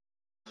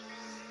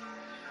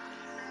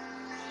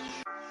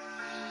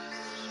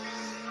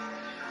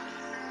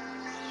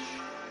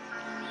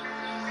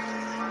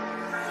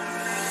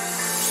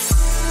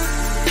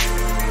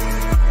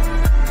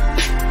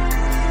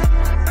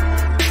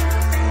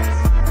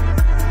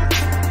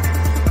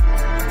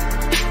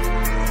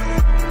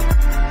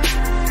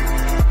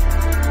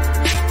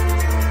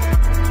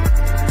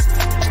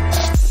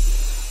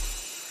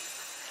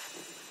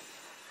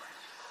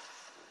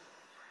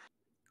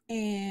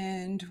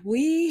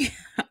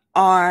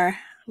Are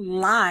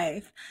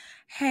live.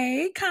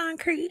 Hey,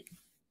 Concrete.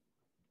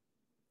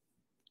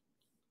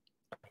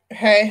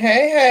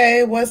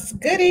 Hey, what's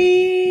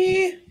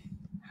goody?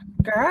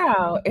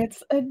 Girl,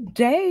 it's a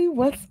day.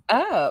 What's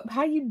up?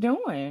 How you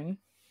doing?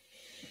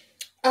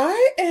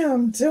 I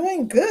am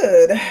doing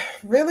good.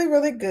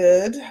 Really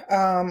good.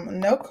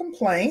 No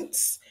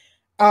complaints.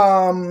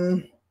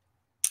 Um,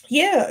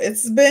 yeah,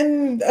 it's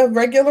been a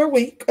regular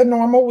week, a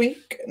normal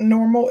week.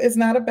 Normal is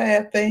not a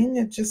bad thing.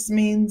 It just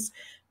means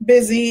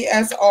busy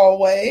as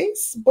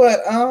always.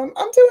 But I'm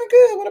doing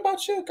good. What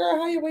about you, girl?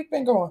 How your week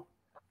been going?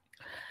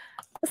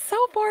 So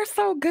far,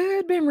 so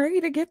good. Been ready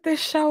to get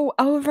this show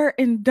over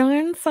and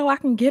done so I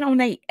can get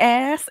on a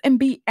ass and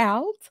be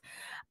out.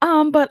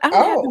 But I'm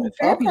having a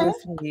Oh, okay.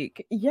 fabulous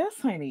week. Yes,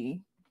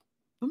 honey.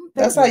 I'm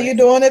That's how you fabulous.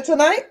 doing it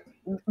tonight?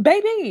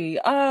 Baby,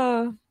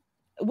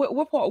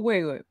 what part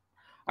wait.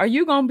 Are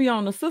you gonna be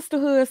on the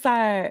sisterhood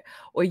side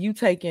or you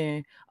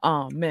taking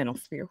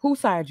manosphere? Whose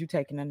side you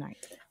taking tonight?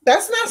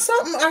 That's not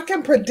something I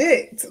can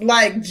predict.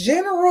 Like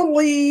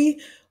generally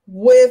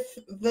with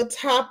the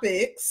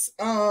topics,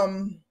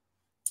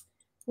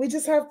 we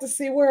just have to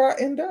see where I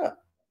end up.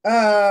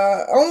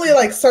 Only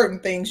like certain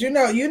things. You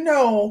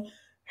know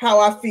how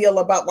I feel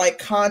about like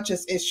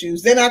conscious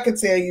issues. Then I could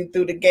tell you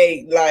through the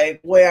gate like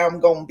where I'm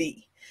gonna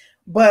be.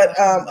 But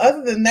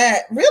other than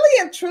that,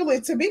 really and truly,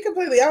 to be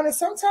completely honest,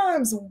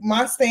 sometimes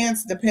my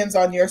stance depends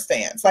on your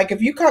stance. Like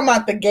if you come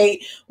out the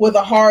gate with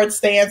a hard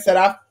stance that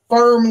I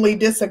firmly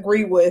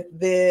disagree with,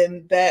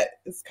 then that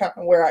is kind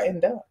of where I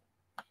end up.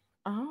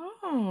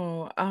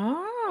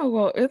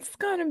 Well, it's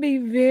gonna be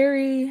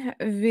very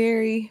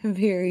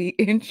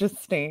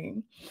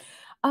interesting.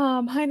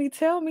 Honey,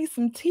 tell me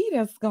some tea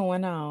that's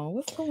going on.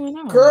 What's going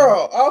on?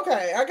 Girl,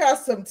 okay, I got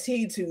some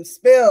tea to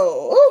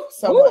spill. Ooh,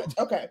 so Ooh, much.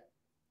 Okay.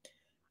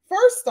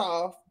 First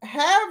off,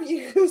 have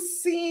you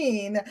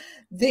seen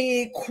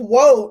the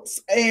quotes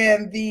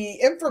and the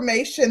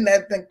information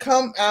that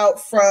come out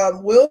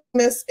from Will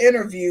Smith's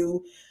interview?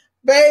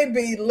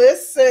 Baby,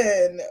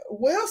 listen,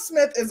 Will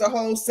Smith is a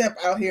whole simp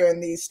out here in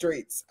these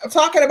streets. I'm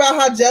talking about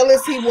how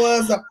jealous he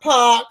was of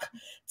Pac,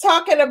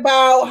 talking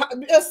about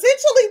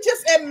essentially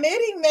just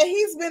admitting that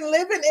he's been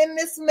living in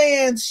this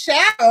man's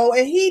shadow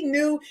and he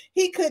knew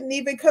he couldn't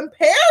even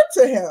compare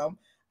to him.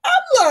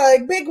 I'm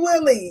like, Big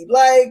Willie,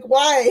 like,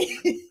 why?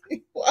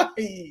 Why?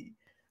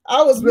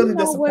 I was you really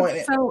know what's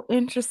disappointed. so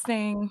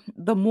interesting?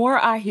 The more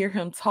I hear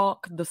him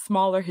talk, the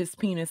smaller his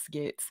penis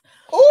gets.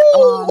 Um,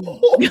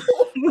 Ooh!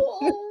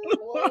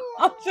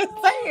 I'm just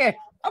saying.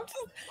 I'm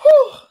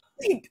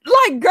just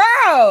like,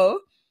 girl.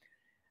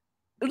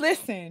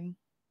 Listen,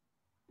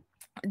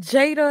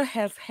 Jada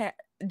has had.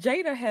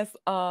 Jada has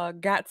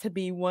got to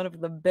be one of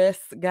the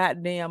best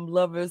goddamn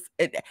lovers.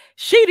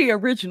 She the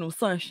original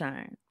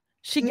sunshine.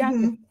 She got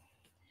to.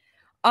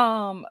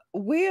 Mm-hmm.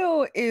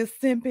 Will is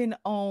simping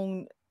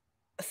on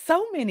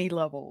so many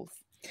levels.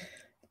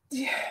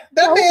 Yeah,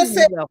 that So man many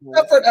said he levels.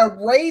 suffered a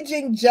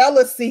raging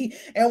jealousy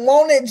and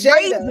wanted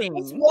Jada, his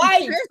Raging.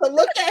 wife, to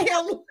look at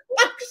him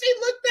like she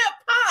looked at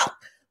Pop.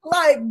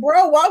 Like,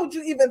 bro, why would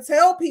you even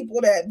tell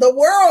people that? The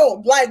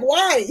world, like,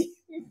 why?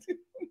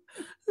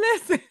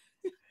 Listen,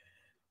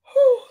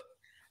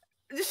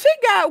 she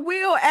got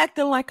Will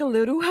acting like a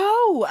little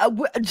hoe.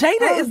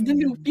 Jada is the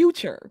new Um,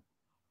 future.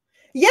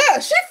 Yeah,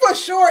 she for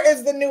sure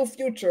is the new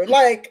future.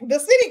 Like the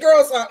city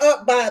girls are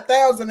up by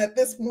 1,000 at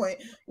this point.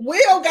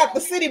 Will got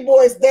the city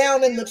boys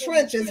down in the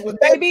trenches with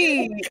their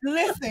Baby,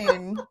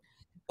 listen.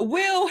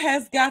 Will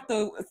has got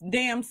the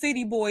damn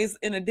city boys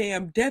in a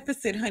damn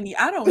deficit, honey.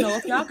 I don't know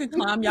if y'all can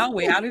climb y'all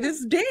way out of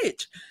this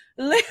ditch.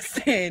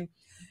 Listen,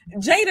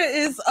 Jada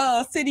is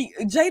city.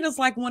 Jada's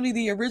like one of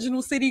the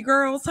original city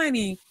girls,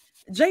 honey.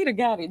 Jada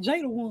got it.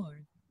 Jada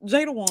won.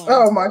 Jada won.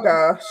 Oh my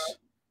gosh.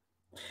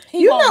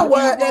 He You won. know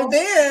what? And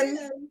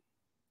then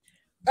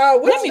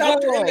which Let me go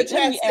doctor in the ahead. Let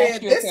chat me ask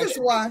said you a this is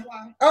question. why?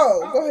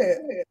 Oh, go ahead.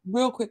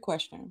 Real quick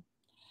question.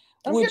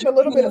 I'm Would getting a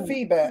little bit of you?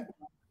 feedback.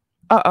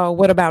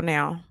 What about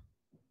now?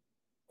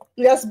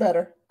 Yes,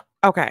 better.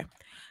 Okay.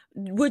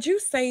 Would you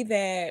say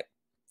that?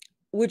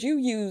 Would you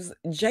use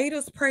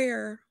Jada's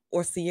prayer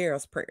or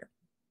Sierra's prayer?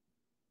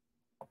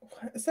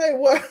 Say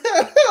what?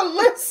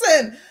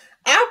 Listen,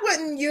 I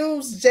wouldn't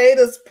use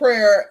Jada's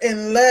prayer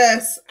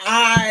unless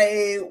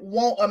I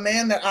want a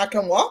man that I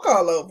can walk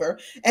all over.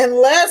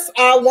 Unless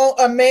I want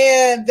a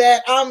man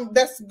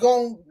that's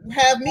gonna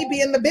have me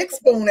be in the big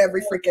spoon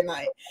every freaking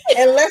night.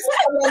 Unless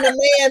I want a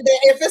man that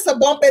if it's a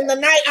bump in the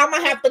night, I'm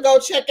gonna have to go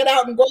check it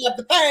out and grab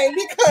the thing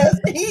because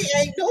he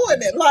ain't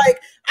doing it. Like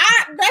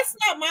that's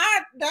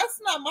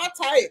not my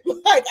type.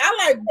 Like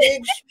I like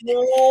big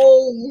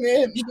strong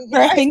men.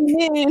 Like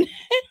Strapping men.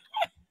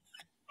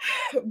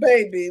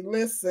 baby,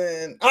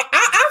 listen.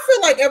 I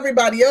feel like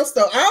everybody else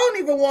though. I don't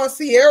even want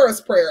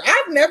Sierra's prayer.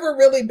 I've never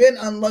really been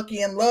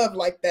unlucky in love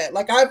like that.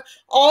 Like I've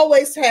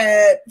always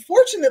had,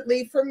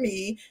 fortunately for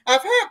me,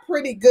 I've had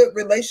pretty good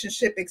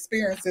relationship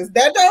experiences.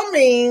 That don't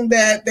mean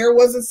that there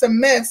wasn't some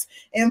mess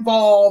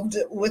involved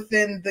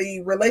within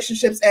the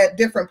relationships at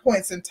different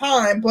points in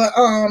time. But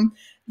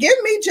Give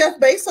me Jeff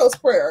Bezos'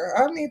 prayer.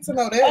 I need to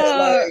know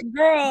that.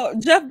 Girl,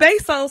 Jeff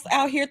Bezos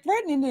out here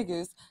threatening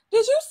niggas.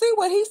 Did you see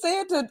what he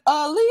said to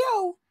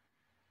Leo?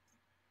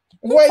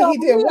 Wait, he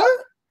did what?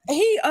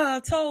 He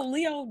told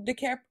Leonardo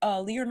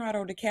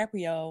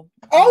DiCaprio.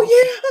 Oh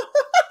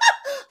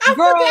yeah.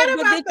 Girl,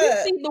 but did you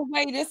see the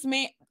way this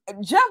man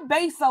Jeff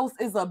Bezos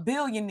is a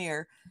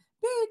billionaire?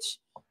 Bitch,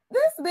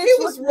 this bitch he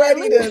was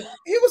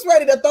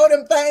ready to throw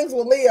them things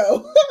with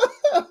Leo.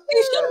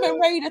 He should have been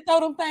ready to throw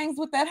them things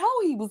with that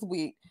hoe he was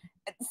with.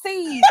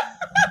 See,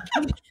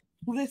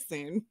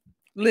 listen.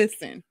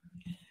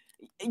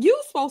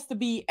 You're supposed to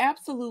be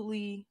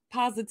absolutely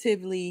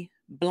positively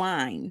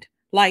blind.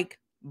 Like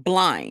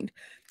blind.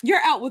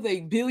 You're out with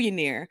a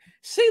billionaire.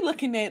 She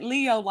looking at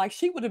Leo like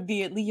she would have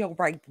did Leo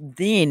right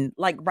then,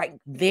 like right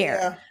there.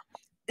 Yeah.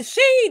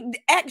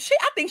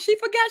 I think she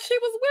forgot she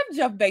was with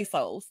Jeff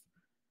Bezos.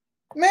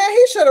 Man,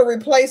 he should have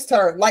replaced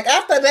her. Like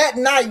after that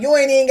night, you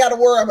ain't even got to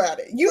worry about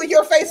it.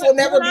 Your face will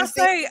never be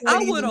seen.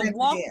 I would have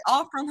walked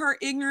off from her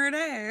ignorant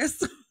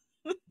ass.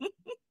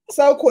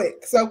 So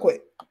quick.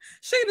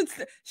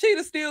 She'd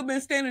have still been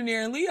standing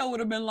there, and Leo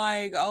would have been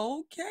like,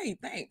 "Okay,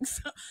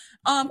 thanks."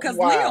 Because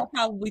Leo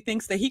probably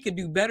thinks that he could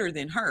do better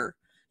than her.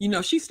 You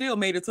know, she still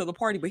made it to the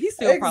party, but he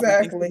still probably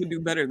thinks he could do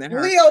better than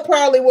her. Leo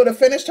probably would have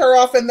finished her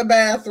off in the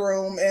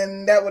bathroom,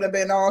 and that would have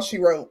been all she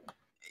wrote.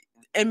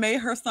 And made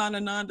her sign a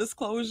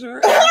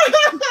non-disclosure.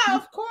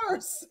 Of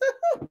course.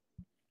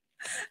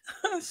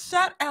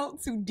 Shout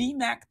out to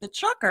D-Mac the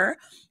trucker.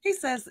 He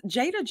says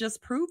Jada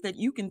just proved that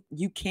you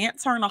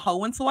can't turn a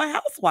hoe into a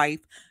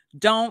housewife.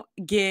 Don't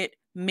get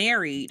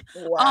married.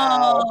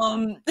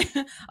 Wow.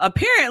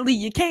 Apparently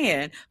you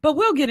can, but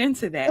we'll get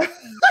into that.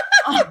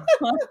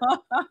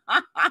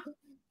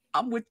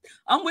 I'm with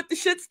the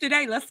shits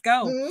today. Let's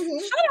go. Mm-hmm.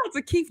 Shout out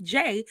to Keith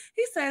J.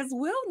 He says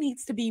Will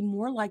needs to be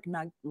more like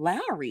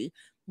Lowry.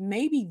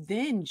 Maybe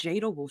then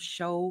Jada will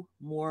show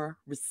more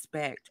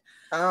respect.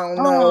 I don't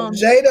know.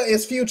 Jada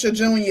is Future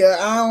Junior.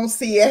 I don't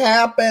see it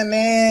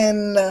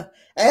happening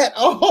at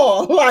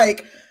all.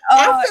 Like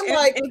I feel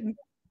like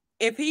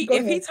if he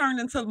turned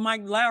into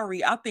Mike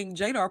Lowry, I think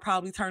Jada will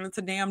probably turn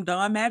into damn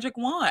Don Magic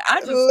Wand. I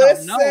just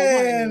don't know.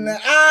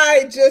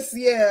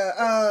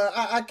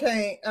 I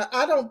can't.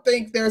 I don't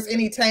think there's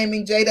any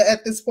taming Jada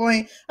at this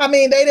point. I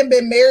mean, they've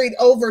been married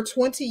over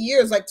 20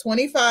 years, like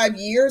 25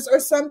 years or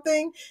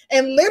something.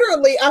 And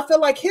literally, I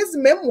feel like his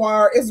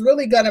memoir is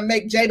really going to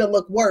make Jada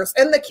look worse.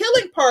 And the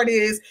killing part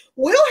is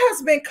Will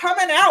has been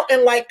coming out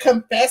and like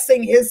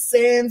confessing his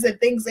sins and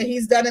things that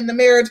he's done in the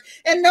marriage.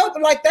 And no,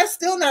 like that's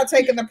still not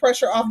taking the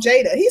pressure off Jada.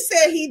 He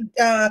said he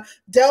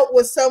dealt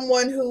with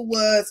someone who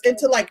was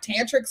into like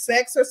tantric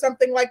sex or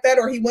something like that,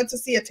 or he went to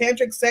see a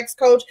tantric sex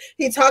coach.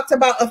 He talked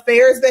about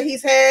affairs that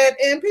he's had,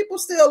 and people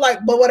still like,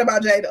 but what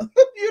about Jada?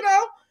 You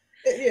know?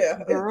 Yeah.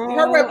 Girl,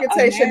 her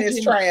reputation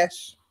is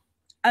trash.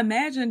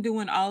 Imagine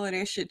doing all of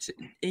that shit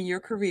in your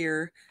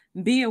career,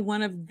 being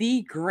one of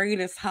the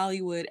greatest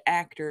Hollywood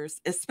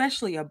actors,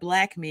 especially a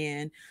black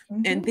man,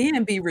 and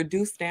then be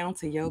reduced down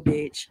to yo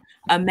bitch.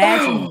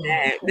 Imagine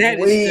that. That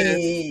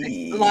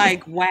is just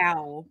like,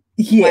 wow.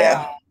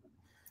 Yeah. Wow.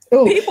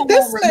 Ooh, people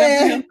won't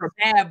remember him for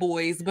Bad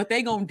Boys, but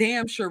they gonna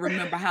damn sure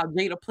remember how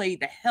Jada played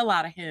the hell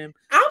out of him.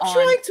 I'm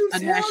trying to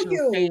tell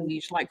you.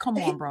 Stage. Like, come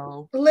on,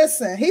 bro.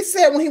 Listen, he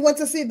said when he went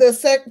to see the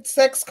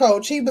sex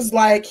coach, he was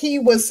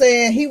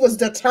saying he was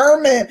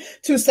determined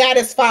to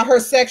satisfy her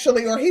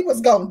sexually, or he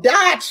was gonna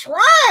die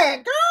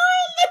trying. Girl,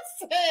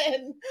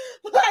 listen,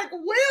 like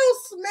Will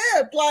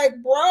Smith,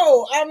 like,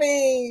 bro. I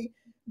mean,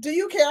 do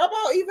you care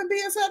about even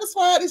being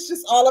satisfied? It's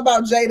just all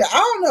about Jada. I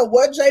don't know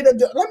what Jada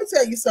do. Let me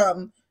tell you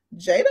something.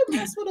 Jada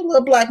messed with a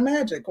little black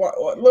magic.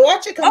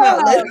 Watch it come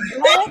out later.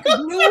 Black,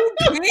 blue,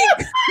 pink.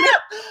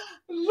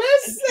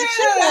 Listen,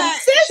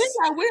 she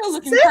got Will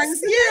looking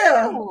crazy.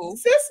 Yeah,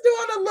 sis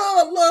doing a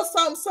little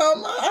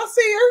something. I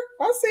see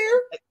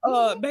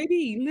her.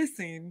 Baby,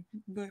 listen.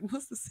 But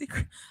what's the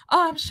secret?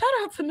 Shout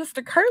out to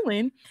Mr.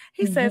 Curlin.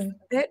 He says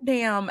that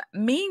damn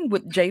meme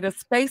with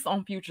Jada's face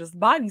on Future's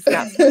body's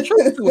got some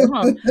truth to it,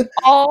 huh?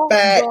 All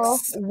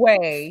Facts. The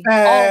way.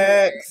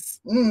 Facts.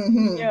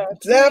 Yeah,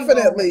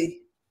 definitely.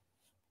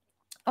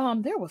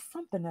 There was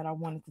something that I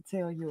wanted to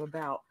tell you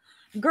about.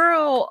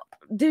 Girl,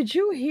 did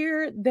you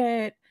hear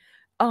that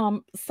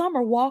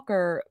Summer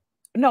Walker,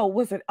 no,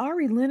 was it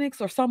Ari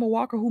Lennox or Summer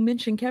Walker who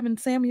mentioned Kevin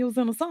Samuels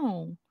in a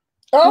song?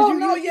 Oh,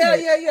 no,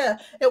 yeah.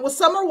 It was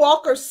Summer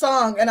Walker's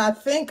song, and I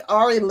think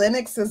Ari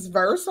Lennox's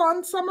verse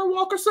on Summer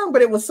Walker's song,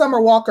 but it was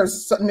Summer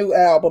Walker's new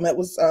album. It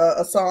was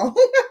a song.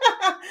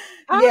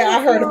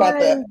 I heard about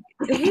that.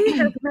 He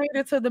has made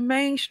it to the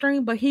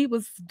mainstream, but he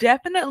was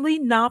definitely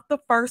not the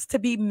first to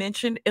be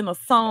mentioned in a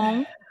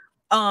song.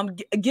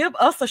 Give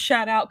us a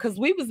shout out because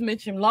we was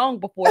mentioned long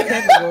before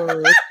Kevin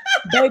was.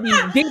 Baby,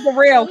 Diva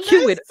Rail,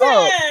 cue it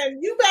up.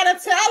 You better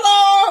tell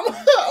them.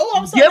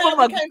 Oh, give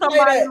them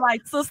somebody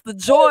like Sister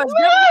George.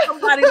 Give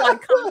them somebody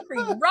like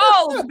Concrete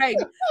Rose,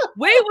 baby.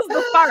 We was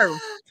the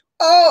first.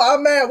 Oh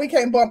man, we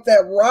can't bump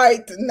that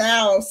right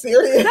now.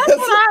 Serious. That's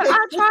what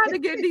I tried to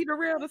get Diva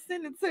Rail to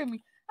send it to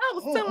me. I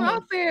was telling, I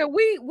said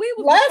we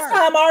was last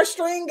time our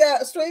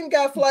stream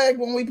got flagged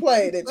when we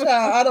played it,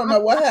 child. I don't know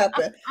what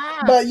happened,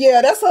 but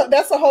yeah,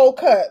 that's a whole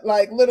cut.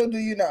 Like, little do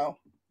you know.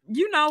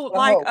 You know,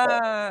 like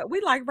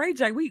we like Ray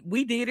J.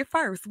 We did it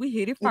first. We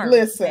hit it first.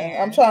 Listen,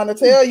 man. I'm trying to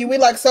tell you, we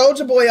like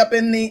Soulja Boy up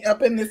in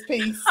this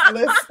piece.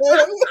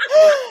 Listen,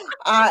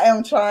 I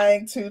am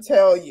trying to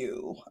tell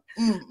you.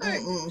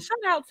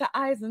 Shout out to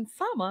Eisen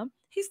Summer.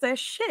 He says,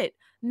 "Shit,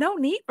 no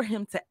need for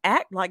him to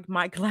act like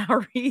Mike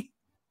Lowry.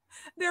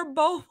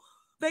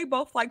 They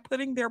both like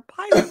putting their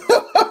pipes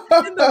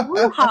in the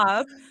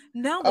Rujas.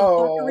 Now the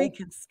fuckery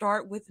can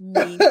start with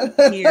me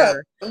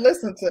here."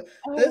 Listen to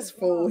this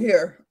fool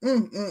here.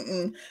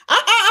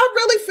 I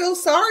really feel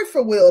sorry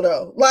for Will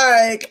though.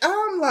 Like,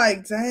 I'm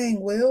like,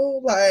 dang,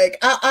 Will. Like,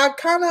 I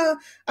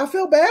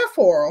feel bad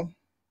for him.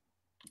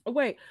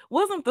 Wait,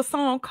 wasn't the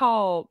song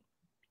called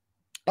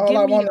All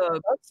I Want Is a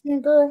Dark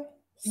Skin Girl?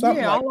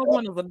 Something all I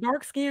want is a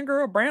dark skinned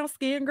girl, brown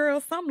skinned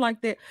girl, something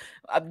like that.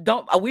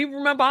 We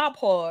remember our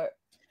part.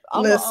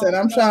 Listen,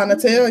 I'm trying to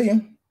tell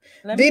you.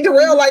 D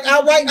Darrell, like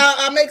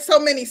I make so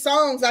many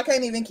songs, I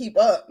can't even keep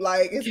up.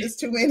 Like it's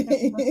too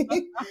many.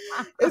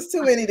 It's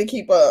too many to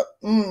keep up.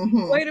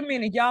 Wait a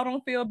minute, y'all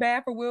don't feel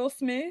bad for Will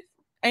Smith?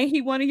 Ain't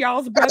he one of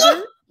y'all's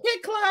brothers?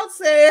 Kid Cloud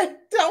said,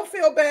 "Don't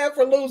feel bad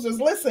for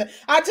losers." Listen,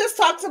 I just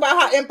talked about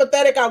how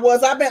empathetic I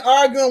was. I've been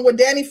arguing with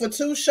Danny for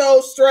 2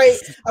 shows straight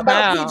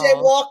about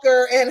PJ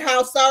Walker and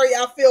how sorry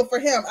I feel for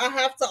him. I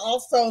have to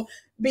also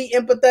be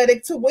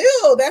empathetic to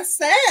Will. That's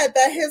sad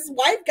that his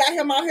wife got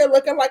him out here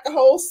looking like a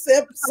whole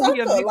simp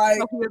sucker. Like,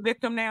 he's a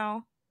victim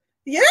now.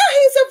 Yeah,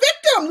 he's a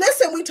victim.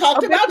 Listen, we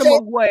talked about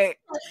Jada. What?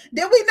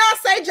 Did we not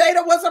say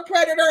Jada was a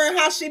predator and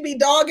how she be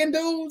dogging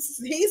dudes?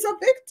 He's a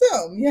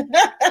victim.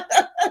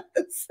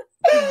 Yes.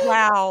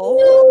 Wow.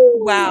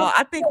 Ooh. Wow.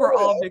 I think we're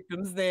all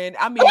victims then.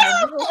 I mean,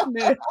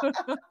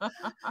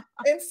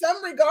 in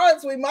some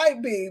regards we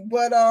might be,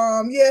 but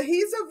yeah,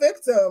 he's a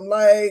victim.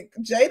 Like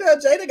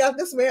Jada got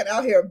this man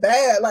out here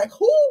bad. Like,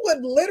 who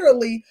would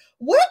literally,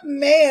 what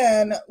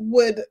man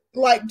would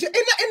like, and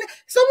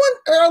someone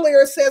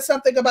earlier said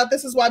something about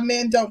this is why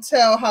men don't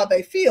tell how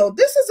they feel.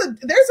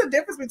 There's a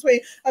difference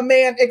between a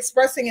man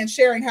expressing and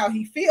sharing how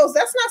he feels.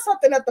 That's not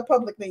something that the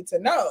public needs to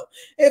know.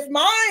 If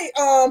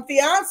my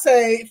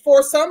fiance,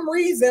 for some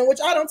reason, which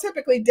I don't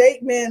typically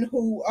date men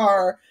who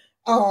are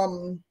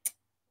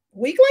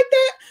weak like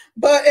that,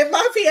 but if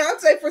my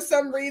fiance for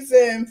some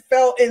reason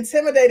felt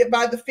intimidated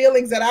by the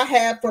feelings that I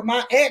had for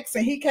my ex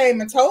and he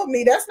came and told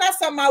me, that's not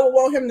something I would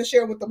want him to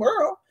share with the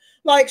world.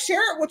 Like,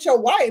 share it with your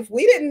wife.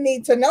 We didn't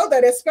need to know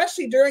that,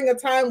 especially during a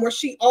time where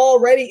she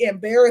already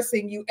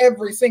embarrassing you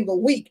every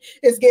single week.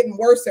 It's getting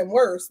worse and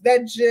worse.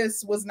 That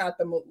just was not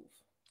the move.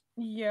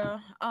 Yeah,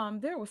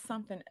 there was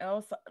something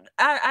else.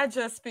 I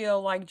just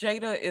feel like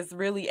Jada is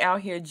really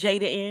out here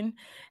Jada-ing,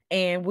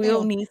 and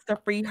Will needs to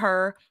free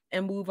her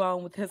and move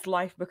on with his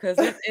life because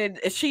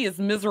she is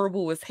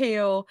miserable as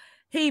hell.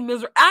 He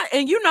miserable,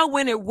 and you know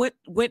when it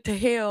went to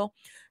hell.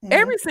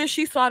 Ever since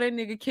she saw that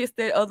nigga kiss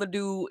that other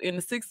dude in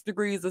the 6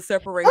 degrees of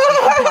separation, she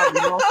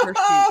probably lost her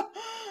shit.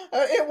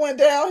 It went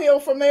downhill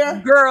from there.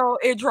 Girl,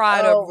 it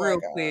dried up real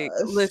quick.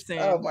 Listen.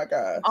 Oh my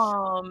gosh.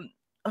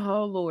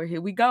 Oh Lord,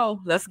 here we go.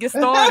 Let's get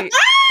started.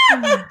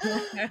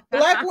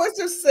 Black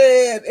Wizard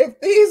said, if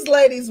these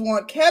ladies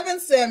want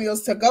Kevin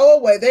Samuels to go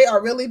away, they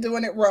are really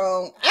doing it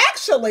wrong.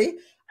 Actually,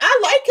 I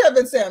like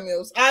Kevin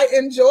Samuels. I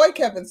enjoy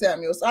Kevin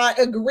Samuels. I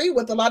agree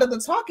with a lot of the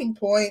talking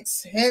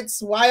points,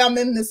 hence why I'm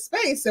in this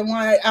space and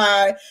why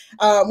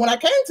when I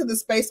came to this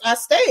space, I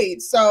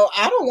stayed. So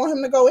I don't want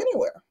him to go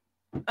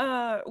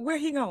anywhere. Where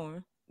he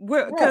going?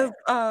 Because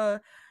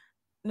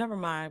never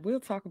mind.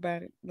 We'll talk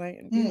about it. Like,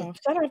 you know,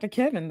 shout out to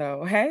Kevin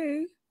though.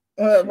 Hey.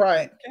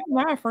 Right.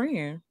 Kevin, our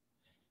friend.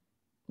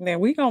 Now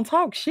we gonna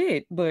talk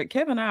shit, but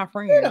Kevin, our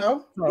friend. You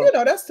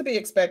know, that's to be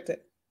expected.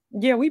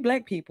 Yeah, we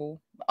black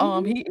people.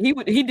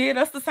 He did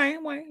us the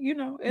same way, you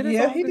know.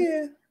 He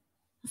did.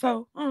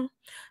 So,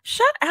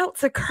 shout out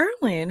to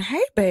Curlin.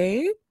 Hey,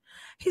 babe.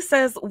 He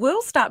says,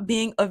 Will stop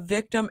being a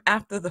victim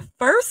after the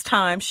first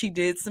time she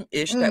did some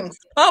ish that was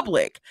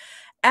public.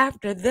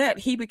 After that,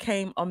 he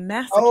became a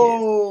masochist.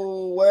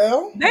 Oh,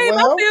 well. Babe,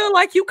 I feel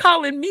like you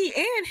calling me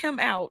and him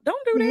out.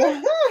 Don't do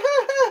that.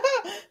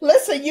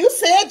 Listen, you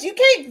said you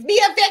can't be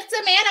a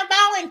victim and a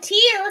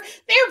volunteer.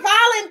 They're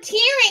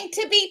volunteering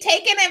to be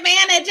taken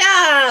advantage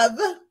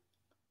of.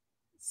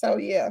 So,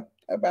 yeah,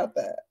 about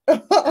that.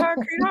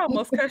 Concrete, I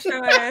almost cut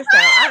your ass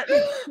out.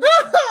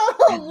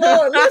 Oh,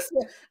 Lord,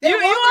 listen. You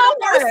all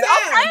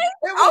right.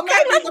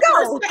 Okay, let's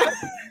go.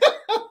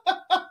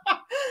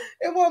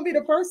 It won't be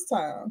the first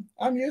time.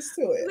 I'm used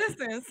to it.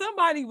 Listen,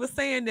 somebody was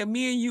saying that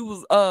me and you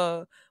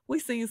was we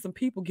seen some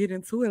people get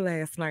into it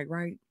last night,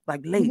 right?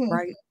 Like late,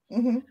 right?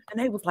 And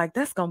they was like,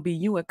 that's gonna be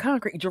you and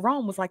Concrete.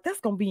 Jerome was like, that's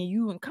gonna be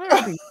you and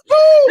Concrete.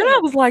 And I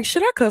was like,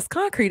 should I cuss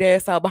Concrete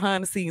ass out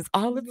behind the scenes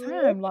all the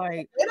time?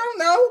 Like, I don't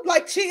know.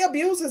 Like, she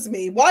abuses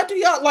me. Why do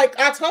y'all, like,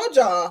 I told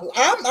y'all,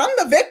 I'm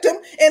the victim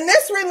in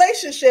this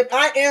relationship.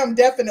 I am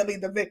definitely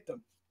the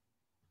victim.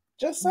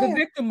 Just The saying.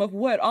 victim of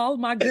what? All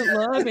my good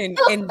love and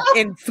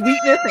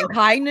sweetness and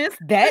kindness.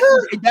 That's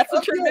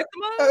what you're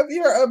victim of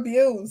your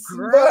abuse.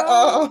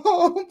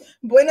 Girl. But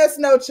buenas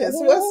noches.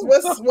 What's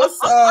buenas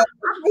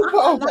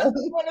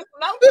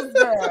noches,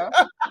 girl.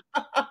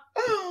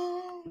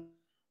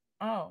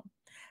 Oh.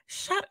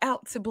 Shout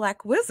out to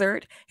Black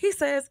Wizard. He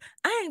says,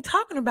 I ain't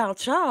talking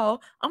about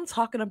y'all. I'm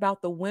talking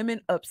about the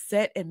women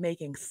upset and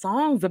making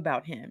songs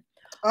about him.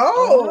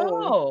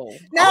 Oh.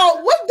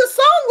 Now, what the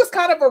song was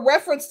kind of a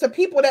reference to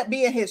people that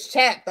be in his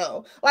chat,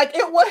 though. Like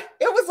it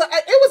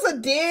was a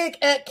dig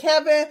at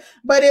Kevin,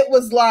 but it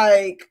was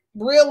like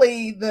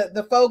really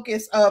the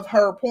focus of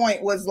her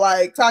point was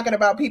like talking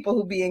about people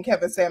who be in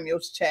Kevin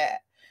Samuels' chat.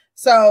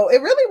 So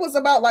it really was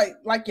about like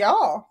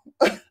y'all,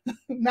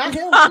 not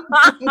him.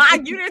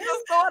 You didn't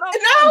just throw it on.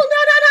 No.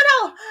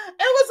 It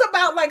was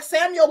about like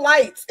Samuel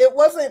Lights. It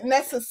wasn't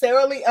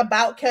necessarily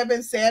about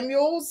Kevin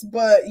Samuels,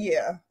 but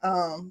yeah,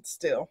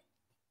 still.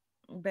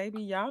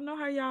 Baby, y'all know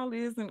how y'all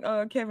is in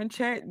Kevin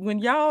chat. When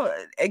y'all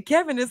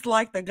Kevin is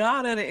like the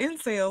god of the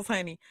incels,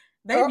 honey.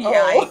 Baby,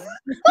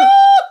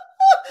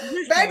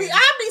 baby,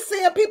 I be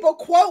seeing people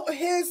quote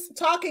his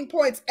talking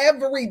points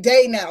every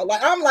day now.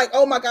 Like I'm like,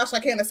 oh my gosh, I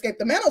can't escape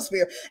the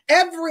manosphere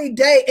every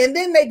day. And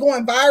then they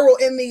going viral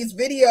in these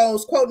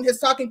videos quoting his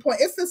talking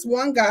point. It's this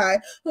one guy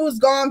who's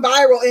gone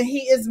viral and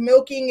he is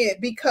milking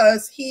it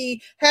because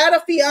he had a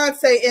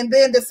fiance and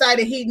then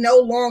decided he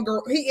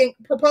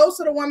proposed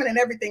to the woman and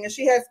everything, and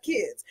she has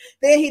kids.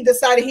 Then he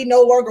decided he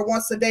no longer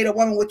wants to date a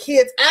woman with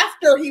kids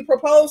after he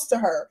proposed to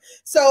her.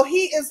 So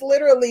he is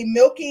literally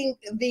milking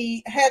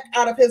the heck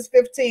out of his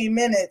 15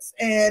 minutes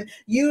and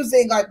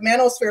using like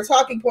manosphere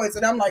talking points,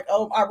 and I'm like,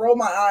 oh, I roll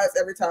my eyes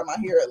every time I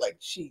hear it. Like,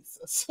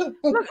 Jesus.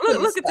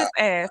 Look at this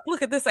ass.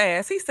 Look at this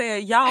ass. He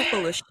said, y'all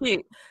full of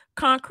shit.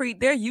 Concrete,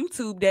 their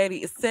YouTube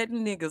daddy is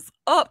setting niggas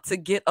up to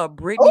get a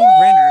Brittany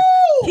Renner.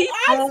 Keep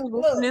on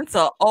listening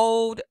to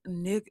old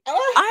nigga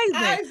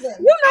Eisen.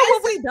 You know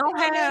what we don't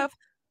have?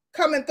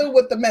 Coming through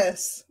with the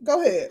mess.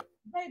 Go ahead.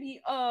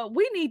 Baby,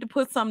 we need to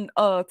put some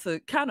to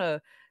kind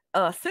of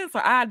censor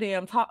our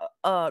damn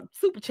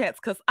super chats,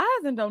 because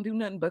Eisen don't do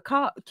nothing but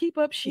keep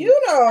up shit.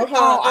 You know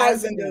how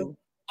Eisen do.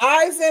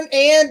 Eisen,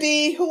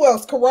 Andy, who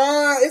else?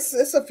 Karan.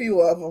 It's a few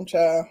of them,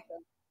 child.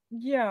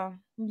 Yeah.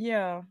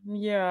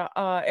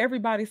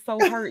 Everybody's so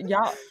hurt.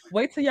 Y'all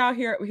wait till y'all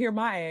hear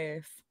my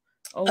ass.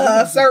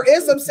 Sir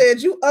Ism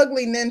said, you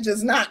ugly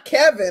ninjas, not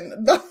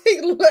Kevin.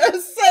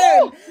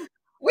 Listen.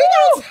 We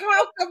gonna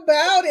talk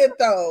about it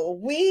though.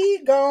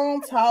 We gonna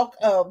talk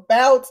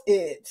about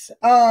it.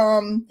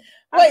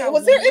 Wait,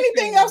 was there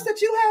anything else that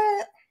you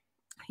had?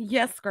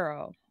 Yes,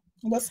 girl.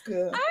 What's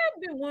good?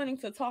 I've been wanting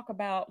to talk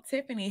about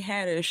Tiffany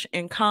Haddish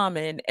and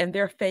Common and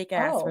their fake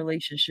ass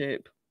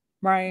relationship.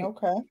 Right.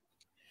 Okay.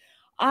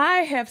 I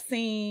have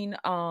seen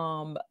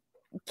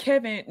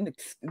Kevin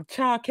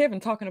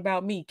talking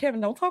about me.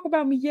 Kevin, don't talk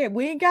about me yet.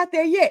 We ain't got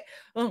there yet.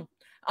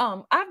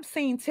 I've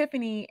seen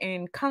Tiffany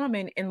and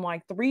Common in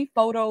like 3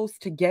 photos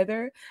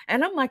together,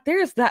 and I'm like,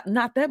 there's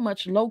not that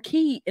much low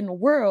key in the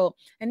world.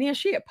 And then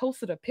she had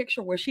posted a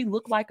picture where she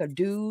looked like a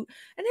dude,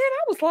 and then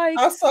I was like,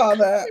 I saw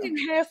that. Common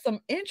has some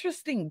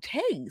interesting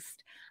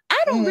taste.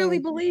 I don't really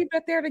believe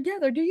that they're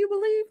together. Do you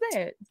believe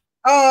that?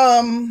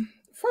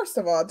 First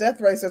of all,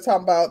 Death Racer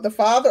talking about the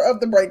father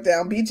of the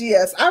breakdown,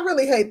 BGS. I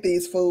really hate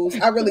these fools.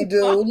 I really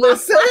do.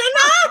 Listen,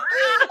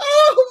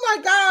 oh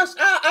my gosh,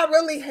 I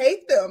really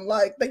hate them.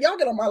 Like, y'all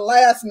get on my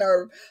last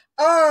nerve.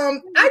 I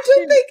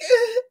do think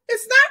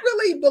it's not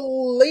really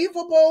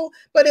believable,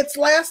 but it's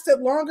lasted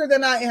longer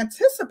than I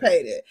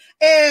anticipated.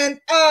 And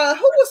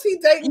who was he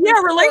dating?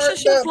 Yeah,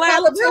 relationships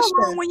last real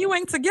long when you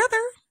ain't together.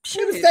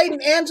 She was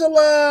dating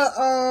Angela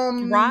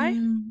Rye.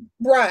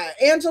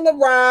 Angela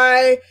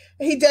Rye.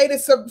 He dated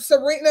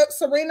Serena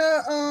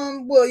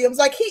Williams.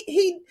 Like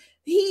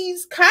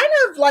he's kind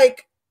of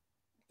like,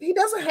 he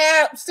doesn't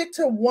stick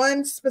to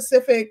one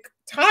specific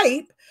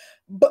type,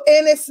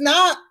 and it's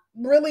not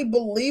really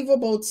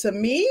believable to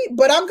me.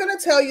 But I'm gonna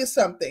tell you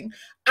something.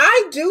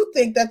 I do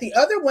think that the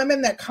other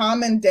women that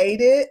Common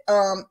dated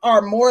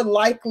are more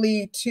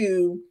likely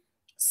to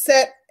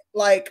set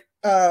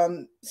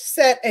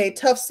a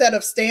tough set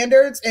of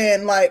standards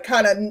and like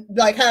kind of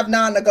like have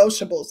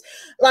non-negotiables.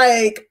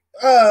 Like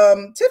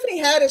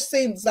Tiffany Haddish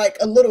seems like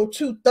a little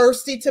too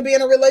thirsty to be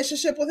in a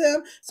relationship with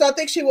him, so I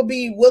think she will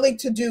be willing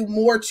to do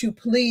more to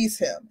please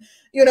him.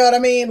 You know what I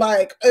mean?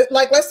 Like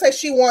let's say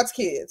she wants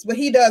kids, but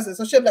he doesn't,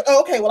 so she'll be like,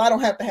 oh, okay, well, I don't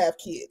have to have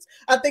kids.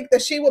 I think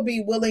that she will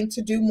be willing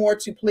to do more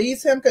to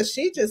please him, because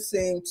she just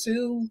seemed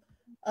too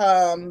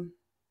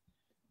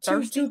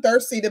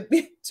thirsty to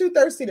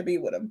be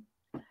with him.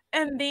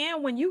 And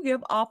then when you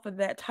give off of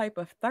that type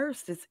of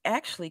thirst, it's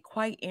actually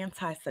quite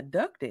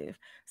anti-seductive.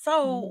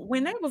 So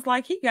when they was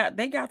like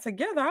they got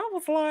together, I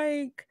was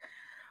like,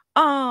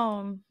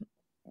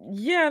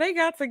 yeah, they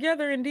got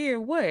together and did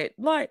what?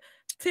 Like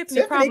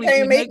Tiffany probably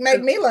can't make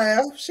me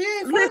laugh. She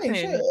ain't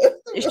funny.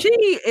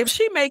 If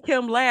she make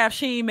him laugh,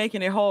 she ain't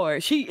making it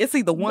hard. It's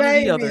either one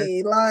or the other.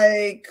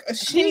 Like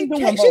she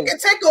can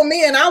tickle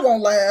me and I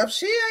won't laugh.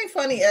 She ain't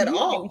funny at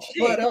all.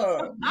 But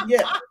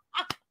yeah.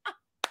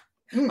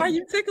 Are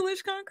you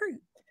ticklish,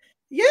 Concrete?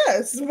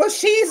 Yes, but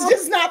she's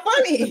just not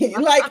funny,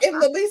 like in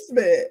the least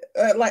bit,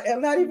 like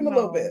not even a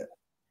little bit.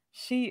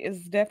 She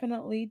is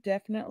definitely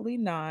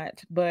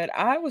not. But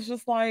I was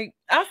just like,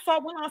 I saw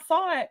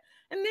it,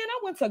 and then I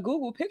went to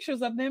Google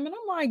pictures of them, and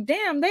I'm like,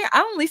 damn,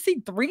 I only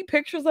see 3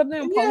 pictures of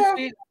them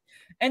posted,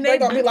 and they're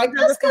gonna be like,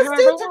 that's because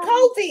due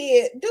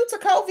to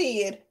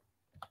COVID.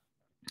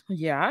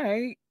 Yeah, all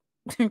right.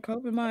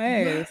 COVID my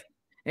ass.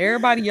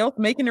 Everybody else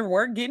making it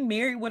work, getting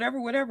married,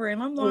 whatever.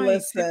 And I'm like,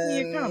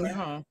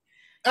 listen,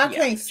 I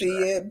can't see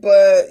it,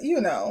 but you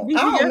know,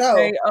 I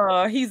don't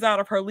know. He's out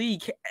of her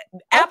league.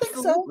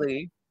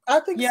 Absolutely.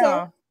 I think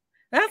so.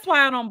 That's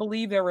why I don't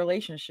believe their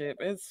relationship.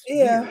 It's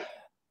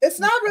it's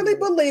not really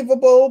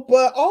believable,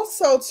 but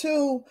also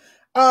too,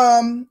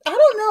 I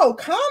don't know.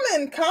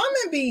 Common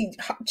be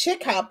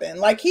chick hopping.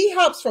 Like he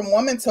hops from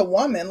woman to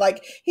woman.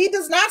 Like he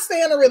does not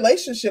stay in a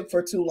relationship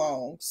for too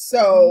long.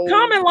 So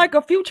Common like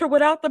a Future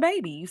without the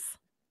babies.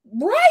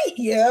 Right,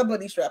 yeah,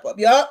 but he strap up.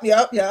 Yup. I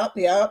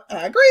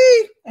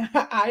agree.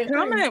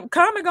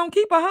 Common gonna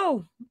keep a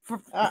hoe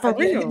for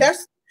real.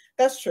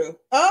 That's true.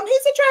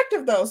 He's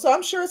attractive though, so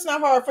I'm sure it's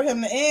not hard for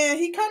him to end.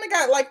 He kind of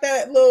got like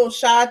that little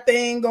shy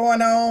thing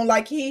going on.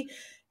 Like he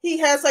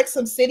has like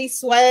some city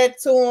swag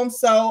to him,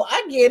 so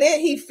I get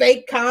it. He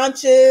fake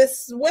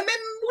conscious. Women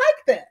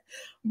like that,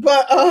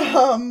 but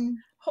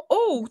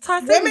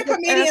women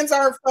comedians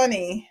aren't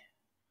funny.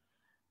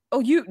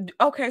 Oh,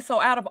 okay?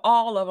 So out of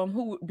all of them,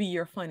 who would be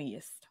your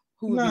funniest?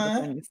 Who would be the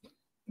funniest?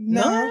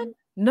 None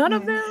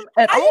of them.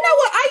 You know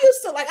what? I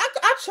used to like.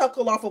 I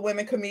chuckle off of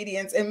women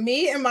comedians, and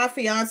me and my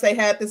fiance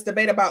had this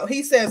debate about.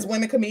 He says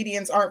women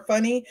comedians aren't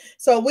funny,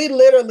 so we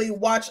literally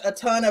watch a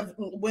ton of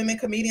women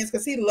comedians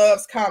because he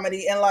loves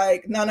comedy, and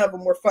like none of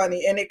them were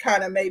funny, and it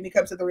kind of made me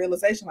come to the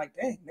realization, like,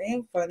 dang, they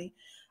ain't funny.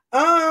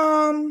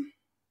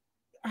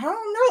 I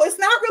don't know. It's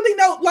not really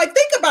like,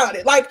 think about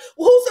it. Like,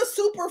 who's a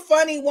super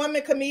funny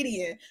woman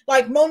comedian?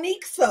 Like,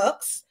 Monique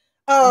sucks.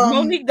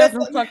 Monique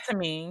doesn't suck to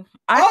me.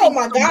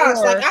 My gosh.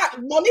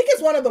 Monique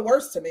is one of the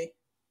worst to me.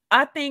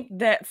 I think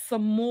that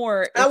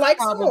Sommore is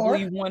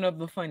probably one of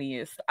the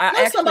funniest.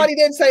 Somebody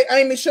didn't say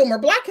Amy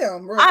Schumer. Black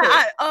him.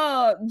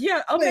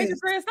 Omega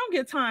Chris, don't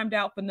get timed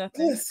out for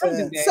nothing.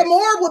 Listen,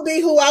 Sommore would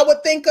be who I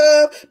would think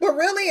of, but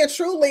really and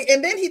truly,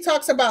 and then he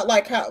talks about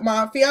like how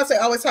my fiance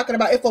always talking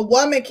about if a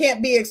woman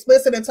can't be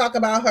explicit and talk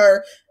about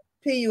her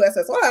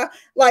PUSSY,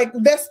 like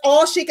that's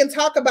all she can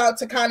talk about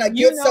to kind of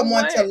get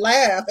someone to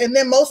laugh. And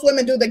then most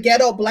women do the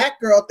ghetto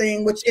black girl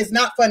thing, which is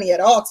not funny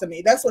at all to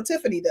me. That's what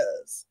Tiffany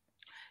does.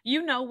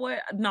 You know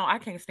what? No, I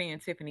can't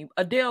stand Tiffany.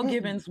 Adele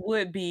Gibbons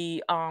would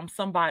be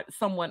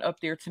someone up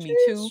there to me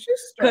too.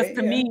 Because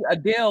to me,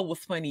 Adele was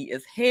funny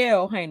as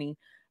hell, honey.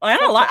 Like,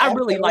 I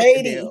really like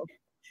Adele.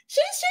 She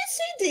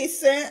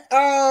decent.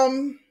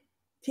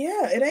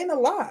 Yeah, it ain't a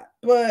lot,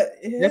 but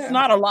it's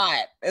not a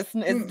lot. It's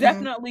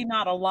definitely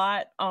not a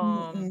lot.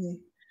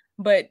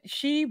 But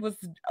she was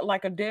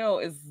like, Adele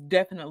is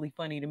definitely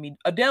funny to me.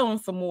 Adele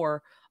and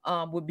Sommore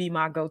would be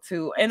my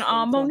go-to, and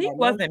Monique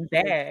wasn't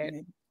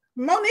bad.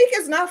 Monique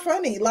is not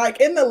funny,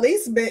 like in the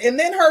least bit. And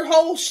then her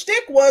whole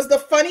shtick was the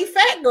funny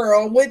fat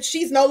girl, which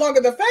she's no longer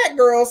the fat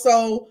girl.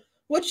 So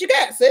what you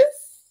got, sis?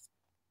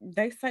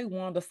 They say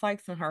Wanda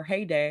Sykes in her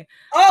heyday.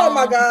 Oh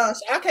my gosh,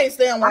 I can't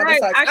stand Wanda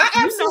Sykes.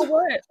 You know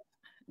what?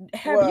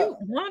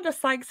 Wanda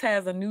Sykes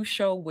has a new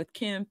show with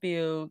Kim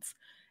Fields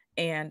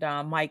and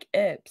Mike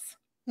Epps.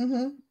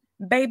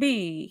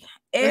 Baby,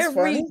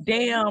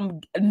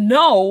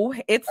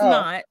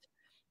 not.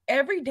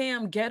 Every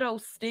damn ghetto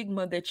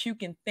stigma that you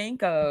can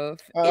think of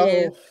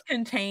is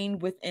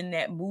contained within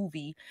that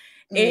movie.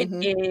 It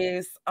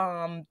is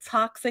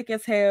toxic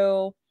as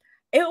hell.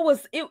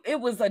 It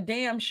was a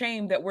damn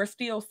shame that we're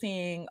still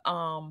seeing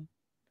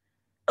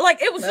like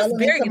it was just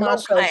very low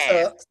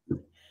class.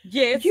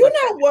 Yeah, you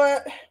know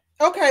what?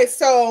 Okay,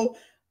 so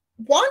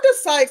Wanda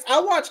Sykes, I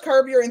watch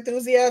Curb Your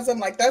Enthusiasm.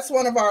 Like that's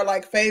one of our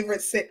like favorite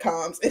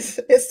sitcoms.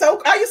 It's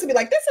so. I used to be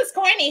like, this is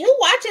corny. Who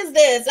watches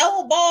this?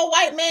 Oh, bald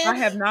white man. I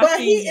have not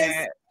seen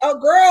that. A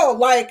girl,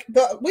 like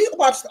we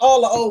watched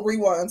all the old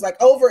reruns, like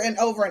over and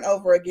over and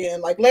over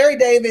again. Like Larry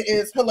David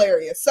is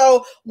hilarious.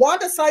 So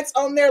Wanda Sykes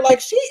on there, like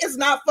she is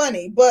not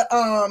funny, but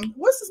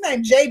what's his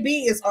name?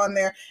 JB is on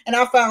there, and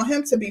I found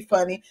him to be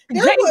funny.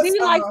 JB,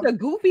 like the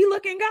goofy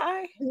looking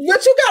guy.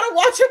 But you gotta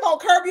watch him on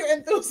Curb Your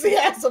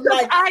Enthusiasm.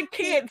 Like I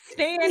can't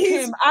stand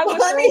him. I would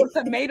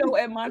throw a tomato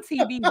at my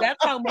TV.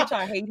 That's how much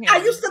I hate him. I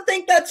used to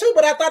think that too,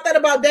 but I thought that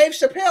about Dave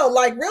Chappelle.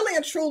 Like really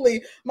and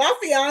truly, my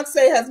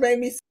fiance has made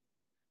me.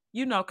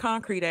 You know,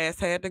 Concrete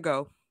ass had to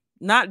go.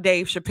 Not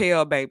Dave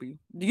Chappelle, baby.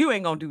 You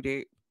ain't gonna do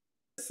that.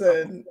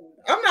 Listen,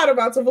 I'm not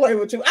about to play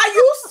with you.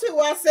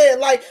 I said,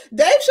 like,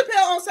 Dave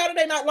Chappelle on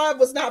Saturday Night Live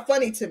was not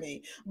funny to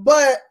me,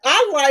 but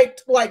I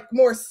liked like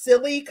more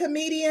silly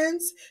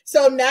comedians.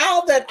 So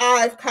now that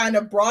I've kind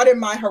of broadened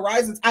my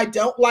horizons, I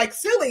don't like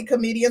silly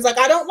comedians. Like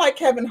I don't like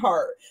Kevin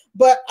Hart,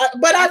 but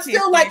I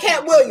still like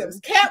Cat Williams.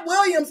 Cat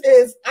Williams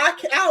is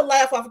I'll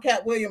laugh off of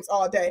Cat Williams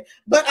all day,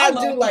 but I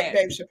do like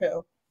Dave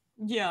Chappelle.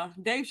 Yeah,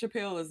 Dave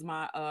Chappelle is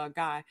my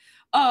guy.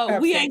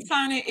 Absolutely. We Ain't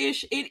Signing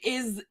Ish. It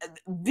is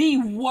the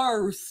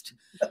worst.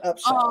 The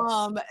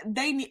Upshaws.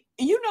 They need.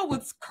 You know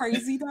what's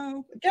crazy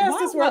though? Yes, Why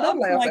this is am where I I up to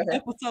laugh like at her.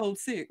 episode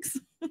 6?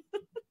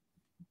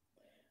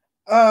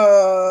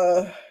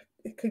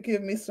 It could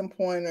give me some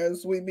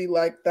pointers. We'd be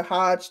like the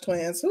Hodge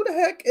twins. Who the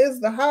heck is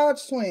the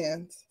Hodge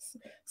twins?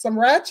 Some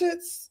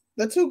ratchets?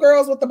 The 2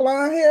 girls with the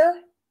blonde hair?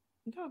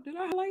 No, did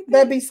I like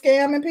that be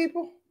scamming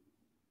people?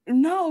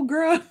 No,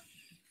 girl.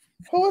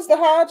 Who is the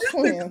Hodge That's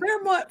twin? the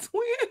Claremont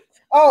twin.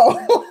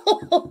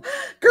 Oh,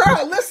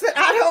 girl, listen,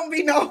 I don't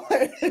be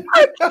knowing.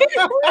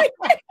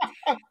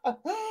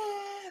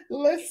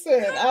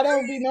 Listen, I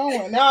don't be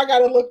knowing. Now I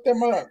gotta look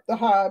them up. The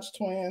Hodge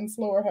twins.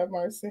 Lord have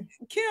mercy.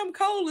 Kim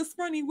Cole is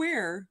funny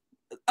where?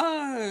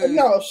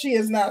 No, she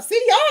is not.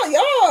 See,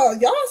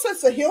 y'all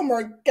sense of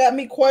humor got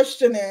me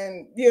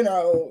questioning,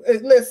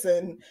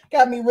 listen,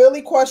 got me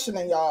really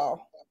questioning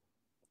y'all.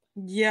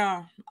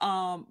 Yeah.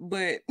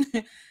 But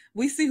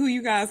we see who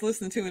you guys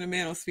listen to in the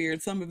manosphere,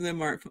 and some of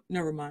them aren't.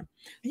 Never mind.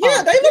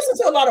 Yeah, they listen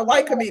to a lot of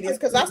white comedians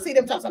because I see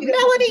them talking about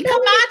Melanie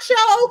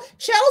Camacho,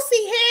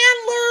 Chelsea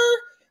Handler.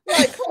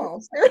 Like, come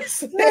on,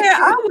 seriously. Yeah,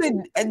 I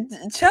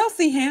would.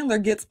 Chelsea Handler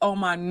gets on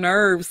my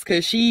nerves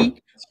because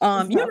she,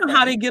 you know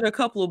how they get a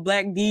couple of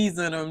black D's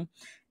in them,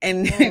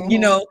 and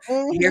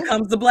here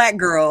comes the black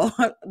girl.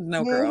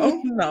 No,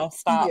 girl, no,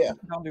 stop,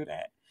 don't do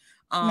that.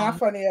 Not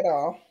funny at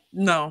all.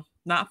 No,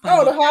 not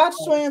funny. Oh, the Hodge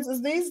twins,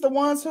 is these the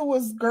ones who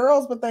was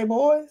girls but they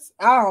boys?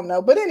 I don't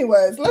know, but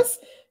anyways,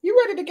 you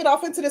ready to get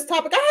off into this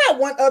topic? I had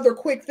one other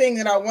quick thing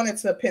that I wanted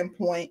to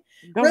pinpoint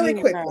really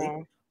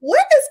quickly.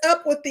 What is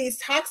up with these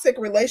toxic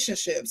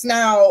relationships?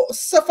 Now,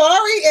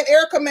 Safari and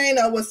Erica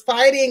Mena was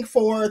fighting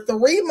for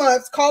 3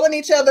 months, calling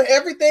each other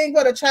everything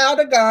but a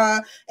child of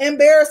God,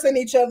 embarrassing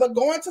each other,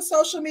 going to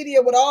social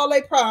media with all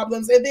their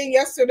problems. And then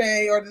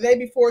yesterday or the day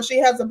before, she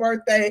has a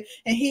birthday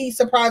and he's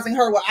surprising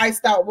her with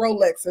iced out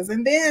Rolexes.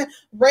 And then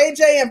Ray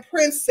J and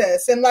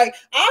Princess. And I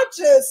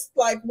just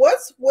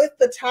what's with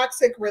the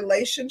toxic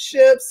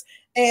relationships?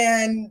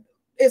 And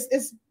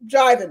it's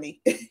driving me,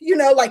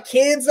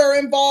 kids are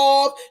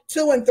involved,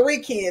 2 and 3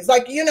 kids.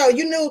 You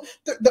knew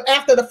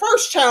after the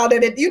first child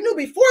you knew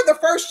before the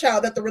first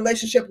child that the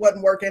relationship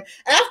wasn't working.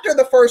 After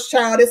the first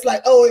child, it's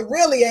oh, it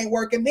really ain't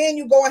working. Then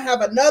you go and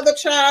have another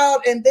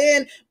child and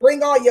then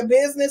bring all your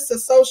business to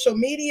social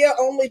media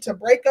only to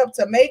break up,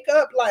 to make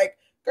up.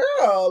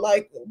 Girl,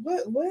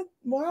 what,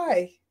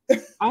 why?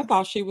 I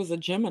thought she was a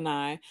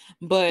Gemini,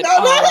 but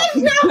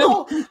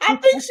no, I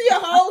think she a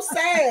whole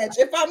Sag,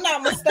 if I'm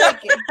not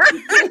mistaken.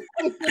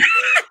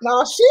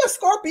 No, she a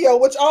Scorpio,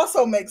 which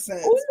also makes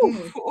sense.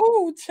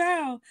 Ooh,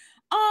 child.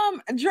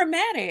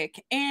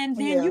 Dramatic, and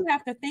then you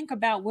have to think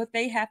about what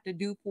they have to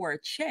do for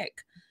a check.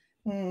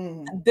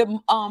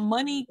 The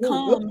money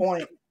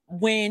comes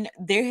when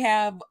they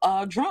have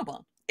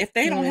drama. If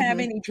they don't have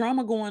any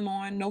drama going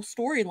on, no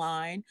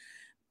storyline,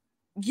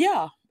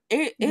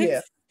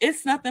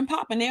 it's nothing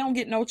popping. They don't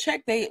get no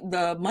check.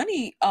 The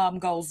money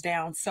goes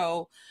down.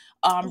 So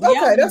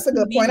okay, that's a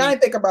good point. I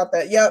didn't think about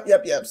that. Yep.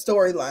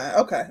 Storyline.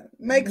 Okay.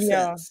 Makes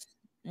sense.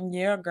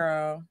 Yeah,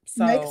 girl.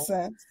 So makes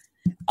sense.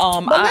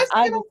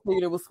 I just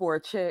figured it was for a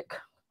check.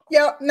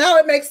 Yeah, now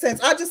it makes sense.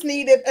 I just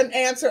needed an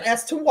answer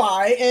as to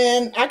why,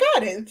 and I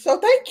got it. So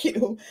thank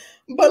you.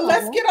 But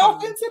let's get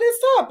off into this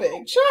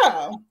topic.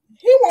 Child,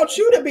 he wants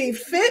you to be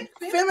fit,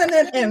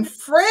 feminine, and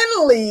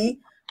friendly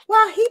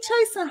while he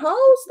chasing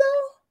hoes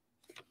though.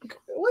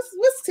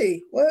 What's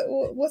tea?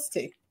 What's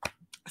tea?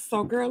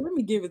 So, girl, let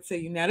me give it to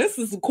you. Now, this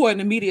is according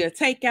to Media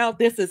Takeout.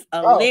 This is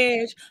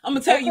alleged. I'm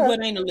gonna tell you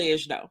what ain't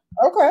alleged though.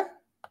 Okay.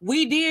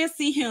 We did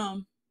see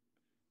him,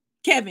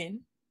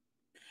 Kevin,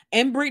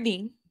 and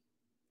Brittany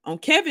on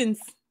Kevin's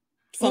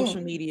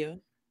social media.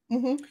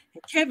 And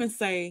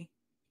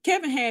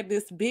Kevin had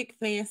this big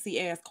fancy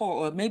ass car,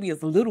 or maybe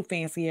it's a little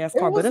fancy ass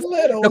car, but it's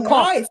little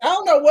nice. I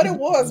don't know what it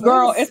was,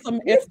 girl.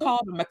 It's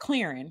called a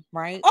McLaren,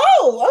 right?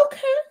 Oh,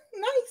 okay.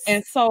 Nice.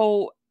 And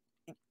so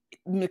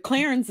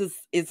McLaren's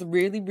is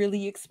really,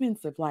 really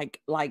expensive. Like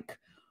I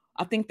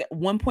think that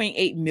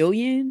 1.8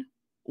 million,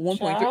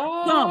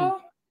 1.3.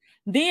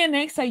 Then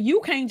they say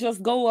you can't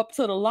just go up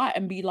to the lot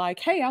and be like,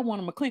 hey, I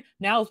want a McLaren.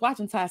 Now I was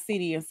watching Ty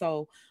City, and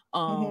so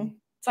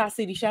Ty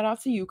City, shout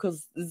out to you,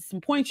 because there's some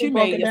points you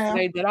made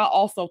yesterday that I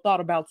also thought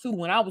about too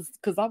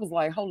because I was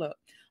like, hold up.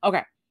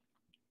 Okay.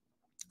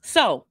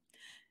 So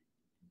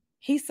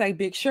he say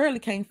Big Shirley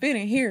can't fit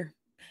in here.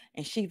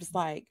 And she was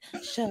like,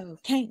 sure,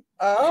 can't.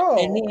 Oh.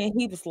 And then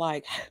he was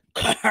like,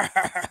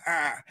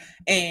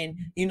 and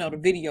the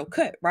video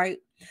cut, right?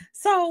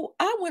 So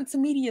I went to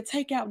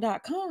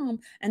MediaTakeout.com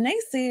and they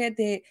said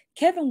that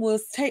Kevin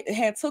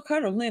had took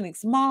her to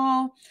Lenox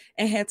Mall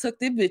and had took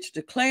this bitch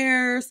to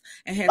Claire's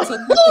and had took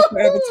her to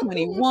Forever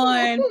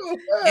 21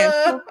 and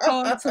took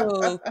her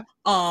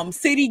to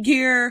City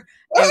Gear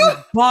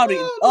and bought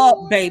it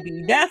up,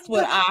 baby. That's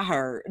what I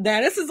heard.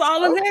 Now this is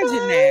all alleged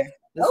now.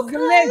 This is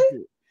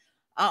alleged.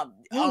 I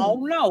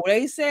don't know.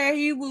 They said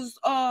he was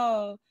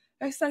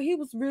They say he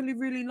was really,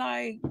 really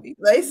like.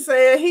 They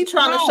said he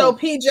trying to show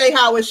PJ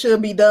how it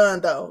should be done,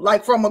 though.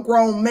 Like from a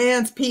grown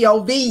man's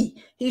POV,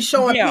 he's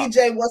showing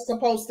PJ what's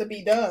supposed to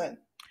be done.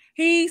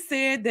 He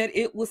said that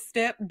it was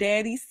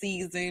stepdaddy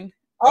season.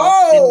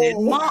 Oh, he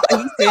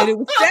said it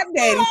was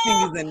stepdaddy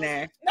season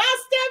now. Not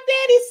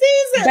stepdaddy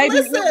season. Baby,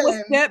 listen, it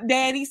was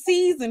stepdaddy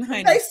season,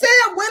 honey. They said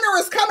winter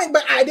is coming,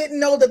 but I didn't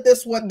know that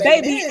this what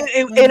they Baby,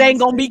 it ain't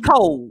gonna be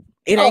cold.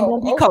 It ain't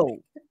gonna be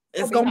cold.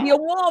 It's gonna be a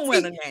warm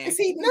winter now. It's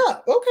heating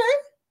up. Okay.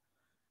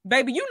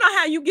 Baby, you know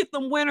how you get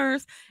them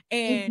winters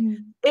and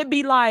it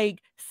be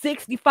like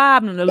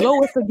 65 and the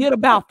lowest will get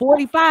about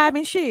 45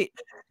 and shit.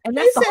 And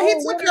he said he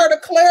took her to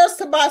Claire's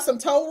to buy some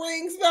toe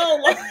rings, though.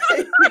 Like,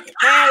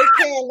 I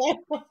can't.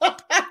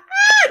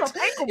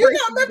 You know,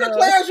 remember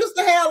Claire's used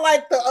to have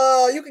like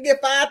the you could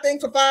get 5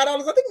 things for $5. I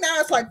think now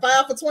it's like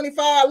 5 for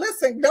 $25.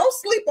 Listen, don't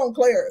sleep on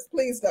Claire's.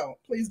 Please don't.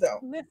 Please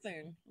don't.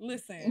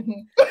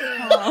 Listen.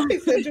 He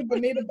said you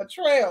Bonita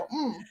betrayal.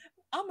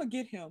 I'm gonna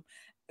get him.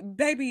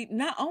 Baby,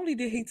 not only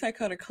did he take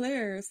her to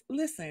Claire's,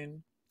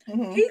 listen,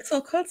 he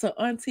took her to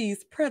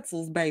Auntie's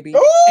Pretzels, baby.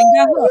 And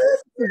got her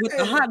with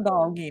the hot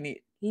dog in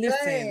it.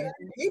 Listen, dang,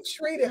 he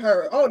treated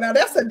her. Oh, now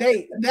that's a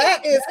date.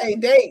 That is a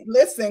date.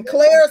 Listen,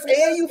 Claire's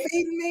and you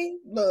feeding me.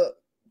 Look,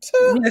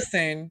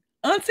 listen,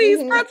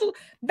 Auntie's Pretzels,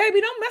 baby,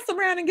 don't mess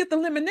around and get the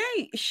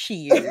lemonade.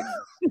 Shit.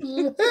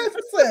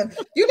 Listen,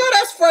 you know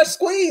that's fresh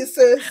squeeze,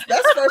 sis.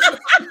 That's fresh.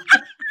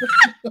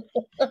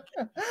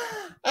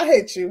 I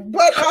hate you,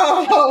 but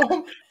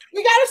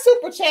we got a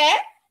super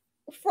chat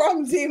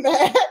from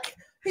D-Mac.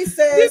 He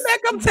says, D-Mac,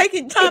 I'm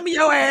taking Tommy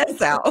your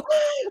ass out.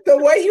 The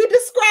way you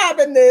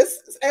describing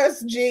this,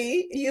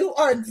 SG, you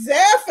are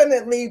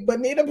definitely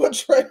Bonita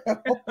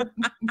Betrayal.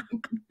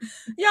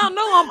 Y'all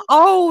know I'm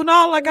old and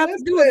all I got to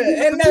do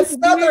is and that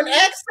southern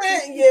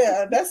accent,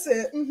 yeah, that's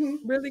it.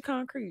 Really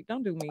concrete.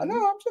 Don't do me. I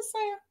know, I'm just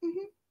saying.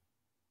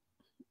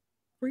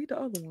 Read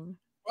the other one.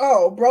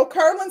 Oh, Bro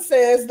Curlin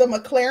says the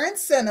McLaren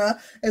Senna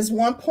is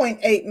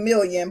 1.8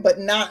 million, but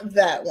not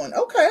that one.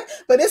 Okay,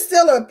 but it's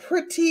still a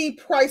pretty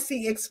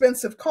pricey,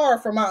 expensive car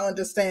from my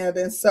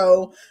understanding.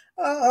 So,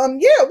 yeah. What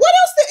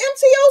else did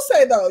MTO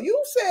say though? You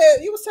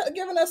said you was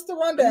giving us the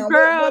rundown.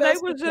 Girl, they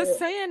were just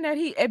saying that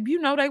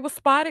they were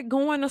spotted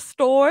going to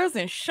stores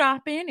and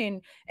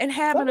shopping and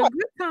having a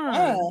good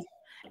time.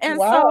 And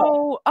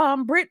so,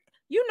 Britt,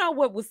 you know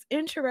what was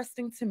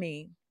interesting to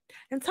me,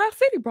 and Top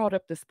City brought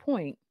up this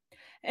point.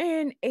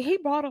 And he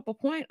brought up a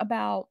point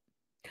about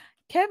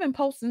Kevin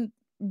posting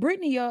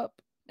Brittany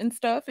up and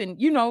stuff, and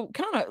you know,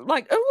 kind of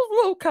like it was a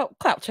little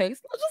clout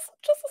chase,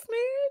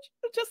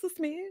 just a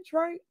smidge,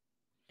 right?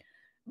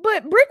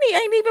 But Brittany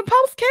ain't even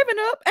post Kevin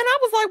up, and I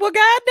was like, well,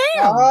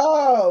 goddamn.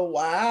 Oh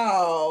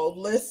wow!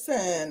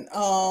 Listen,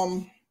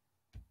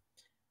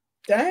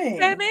 dang,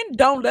 Kevin,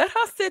 don't let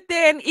her sit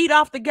there and eat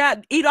off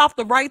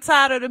the right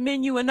side of the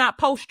menu and not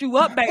post you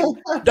up, baby.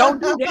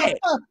 Don't do that.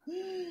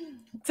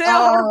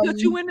 Tell her to put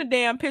you in the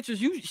damn pictures.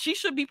 She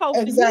should be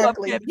posting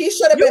exactly. You up, he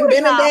should have been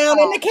bending down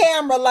in the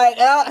camera, like,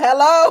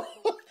 hello,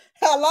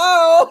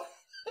 hello.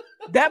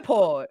 That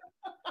part,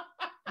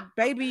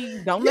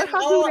 baby. Don't let her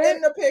do that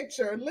in the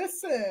picture.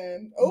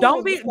 Listen,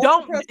 don't. You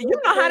know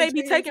how they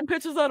be taking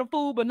pictures of the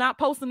food but not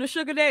posting the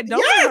sugar daddy.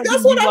 Yeah,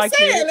 that's what I'm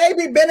saying. They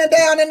be bending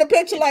down in the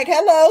picture, like,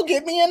 hello,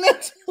 get me in there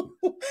too.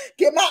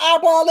 Get my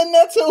eyeball in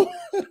there too.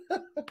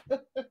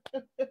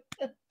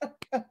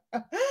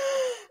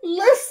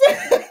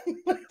 Listen,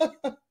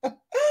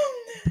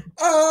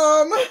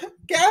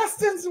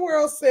 Gaston's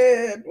World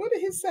said, what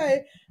did he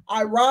say?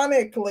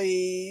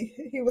 Ironically,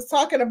 he was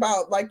talking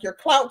about like your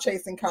clout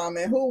chasing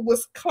comment. Who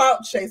was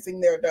clout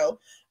chasing there though?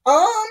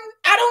 I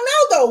don't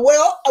know though.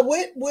 Well,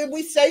 would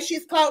we say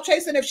she's clout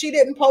chasing if she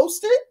didn't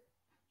post it?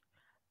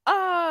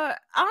 I'm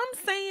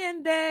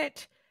saying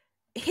that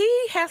he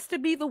has to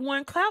be the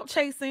one clout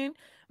chasing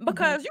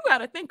because you got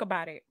to think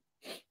about it.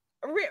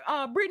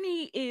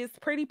 Brittany is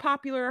pretty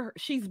popular.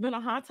 She's been a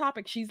hot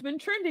topic. She's been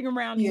trending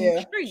around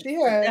the streets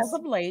as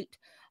of late.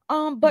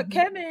 But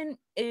Kevin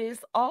is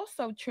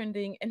also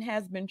trending and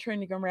has been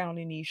trending around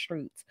in these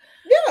streets.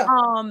 Yeah.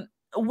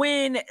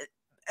 When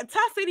Ty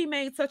City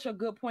made such a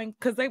good point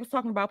because they was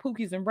talking about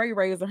Pookies and Ray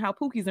Rays and how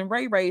Pookies and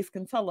Ray Rays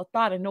can tell a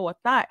thought and know a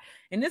thought.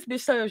 And this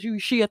bitch tells you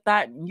she a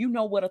thought and you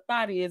know what a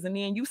thought is, and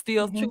then you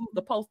still choose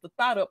to post the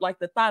thought up like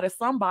the thought is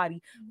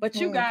somebody. But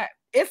you got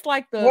it's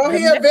like the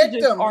he a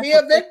victim. He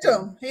a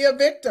victim. He a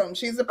victim.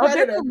 She's a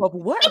predator. A victim of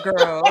what,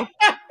 girl?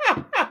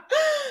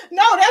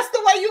 No, that's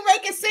the way you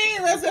make it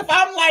seem as if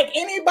I'm like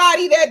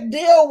anybody that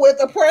deal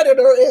with a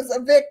predator is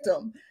a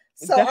victim.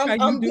 So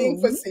I'm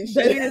being facetious.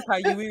 That is how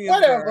you is.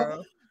 Whatever.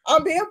 Girl.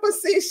 I'm being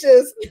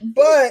facetious,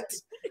 but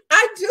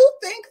I do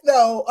think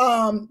though,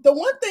 the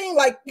one thing,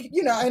 like,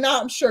 you know, and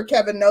I'm sure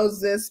Kevin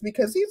knows this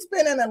because he's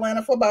been in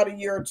Atlanta for about a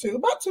year or two,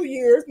 about 2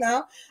 years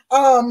now.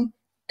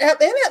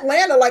 in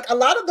Atlanta, like a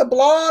lot of the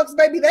blogs,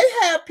 baby, they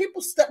have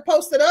people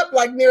posted up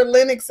like near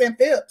Lenox and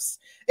Phipps.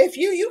 If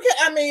you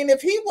can, I mean,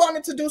 if he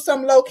wanted to do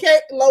some low key,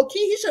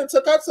 he should have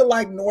took us to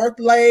like North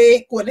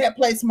Lake, with that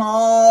place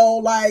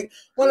mall, like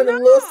one of the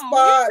little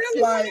spots. He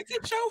really like wanted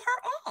to show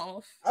her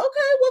off.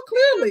 Okay, well,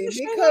 clearly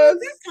because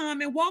this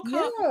time and walk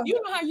up. You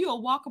know how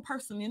you'll walk a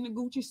person in the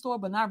Gucci store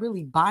but not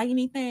really buy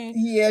anything.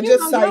 Yeah,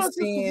 just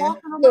sightseeing,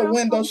 the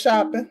window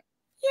shopping.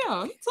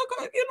 Yeah, he took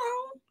a,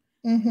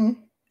 Mm-hmm.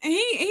 And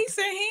he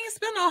said he ain't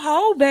spent a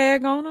whole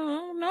bag on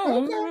it.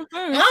 No. Okay.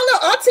 I don't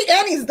know. Auntie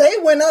Annie's, they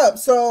went up,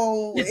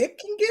 so it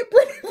can get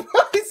pretty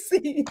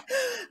pricey.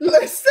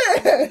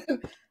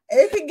 Listen,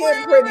 it can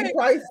get pretty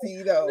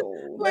pricey though.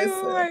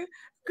 Wait.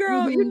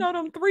 Girl, you know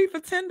them 3 for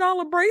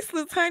 $10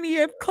 bracelets, honey,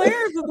 at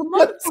Claire's is a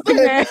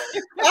motherfucking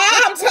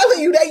I'm telling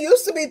you, they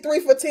used to be 3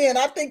 for $10.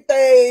 I think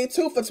they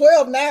 2 for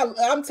 $12 now.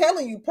 I'm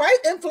telling you, price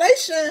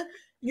inflation.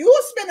 You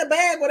will spend a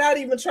bag without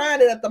even trying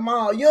it at the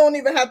mall. You don't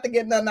even have to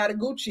get nothing out of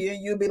Gucci,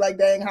 and you'll be like,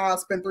 "Dang, how I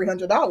spent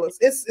 $300."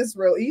 It's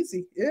real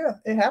easy. Yeah,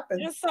 it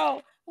happens. And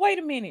so, wait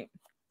a minute.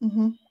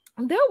 Mm-hmm.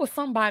 There was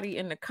somebody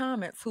in the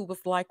comments who was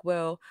like,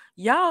 "Well,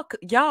 y'all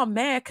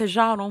mad because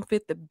y'all don't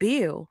fit the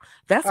bill.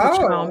 That's what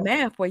y'all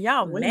mad for.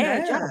 Y'all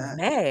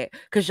mad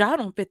because y'all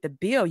don't fit the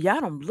bill. Y'all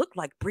don't look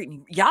like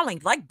Brittany. Y'all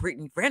ain't like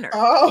Brittany Renner."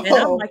 Oh. And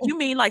I'm like, you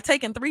mean like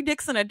taking 3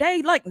 dicks in a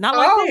day? Like not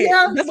like that.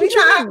 Yeah,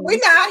 we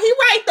not. He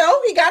right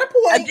though. He got a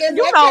point.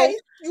 You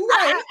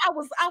right.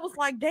 I was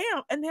like,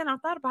 damn. And then I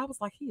thought about. I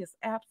was like, he is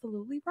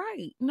absolutely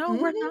right. No,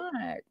 we're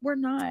not. We're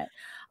not.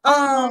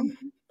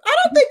 I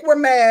don't think we're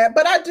mad,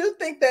 but I do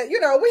think that,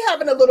 we're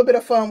having a little bit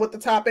of fun with the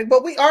topic,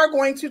 but we are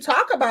going to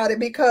talk about it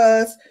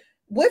because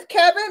with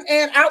Kevin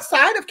and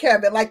outside of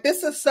Kevin, like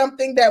this is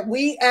something that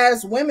we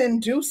as women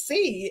do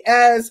see.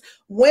 As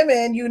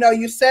women,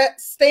 you set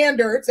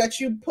standards that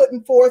you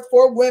putting forth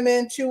for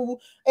women to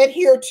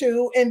adhere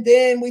to, and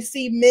then we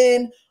see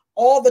men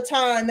all the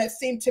time that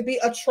seem to be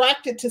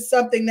attracted to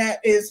something that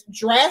is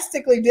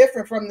drastically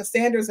different from the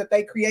standards that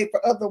they create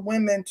for other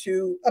women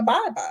to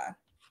abide by.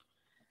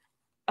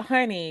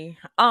 Honey,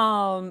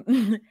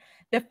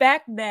 the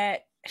fact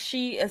that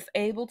she is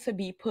able to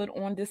be put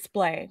on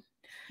display.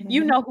 Mm-hmm.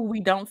 You know who we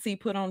don't see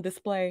put on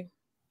display?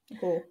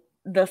 Cool.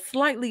 The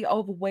slightly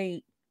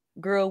overweight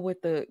girl with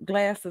the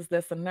glasses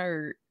that's a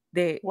nerd.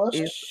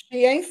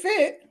 She ain't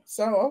fit,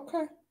 so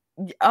okay.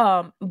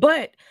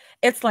 But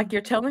it's like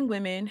you're telling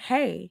women,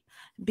 hey,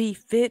 be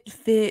fit,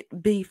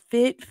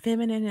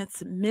 feminine, and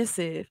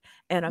submissive,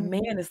 and a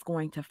man is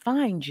going to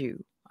find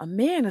you. A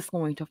man is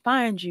going to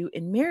find you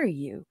and marry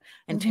you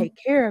and take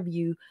care of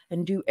you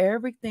and do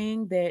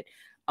everything that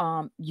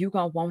you're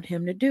going to want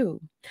him to do.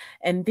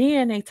 And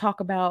then they talk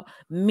about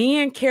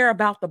men care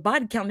about the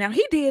body count. Now,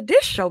 he did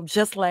this show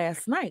just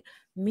last night.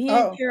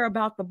 Men care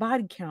about the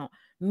body count.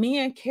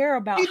 Men care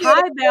about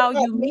high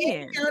value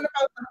men. Caring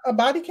about a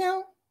body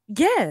count?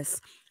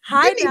 Yes.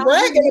 High value.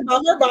 Bragging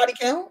about her body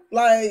count.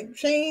 Like,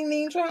 she ain't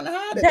even trying to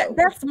hide it.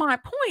 That's my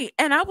point.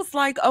 And I was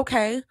like,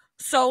 okay,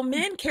 so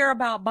men care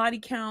about body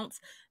counts.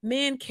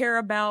 Men care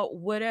about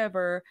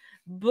whatever,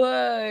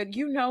 but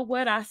you know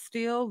what? I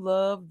still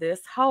love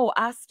this hoe.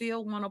 I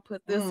still want to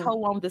put this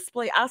hoe on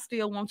display. I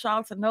still want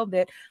y'all to know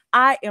that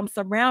I am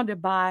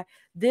surrounded by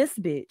this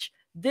bitch.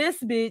 This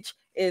bitch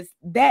is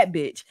that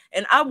bitch.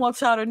 And I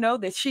want y'all to know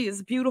that she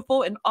is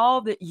beautiful, and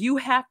all that you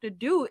have to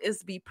do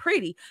is be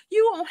pretty.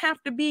 You don't have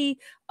to be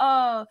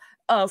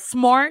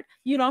smart.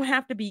 You don't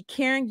have to be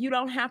caring. You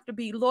don't have to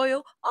be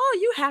loyal. All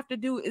you have to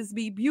do is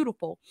be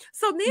beautiful.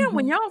 So then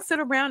when y'all sit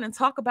around and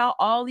talk about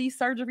all these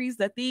surgeries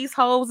that these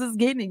hoes is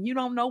getting, and you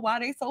don't know why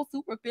they so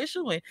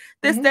superficial and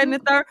this, that, and the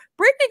third,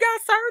 Brittany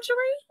got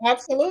surgery.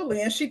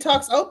 Absolutely. And she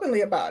talks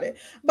openly about it.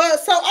 But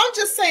so I'm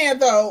just saying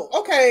though,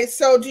 okay,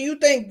 so do you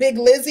think Big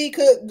Lizzie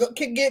could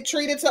get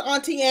treated to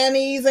Auntie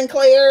Annie's and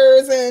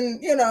Claire's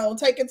and,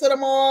 take it to the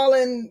mall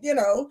and,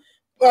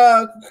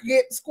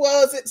 get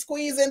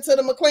squeeze into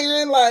the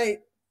McLaren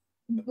like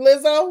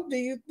Lizzo? Do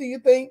you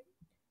think?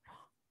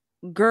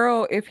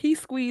 Girl, if he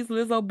squeezed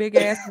Lizzo big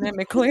ass in that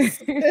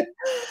McLaren,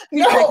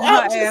 no,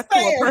 I'm just ass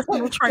saying. To a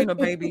personal trainer,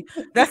 baby.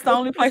 That's the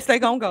only place they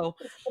gonna go.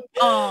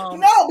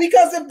 No,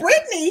 because if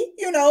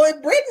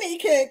Brittany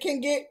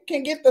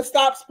can get the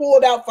stops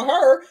pulled out for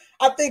her,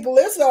 I think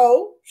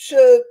Lizzo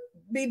should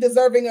be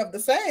deserving of the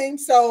same.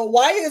 So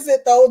why is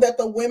it though that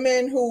the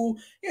women who,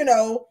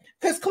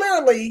 because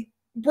clearly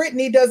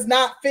Brittany does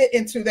not fit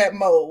into that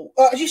mold.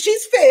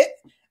 She's fit.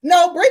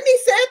 No, Brittany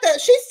said that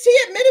she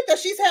admitted that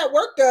she's had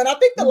work done. I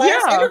think the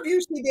last interview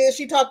she did,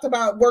 she talked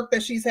about work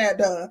that she's had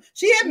done.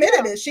 She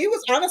admitted it. She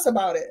was honest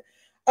about it.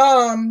 But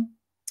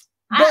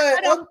I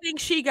don't think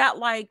she got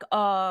like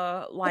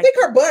I think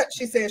her butt.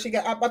 She said she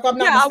got. If I'm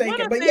not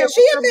mistaken, but yeah,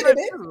 she admitted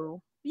it.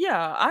 Too.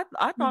 Yeah,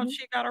 I thought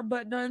she got her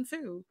butt done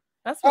too.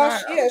 That's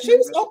she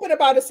was open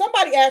about it.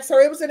 Somebody asked her.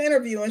 It was an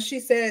interview, and she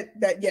said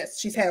that yes,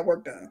 she's had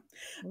work done.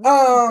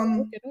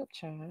 Look it up,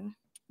 child.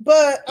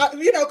 But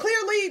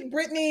clearly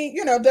Brittany,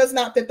 does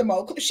not fit the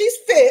mold. She's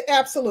fit,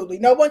 absolutely.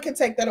 No one can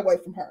take that away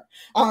from her.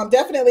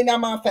 Definitely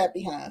not my fat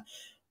behind.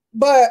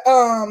 But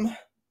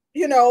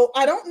you know,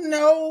 I don't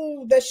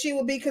know that she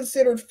would be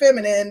considered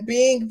feminine,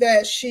 being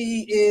that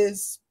she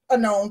is a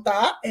known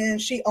thought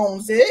and she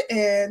owns it,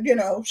 and you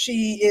know,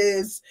 she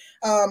is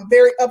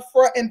very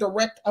upfront and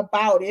direct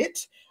about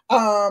it.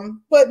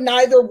 But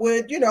neither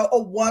would, you know, a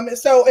woman.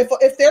 So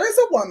if there is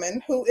a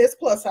woman who is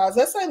plus size,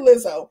 let's say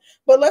Lizzo,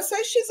 but let's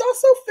say she's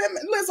also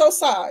feminine, Lizzo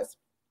size,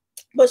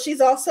 but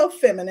she's also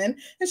feminine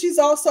and she's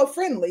also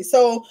friendly.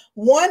 So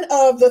one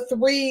of the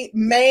three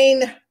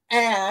main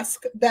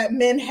ask that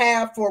men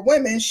have for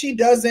women, she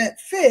doesn't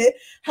fit.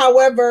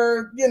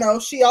 However, you know,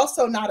 she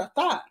also not a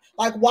thought.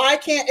 Like, why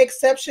can't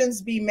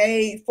exceptions be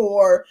made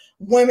for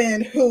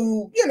women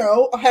who, you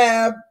know,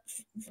 have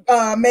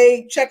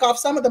may check off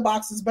some of the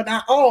boxes, but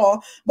not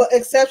all, but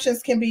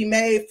exceptions can be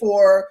made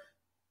for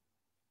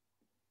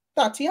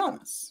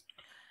Tatiana's?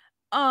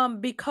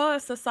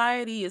 Because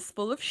society is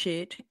full of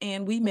shit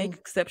and we make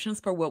exceptions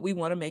for what we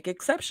want to make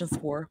exceptions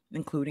for,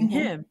 including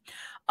him.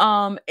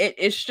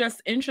 It's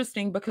just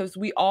interesting because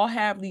we all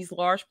have these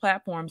large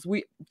platforms.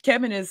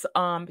 Kevin is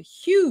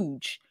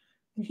huge.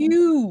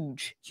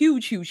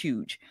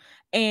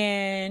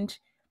 And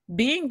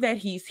being that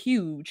he's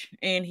huge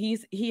and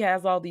he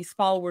has all these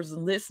followers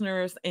and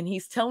listeners, and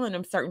he's telling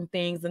them certain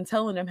things and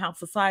telling them how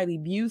society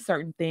views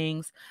certain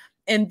things.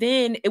 And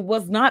then it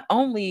was not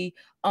only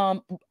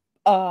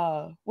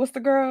what's the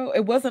girl?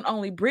 It wasn't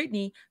only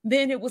Brittany,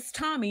 then it was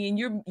Tommy,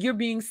 and you're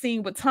being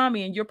seen with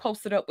Tommy and you're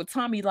posted up with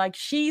Tommy like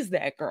she's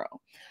that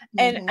girl.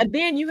 And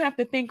then you have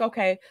to think,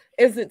 okay,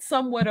 is it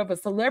somewhat of a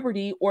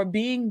celebrity, or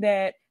being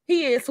that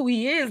he is who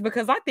he is?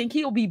 Because I think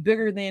he'll be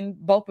bigger than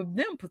both of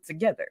them put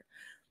together.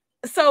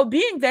 So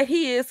being that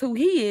he is who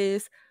he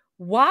is,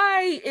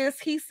 why is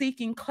he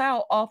seeking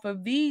clout off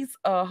of these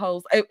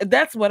hoes?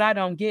 That's what I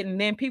don't get. And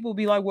then people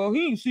be like, well,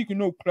 he ain't seeking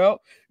no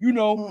clout. You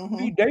know,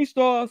 he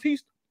Daystars.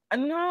 He's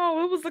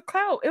no, it was a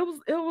clout. It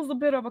was a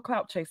bit of a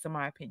clout chase, in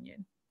my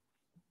opinion.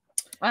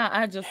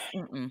 I just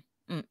So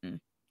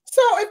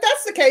if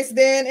that's the case,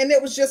 then, and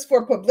it was just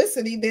for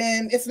publicity,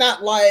 then it's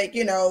not like,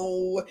 you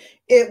know,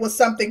 it was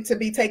something to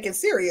be taken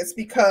serious,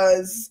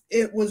 because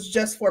it was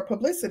just for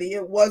publicity.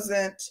 It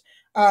wasn't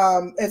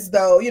as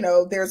though, you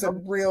know, there's a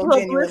real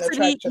genuine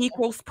attraction.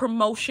 Equals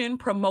promotion,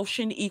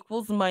 promotion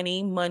equals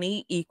money,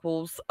 money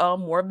equals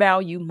more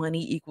value,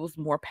 money equals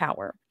more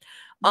power.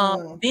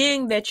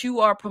 Being that you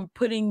are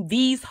putting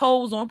these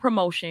hoes on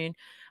promotion,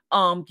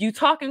 you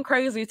talking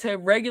crazy to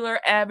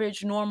regular,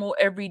 average, normal,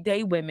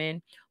 everyday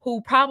women who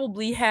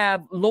probably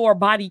have lower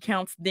body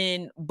counts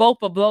than both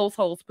of those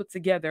hoes put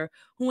together,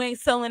 who ain't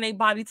selling a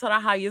body to the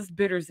highest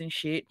bidders and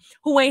shit,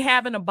 who ain't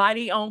having a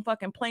body on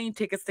fucking plane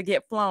tickets to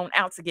get flown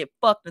out to get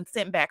fucked and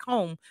sent back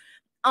home.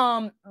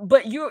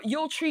 But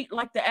you'll treat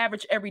like the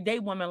average everyday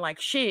woman like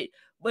shit,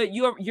 but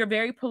you're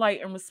very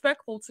polite and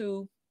respectful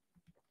to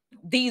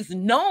these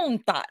known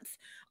thoughts.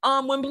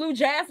 When Blue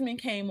Jasmine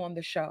came on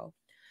the show,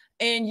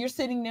 and you're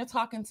sitting there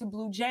talking to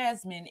Blue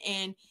Jasmine,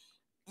 and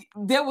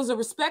there was a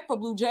respect for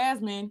Blue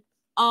Jasmine.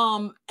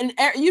 And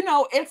you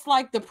know, it's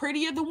like the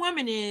prettier the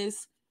woman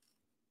is,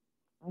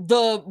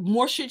 the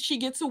more shit she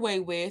gets away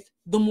with,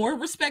 the more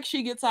respect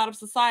she gets out of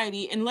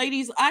society. And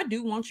ladies, I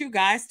do want you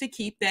guys to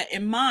keep that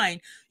in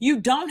mind. You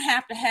don't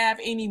have to have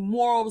any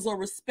morals or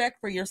respect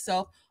for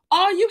yourself.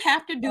 All you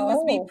have to do is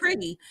be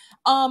pretty.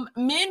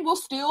 Men will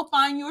still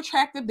find you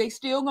attractive. They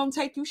still gonna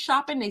take you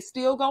shopping. They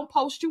still gonna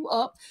post you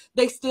up.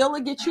 They still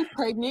will get you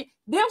pregnant.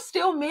 They'll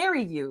still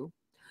marry you.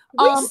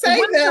 We say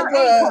that,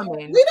 but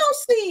we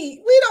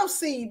don't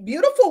see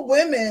beautiful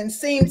women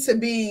seem to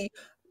be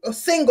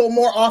single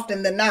more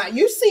often than not.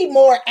 You see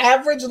more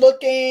average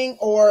looking,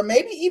 or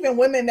maybe even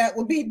women that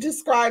would be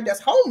described as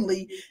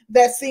homely,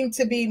 that seem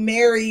to be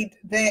married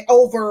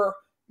over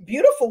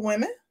beautiful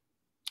women.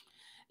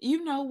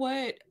 You know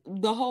what?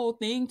 The whole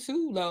thing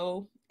too,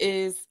 though,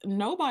 is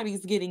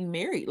nobody's getting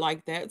married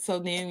like that. So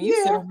then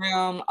you sit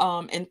around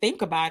and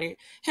think about it.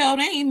 Hell,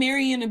 they ain't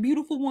marrying the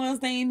beautiful ones.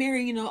 They ain't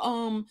marrying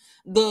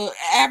the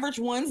average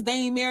ones. They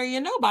ain't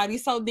marrying nobody.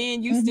 So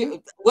then you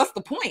still, what's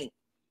the point?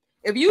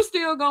 If you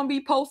still gonna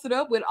be posted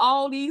up with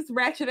all these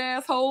ratchet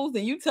assholes,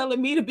 and you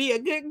telling me to be a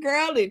good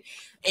girl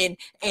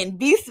and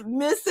be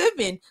submissive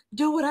and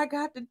do what I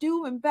got to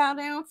do and bow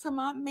down to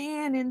my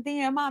man, and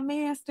then my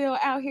man still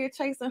out here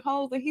chasing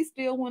hoes and he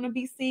still want to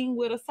be seen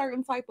with a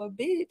certain type of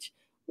bitch,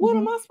 what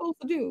am I supposed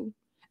to do?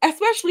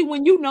 Especially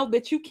when you know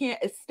that you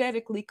can't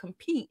aesthetically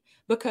compete,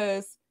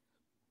 because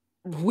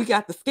we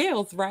got the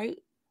scales, right?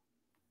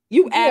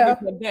 You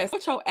average at best.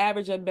 What your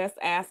average at best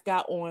ass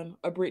got on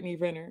a Brittany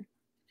Renner?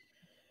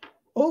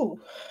 Oh,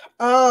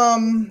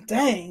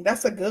 dang,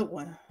 that's a good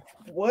one.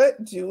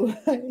 What do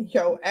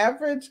your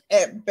average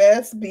at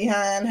best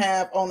behind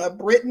have on a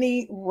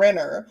Brittany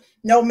Renner?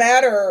 No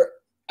matter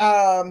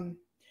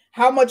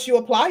how much you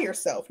apply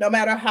yourself, no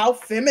matter how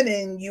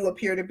feminine you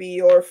appear to be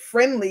or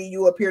friendly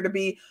you appear to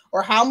be,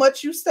 or how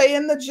much you stay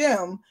in the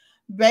gym,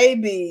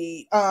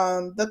 baby,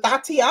 the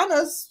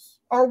Tatianas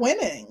are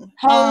winning.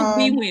 Hoes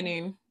be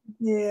winning.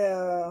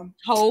 Yeah.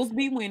 Hoes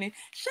be winning.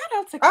 Shout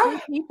out to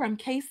KC from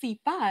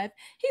KC5.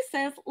 He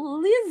says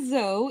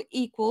Lizzo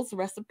equals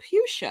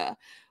Recipucia.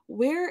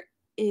 Where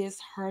is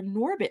her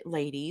Norbit,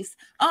 ladies.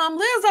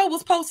 Lizzo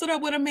was posted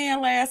up with a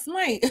man last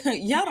night.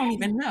 Y'all don't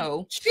even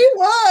know. She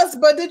was,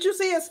 but did you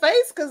see his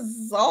face?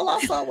 Because all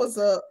I saw was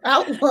a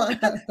outline.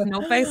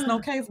 No face, no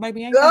case,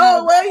 baby. Ain't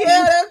Oh, well,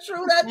 yeah, that's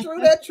true.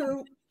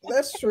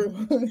 That's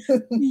true.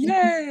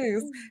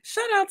 Yes.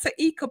 Shout out to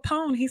E.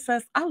 Capone. He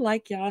says, I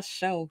like y'all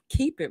show.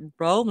 Keep it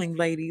rolling,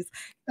 ladies.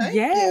 Thank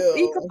yes,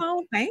 you. E.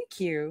 Capone, thank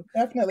you.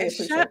 Definitely And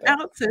appreciate shout that.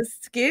 out to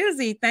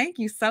Skizzy. Thank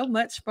you so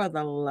much for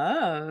the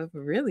love.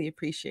 Really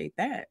appreciate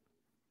that.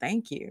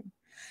 Thank you.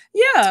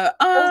 Yeah.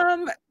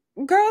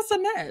 Girls a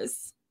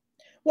mess.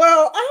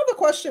 Well, I have a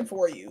question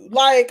for you.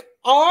 Like,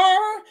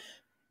 are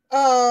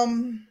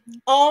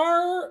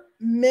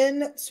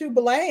men to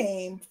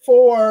blame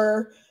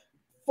for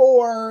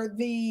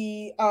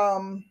the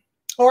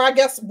or I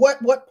guess what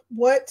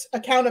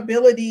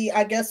accountability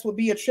I guess would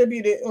be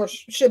attributed or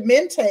should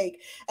men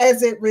take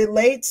as it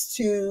relates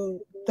to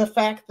the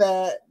fact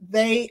that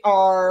they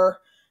are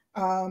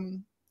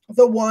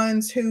the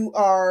ones who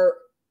are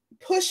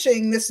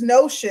pushing this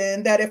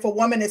notion that if a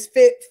woman is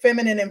fit,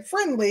 feminine, and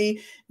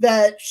friendly,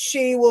 that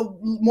she's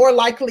more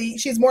likely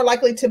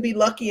to be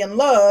lucky in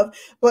love.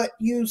 But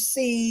you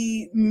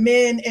see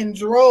men in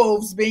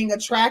droves being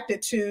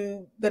attracted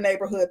to the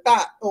neighborhood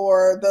thought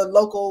or the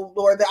local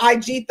or the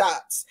IG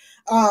thoughts.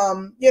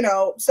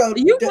 So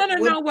you want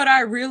to know what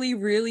I really,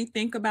 really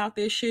think about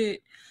this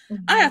shit?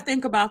 Mm-hmm. I have to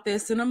think about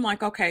this, and I'm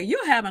like, okay,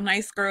 you'll have a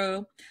nice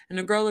girl, and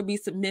the girl will be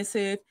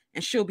submissive,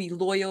 and she'll be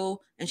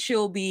loyal, and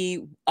she'll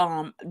be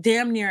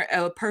damn near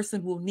a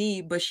person will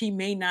need, but she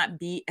may not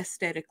be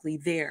aesthetically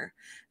there.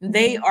 Mm-hmm.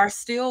 They are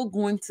still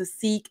going to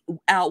seek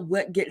out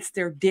what gets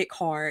their dick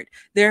hard.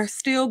 They're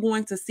still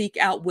going to seek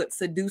out what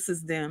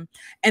seduces them,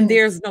 and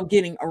there's no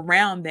getting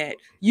around that.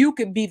 You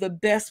could be the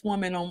best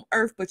woman on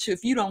earth, but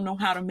if you don't know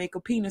how to make a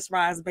penis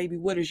rise, baby,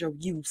 what is your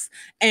use?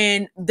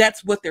 And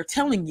that's what they're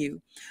telling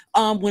you.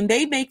 When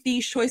they make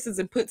these choices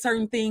and put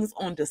certain things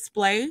on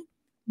display,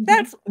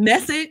 that's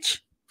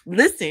message.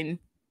 Listen.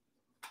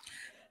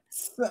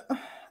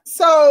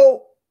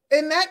 So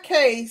in that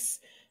case,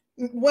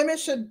 women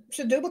should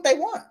do what they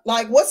want.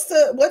 Like, what's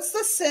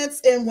the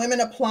sense in women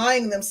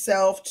applying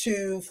themselves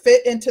to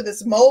fit into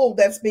this mold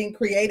that's being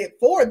created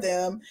for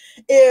them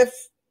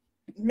if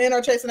men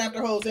are chasing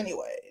after hoes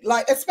anyway?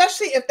 Like,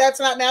 especially if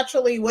that's not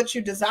naturally what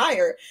you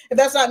desire, if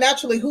that's not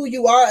naturally who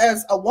you are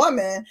as a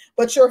woman,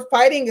 but you're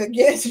fighting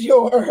against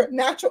your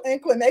natural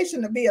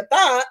inclination to be a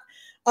thought.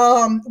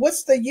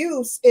 What's the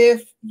use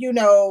if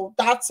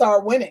thoughts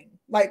are winning?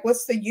 Like,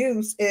 what's the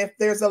use if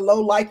there's a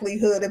low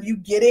likelihood of you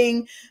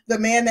getting the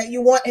man that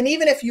you want, and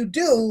even if you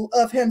do,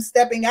 of him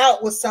stepping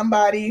out with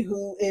somebody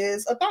who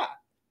is a thought?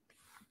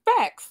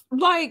 Facts.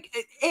 Like,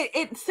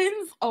 it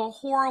sends a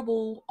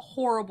horrible,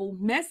 horrible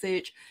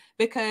message,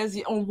 because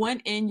on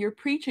one end you're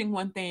preaching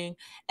one thing,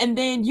 and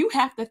then you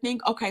have to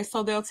think, okay,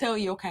 so they'll tell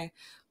you, okay,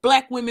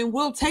 Black women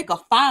will take a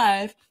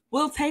 5.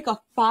 We'll take a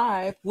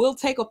 5. We'll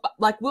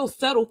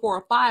settle for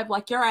a 5.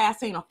 Like, your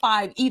ass ain't a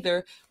 5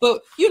 either.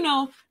 But,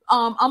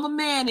 I'm a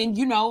man, and,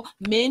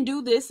 men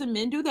do this and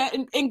men do that.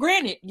 And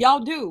granted, y'all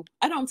do.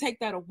 I don't take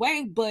that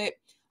away, but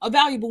a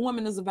valuable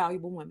woman is a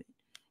valuable woman.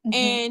 Mm-hmm.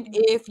 And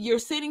if you're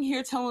sitting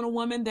here telling a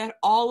woman that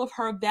all of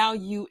her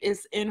value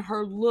is in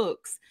her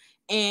looks,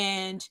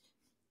 and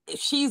if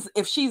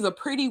she's a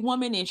pretty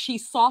woman and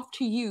she's soft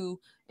to you,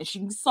 and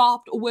she's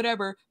soft or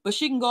whatever, but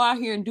she can go out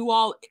here and do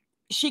all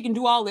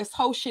this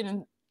whole shit,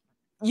 and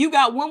you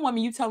got one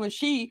woman you telling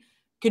she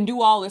can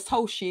do all this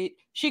whole shit,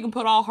 she can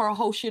put all her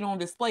whole shit on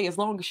display as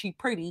long as she's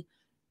pretty,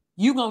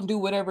 you gonna do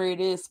whatever it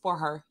is for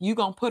her. You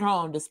gonna put her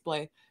on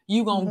display.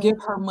 You gonna give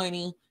her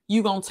money.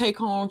 You gonna take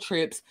her on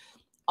trips.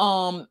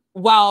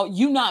 While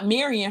you not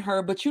marrying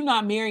her, but you're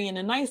not marrying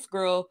a nice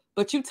girl,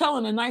 but you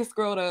telling a nice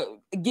girl to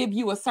give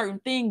you a certain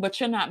thing, but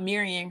you're not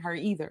marrying her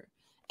either.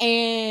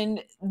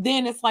 And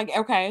then it's like,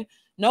 okay,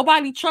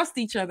 nobody trusts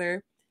each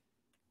other.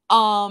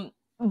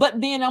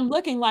 But then I'm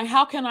looking like,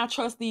 how can I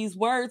trust these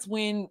words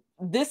when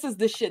this is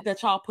the shit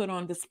that y'all put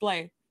on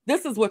display?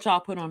 This is what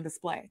y'all put on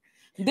display.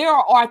 There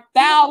are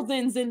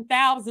thousands and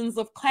thousands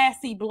of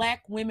classy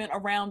Black women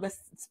around the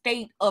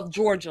state of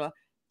Georgia.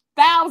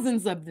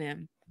 Thousands of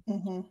them.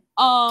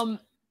 Mm-hmm.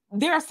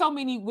 There are so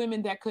many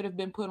women that could have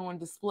been put on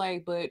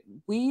display, but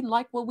we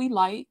like what we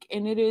like,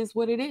 and it is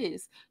what it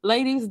is.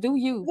 Ladies, do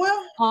you?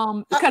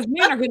 Well, because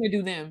men are going to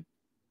do them.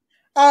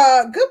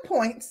 Good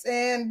points,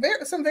 and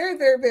some very,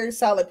 very, very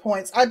solid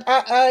points.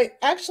 I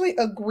actually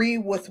agree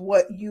with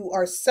what you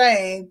are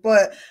saying,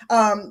 but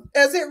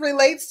as it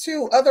relates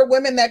to other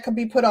women that could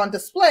be put on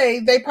display,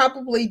 they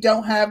probably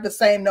don't have the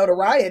same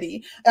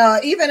notoriety.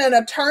 Even an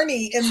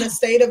attorney in the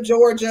state of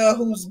Georgia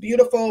who's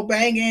beautiful,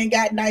 banging,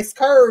 got nice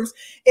curves,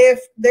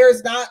 if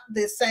there's not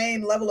the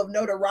same level of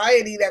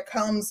notoriety that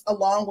comes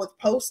along with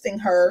posting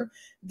her,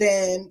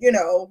 then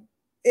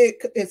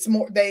it's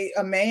more,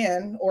 a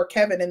man, or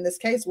Kevin in this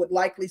case, would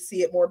likely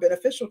see it more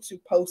beneficial to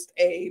post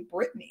a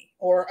Brittany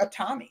or a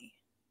Tommy.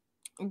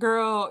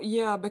 Girl,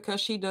 yeah, because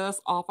she does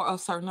offer a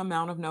certain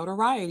amount of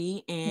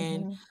notoriety,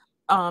 and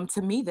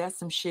To me, that's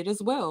some shit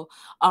as well.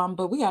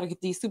 But we got to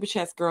get these super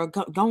chats, girl.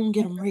 Go and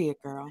get them read,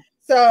 girl.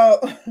 So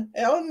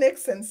L.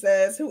 Nixon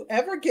says,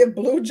 whoever give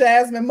Blue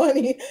Jasmine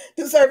money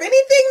deserve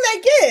anything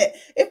they get.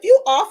 If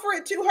you offer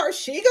it to her,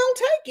 she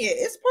gonna take it.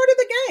 It's part of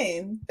the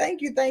game.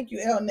 Thank you,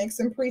 L.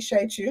 Nixon.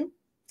 Appreciate you.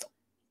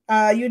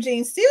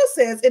 Eugene Steele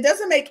says, it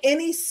doesn't make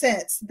any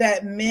sense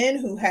that men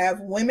who have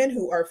women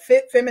who are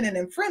fit, feminine,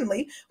 and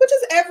friendly, which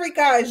is every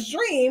guy's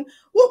dream,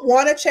 would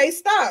want to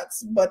chase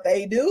thoughts. But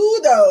they do,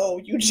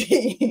 though,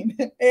 Eugene.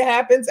 It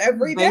happens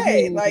every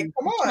day. Like,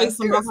 come on. Chase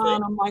them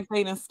behind them like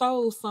they done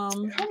stole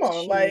some. Come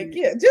on, like,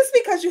 yeah. Just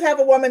because you have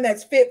a woman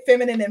that's fit,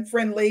 feminine, and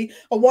friendly,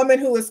 a woman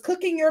who is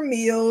cooking your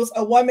meals,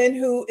 a woman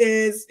who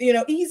is,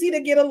 easy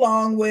to get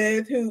along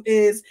with, who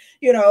is,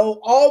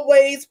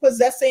 always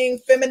possessing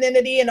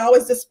femininity and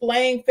always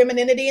displaying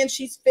femininity, and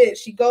she's fit.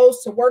 She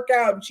goes to work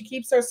out and she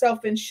keeps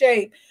herself in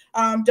shape.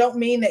 Don't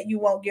mean that you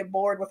won't get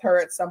bored with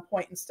her at some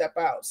point and step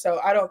out. So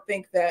I don't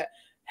think that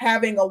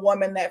having a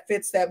woman that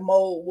fits that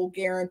mold will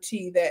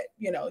guarantee that,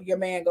 your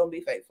man gonna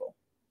be faithful.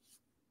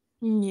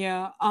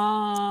 Yeah.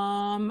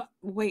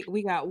 Wait,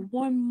 we got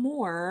one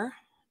more.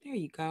 There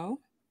you go.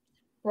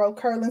 Ro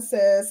Curlin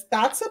says,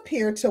 thoughts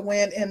appear to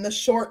win in the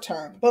short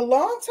term, but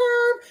long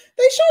term,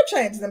 they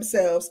shortchange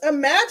themselves.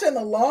 Imagine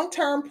the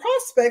long-term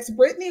prospects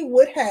Brittany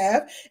would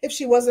have if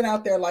she wasn't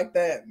out there like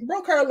that.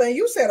 Ro Curlin,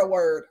 you said a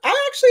word.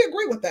 I actually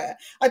agree with that.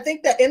 I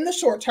think that in the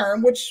short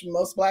term, which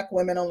most Black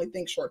women only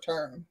think short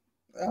term,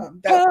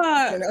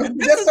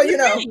 just so you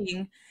know.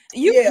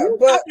 You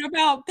talking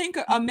about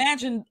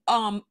imagine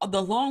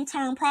the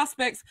long-term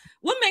prospects.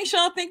 What makes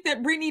y'all think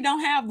that Brittany don't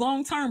have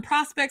long-term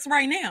prospects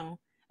right now?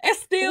 It's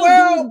still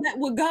that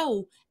would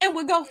go and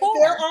would go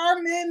forward. There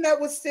are men that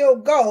would still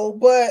go,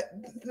 but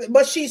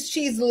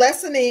she's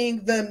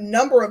lessening the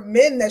number of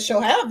men that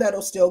she'll have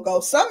that'll still go.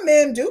 Some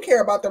men do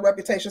care about their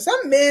reputation.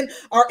 Some men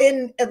are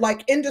in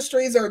like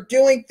industries or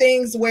doing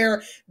things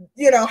where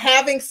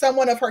having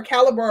someone of her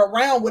caliber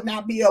around would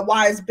not be a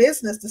wise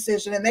business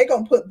decision, and they're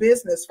gonna put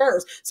business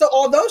first. So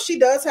although she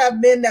does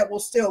have men that will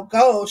still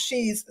go,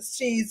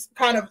 she's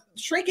kind of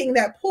shrinking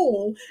that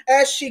pool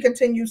as she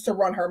continues to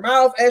run her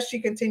mouth, as she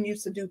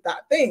continues to do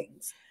thought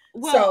things.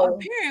 Well,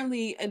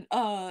 apparently,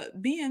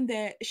 being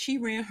that she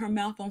ran her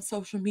mouth on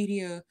social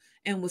media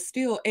and was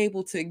still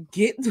able to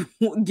get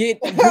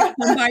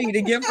somebody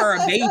to give her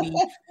a baby,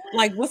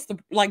 what's the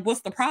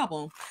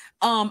problem?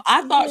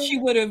 I thought she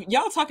would have.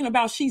 Y'all talking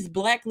about she's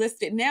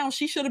blacklisted now.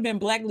 She should have been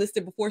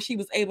blacklisted before she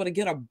was able to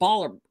get a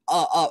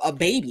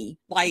baby.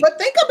 But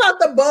think about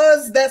the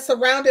buzz that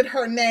surrounded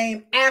her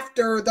name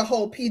after the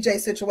whole PJ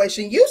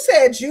situation. You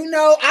said,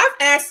 I've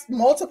asked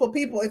multiple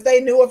people if they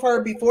knew of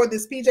her before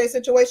this PJ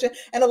situation,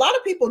 and a lot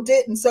of people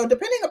didn't. So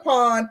depending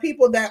upon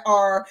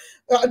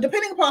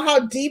how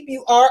deep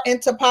you are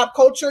into pop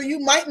culture, you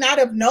might not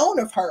have known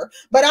of her.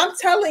 But I'm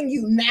telling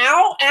you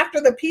now,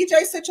 after the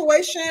PJ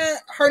situation,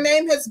 her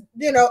name has,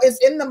 is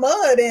in the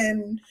mud,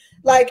 and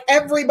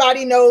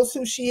everybody knows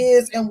who she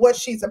is and what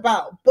she's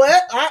about.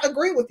 But I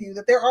agree with you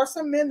that there are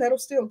some men that'll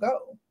still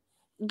go.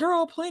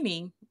 Girl,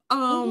 plenty.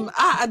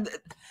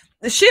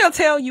 She'll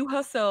tell you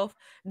herself,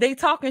 they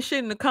talking shit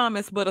in the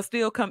comments, but will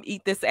still come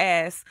eat this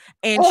ass.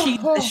 And she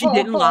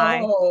didn't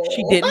lie.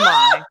 She didn't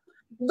lie.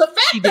 The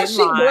fact that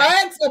she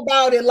brags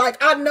about it,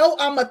 I know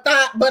I'm a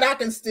thought, but I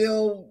can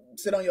still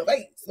sit on your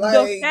face.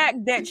 The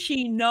fact that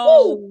she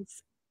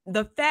knows,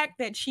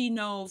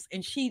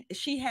 and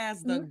she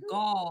has the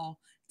gall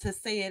to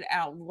say it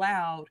out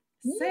loud,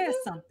 says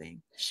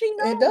something. She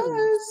knows. It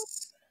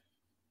does.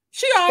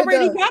 She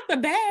already got the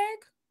bag.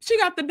 She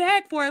got the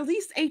bag for at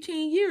least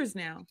 18 years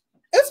now.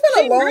 It's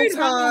been a long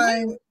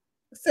time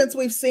since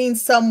we've seen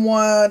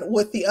someone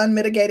with the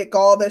unmitigated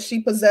gall that she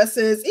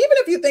possesses. Even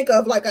if you think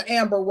of an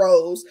Amber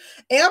Rose,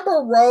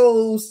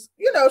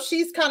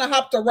 she's kind of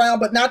hopped around,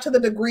 but not to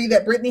the degree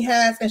that Brittany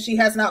has, and she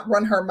has not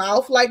run her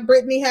mouth like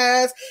Brittany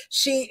has.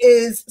 She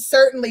is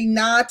certainly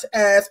not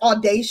as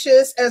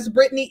audacious as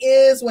Brittany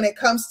is when it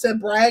comes to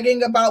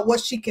bragging about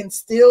what she can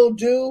still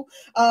do.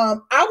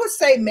 I would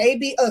say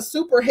maybe a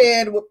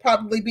Superhead would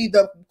probably be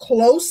the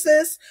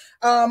closest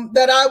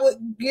that I would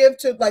give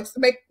to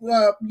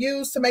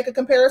use to make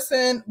a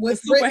comparison with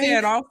Brittany.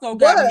 Superhead also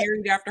got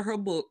married after her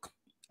book.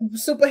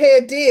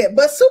 Superhead did,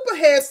 but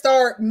Superhead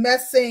started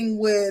messing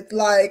with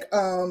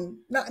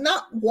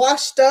not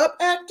washed up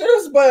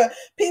actors, but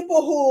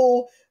people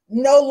who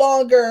no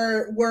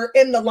longer were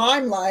in the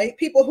limelight,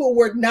 people who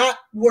were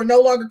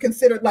no longer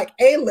considered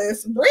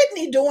A-list.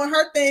 Brittany doing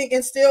her thing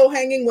and still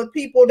hanging with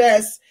people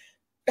that's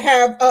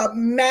have a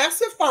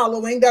massive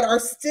following, that are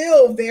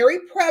still very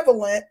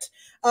prevalent,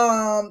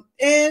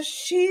 and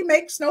she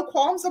makes no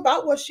qualms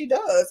about what she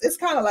does. It's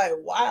kind of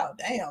wow,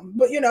 damn.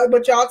 But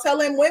y'all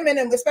telling women,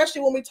 and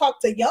especially when we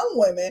talk to young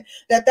women,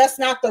 that that's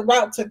not the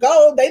route to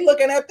go. They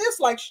looking at this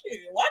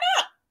shit, why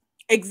not?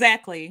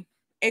 Exactly.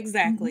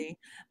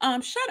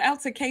 Shout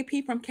out to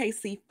KP from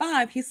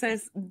KC5. He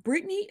says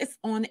Brittany is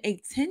on a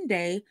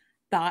 10-day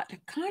thought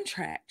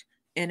contract,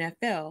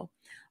 NFL.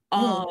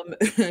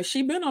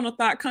 She been on a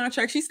thought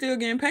contract. She's still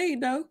getting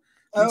paid though.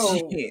 Oh,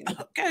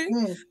 okay.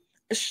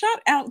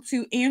 shout out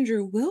to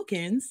Andrew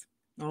Wilkins.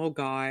 Oh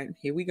God,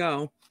 here we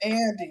go.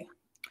 Andy.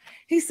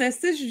 He says,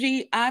 Sis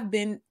G, I've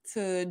been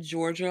to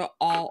Georgia,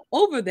 all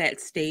over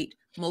that state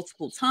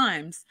multiple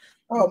times.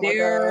 Oh my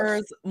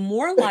There's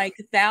more like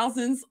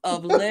thousands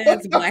of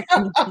les black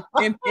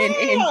women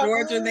in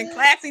Georgia than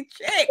classy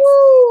chicks.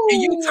 Woo.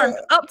 And you turned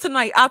up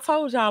tonight. I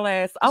told y'all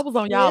last. I was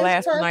on y'all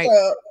last night.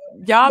 Up,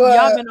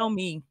 y'all been on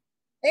me.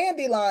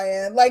 Andy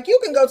Lion, like you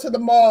can go to the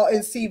mall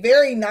and see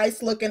very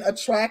nice looking,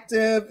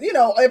 attractive, you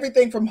know,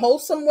 everything from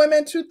wholesome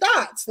women to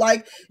thoughts.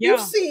 Like you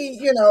see,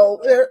 you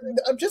know,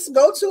 just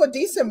go to a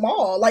decent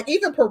mall, like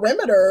even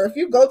Perimeter. If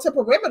you go to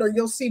Perimeter,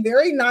 you'll see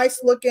very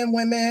nice looking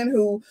women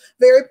who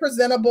very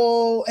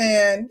presentable.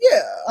 And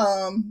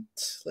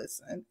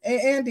listen,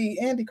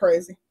 Andy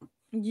crazy.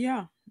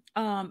 Yeah.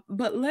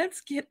 But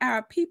let's get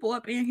our people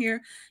up in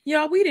here.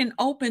 Y'all, we didn't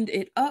opened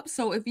it up.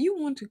 So if you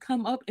want to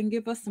come up and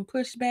give us some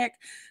pushback,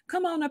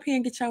 come on up here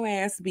and get your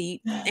ass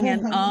beat.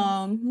 And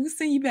we'll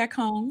send you back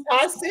home.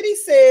 Our city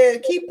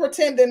said keep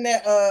pretending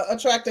that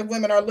attractive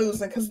women are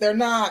losing because they're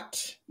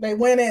not. They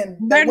winning.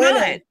 They're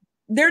not.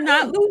 They're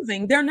not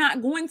losing. They're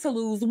not going to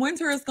lose.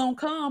 Winter is gonna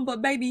come,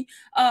 but baby,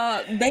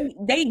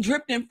 they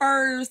dripped in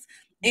furs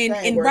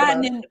and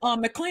riding in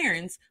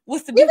McLarens.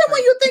 What's the difference? Even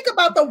when you think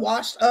about the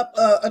washed up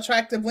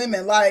attractive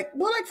women, like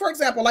for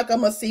example, like a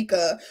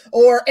Masika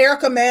or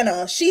Erica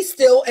Mena, she's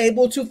still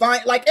able to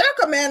find, like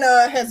Erica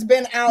Mena has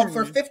been out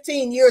for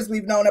 15 years.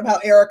 We've known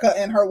about Erica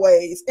and her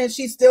ways, and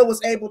she still was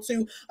able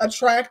to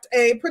attract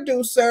a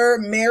producer,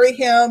 marry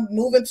him,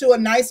 move into a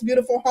nice,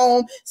 beautiful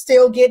home,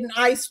 still getting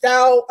iced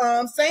out.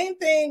 Same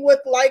thing with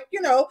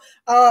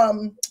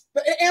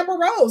but Amber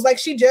Rose, like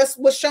she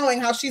just was showing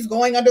how she's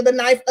going under the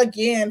knife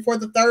again for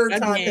the third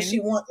time because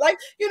she wants, like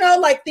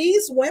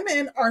these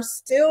women are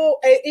still,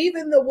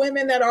 even the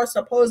women that are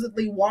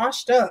supposedly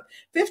washed up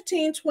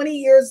 15, 20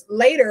 years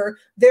later,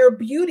 their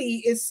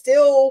beauty is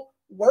still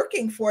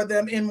working for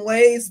them in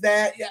ways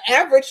that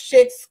average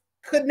chicks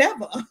could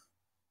never.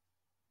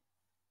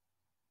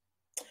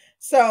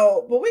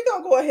 So, but we're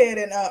going to go ahead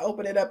and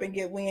open it up and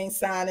get We Ain't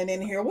Signing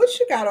in here. What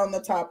you got on the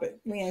topic?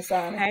 We Ain't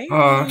Signing. Hey,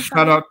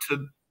 shout out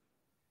to...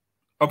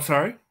 I'm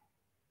sorry.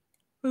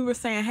 We were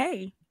saying,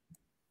 hey.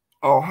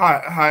 Oh,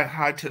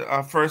 hi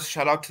to first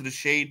shout out to the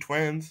Shade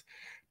Twins.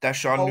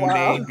 That's your new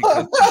name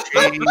because the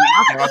Shade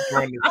y'all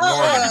throwing this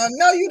morning.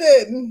 No, you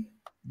didn't.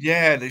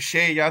 Yeah, the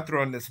Shade y'all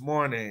throwing this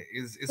morning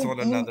is on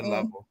another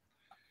level.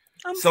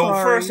 I'm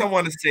sorry. First, I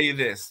want to say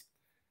this: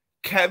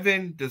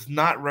 Kevin does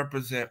not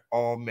represent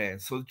all men.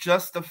 So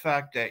just the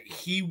fact that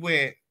he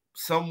went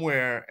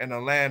somewhere in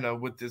Atlanta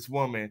with this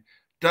woman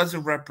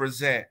doesn't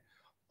represent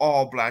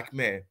all black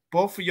men.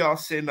 Both of y'all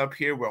sitting up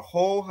here with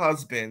whole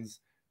husbands,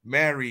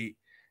 married.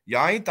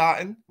 Y'all ain't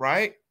thotting,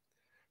 right?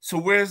 So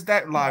where's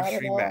that live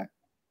stream at?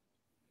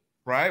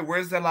 Right?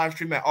 Where's that live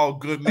stream at? All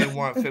good men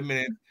want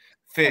feminine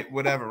fit,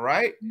 whatever,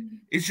 right?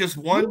 It's just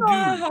one dude.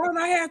 How hard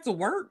I had to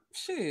work.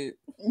 Shit.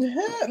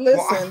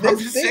 Listen,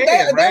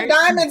 they're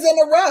diamonds in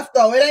the rough,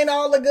 though. It ain't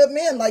all the good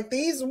men. Like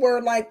these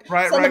were like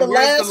some of the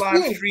last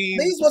few.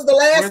 These was the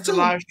last Where's the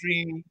live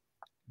stream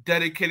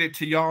dedicated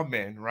to y'all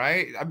men,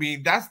 right? I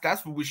mean,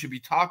 that's what we should be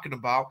talking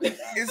about.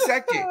 In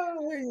second,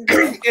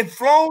 and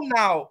flown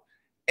out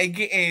and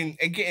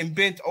getting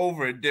bent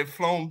over, then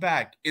flown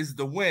back is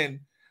the win.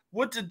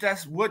 What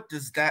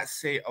does that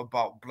say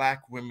about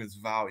black women's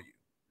value?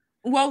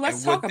 Well,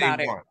 let's talk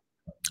about it.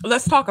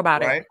 Let's talk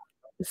about it.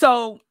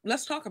 So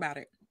let's talk about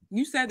it.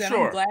 You said that.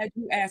 Sure. I'm glad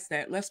you asked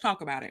that. Let's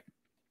talk about it.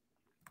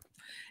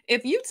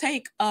 If you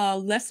take a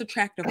less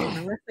attractive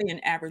woman, let's say an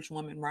average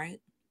woman, right?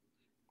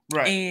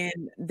 Right.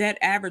 And that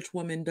average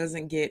woman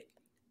doesn't get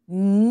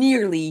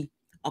nearly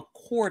a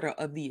quarter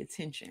of the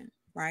attention,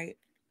 right?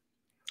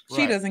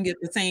 She doesn't get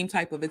the same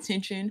type of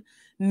attention.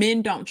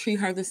 Men don't treat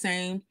her the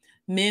same.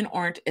 Men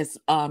aren't as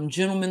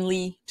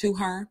gentlemanly to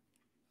her.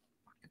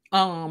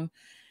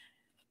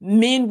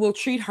 Men will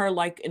treat her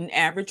like an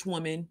average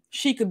woman.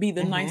 She could be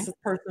the nicest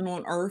person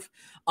on earth.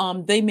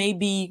 They may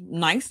be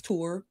nice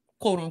to her,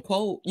 quote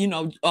unquote,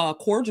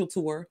 cordial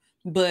to her,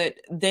 but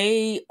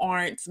they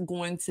aren't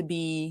going to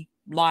be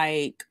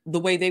like the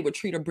way they would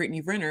treat a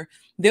Brittany Renner.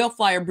 They'll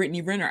fly a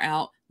Brittany Renner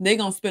out. They're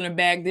going to spin a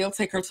bag. They'll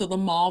take her to the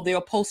mall.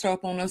 They'll post her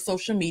up on their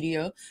social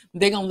media.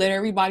 They're going to let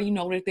everybody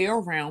know that they're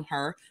around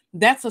her.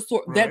 That's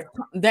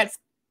that's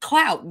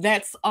clout.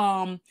 That's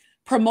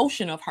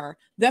promotion of her.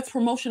 That's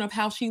promotion of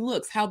how she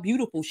looks, how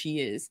beautiful she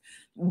is.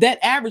 That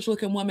average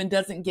looking woman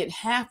doesn't get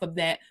half of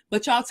that,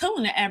 but y'all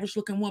telling the average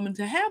looking woman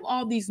to have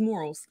all these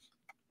morals.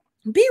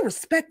 Be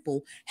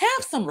respectful. Have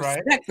some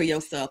respect for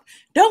yourself.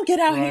 Don't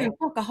get out here and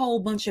fuck a whole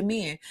bunch of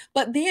men.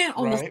 But then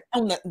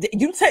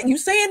you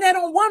saying that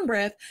on one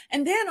breath,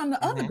 and then on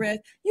the other breath,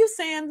 you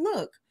saying,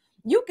 look,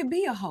 you can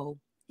be a hoe.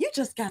 You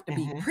just got to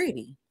be Mhm.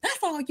 pretty.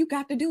 That's all you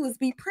got to do is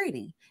be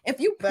pretty. If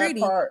you That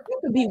pretty, part. you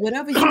can be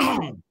whatever you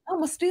want.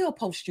 I'ma still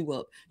post you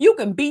up. You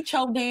can beat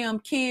your damn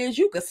kids.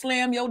 You can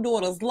slam your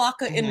daughter's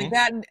locker in the Mhm.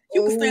 garden.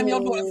 You can slam your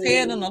daughter's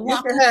head in the You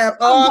locker. can have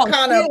I'm all gonna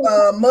kind of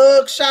still-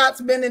 mug shots,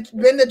 been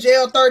to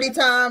jail 30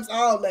 times,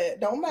 all that.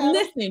 Don't matter.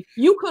 Listen,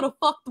 you could have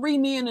fucked 3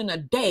 men in a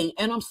day,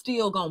 and I'm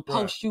still gonna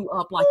Right. post you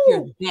up like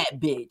you're that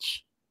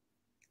bitch.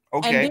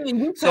 And Okay. then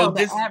you So tell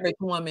the this. average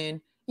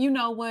woman, you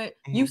know what?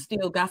 You Mhm.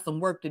 still got some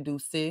work to do,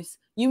 sis.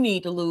 You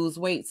need to lose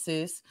weight,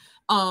 sis.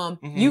 You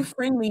Mhm.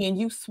 friendly and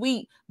you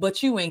sweet,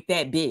 but you ain't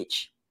that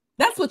bitch.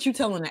 That's what you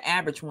telling the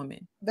average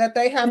woman. That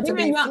they have And to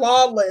then be y'all-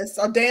 flawless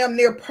or damn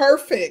near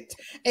perfect,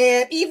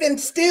 and even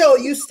still,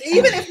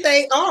 even if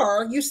they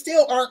are, you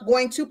still aren't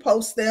going to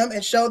post them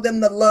and show them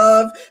the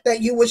love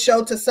that you would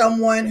show to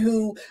someone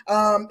who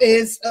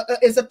is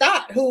a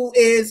thought, who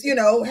is, you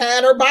know,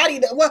 had her body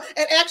done. Well,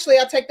 and actually,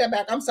 I take that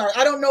back. I'm sorry,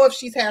 I don't know if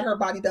she's had her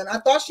body done. I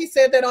thought she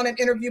said that on an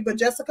interview, but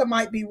Jessica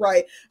might be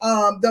right.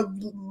 The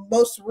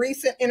most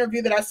recent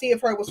interview that I see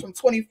of her was from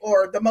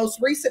 24. The most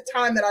recent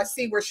time that I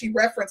see where she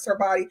referenced her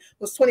body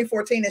was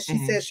 2014, and she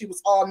Mhm. said she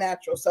was all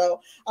natural. So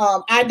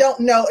I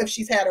don't know if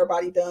she's had her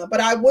body done, but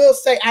I will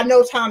say I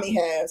know Tommy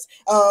has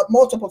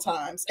multiple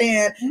times,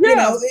 and you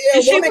know,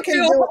 a woman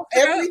can do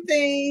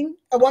everything.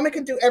 A woman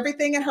can do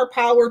everything in her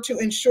power to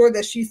ensure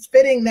that she's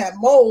fitting that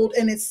mold,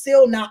 and it's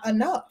still not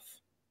enough.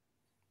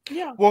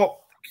 Yeah.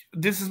 Well,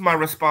 this is my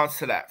response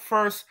to that.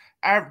 First,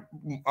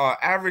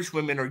 average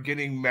women are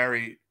getting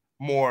married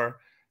more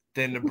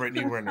than the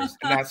Brittany Renners,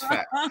 and that's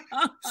fact.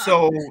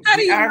 So how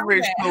do the you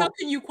average, know that? How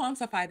can you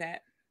quantify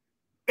that?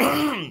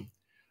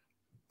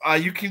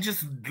 you can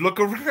just look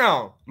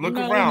around, You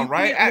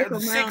right? can't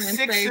look around and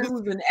say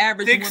who's an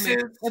average woman.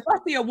 Sixes, If I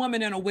see a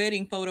woman in a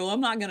wedding photo,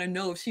 I'm not gonna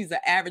know if she's an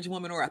average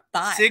woman or a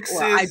thought or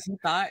sixes, IG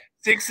thought.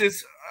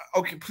 sixes.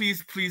 Okay,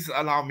 please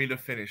allow me to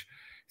finish.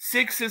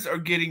 Sixes are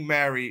getting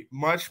married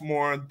much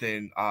more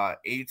than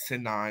 8s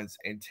and 9s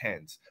and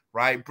 10s,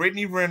 right?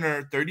 Brittany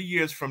Renner, 30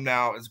 years from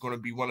now, is going to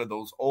be one of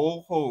those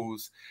old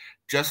hoes,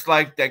 just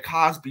like that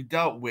Cosby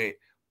dealt with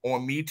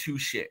on Me Too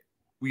shit.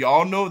 We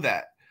all know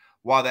that.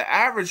 While the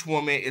average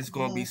woman is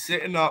going to be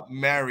sitting up,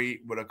 married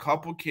with a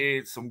couple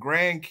kids, some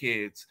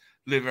grandkids,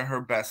 living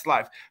her best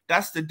life.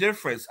 That's the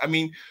difference. I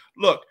mean,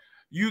 look,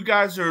 you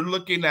guys are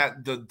looking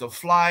at the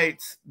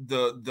flights,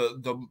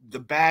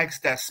 the bags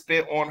that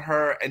spit on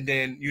her, and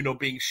then, you know,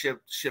 being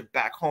shipped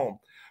back home.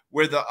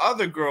 Where the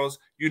other girls,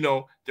 you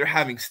know, they're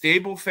having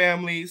stable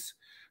families,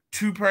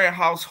 2-parent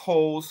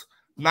households,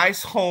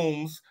 nice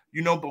homes,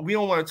 you know, but we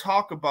don't want to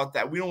talk about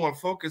that. We don't want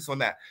to focus on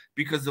that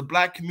because the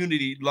Black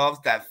community loves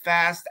that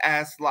fast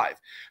ass life.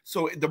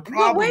 So the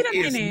problem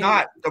is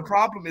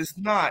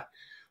not,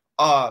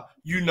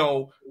 you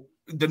know,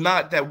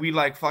 not that we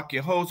like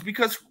fucking hoes,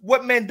 because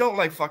what men don't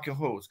like fucking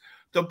hoes.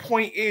 The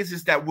point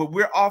is that what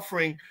we're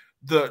offering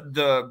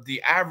the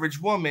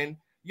average woman,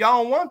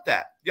 y'all don't want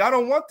that. Y'all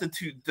don't want the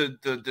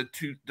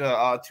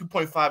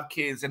 2.5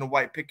 kids and a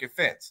white picket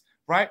fence,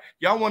 right?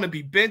 Y'all want to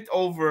be bent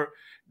over,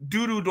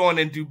 doo-dooed on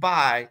in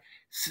Dubai,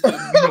 you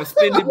know,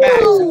 spending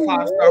bags in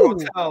 5-star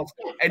hotels,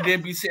 and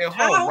then be sitting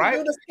home,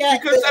 right?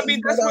 Because I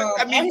mean, that's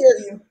what I mean. I hear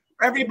you.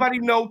 Everybody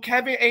know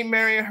Kevin ain't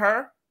marrying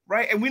her,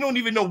 right? And we don't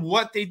even know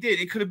what they did.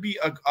 It could be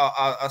a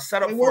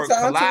setup for a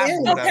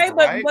collab. Okay,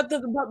 whatever,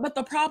 but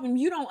the problem,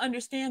 you don't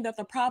understand that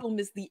the problem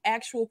is the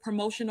actual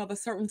promotion of a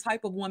certain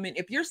type of woman.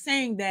 If you're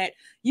saying that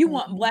you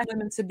want Black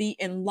women to be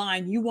in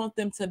line, you want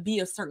them to be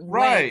a certain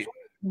way,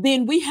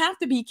 then we have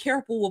to be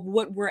careful of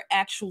what we're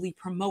actually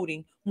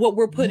promoting, what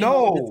we're putting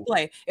on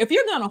display. If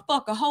you're gonna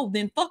fuck a hoe,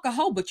 then fuck a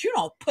hoe, but you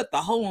don't put the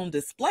hoe on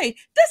display.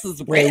 This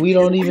is red. We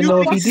don't even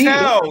know if he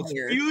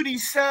did. Beauty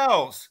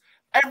sells.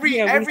 Every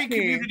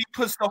community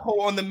puts the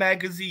hoe on the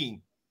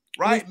magazine,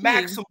 right?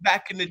 Maxim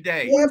back in the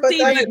day. Yeah, but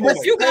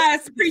you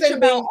guys preach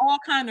about all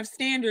kind of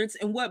standards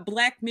and what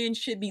Black men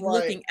should be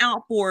looking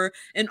out for,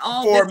 and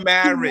all for this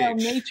marriage.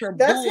 Nature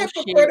that's bullshit.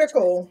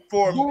 Hypocritical.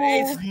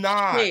 It's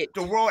not.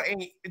 The world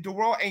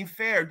ain't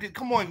fair.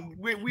 Come on,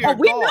 we are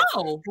we adults.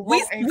 know. The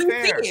world ain't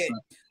fair. See it.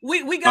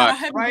 We got a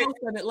heavy dose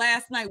of it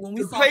last night when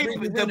we saw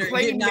the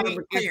Playmate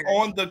is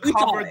on the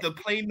cover. The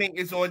Playmate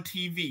is on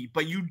TV,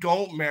 but you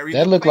don't marry.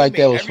 That looked like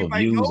that was for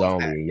views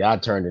only. That. Y'all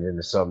turned it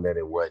into something that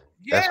it wasn't.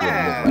 Yeah. That's what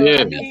it looked like.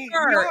 I mean,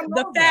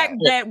 the fact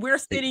that we're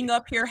sitting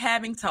up here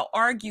having to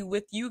argue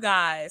with you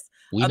guys.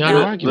 We're not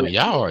arguing.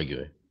 Y'all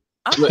arguing.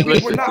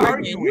 We're not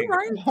arguing. You're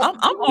right. I'm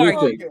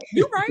arguing.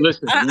 You're right.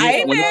 Listen, I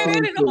ain't mad at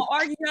it. I'm gonna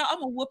argue y'all.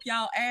 I'm gonna whoop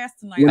y'all ass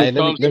tonight. Hey,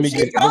 let me finish.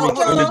 Let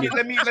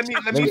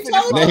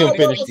him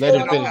finish.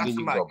 Then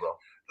you go, bro.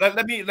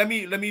 Let me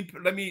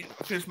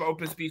finish my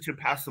open speech and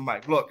pass the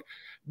mic. Look,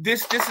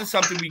 this is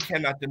something we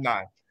cannot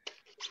deny.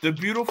 The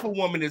beautiful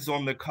woman is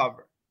on the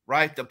cover,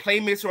 right? The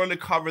Playmates are on the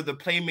cover. The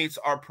Playmates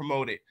are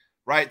promoted,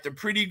 right? The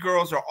pretty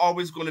girls are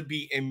always going to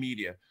be in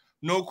media.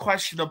 No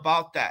question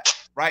about that,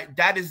 right?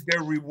 That is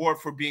their reward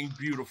for being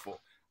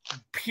beautiful,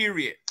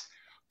 period.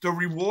 The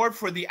reward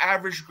for the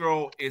average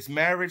girl is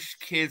marriage,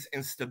 kids,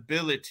 and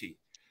stability.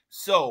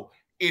 So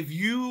if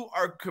you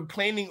are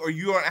complaining or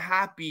you aren't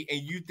happy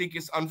and you think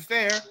it's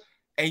unfair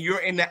and you're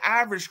in the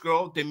average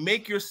girl, then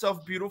make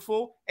yourself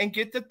beautiful and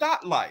get the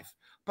thought life.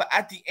 But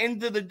at the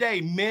end of the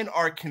day, men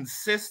are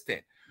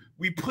consistent.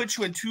 We put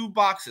you in two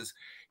boxes.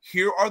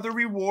 Here are the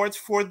rewards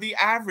for the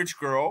average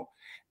girl,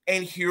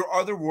 and here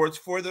are the rewards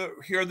for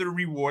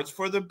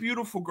the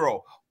beautiful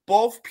girl.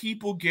 Both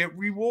people get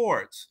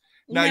rewards.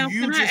 Now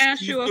you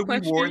just choose the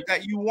reward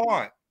that you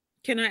want.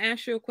 Can I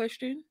ask you a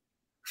question?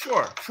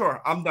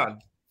 Sure. I'm done.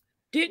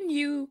 Didn't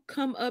you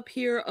come up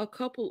here a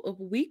couple of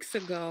weeks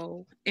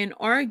ago and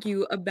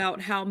argue about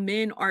how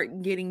men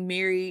aren't getting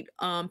married,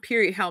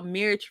 period, how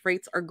marriage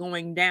rates are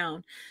going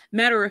down?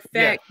 Matter of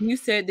fact, you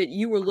said that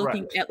you were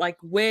looking at like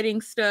wedding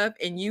stuff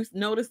and you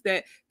noticed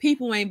that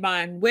people ain't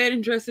buying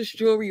wedding dresses,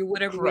 jewelry, or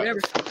whatever.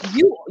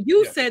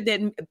 You said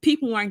that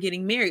people aren't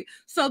getting married.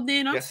 So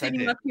then I'm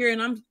sitting up here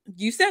and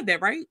you said that,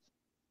 right?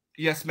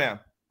 Yes, ma'am.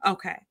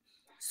 Okay.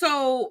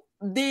 So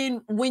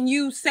then when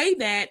you say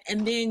that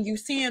and then you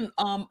see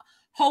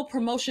whole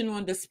promotion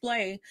on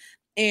display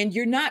and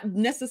you're not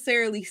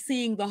necessarily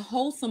seeing the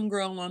wholesome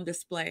girl on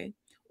display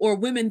or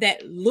women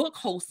that look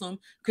wholesome,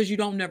 because you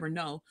don't never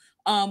know,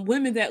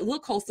 women that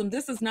look wholesome,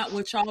 this is not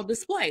what y'all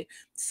display.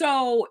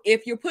 So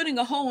if you're putting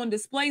a hoe on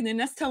display, then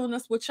that's telling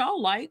us what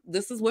y'all like.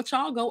 This is what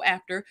y'all go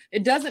after.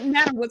 It doesn't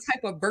matter what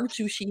type of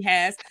virtue she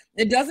has.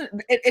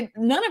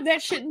 None of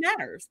that shit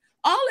matters.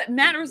 All that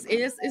matters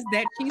is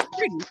that she's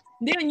pretty.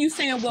 Then you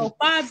saying, well,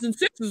 5s and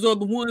 6s are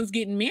the ones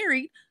getting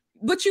married.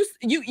 But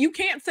you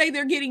can't say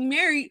they're getting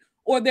married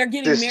or they're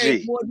getting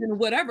married more than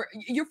whatever.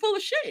 You're full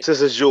of shit.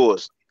 This is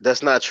yours.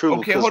 That's not true.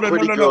 Okay, hold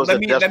on. No. Let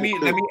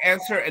me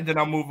answer and then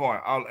I'll move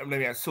on. Let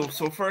me answer.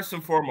 So first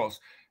and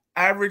foremost,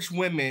 average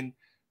women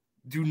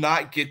do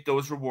not get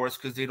those rewards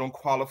because they don't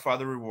qualify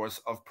the rewards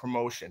of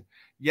promotion.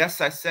 Yes,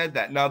 I said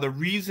that. Now, the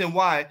reason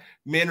why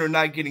men are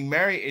not getting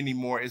married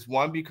anymore is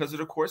one, because of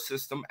the court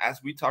system,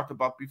 as we talked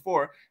about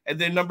before, and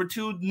then number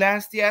two,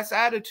 nasty ass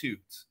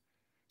attitudes.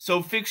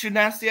 So fix your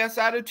nasty ass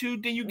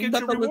attitude, then you get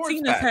your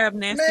rewards back. Have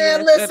nasty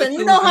Man, listen,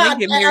 you know how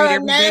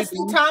nasty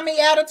Tommy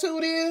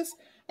attitude is,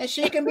 and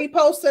she can be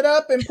posted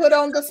up and put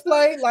on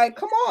display. Like,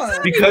 come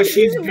on, because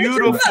she's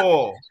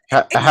beautiful.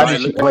 How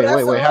did she wait?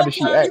 How did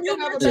she act?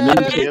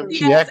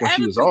 She acted when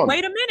she was on.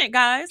 Wait a minute,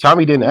 guys.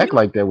 Tommy didn't act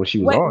like that when she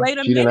was on.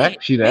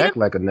 She didn't act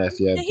like a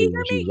nasty attitude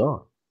when she was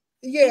on.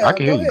 Yeah, I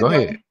can hear you. Go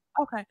ahead.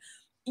 Okay.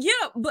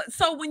 Yeah, but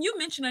so when you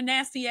mention a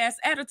nasty ass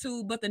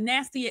attitude, but the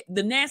nasty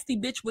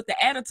bitch with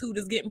the attitude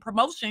is getting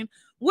promotion,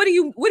 what are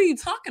you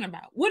talking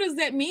about? What does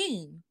that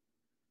mean?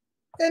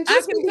 And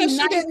just because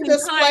she didn't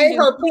display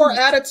her poor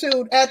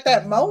attitude at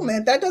that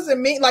moment, that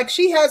doesn't mean like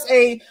she has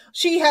a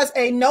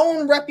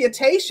known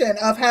reputation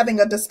of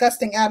having a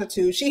disgusting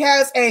attitude. She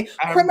has a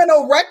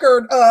criminal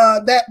record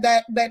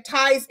that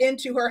ties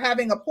into her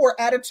having a poor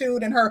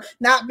attitude and her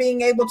not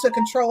being able to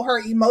control her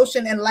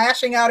emotion and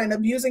lashing out and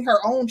abusing her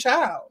own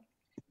child.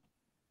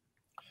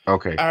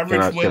 Okay.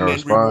 Average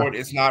women reward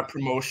is not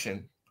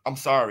promotion. I'm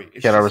sorry.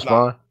 Can I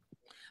respond?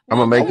 I'm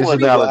gonna make this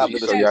analogy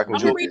so y'all can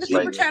do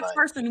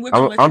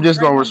it. I'm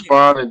just gonna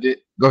respond and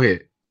go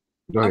ahead.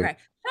 Okay.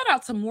 Shout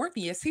out to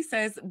Morpheus. He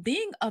says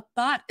being a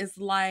thought is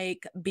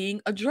like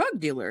being a drug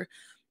dealer.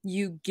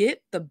 You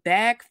get the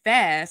bag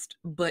fast,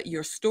 but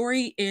your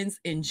story ends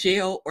in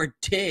jail or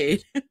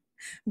dead.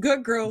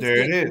 Good girls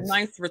get a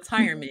nice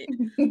retirement.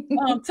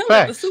 Tell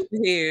her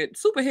the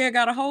Superhead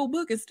got a whole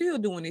book and still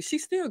doing it. She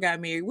still got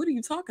married. What are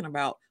you talking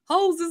about?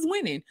 Hoes is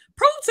winning.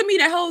 Prove to me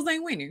that hoes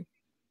ain't winning.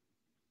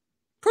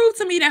 Prove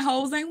to me that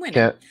hoes ain't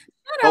winning.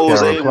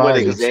 Hoes ain't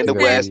winning because they end up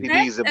with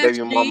STDs and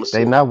baby mamas.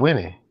 They not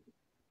winning.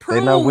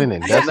 They not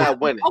winning. They're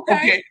not winning.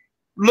 Okay.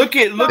 Look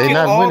at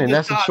not all winning.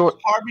 That's a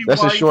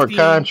short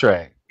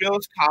contract. Bill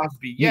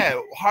Cosby. Yeah,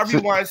 Harvey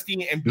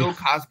Weinstein and Bill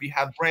Cosby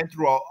have ran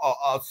through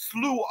a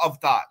slew of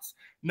thoughts.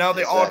 Now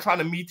they're all trying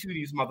to Me Too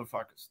these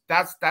motherfuckers.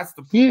 That's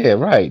the point. Yeah,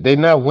 right. They're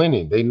not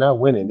winning. They're not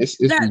winning. It's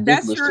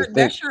ridiculous to think.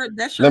 That's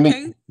your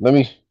case.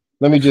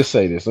 Let me just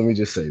say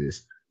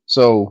this.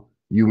 So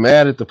you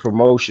mad at the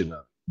promotion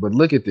of it, but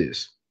look at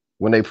this.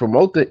 When they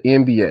promote the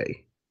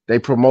NBA, they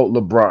promote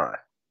LeBron.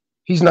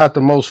 He's not the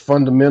most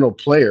fundamental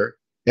player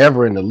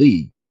ever in the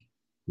league.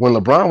 While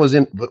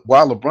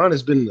LeBron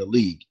has been in the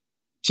league,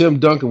 Tim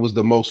Duncan was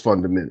the most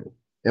fundamental,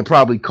 and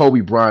probably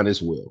Kobe Bryant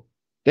as well.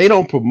 They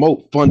don't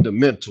promote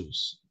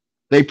fundamentals.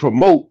 They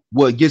promote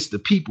what gets the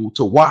people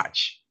to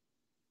watch.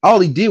 All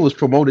he did was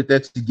promoted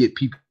that to get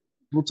people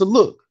to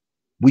look.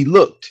 We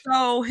looked.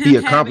 So he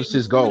accomplished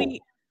his goal.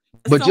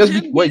 But just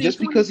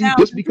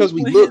because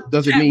we looked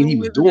doesn't mean he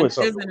was doing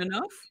something. Isn't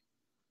enough?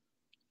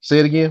 Say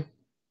it again.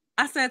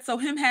 I said, so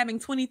him having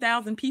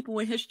 20,000 people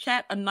in his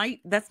chat a night,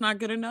 that's not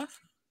good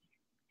enough?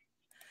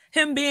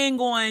 Him being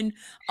on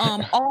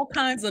all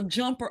kinds of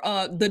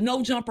the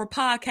No Jumper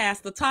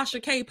podcast, the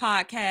Tasha K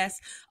podcast,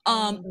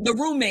 the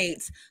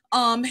Roommates,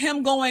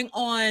 him going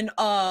on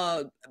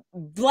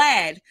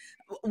Vlad.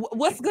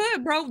 What's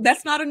good, bro?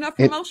 That's not enough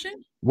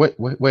promotion?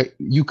 Wait.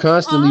 You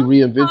constantly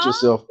reinvent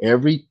yourself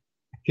every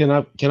Can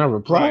I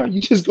reply? You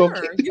just go.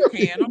 Sure, you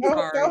can. I'm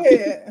sorry. Go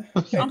ahead.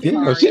 I'm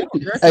Yeah, sorry.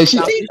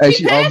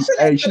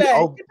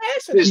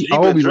 She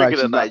owe me drinking like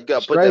she tonight. You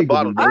gotta put strangled that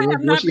bottle me, I down. bro.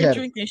 have Bro, not been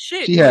drinking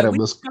shit. she had but a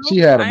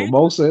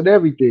mimosa and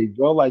everything,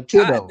 bro. Like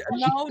 10 of them.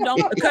 No,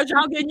 don't, because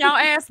y'all getting y'all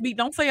ass beat.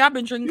 Don't say I've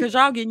been drinking because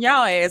y'all getting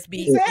y'all ass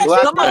beat.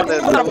 Black Somebody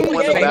women put a never point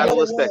win the table.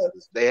 battle of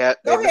sexes. They have.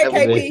 Go ahead,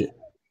 KP.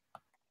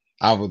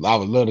 I would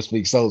love to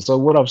speak. So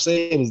what I'm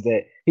saying is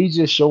that he's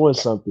just showing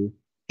something,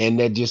 and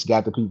that just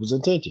got the people's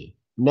attention.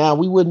 Now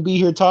we wouldn't be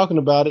here talking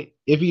about it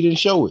if he didn't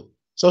show it.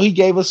 So he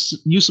gave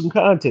you some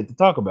content to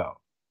talk about.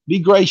 Be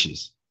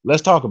gracious.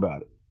 Let's talk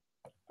about it.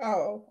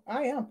 Oh,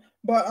 I am.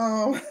 But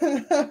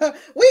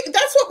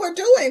that's what we're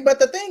doing. But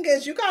the thing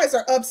is, you guys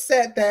are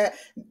upset that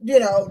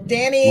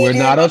Danny. We're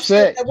not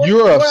upset.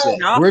 You're upset.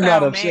 We're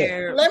not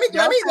upset. Let me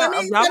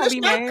finish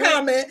my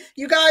comment.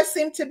 You guys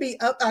seem to be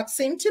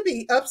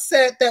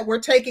upset that we're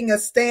taking a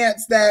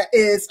stance that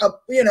is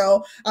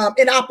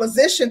in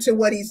opposition to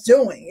what he's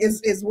doing.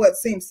 Is what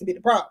seems to be the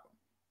problem.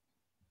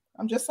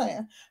 I'm just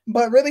saying.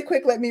 But really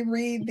quick, let me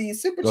read the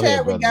super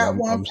chat. We got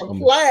one from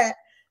Platt.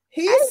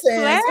 He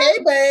says, "Hey,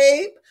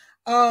 babe.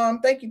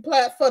 Thank you,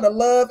 Platt, for the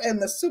love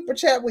and the super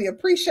chat. We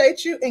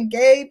appreciate you." And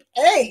Gabe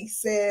A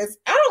says,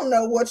 "I don't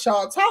know what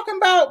y'all talking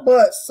about,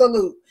 but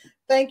salute."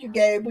 Thank you,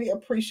 Gabe. We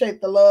appreciate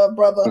the love,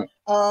 brother.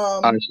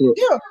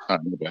 Yeah.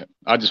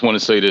 I just want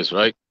to say this,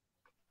 right?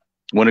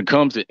 When it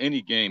comes to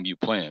any game you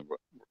playing,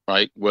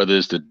 right? Whether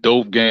it's the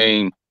dope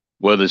game,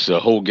 whether it's a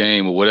whole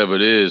game or whatever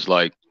it is,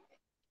 like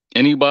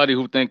anybody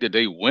who think that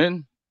they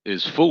win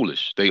is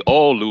foolish. They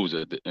all lose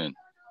at the end.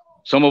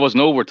 Some of us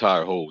know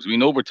retired hoes. We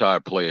know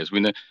retired players.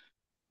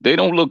 They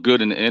don't look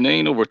good in the end. There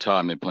ain't no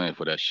retirement plan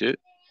for that shit.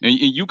 And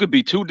you could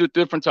be two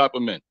different type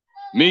of men.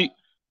 Me,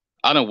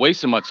 I done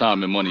wasted my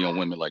time and money on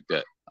women like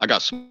that. I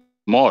got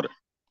smarter.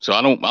 So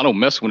I don't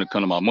mess when it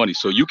comes to my money.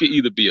 So you could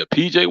either be a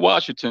PJ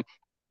Washington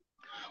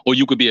or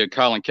you could be a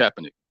Colin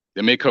Kaepernick.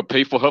 They make her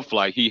pay for her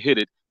flight. He hit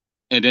it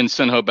and then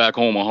send her back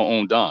home on her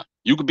own dime.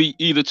 You could be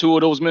either two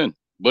of those men.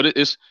 But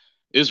it's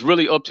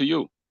really up to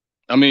you.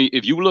 I mean,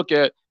 if you look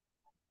at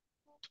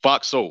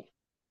Fox Soul,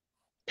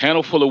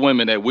 panel full of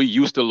women that we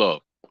used to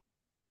love,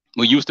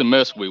 we used to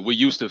mess with, we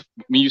used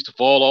to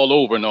fall all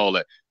over and all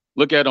that.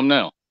 Look at them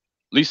now.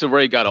 Lisa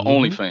Ray got an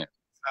OnlyFans.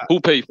 Who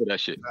paid for that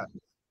shit?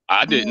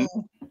 I didn't.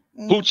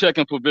 Who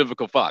checking for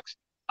Vivica Fox?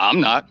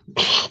 I'm not.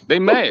 They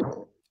mad.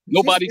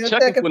 Nobody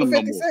checking for them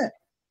no more.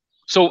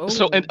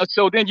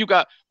 So then you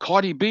got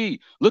Cardi B.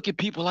 Look at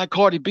people like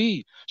Cardi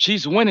B.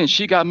 She's winning.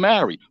 She got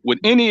married. Would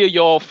any of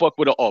y'all fuck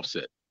with an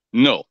Offset?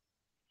 No.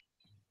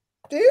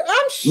 Dude,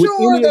 I'm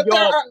sure that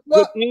there are.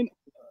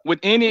 With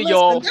any of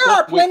y'all, there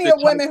are plenty of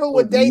women who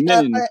would date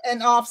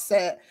an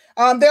Offset.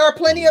 There are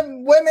plenty of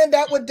women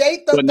that would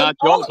date the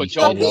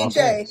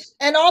PJ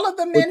and all of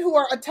the men who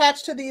are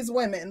attached to these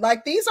women.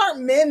 Like, these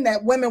aren't men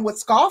that women would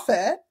scoff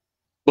at.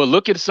 But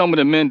look at some of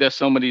the men that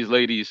some of these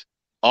ladies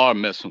are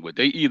messing with.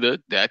 They either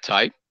that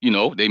type,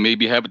 they may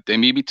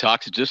be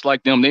toxic just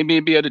like them. They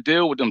may be able to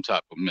deal with them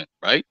type of men,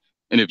 right?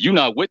 And if you're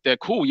not with that,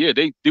 cool. Yeah,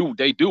 they do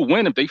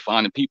win if they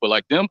finding people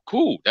like them.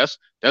 Cool. That's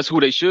who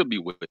they should be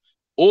with.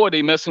 Or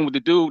they messing with the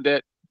dude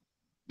that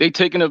they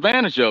taking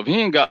advantage of. He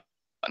ain't got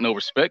no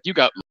respect. You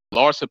got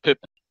Larsa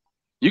Pippen.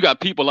 You got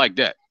people like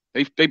that.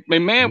 They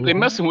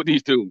messing with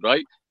these dudes,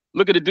 right?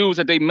 Look at the dudes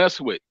that they mess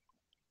with.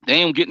 They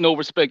ain't getting no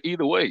respect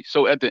either way.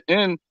 So at the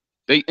end,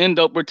 they end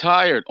up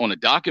retired on a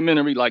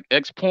documentary like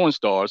ex-porn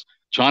stars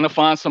trying to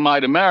find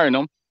somebody to marry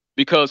them.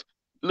 Because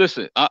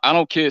listen, I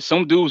don't care.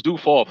 Some dudes do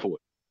fall for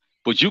it.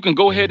 But you can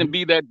go ahead and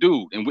be that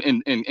dude.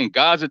 And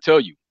guys will tell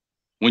you,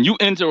 when you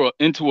enter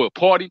into a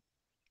party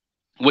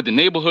with the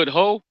neighborhood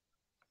hoe,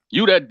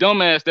 you that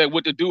dumbass that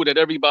with the dude that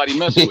everybody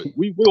mess with.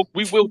 We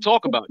will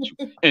talk about you.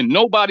 And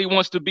nobody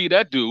wants to be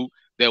that dude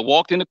that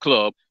walked in the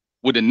club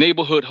with a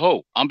neighborhood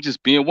hoe. I'm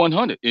just being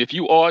 100. If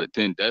you are,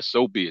 then that's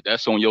so be it.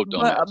 That's on your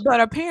dumbass. But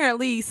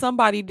apparently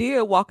somebody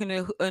did walk in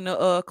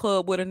a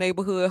club with a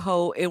neighborhood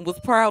hoe and was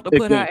proud to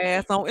put her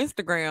ass on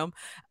Instagram.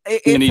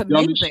 It's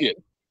amazing.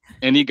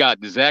 And he got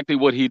exactly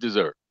what he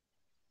deserved.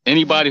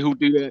 Anybody who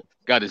do that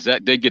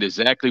they get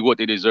exactly what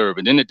they deserve.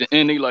 And then at the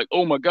end, they like,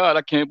 oh my God,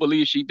 I can't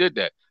believe she did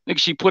that. Nigga,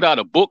 she put out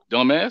a book,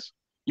 dumbass.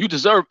 You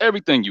deserve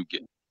everything you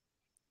get.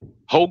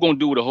 Hoe gonna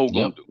do what a hoe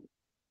gonna do.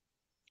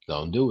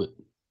 Don't do it.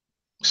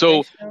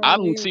 So I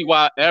don't see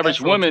why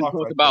average women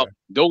talk about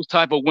those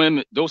type of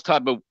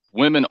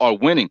women are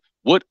winning.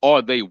 What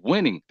are they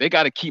winning? They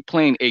got to keep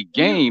playing a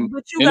game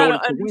in order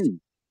to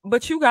win.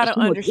 But you got to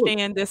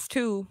understand this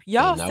too.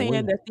 Y'all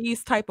saying that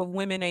these type of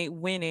women ain't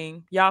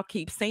winning. Y'all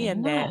keep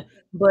saying that.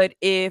 But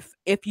if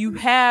you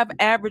have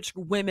average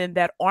women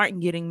that aren't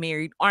getting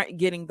married, aren't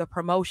getting the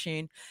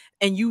promotion,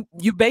 and you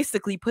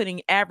basically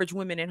putting average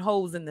women and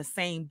hoes in the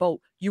same boat,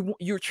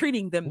 you're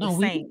treating them the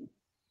same.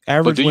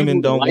 Average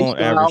women don't want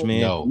average men.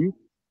 No.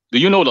 Do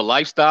you know the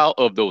lifestyle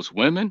of those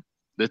women?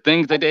 The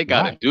things that they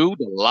got to do,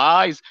 the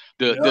lies,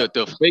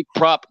 the fake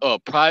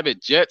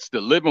private jets, the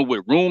living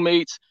with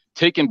roommates,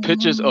 taking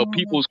pictures of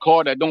people's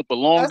car that don't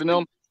belong to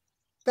them.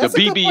 That's a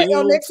good point,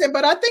 Nixon.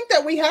 But I think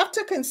that we have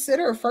to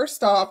consider,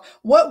 first off,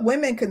 what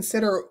women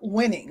consider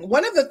winning.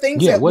 One of the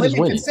things that women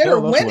consider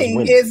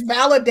winning is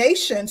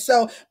validation.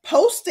 So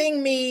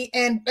posting me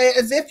and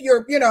as if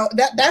you're,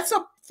 that's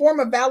a form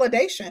of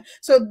validation.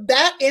 So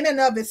that in and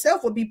of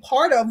itself would be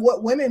part of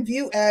what women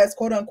view as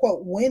quote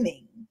unquote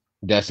winning.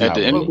 That's at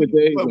the end of the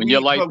day, when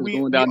your life is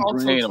going down the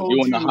drain, or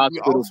you're in the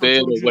hospital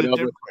bed or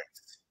whatever,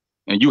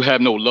 and you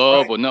have no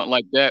love or nothing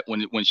like that,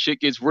 when shit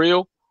gets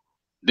real,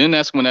 then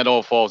that's when that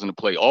all falls into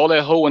play. All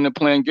that hoeing and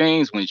playing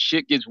games, when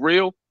shit gets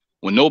real,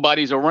 when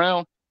nobody's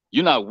around,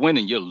 you're not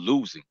winning, you're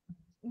losing.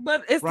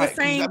 But it's the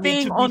same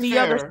thing on the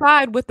other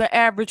side with the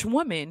average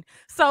woman.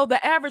 So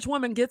the average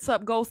woman gets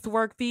up, goes to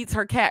work, feeds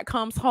her cat,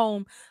 comes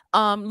home,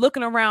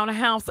 looking around the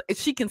house.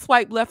 She can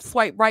swipe left,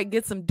 swipe right,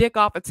 get some dick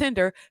off a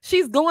Tinder.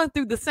 She's going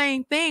through the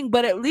same thing,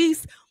 but at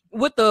least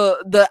with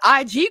the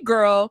IG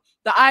girl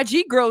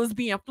is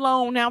being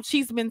flown out.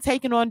 She's been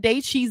taken on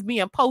dates. She's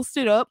being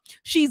posted up.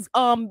 She's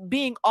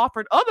being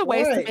offered other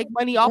ways to make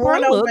money off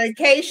her on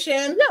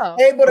vacation.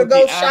 Able to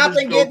go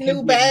shopping, get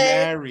new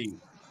bags.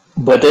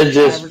 But they're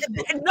just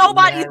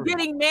nobody's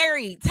getting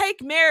married.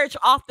 Take marriage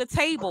off the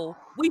table.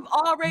 We've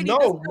already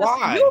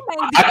why?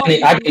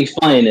 I can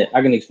explain it.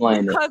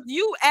 Because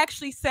you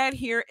actually sat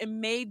here and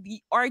made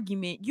the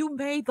argument. You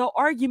made the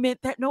argument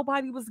that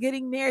nobody was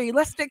getting married.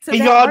 Let's stick to that.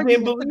 Y'all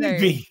didn't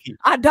believe me.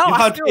 I don't.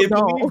 Y'all I still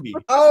don't. believe me.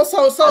 Oh,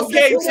 so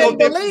okay, so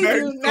believe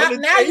you.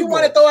 Now you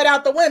want to throw it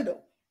out the window.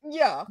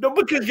 Yeah. No,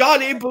 because y'all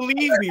didn't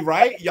believe me,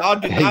 right? Y'all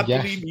did not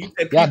believe me. You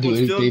said people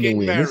still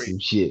getting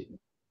married. Shit.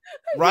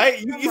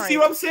 Right? You see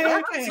what I'm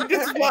saying? See,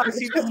 this is why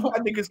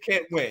niggas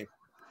can't win.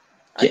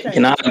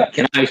 Can I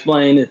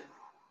explain it?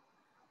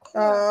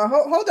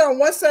 Hold on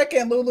 1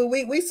 second, Lulu.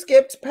 We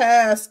skipped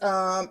past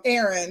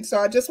Aaron, so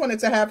I just wanted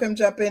to have him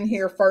jump in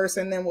here first,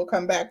 and then we'll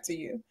come back to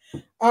you.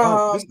 This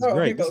is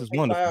great. This is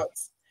wonderful.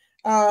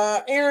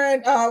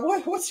 Aaron,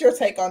 what's your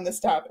take on this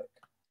topic?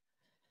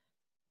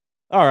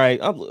 All right.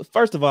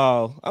 First of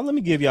all, let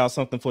me give y'all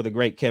something for the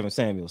great Kevin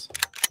Samuels.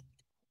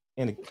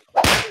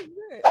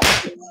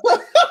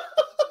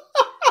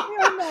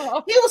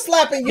 He was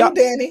slapping you,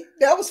 Danny.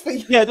 That was for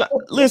you. Yeah,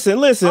 listen.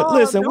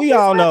 We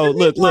all know.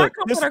 Look.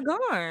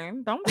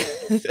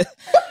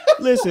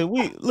 Listen.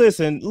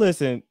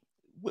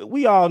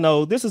 We all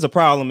know this is a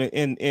problem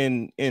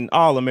in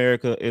all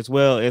America as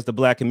well as the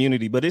Black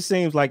community. But it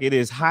seems like it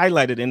is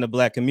highlighted in the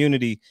Black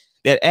community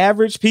that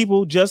average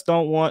people just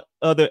don't want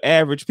other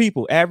average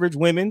people. Average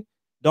women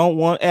don't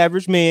want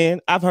average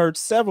men. I've heard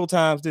several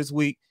times this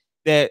week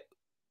that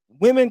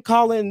women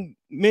calling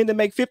men to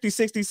make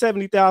 $50,000,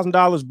 $60,000,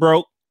 $70,000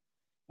 broke.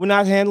 We're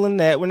not handling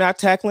that. We're not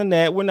tackling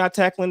that. We're not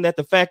tackling that.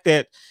 The fact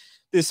that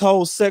this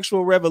whole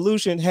sexual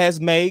revolution has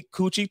made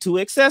coochie too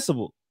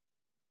accessible.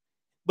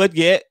 But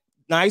yet,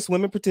 nice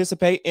women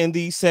participate in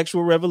the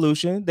sexual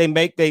revolution. They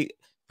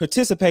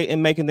participate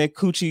in making their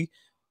coochie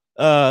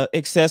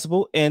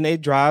accessible, and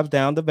it drives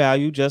down the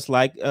value, just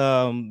like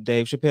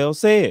Dave Chappelle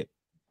said.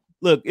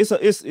 Look,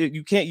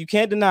 you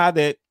can't deny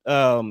that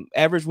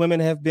average women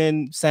have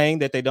been saying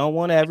that they don't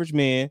want average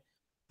men.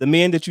 The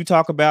men that you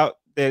talk about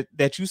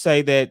that you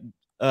say that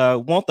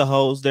want the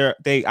hoes,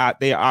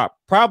 they are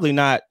probably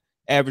not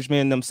average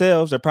men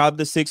themselves. They're probably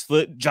the 6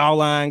 foot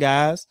jawline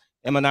guys.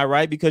 Am I not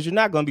right? Because you're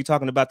not going to be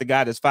talking about the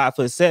guy that's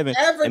 5'7"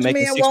 and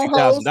making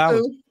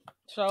 $60,000.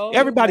 So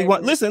everybody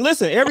want listen.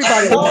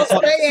 Everybody wants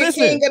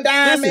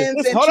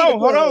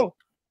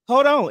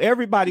Hold on.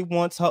 Everybody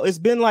wants hoes. It's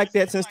been like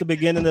that since the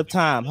beginning of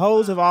time.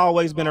 Hoes have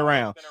always been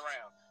around.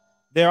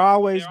 They're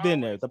always been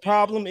there. The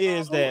problem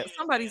is that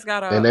somebody's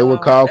got and they were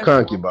called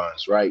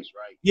concubines, right?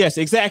 Yes,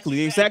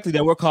 exactly.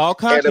 They were called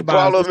concubines. And the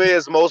problem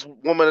is most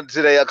women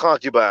today are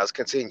concubines.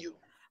 Continue.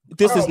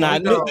 This is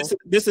not new.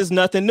 This is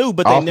nothing new,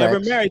 but they never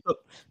married.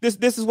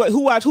 This is what who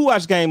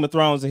watched Game of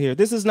Thrones in here.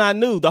 This is not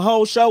new. The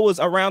whole show was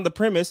around the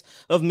premise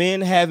of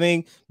men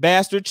having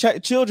bastard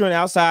children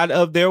outside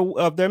of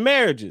their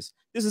marriages.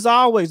 This has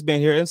always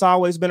been here. It's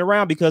always been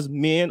around because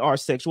men are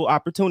sexual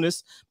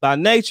opportunists by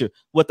nature.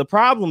 What the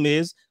problem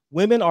is,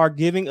 women are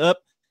giving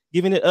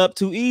it up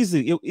too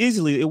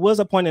easily. It was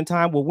a point in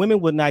time where women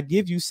would not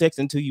give you sex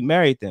until you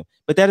married them,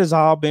 but that has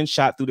all been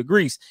shot through the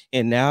grease.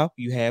 And now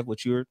you have what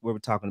we're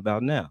talking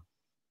about now.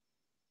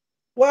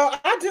 Well,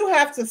 I do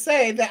have to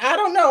say that I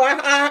don't know.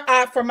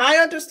 I from my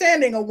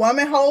understanding, a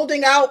woman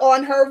holding out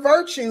on her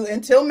virtue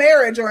until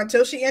marriage or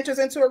until she enters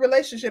into a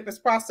relationship is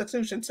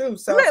prostitution too.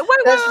 So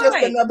that's just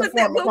another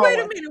form of wait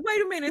a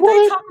minute.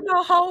 What? They talk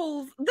about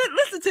hoes.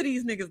 Listen to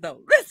these niggas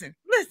though. Listen.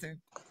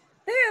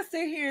 They'll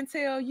sit here and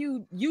tell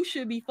you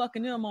should be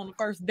fucking them on the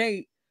first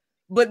date,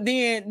 but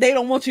then they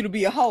don't want you to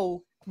be a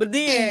hoe. But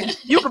then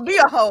you can be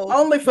a hoe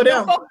only for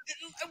them.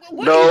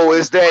 No,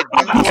 is that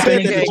you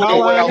can't be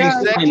no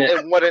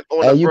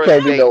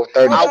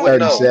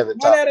 37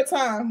 one at a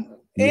time.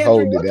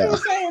 Andrew, what you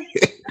saying?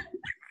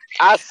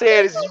 I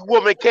said, if a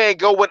woman can't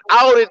go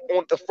without it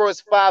on the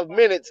first 5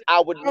 minutes,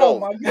 I would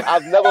know.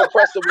 I've never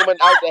pressed a woman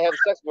out to have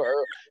sex with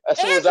her as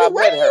soon as I met her.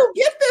 Where do you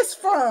get this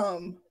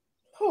from?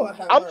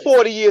 I'm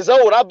 40 years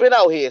old. I've been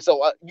out here,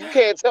 so you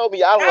can't tell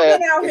me I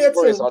don't have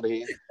experience out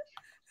here.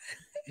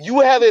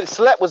 You haven't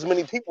slept with as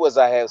many people as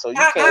I have, so you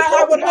can't.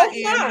 I would hope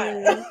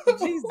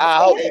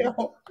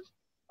not.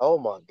 Oh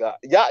my God,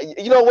 y'all!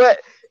 You know what?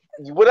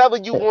 Whatever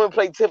you want to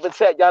play tip and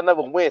tap, y'all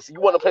never win. So you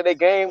want to play that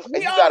game, and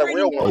you got a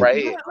real one right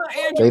here.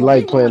 They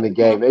like playing the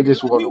game. They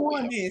just want to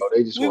win.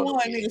 They just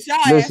want to win.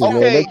 Listen,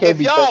 okay,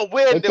 if y'all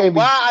win, then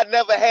why I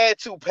never had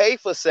to pay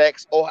for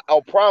sex or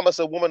promise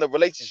a woman a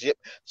relationship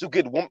to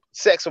get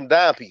sex from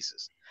dime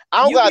pieces?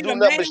 I don't gotta do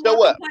nothing but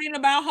show up. Complaining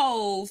about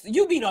hoes.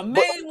 You be the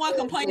main one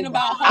complaining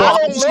about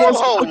hoes. I don't love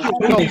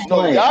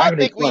hoes. Y'all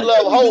think we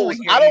love hoes.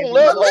 I don't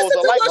love hoes. Listen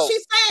to what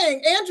she's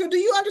saying. Andrew, do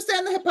you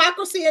understand the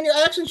hypocrisy in your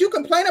actions? You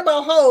complain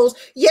about hoes,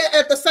 yet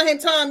at the same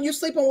time you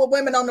sleeping with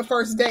women on the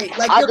first date.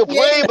 Like I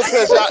complain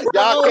because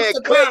y'all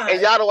can't cook and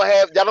y'all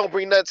don't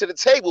bring nothing to the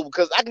table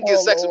because I can get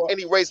sex with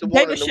any race of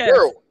woman in the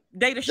world.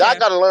 Y'all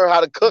gotta learn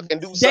how to cook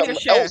and do something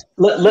else.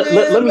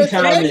 Let me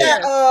chime in.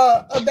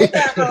 They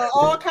got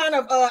all kind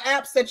of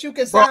apps that you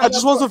can sign up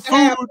to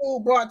have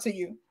food brought to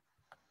you.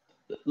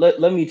 Let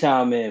me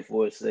chime in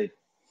for a second.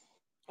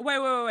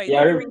 Wait.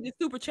 Yeah, let me read the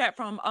super chat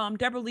from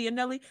Deborah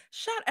Leonelli.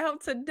 Shout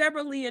out to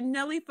Deborah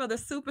Leonelli for the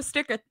super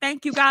sticker.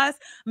 Thank you guys.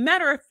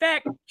 Matter of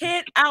fact,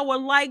 hit our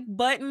like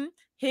button.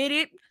 Hit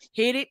it,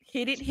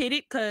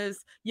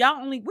 because we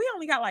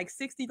only got like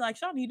 60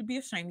 likes. Y'all need to be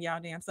ashamed of y'all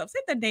damn selves.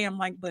 Hit the damn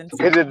like button.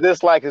 Hit the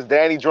dislike because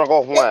Danny drunk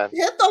off wine.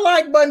 Hit the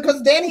like button because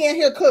Danny in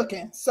here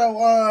cooking. So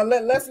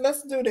let's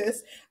do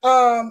this. Who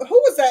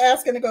was that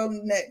asking to go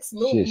next?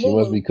 Shit, she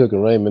must be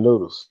cooking ramen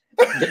noodles.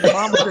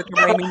 Mama cooking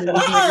ramen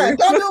noodles.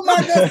 Don't do my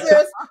good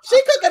sis.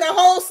 She cooking a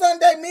whole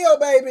Sunday meal,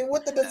 baby,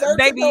 with the dessert.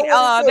 Baby,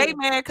 they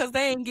mad because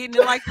they ain't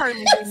getting it like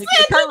Curly.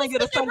 Curly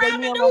get a Sunday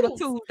meal on a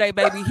Tuesday,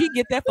 baby. He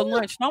get that for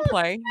lunch. Don't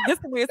play. This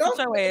is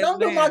your ass. Don't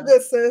do my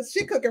good sis.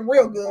 She cooking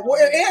real good.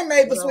 And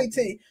made the sweet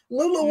tea.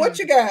 Lulu, what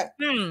you got?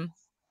 All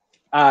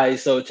right,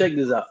 so check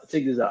this out.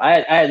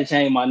 I had to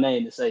change my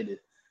name to say this,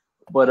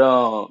 but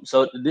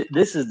so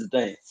this is the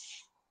thing.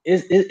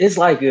 It's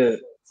like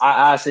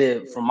I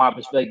said from my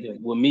perspective,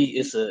 with me,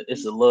 it's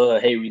a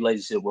love-hate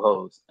relationship with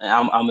hoes. And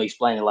I'm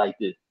explaining like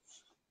this.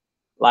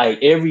 Like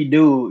every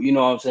dude, you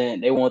know what I'm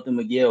saying, they want them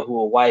to get who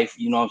a wife,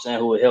 you know what I'm saying,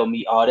 who will help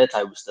me, all that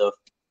type of stuff.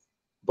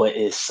 But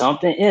it's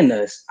something in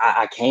us.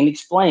 I can't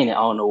explain it. I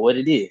don't know what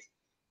it is.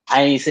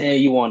 I ain't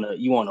saying you want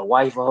a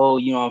wife a hoe,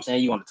 you know what I'm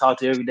saying, you want to talk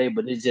to her every day,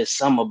 but it's just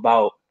something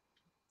about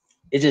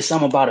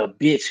a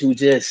bitch who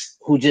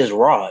just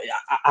raw.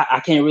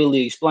 I can't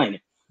really explain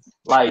it.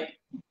 Like,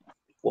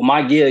 well,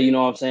 my girl, you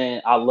know what I'm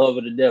saying, I love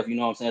her to death, you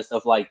know what I'm saying,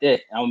 stuff like that.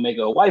 I'm gonna make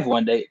her a wife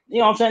one day, you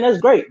know what I'm saying, that's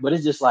great. But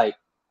it's just like,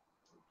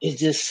 it's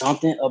just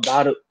something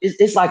about it.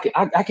 It's like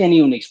I can't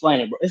even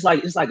explain it, bro. It's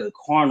like a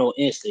carnal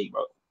instinct,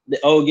 bro. The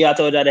old girl I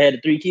told you I had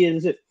the 3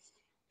 kids.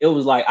 It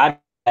was like I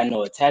had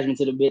no attachment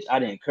to the bitch. I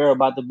didn't care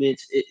about the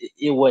bitch.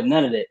 It wasn't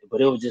none of that.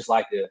 But it was just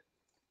like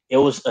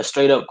a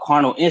straight up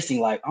carnal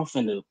instinct. Like I'm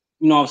finna,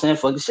 you know what I'm saying,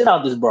 fuck the shit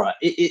out this broad.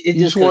 It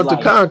just want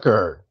to conquer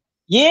her.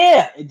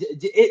 Yeah,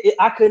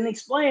 I couldn't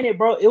explain it,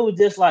 bro. It was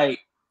just like,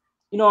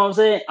 you know what I'm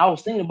saying? I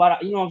was thinking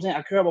about it, you know what I'm saying?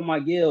 I care about my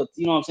girl,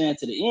 you know what I'm saying,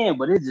 to the end,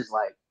 but it's just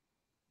like,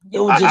 it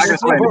was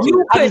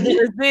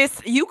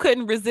just you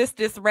couldn't resist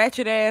this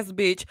ratchet ass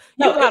bitch.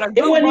 You got a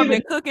good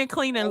woman cooking,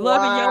 cleaning,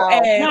 loving your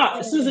ass.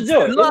 No, Susan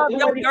Joy, love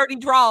your dirty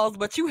draws,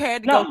 but you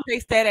had to go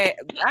chase that ass.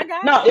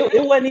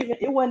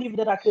 It wasn't even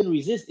that I couldn't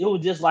resist. It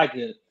was just like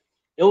an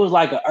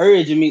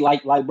urge in me,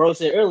 like bro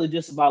said earlier,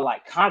 just about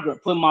like conquering,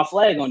 putting my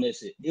flag on this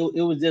shit.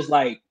 It was just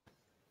like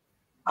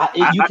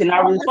you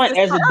cannot really explain.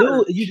 As a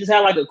dude, you just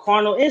have like a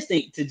carnal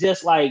instinct to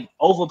just like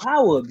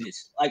overpower a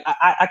bitch. Like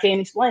I can't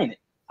explain it.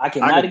 I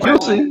cannot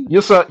explain it.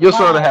 Your son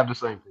to have the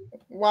same thing.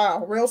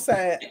 Wow, real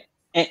sad.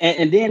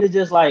 And then it's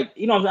just like,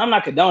 you know, I'm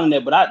not condoning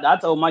that, but I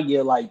told my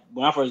girl, like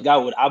when I first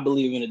got with, I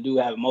believe in a dude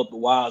having multiple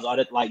wives, all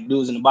that like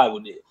dudes in the Bible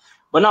did.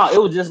 But no,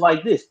 it was just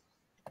like this.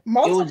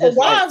 Multiple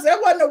wives. Like,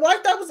 that wasn't a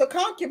wife. That was a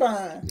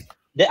concubine.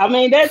 I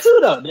mean, that too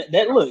though.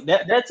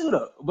 That too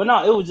though. But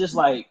no, it was just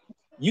like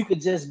you could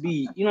just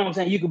be, you know what I'm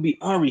saying. You could be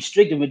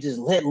unrestricted and just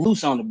let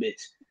loose on the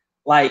bitch.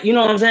 Like, you know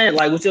what I'm saying.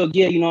 Like with your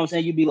gear, you know what I'm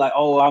saying. You'd be like,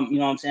 oh, you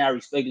know what I'm saying. I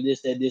respected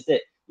this, that.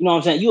 You know what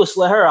I'm saying. You would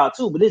slut her out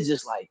too. But it's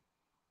just like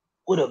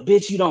with a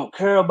bitch you don't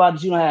care about,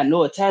 that you don't have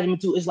no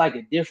attachment to. It's like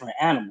a different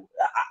animal.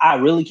 I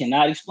really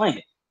cannot explain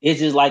it.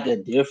 It's just like a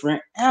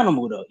different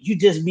animal though. You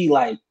just be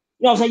like,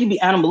 you know what I'm saying. You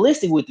be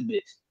animalistic with the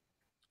bitch.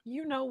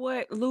 You know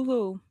what,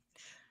 Lulu?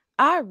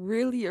 I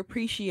really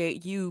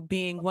appreciate you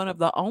being one of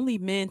the only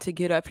men to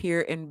get up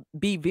here and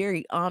be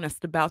very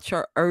honest about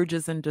your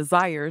urges and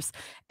desires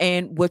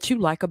and what you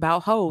like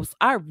about hoes.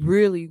 I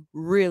really,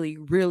 really,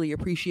 really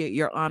appreciate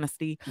your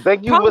honesty.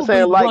 Thank you for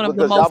saying like, one of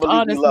the most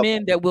honest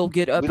men that will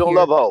get up here. We don't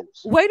love hoes.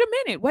 Wait a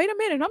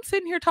minute. I'm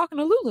sitting here talking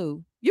to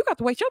Lulu. You got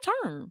to wait your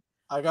turn.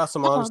 I got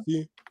some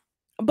honesty.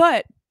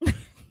 But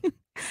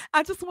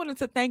I just wanted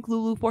to thank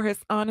Lulu for his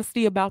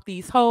honesty about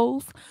these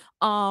hoes.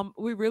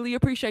 We really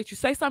appreciate you.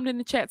 Say something in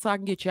the chat so I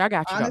can get you. I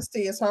got you.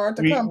 Honesty is hard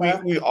to come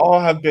by. We all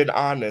have been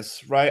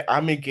honest, right?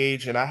 I'm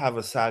engaged and I have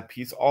a side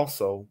piece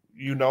also.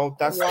 You know,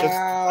 that's wow. just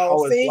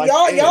how See,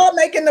 y'all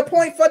making the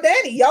point for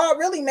Danny. Y'all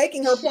really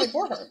making her point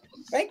for her.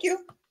 Thank you.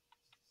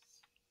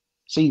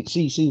 See,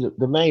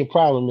 the main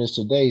problem is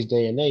today's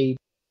day and age.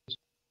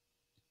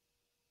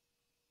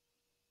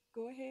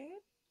 Go ahead.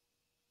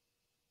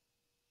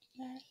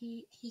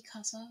 He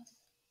cut off.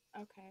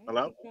 Okay.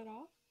 Hello? Cut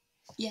off.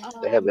 Yeah.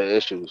 They have their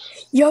issues.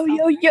 Yo.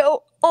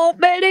 Oh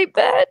man, they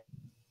bad.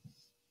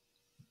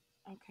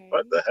 Okay.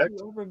 What the heck?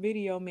 Whoever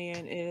video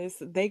man is,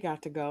 they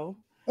got to go.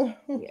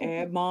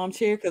 Add mom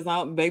chair, because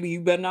baby,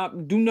 you better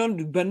not do nothing.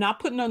 You better not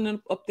put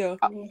nothing up there.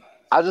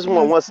 I just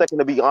want 1 second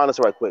to be honest,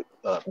 right quick.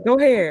 Go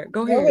ahead,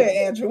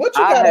 Andrew. What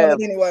you got on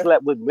it anyway?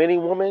 Slept with many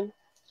women.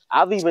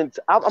 I'm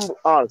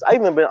honest. I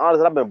even been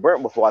honest. I've been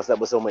burnt before I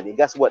slept with so many. And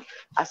guess what?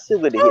 I still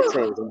get to hit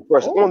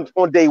things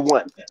on day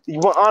one. You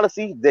want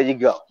honesty? There you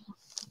go.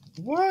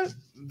 What?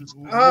 That's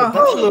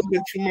a little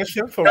bit too much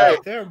info right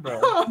there, bro.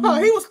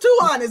 He was too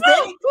honest,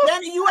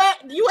 Danny.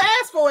 You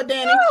asked for it,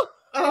 Danny.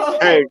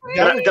 Hey,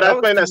 can I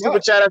explain that super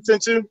chat I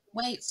sent you?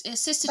 Wait,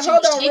 Sister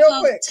Hold George, on, real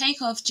quick.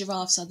 take off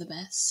giraffes are the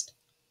best.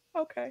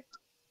 Okay.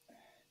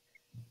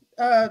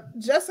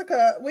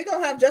 Jessica, we're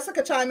gonna have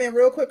Jessica chime in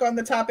real quick on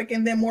the topic,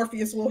 and then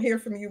Morpheus will hear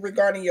from you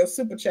regarding your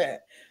super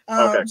chat.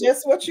 Okay.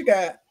 Jess, what you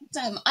got?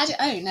 I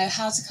don't know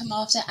how to come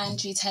after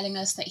Andrew telling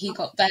us that he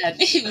got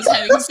burned. He was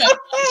having some.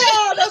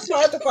 That's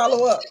hard to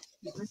follow up.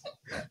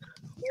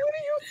 What do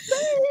you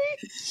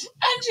say?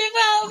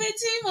 Andrew, a bit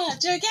too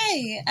much.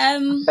 Okay.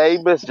 Hey,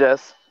 Miss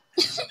Jess.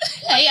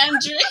 Hey,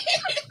 Andrew.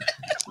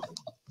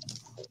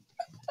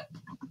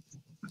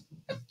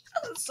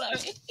 I'm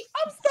sorry.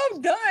 I'm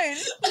so done.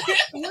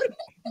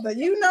 But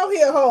you know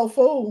he a whole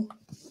fool.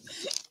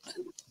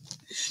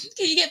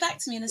 Can you get back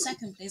to me in a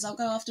second, please? I'll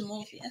go after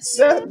Morpheus.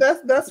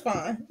 That's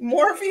fine.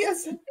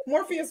 Morpheus,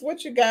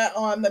 what you got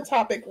on the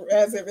topic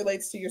as it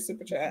relates to your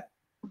super chat?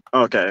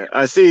 Okay,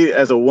 I see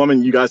as a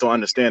woman, you guys don't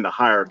understand the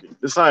hierarchy.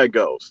 This is how it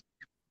goes.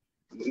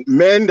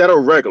 Men that are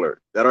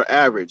regular, that are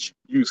average,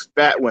 use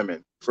fat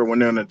women for when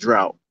they're in a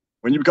drought.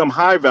 When you become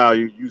high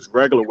value, use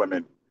regular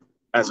women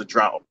as a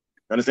drought.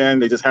 Understand?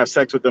 They just have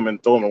sex with them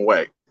and throw them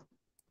away.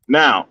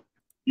 Now,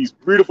 these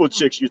beautiful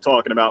chicks you're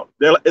talking about,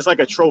 it's like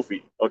a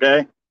trophy,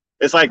 okay?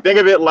 It's like, think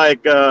of it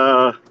like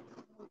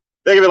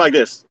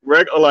this.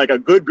 Like a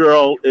good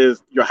girl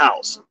is your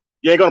house.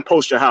 You ain't gonna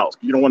post your house.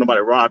 You don't want nobody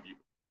to rob you.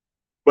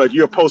 But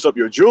you'll post up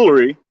your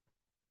jewelry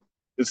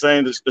and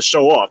saying this to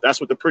show off. That's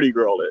what the pretty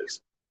girl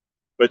is.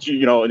 But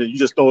you know, and then you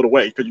just throw it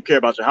away because you care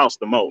about your house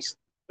the most.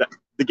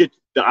 To get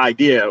the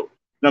idea.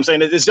 You know what I'm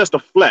saying? It's just a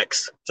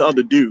flex to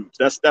other dudes.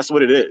 That's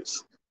what it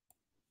is.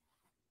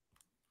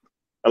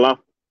 Hello?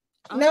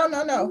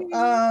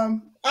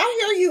 No. I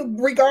hear you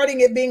regarding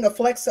it being a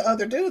flex to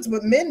other dudes,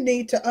 but men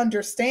need to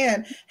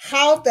understand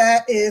how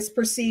that is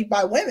perceived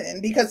by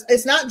women, because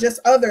it's not just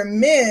other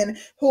men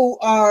who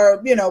are,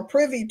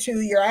 privy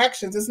to your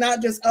actions. It's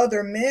not just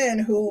other men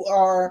who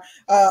are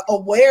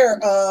aware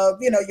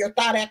of, your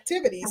thought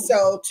activities.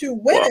 So to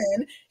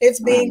women,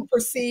 it's being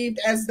perceived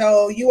as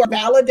though you are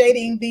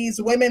validating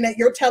these women, that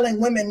you're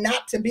telling women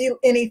not to be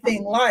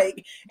anything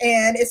like,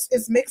 and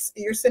it's mixed.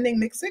 You're sending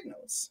mixed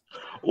signals.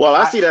 Well,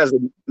 I see that as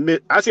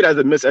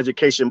a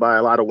miseducation by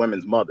a lot of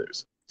women's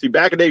mothers. See,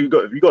 back in the day,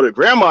 if you go to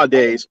grandma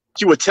days,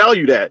 she would tell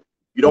you that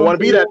you don't want to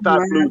be that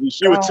thought floozy.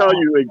 She would tell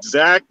you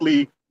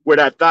exactly where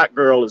that thought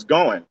girl is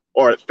going,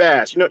 or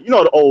fast. You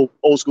know the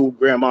old school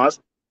grandmas.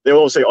 They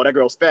always say, "Oh, that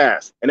girl's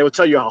fast," and they would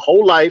tell you her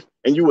whole life,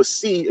 and you would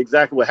see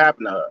exactly what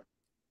happened to her.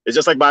 It's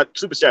just like my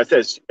super chat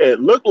says. It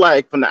looked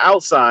like from the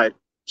outside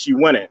she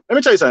went in. Let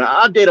me tell you something.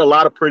 I date a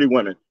lot of pretty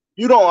women.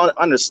 You don't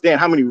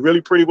understand how many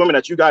really pretty women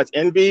that you guys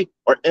envy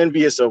are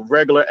envious of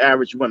regular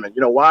average women.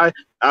 You know why?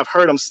 I've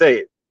heard them say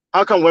it.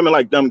 How come women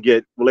like them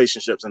get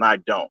relationships and I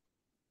don't?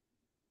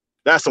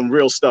 That's some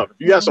real stuff. If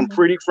you have some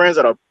pretty friends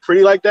that are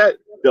pretty like that,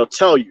 they'll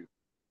tell you.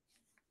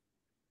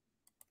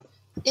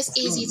 It's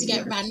easy to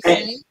get ran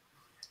through.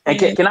 And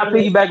can I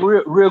piggyback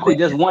real quick?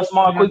 Just one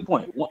small quick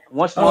point.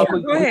 One small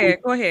quick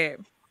point. Go ahead.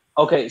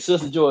 Okay,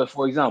 Sister Joy,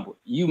 for example,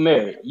 you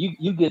married.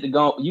 You get to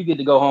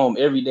go home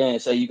every day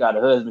and say you got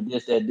a husband,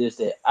 this,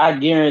 that. I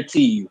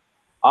guarantee you,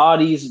 all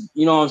these,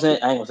 you know what I'm saying?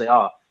 I ain't gonna say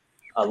all.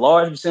 A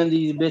large percent of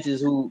these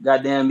bitches who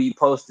goddamn be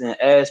posting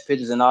ass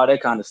pictures and all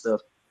that kind of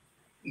stuff,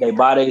 they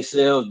buy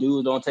themselves.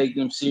 Dudes don't take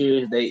them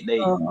serious. They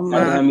naked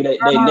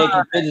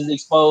pictures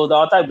exposed,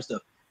 all type of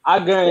stuff. I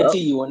guarantee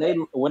you,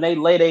 when they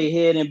lay their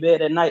head in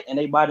bed at night and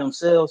they by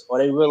themselves, or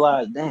they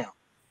realize, damn,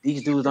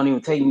 these dudes don't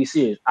even take me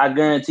serious. I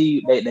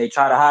guarantee you, they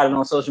try to hide it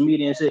on social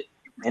media and shit,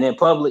 and in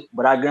public.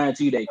 But I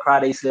guarantee you, they cry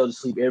themselves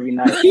to sleep every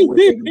night and wish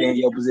they could be in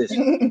your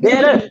position.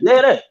 They're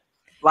there.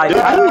 Like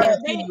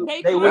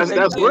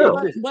that's real.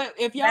 But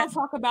if y'all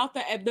talk about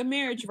the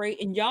marriage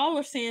rate, and y'all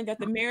are saying that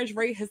the marriage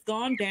rate has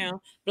gone down,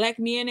 black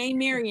men ain't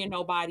marrying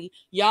nobody.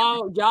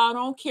 Y'all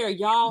don't care.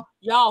 Y'all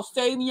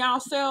saving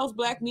yourselves,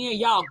 black men.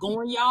 Y'all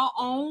going y'all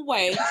own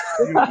way.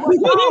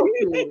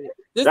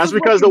 That's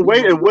because the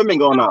weight of women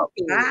going up.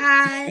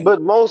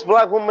 But most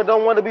black women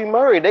don't want to be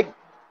married. They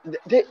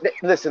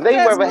listen. They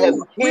rather have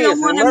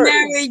kids than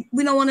married.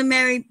 We don't want to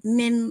marry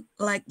men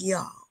like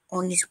y'all.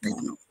 on this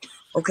panel.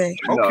 Okay.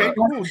 Okay,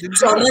 cool.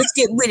 So let's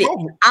get with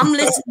it. I'm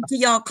listening to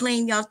y'all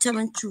claim y'all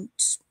telling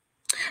truths.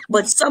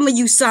 But some of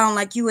you sound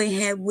like you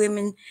ain't had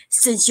women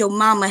since your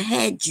mama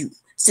had you.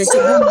 Since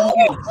your mama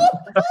had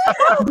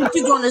you. But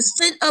you're gonna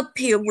sit up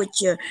here with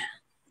your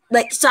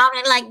like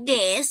sounding like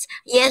this.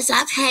 Yes,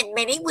 I've had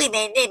many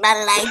women in my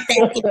life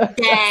back in the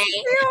day.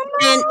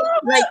 And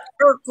like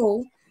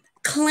Urkel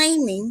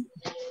claiming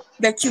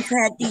that you've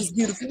had these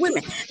beautiful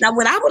women. Now,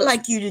 what I would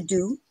like you to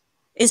do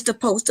is to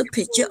post a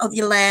picture of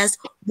your last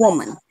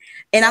woman.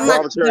 And I'm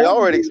not. I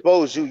already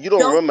exposed you. You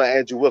don't remember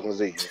Andrew Wilkins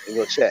in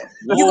your chat.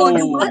 You gonna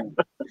do what?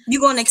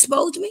 You gonna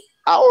expose me?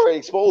 I already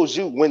exposed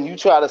you when you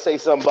try to say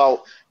something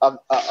about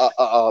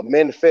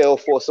men fell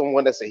for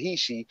someone that's a he,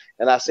 she,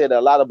 and I said that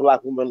a lot of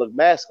black women look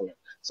masculine.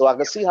 So I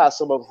can see how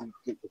some of them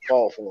get the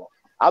fall for them.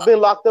 I've been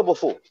locked up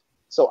before,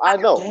 so I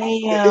know.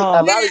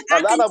 A lot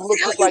of them look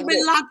just like you've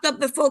been locked up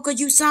before because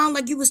you sound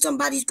like you was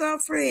somebody's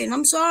girlfriend.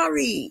 I'm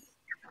sorry.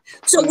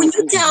 So when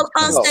you tell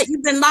us that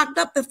you've been locked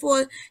up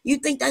before, you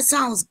think that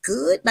sounds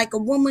good? Like a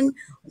woman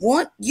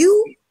want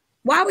you?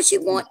 Why would she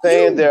want you?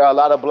 Saying there are a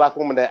lot of black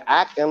women that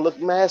act and look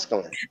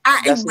masculine.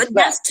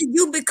 That's to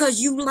you because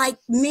you like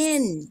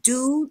men,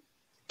 dude.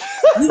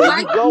 You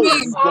like men.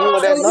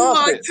 So you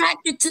are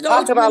attracted to those.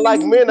 How can I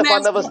like men if I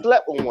never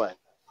slept with one?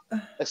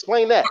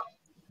 Explain that.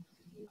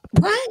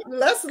 What?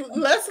 Let's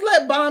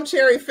let Bomb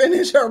Cherry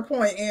finish her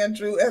point,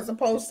 Andrew, as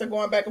opposed to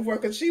going back and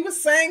forth, because she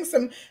was saying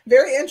some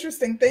very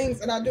interesting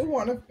things, and I do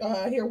want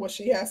to hear what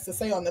she has to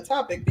say on the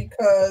topic,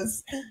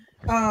 because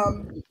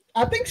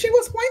I think she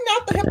was pointing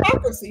out the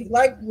hypocrisy,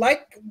 like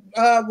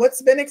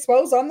what's been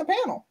exposed on the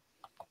panel.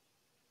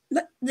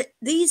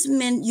 These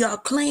men, y'all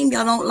claim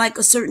y'all don't like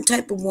a certain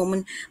type of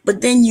woman,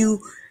 but then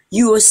you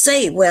will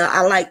say, well,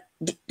 I like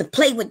to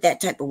play with that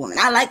type of woman.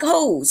 I like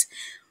hoes.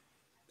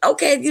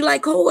 Okay, if you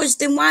like whores,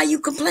 then why are you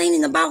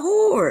complaining about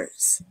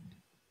whores?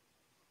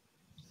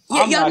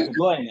 I'm not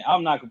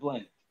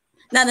complaining.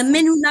 Now, the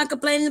men who not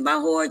complaining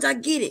about whores, I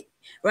get it,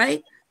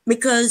 right?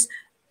 Because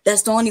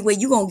that's the only way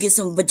you're going to get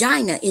some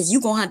vagina is you're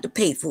going to have to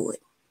pay for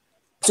it.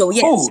 So,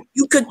 yes,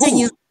 you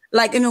continue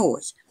liking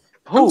whores.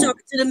 I'm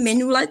talking to the men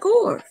who like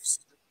whores.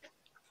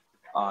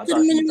 To the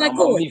men who like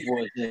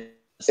whores.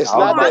 It's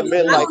not that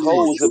men like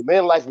hoes, but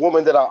men like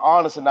women that are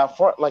honest and not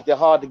front like they're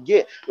hard to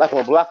get. Like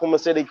when black women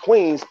say they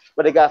queens,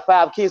 but they got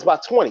 5 kids by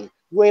 20.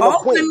 You ain't no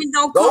queen. Women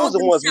don't call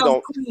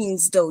themselves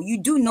queens, though.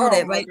 You do know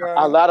that, right?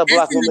 A lot of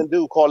black women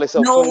do call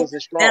themselves queens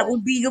and strong. That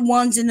would be the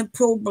ones in the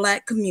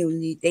pro-black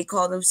community. They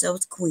call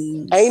themselves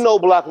queens. Ain't no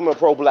black women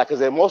pro-black because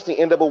they mostly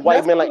end up with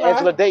white men like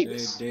Angela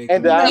Davis.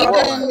 Even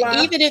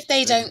if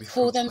they don't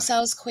call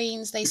themselves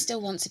queens, they still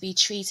want to be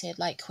treated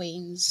like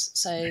queens.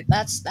 So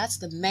that's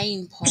the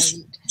main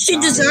point. She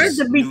deserves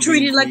to be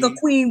treated like a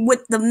queen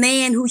with the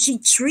man who she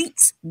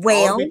treats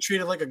well. Be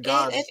treated like a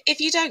god. If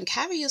you don't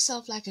carry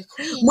yourself like a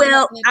queen,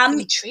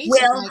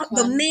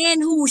 the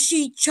man who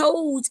she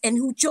chose and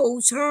who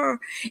chose her,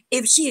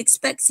 if she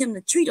expects him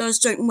to treat her a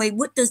certain way,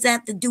 what does that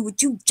have to do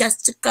with you,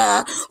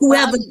 Jessica, who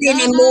haven't been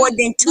in more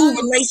than 2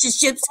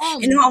 relationships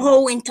in her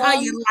whole entire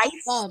life?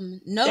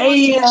 No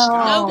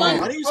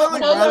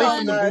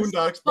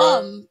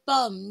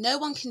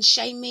one can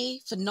shame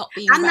me for not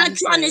being. I'm not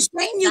trying to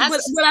shame you, but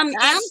what I'm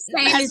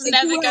saying is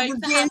that you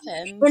haven't been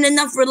in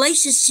enough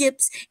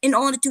relationships in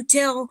order to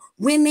tell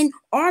women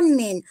or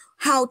men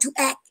how to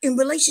act in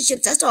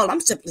relationships. That's all I'm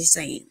simply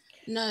saying.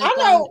 No, I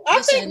know.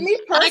 I think me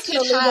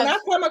personally, when I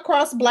come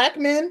across black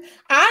men,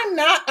 when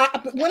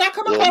I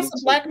come across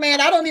a black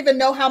man, I don't even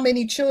know how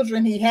many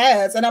children he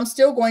has, and I'm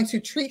still going to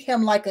treat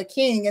him like a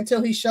king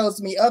until he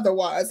shows me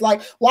otherwise.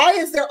 Like, why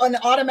is there an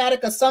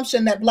automatic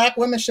assumption that black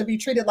women should be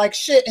treated like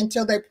shit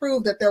until they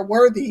prove that they're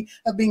worthy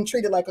of being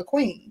treated like a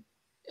queen?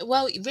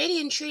 Well,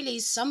 really and truly,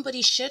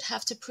 somebody should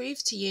have to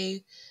prove to you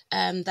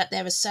that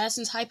they're a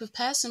certain type of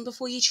person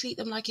before you treat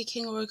them like a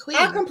king or a queen.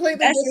 I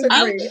completely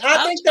disagree.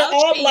 I think that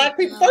all black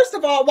people, first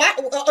of all, why?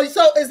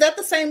 So is that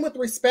the same with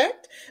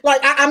respect?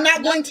 Like, I'm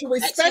not going to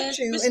respect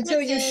you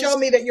until you show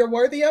me that you're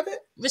worthy of it?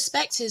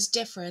 Respect is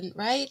different,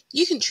 right?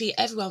 You can treat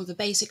everyone with a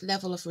basic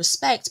level of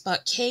respect,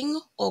 but king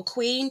or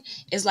queen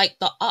is like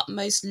the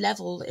utmost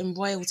level in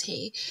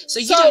royalty. So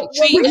you don't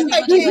treat when we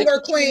say king like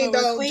or queen,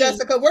 though, queen.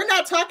 Jessica, we're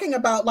not talking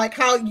about like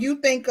how you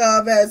think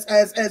of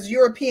as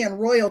European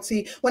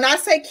royalty. When I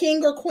say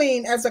king or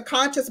queen as a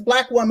conscious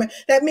black woman,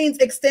 that means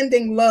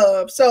extending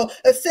love. So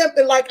it's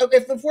simply like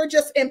if we're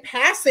just in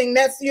passing,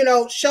 that's, you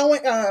know,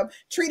 showing,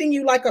 treating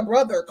you like a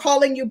brother,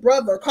 calling you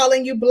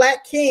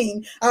black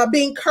king,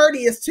 being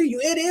courteous to you.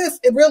 It is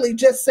really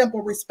just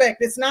simple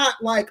respect. It's not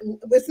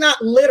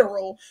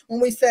literal when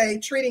we say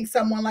treating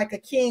someone like a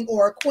king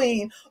or a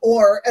queen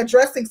or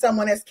addressing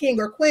someone as king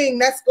or queen.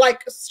 That's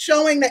like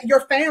showing that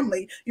you're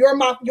family, you're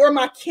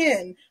my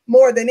kin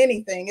more than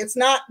anything. It's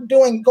not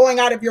going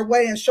out of your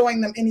way and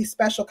showing them any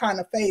special kind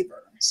of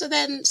favor. So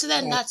then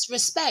that's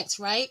respect,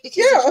 right?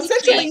 Because Yeah,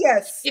 essentially,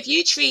 yes. If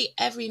you treat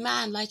every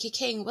man like a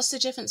king, what's the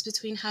difference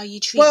between how you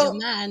treat your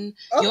man,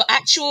 your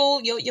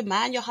actual, your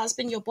man, your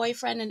husband, your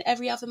boyfriend, and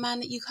every other man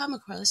that you come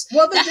across?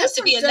 Well, the there has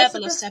to be a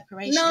level of Jessica,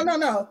 separation.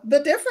 No. The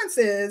difference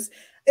is,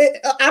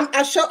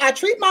 I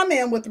treat my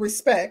man with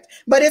respect,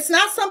 but it's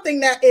not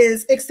something that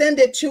is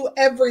extended to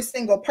every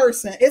single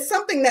person. It's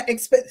something that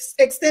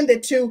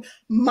extended to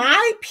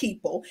my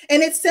people,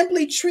 and it's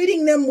simply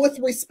treating them with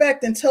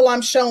respect until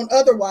I'm shown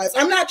otherwise.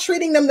 I'm not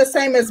treating them the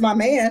same as my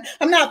man.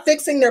 I'm not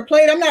fixing their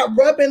plate. I'm not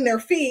rubbing their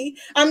feet.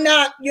 I'm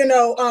not,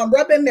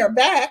 rubbing their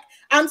back.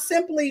 I'm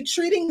simply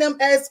treating them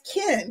as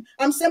kin.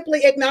 I'm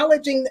simply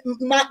acknowledging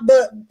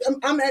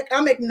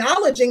I'm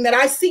acknowledging that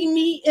I see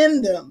me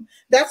in them.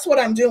 That's what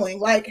I'm doing.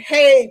 Like,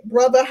 hey,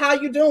 brother, how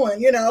you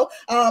doing?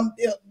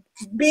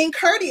 Being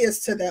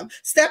courteous to them,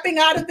 stepping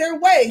out of their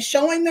way,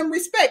 showing them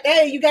respect.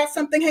 Hey, you got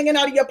something hanging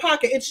out of your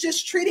pocket. It's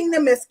just treating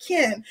them as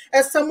kin,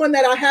 as someone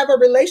that I have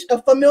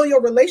a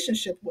familial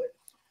relationship with.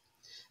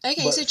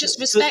 Okay, so just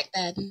respect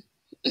then.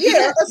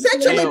 Yeah,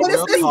 essentially, but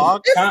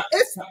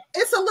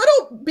it's a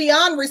little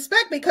beyond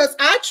respect, because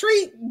I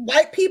treat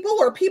white people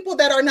or people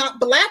that are not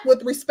black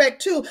with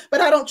respect too,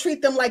 but I don't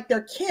treat them like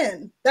they're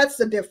kin. That's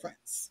the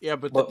difference. Yeah,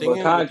 but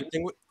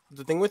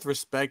the thing with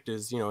respect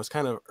is, it's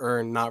kind of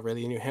earned, not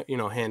really,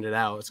 handed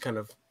out. It's kind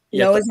of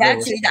it's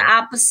actually the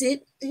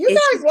opposite. You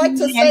guys like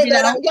to say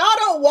that y'all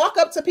don't walk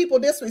up to people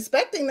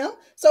disrespecting them.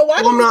 So why?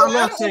 I'm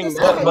not saying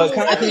that. But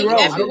I think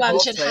everyone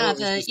should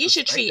have you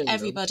should treat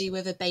everybody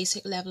with a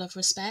basic level of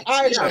respect.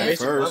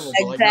 First,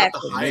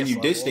 exactly. And you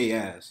dish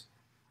their ass.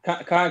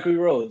 Concrete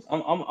Rose.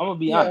 I'm gonna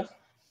be honest.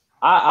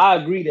 I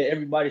agree that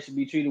everybody should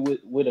be treated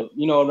with a,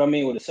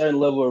 with a certain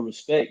level of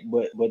respect.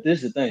 But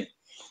this is the thing.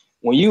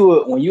 When you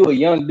a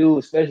young dude,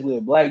 especially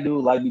a black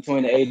dude, like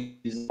between the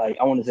ages, like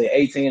I want to say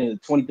 18 and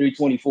 23,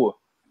 24,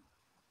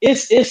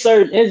 it's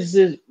certain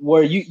instances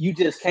where you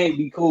just can't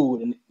be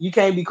cool, and you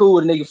can't be cool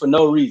with a nigga for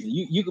no reason.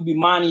 You could be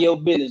minding your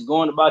business,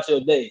 going about your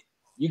day.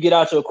 You get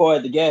out your car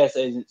at the gas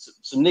station,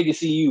 some nigga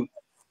see you.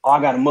 Oh,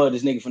 I gotta mud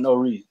this nigga for no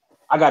reason.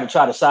 I gotta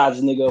try to size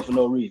this nigga up for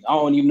no reason. I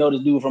don't even know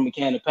this dude from a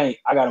can of paint.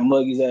 I gotta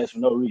mug his ass for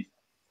no reason.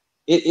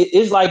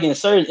 It's like in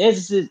certain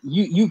instances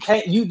you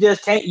can't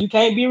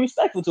be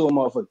respectful to a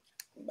motherfucker.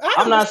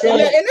 I'm not saying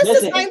that, and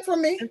it's the same for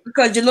me,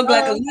 because you look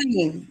like a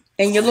lion,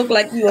 and you look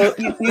like you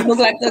look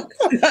like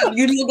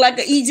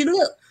an easy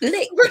lick.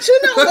 But you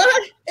know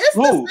what? It's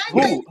the same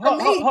thing for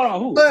me. Hold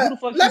on,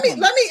 but let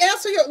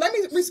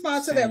me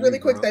respond to that really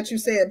quick that you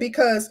said,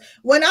 because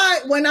when I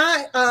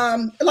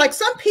like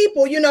some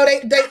people,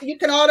 they you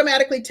can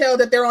automatically tell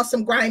that they're on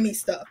some grimy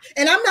stuff,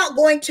 and I'm not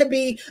going to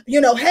be,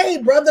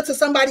 hey brother, to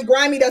somebody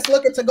grimy that's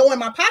looking to go in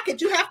my pocket.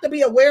 You have to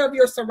be aware of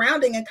your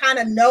surrounding and kind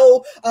of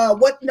know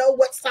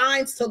what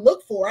signs to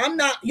look for. I'm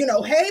not,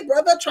 hey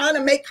brother, trying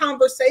to make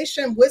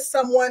conversation with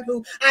someone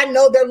who I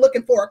know they're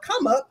looking for a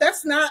come up.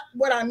 That's not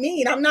what I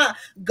mean. I'm not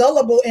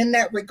gullible in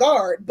that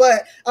regard,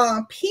 but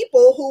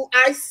people who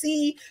I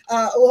see,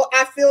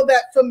 I feel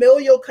that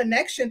familial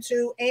connection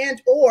to,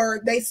 and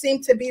or they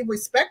seem to be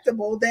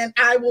respectable, then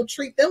I will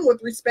treat them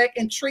with respect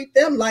and treat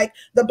them like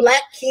the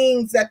black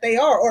kings that they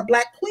are, or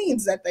black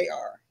queens that they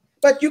are.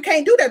 But you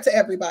can't do that to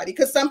everybody,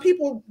 because some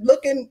people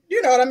looking,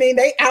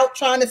 they out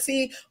trying to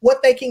see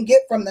what they can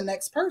get from the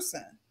next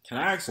person. Can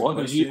I ask a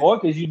question?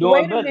 You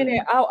doing Wait a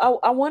minute.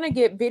 I want to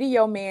get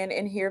Video Man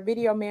in here.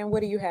 Video Man,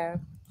 what do you have?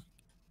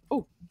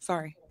 Oh,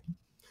 sorry.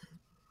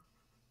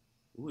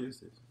 Who is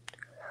this?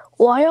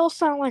 Why y'all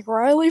sound like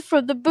Riley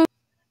from the boot?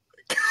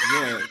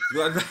 Yeah.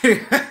 You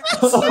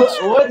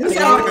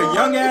sound like a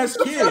young ass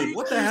kid.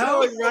 What the hell?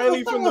 Like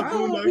Riley from the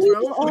Boondocks.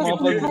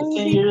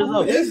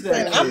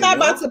 I'm not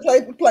about to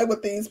play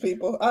with these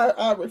people.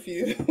 I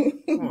refuse.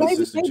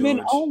 Baby, they've been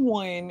on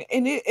one,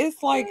 and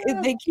it's like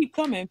they keep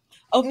coming.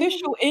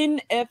 Official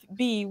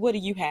NFB, what do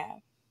you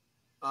have?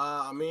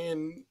 I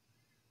mean,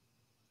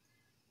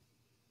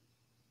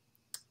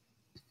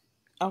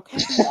 okay.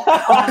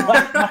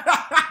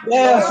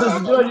 Yeah, Sister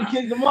Georgia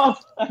kicked him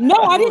off. No,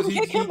 I didn't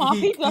kick him off.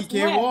 He just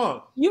can't left.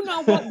 walk. You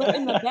know what? But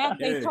in the back,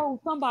 they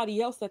told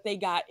somebody else that they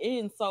got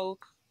in. So,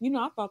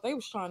 I thought they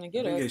was trying to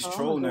get us. It's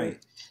troll night.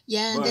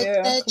 Yeah,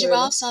 the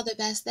giraffes are the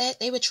best.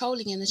 They were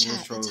trolling in the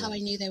chat. That's how I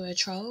knew they were a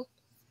troll.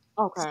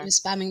 Okay. So they were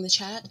spamming the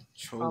chat.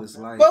 Troll is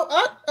life. Well,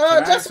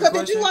 Jessica,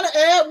 did you want to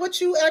add what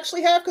you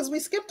actually have? Because we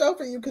skipped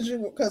over you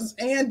because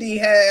Andy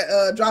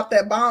had dropped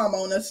that bomb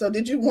on us. So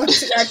did you want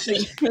to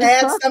actually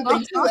add something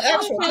to the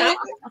actual topic?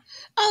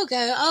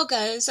 I'll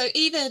go. So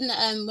even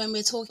when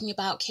we're talking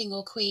about king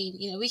or queen,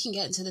 we can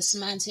get into the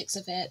semantics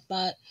of it.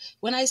 But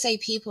when I say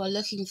people are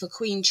looking for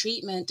queen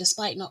treatment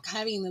despite not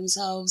carrying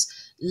themselves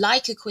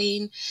like a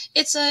queen,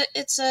 it's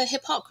a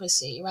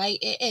hypocrisy, right?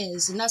 It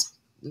is, and that's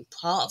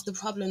part of the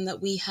problem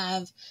that we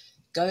have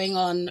going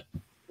on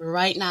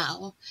right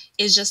now,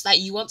 is just that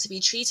you want to be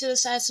treated a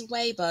certain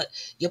way, but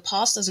your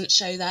past doesn't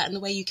show that, and the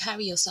way you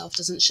carry yourself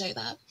doesn't show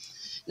that.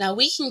 Now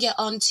we can get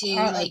on to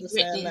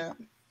Brittany.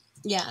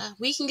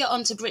 We can get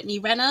on to Brittany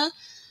Renner.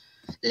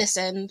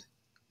 Listen,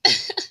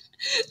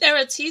 There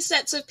are two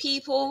sets of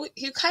people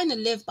who kind of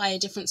live by a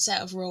different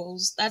set of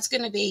rules. That's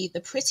going to be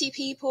the pretty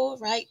people,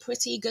 right?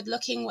 Pretty, good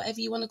looking, whatever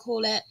you want to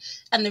call it,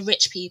 and the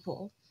rich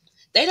people.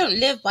 They don't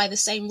live by the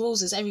same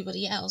rules as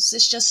everybody else.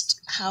 It's just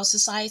how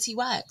society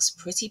works.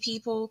 Pretty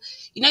people,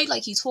 you know,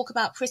 like you talk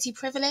about pretty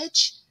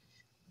privilege.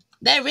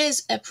 There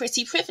is a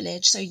pretty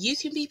privilege. So you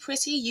can be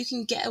pretty, you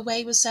can get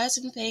away with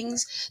certain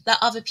things that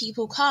other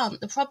people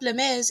can't. The problem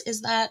is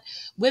that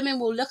women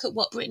will look at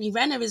what Brittany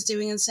Renner is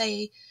doing and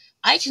say,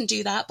 I can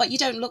do that, but you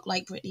don't look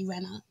like Brittany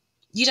Renner.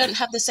 You don't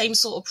have the same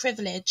sort of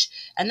privilege.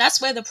 And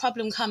that's where the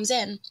problem comes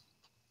in.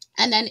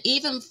 And then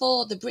even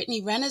for the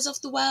Brittany Renners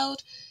of the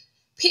world,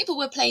 people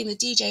were playing the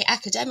DJ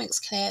Academics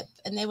clip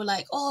and they were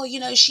like, oh, you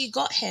know, she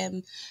got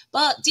him.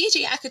 But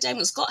DJ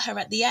Academics got her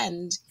at the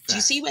end. Do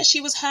you see where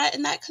she was hurt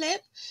in that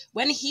clip?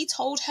 When he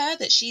told her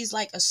that she's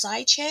like a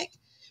side chick,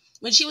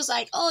 when she was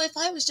like, oh, if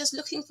I was just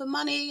looking for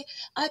money,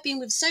 I've been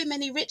with so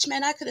many rich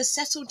men, I could have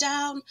settled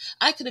down.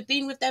 I could have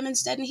been with them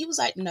instead. And he was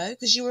like, no,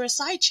 because you were a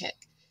side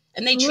chick.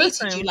 And they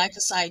treated you like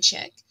a side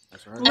chick.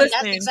 That's right. And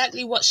that's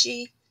exactly what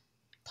she...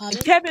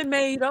 Pardon? Kevin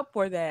made up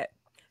for that.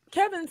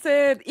 Kevin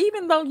said,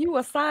 even though you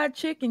a side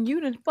chick and you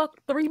didn't fuck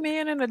 3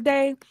 men in a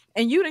day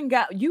and you didn't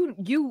got you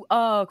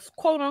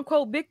quote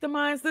unquote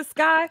victimized this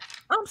guy,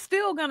 I'm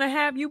still gonna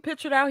have you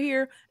pictured out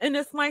here in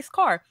this nice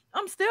car.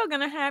 I'm still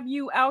gonna have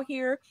you out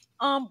here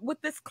with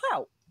this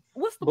clout.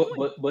 What's the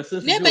point? But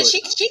Sister Yeah, but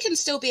George, she can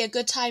still be a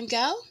good time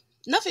girl.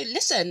 Nothing.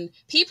 Listen,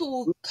 people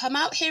will come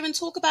out here and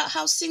talk about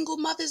how single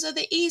mothers are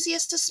the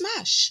easiest to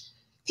smash.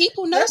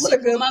 People know That's a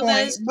single good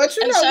mothers point. But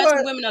you and know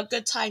certain what? women are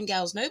good time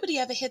girls. Nobody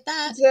ever hit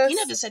that. He Just,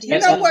 never said he you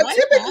was know gonna what? like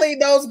Typically,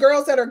 those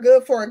girls that are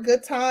good for a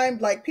good time,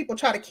 like people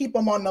try to keep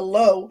them on the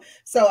low.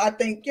 So I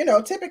think, you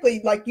know,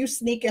 typically, like you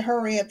sneaking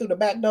her in through the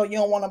back door, you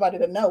don't want nobody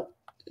to know.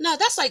 No,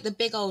 that's like the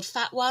big old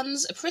fat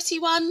ones. A pretty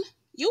one,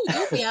 you'll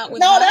be out with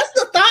No, her. that's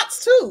the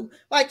thoughts too.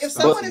 Like if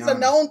someone is a Tatiana.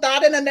 known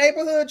thought in the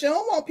neighborhood, you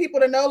don't want people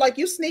to know, like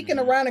you sneaking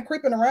around and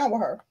creeping around with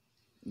her.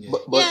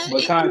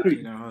 but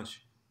concrete.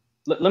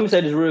 Let me say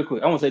this real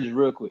quick. I want to say this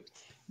real quick.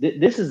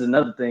 This is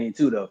another thing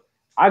too, though.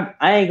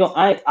 I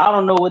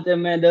don't know what that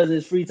man does in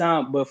his free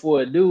time, but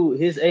for a dude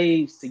his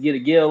age to get a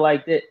girl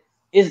like that,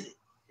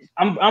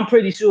 I'm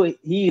pretty sure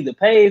he either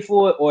paid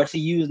for it or she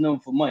using them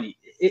for money.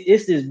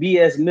 It's this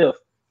BS myth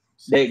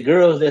that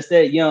girls that's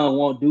that young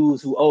want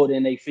dudes who older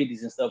in their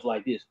 50s and stuff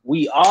like this.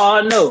 We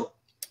all know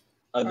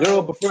a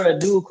girl prefer a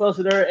dude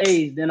closer to her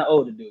age than an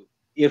older dude.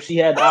 If she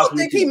had the I don't option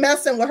think to he choose.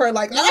 messing with her.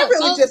 Like I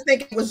really just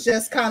think it was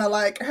just kind of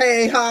like,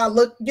 hey, ha,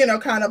 look, you know,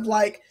 kind of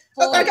like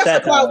I guess a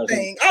clout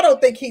thing. I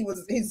don't think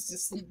he's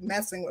just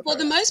messing with For her.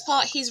 the most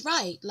part, he's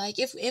right. Like,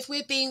 if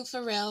we're being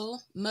for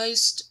real,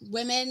 most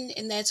women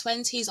in their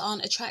 20s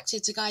aren't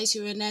attracted to guys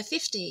who are in their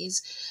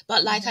 50s.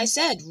 But like I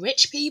said,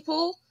 rich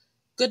people,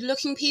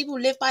 good-looking people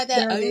live by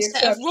their They're own the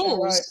set of exception,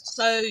 rules. right.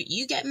 So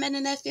you get men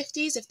in their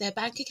 50s, if their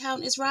bank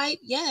account is right,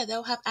 yeah,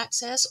 they'll have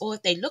access. Or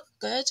if they look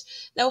good,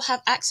 they'll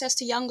have access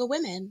to younger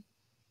women.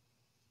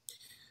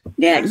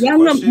 Yeah, Ask a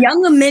younger question.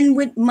 younger men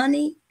with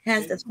money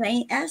has the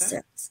same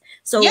assets.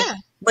 So, Yeah.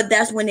 but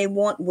that's when they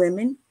want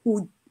women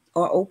who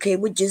are okay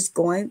with just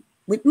going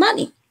with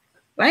money,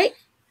 right?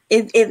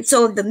 If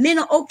the men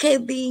are okay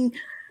being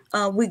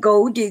with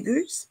gold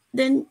diggers,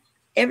 then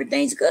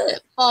everything's good.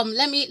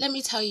 Let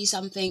me tell you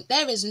something.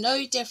 There is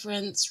no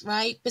difference,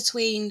 right,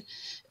 between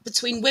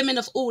women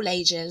of all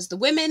ages. The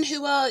women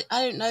who are,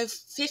 I don't know,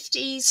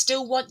 50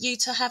 still want you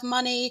to have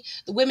money.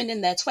 The women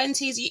in their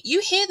 20s,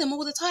 you hear them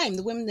all the time.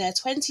 The women in their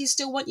 20s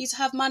still want you to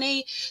have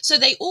money. So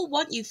they all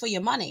want you for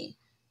your money.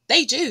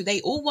 They do.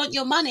 They all want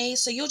your money.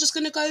 So you're just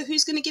going to go,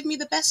 who's going to give me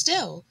the best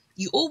deal?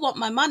 You all want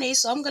my money,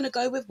 so I'm going to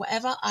go with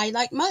whatever I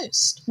like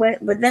most. But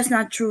that's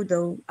not true,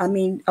 though. I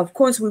mean, of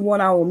course, we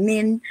want our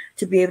men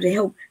to be able to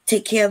help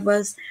take care of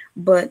us,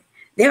 but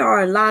there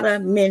are a lot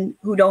of men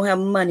who don't have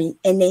money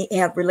and they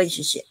have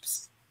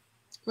relationships.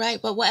 Right,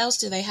 but what else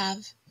do they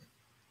have?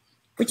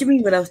 What you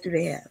mean, what else do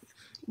they have?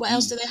 What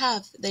else do they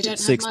have? They don't have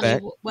Six money.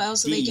 pack. What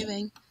else are they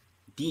giving?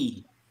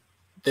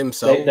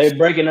 Themselves. They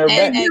breaking her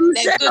back.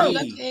 They're good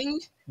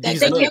looking. They're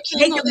good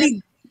looking. Or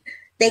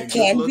They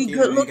can be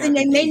good looking.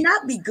 They may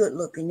not be good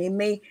looking.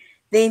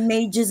 They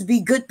may just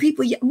be good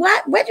people.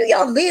 Where do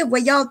y'all live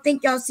where y'all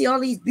think y'all see all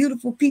these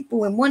beautiful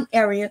people in one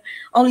area,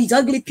 all these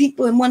ugly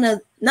people in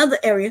another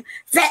area,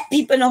 fat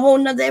people in a whole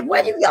nother area?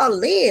 Where do y'all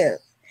live?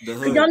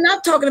 Because y'all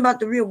not talking about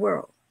the real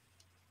world.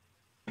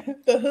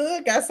 The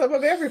hood got some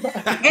of everybody.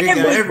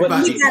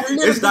 Everybody. You got a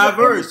little It's bit of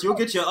diverse. You'll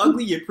get your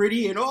ugly, your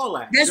pretty, and all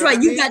that. That's You know right.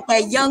 what I You mean? got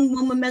that young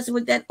woman messing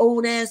with that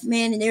old ass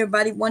man, and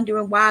everybody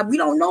wondering why. We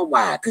don't know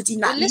why, because he's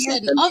not But listen,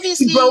 handsome.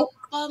 obviously, He broke.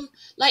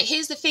 like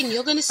here's the thing: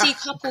 you're going to see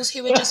couples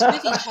who are just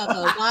with each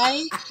other.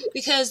 Why?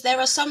 Because there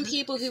are some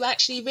people who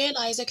actually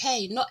realize,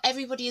 okay, not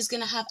everybody is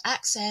going to have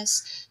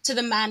access to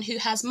the man who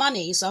has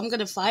money. So I'm going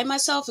to find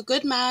myself a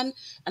good man,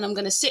 and I'm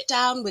going to sit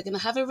down. We're going to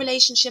have a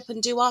relationship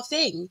and do our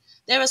thing.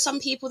 There are some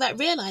people that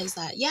realize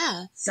that,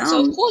 yeah. So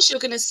Some. of course you're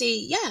going to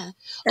see, yeah. Of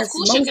That's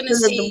course you're going to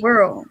most of see. the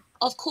world.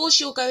 Of course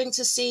you're going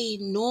to see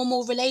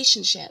normal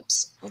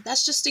relationships. Well,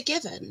 that's just a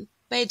given.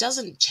 but it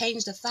doesn't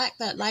change the fact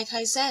that, like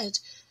I said,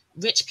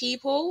 rich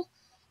people,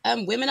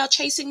 women are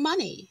chasing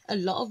money. A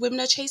lot of women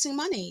are chasing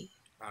money.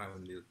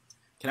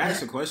 Can I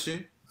ask a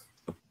question?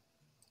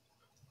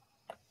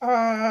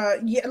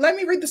 Yeah, let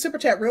me read the super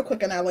chat real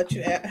quick and I'll let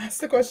you ask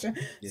the question.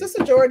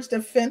 Sister George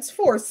Defense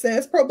Force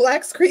says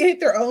pro-blacks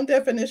create their own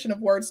definition of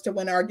words to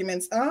win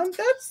arguments.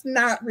 That's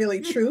not really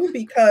true,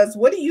 because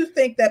what do you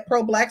think that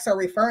pro-blacks are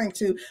referring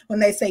to when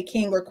they say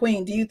king or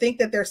queen? Do you think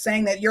that they're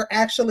saying that you're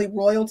actually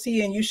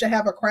royalty and you should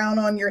have a crown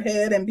on your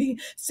head and be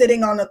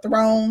sitting on a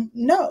throne?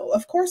 No,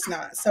 of course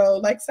not. So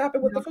like, stop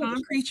it with the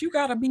concrete. You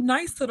gotta be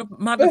nice to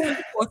my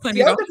defense force.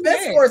 Your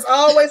defense force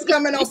always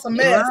coming on some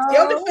mess.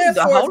 Your defense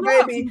force,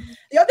 baby.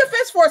 Your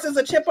defense force is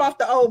a chip off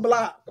the old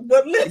block.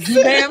 But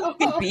listen,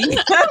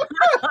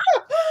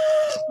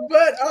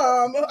 but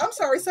I'm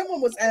sorry, someone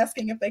was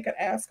asking if they could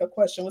ask a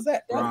question. Was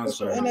that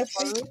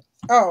NFC?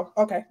 Oh,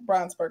 okay.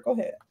 Brownsburg, go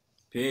ahead.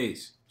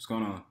 Peace. What's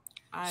going on?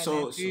 What's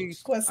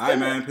all right,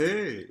 man.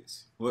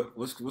 Peace.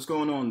 What's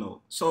going on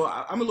though? So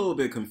I'm a little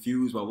bit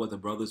confused by what the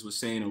brothers were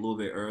saying a little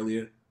bit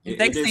earlier.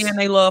 They saying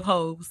they love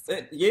hoes.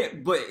 Yeah,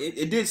 but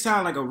it did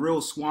sound like a real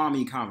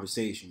swami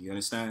conversation. You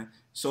understand?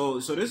 So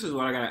this is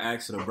what I gotta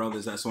ask to the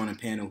brothers that's on the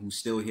panel who's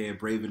still here,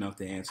 brave enough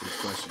to answer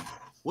this question.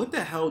 What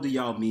the hell do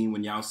y'all mean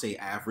when y'all say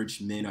average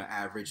men or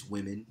average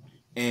women?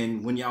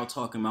 And when y'all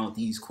talking about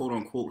these quote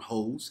unquote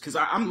hoes? Because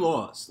I'm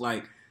lost.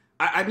 Like,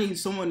 I need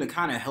someone to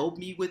kind of help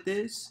me with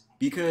this,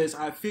 because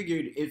I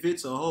figured if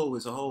it's a hoe,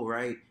 it's a hoe,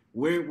 right?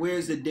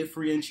 Where's the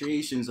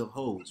differentiations of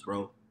hoes,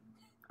 bro?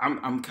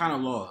 I'm kind of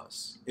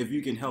lost. If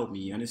you can help me,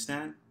 you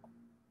understand?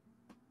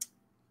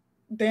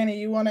 Danny,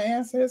 you want to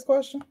answer his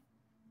question?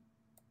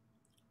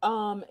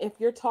 If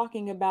you're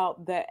talking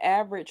about the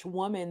average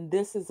woman,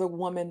 this is a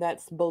woman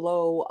that's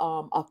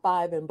below a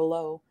 5 and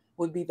below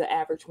would be the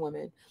average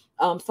woman.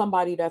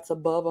 Somebody that's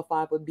above a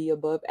 5 would be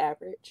above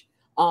average.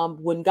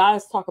 When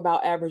guys talk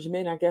about average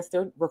men, I guess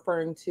they're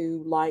referring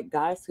to like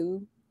guys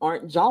who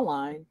aren't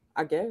jawline,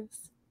 I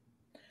guess.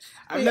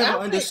 I've never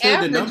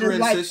understood the numbering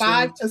like system.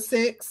 5 to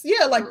 6.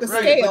 Yeah, like the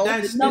Right, scale.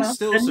 but that's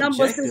still The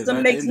number subjective system at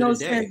the makes end no of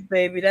the day. sense,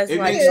 baby. That's It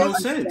why makes no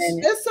sense.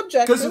 It's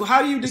subjective. Because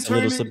how do you It's a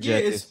little determine?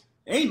 subjective. It's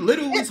ain't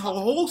little. It's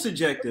whole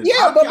subjective.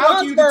 Yeah, but how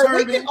can you Brownsburg, we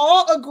determine? can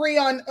all agree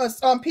on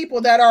people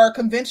that are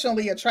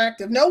conventionally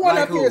attractive. No one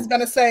Like up here who? is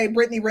going to say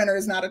Brittany Renner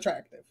is not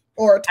attractive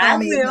or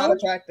Tommy is not will.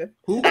 attractive.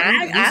 Who's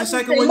the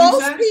second one you Most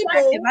said? people,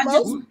 Hold most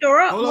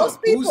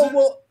on. Who's people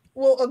that?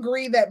 will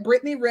agree that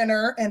Brittany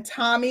Renner and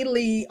Tommy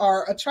Lee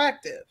are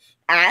attractive.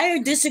 I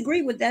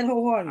disagree with that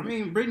wholeheartedly. I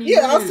mean, Brittany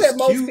Yeah, I Renner said is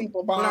most cute,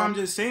 people, but Bob. I'm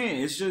just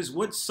saying, it's just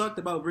what sucked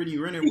about Brittany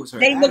Renner was her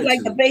They look attitude.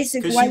 like the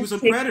basic because white she was a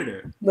chick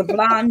predator. with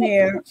blonde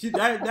hair.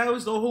 That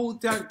was the whole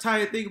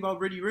entire thing about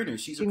Brittany Renner.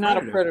 She's not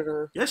a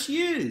predator. Yes,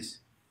 she is.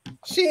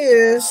 She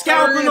is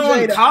Scalping Her and on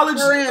Jada. college,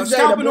 Her and Jada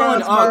scalping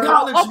on Brownsburg.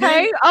 college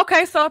men.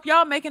 Okay. So if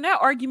y'all making that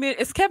argument,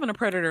 is Kevin a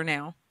predator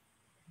now?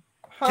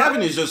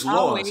 Kevin is just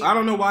I'll lost. wait. I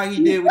don't know why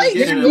he did what he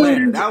Wait, did in you-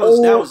 Atlanta. That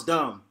was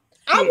dumb.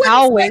 I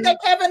wouldn't say that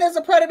Kevin is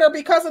a predator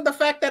because of the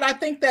fact that I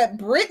think that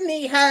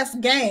Brittany has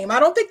game. I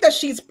don't think that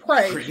she's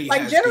prey. Brittany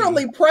Like has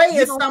generally, game. prey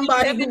You is don't think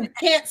somebody Kevin- who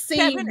can't see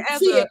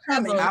as it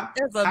coming.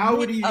 How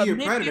would he be a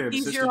predator,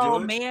 Sister mid-50-year-old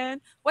George? man.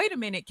 Wait a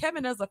minute.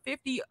 Kevin is a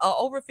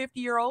over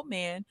 50-year-old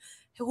man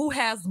who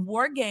has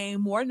more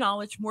game, more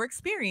knowledge, more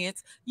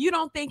experience. You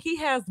don't think he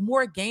has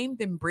more game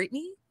than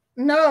Brittany?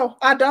 No,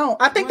 I don't.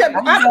 I think that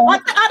What? I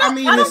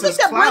don't this think is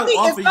that clout Brittany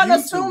off is of YouTube.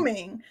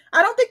 unassuming.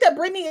 I don't think that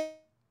Brittany.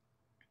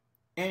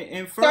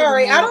 And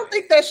Sorry, I furthermore- don't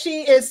think that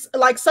she is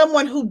like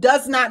someone who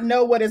does not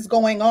know what is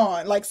going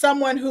on, like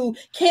someone who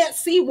can't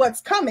see what's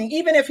coming.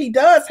 Even if he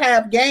does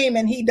have game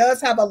and he does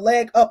have a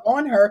leg up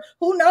on her,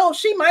 who knows?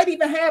 She might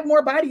even have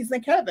more bodies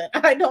than Kevin.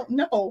 I don't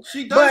know.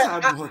 She does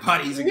But have more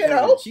bodies than you Kevin.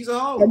 know? She's a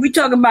hoe. Are we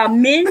talking about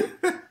men?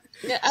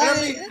 I mean, at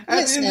the end of the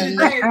Listen,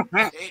 day,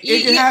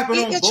 it can happen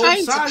on you're both trying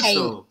to sides, paint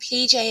though.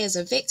 PJ as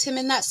a victim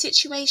in that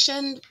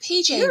situation.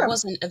 PJ Yeah.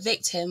 wasn't a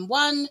victim.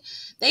 One,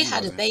 they He had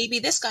a wasn't. baby.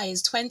 This guy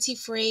is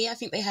 23. I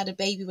think they had a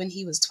baby when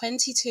he was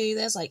 22.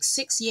 There's like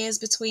 6 years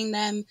between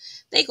them.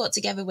 They got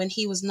together when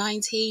he was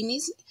 19.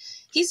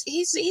 This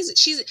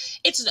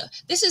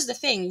is the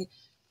thing.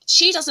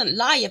 She doesn't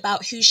lie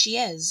about who she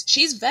is.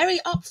 She's very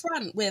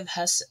upfront with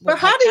her. But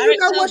how do you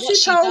know what she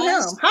told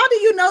him? How do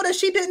you know that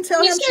she didn't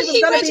tell He him she said was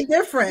he going to read be it.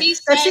 different? He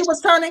That she said-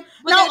 was turning.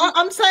 Well, No, then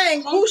I'm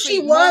saying who she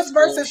concrete, was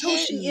more versus for who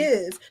she him.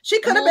 is.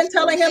 She could have More been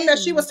telling for him that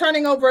she him. was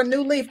turning over a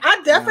new leaf.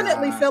 I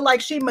definitely feel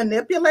like she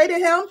manipulated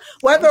him.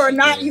 Whether or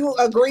not you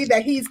agree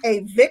that he's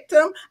a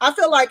victim, I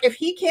feel like if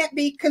he can't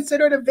be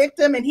considered a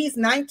victim and he's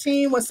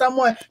 19 with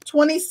someone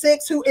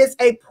 26 who is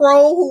a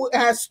pro, who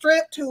has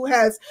stripped, who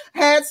has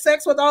had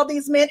sex with all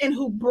these men, and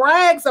who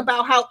brags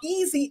about how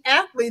easy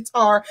athletes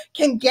are,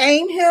 can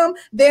game him,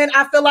 then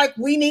I feel like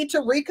we need to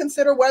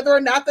reconsider whether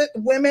or not the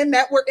women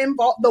that were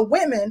involved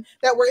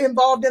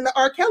in the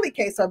R. Kelly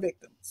case are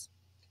victims.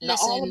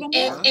 Listen,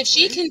 if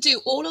she can do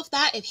all of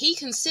that, if he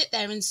can sit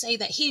there and say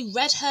that he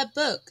read her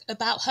book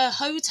about her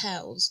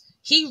hotels,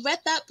 he read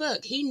that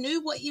book, he knew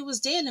what he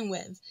was dealing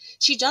with.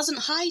 She doesn't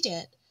hide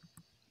it.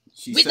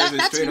 She Wait, says it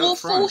that's straight more up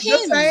for front.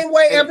 him. The same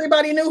way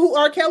everybody knew who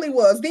R. Kelly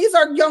was. These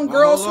are young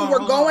girls who were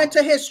hold going on.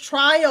 to his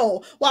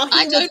trial while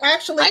he was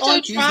actually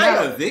on He's not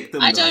trial. a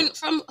victim. I though. don't,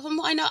 from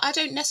what I know, I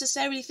don't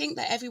necessarily think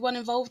that everyone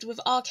involved with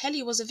R.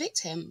 Kelly was a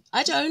victim.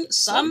 I don't.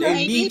 Some They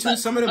maybe, Me Too. but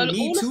Some of them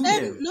Me all Too of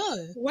them, him.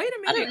 no. Wait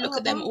a I minute. don't look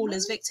at them all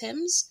as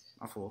victims.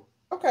 My fault.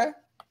 Okay.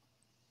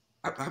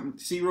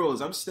 See, Rose,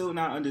 I'm still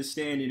not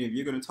understanding if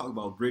you're gonna talk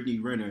about Brittany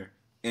Renner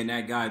and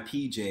that guy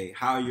PJ,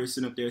 how you're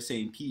sitting up there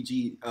saying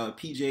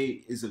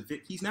PJ is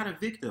he's not a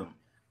victim.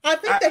 I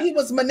think that he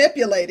was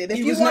manipulated. If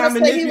He you was want not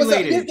to say he was,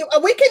 manipulated.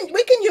 we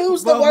can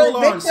use the Well, word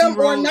hold on, victim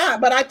or C-Rose. not,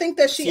 but I think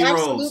that she C-Rose,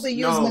 absolutely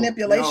used no,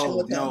 manipulation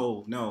with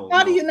him. No.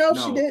 How do you know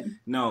she didn't?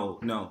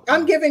 No.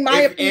 I'm giving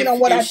my opinion on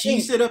what I If she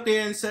think. sit up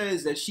there and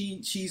says that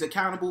she's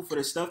accountable for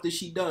the stuff that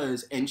she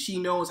does and she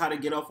knows how to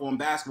get up on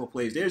basketball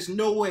plays, there's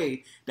no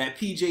way that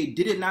PJ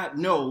did not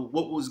know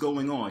what was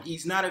going on.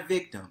 He's not a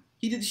victim.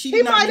 She He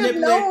did not might have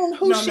manipulate. known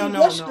who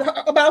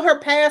about her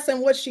past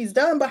and what she's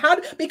done, but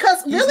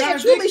because He's really not and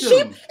a truly,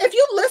 victim. if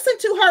you listen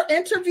to her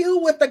interview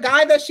with the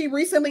guy that she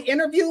recently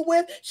interviewed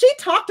with, she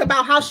talked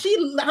about how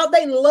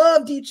they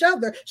loved each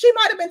other. She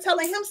might have been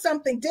telling him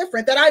something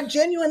different, that I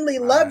genuinely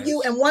love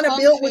you and want to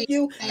build with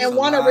you and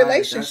want a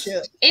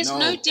relationship. It's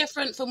no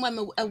different from when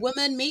a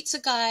woman meets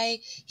a guy.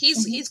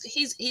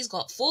 He's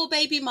got 4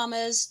 baby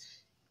mamas.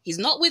 He's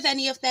not with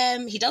any of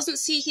them. He doesn't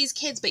see his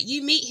kids, but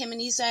you meet him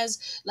and he says,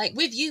 like,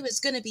 with you,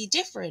 it's going to be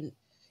different.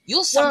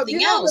 You're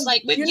something else.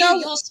 Like, with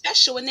you're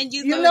special. And then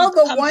you know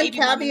the one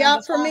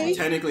caveat for me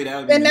technically that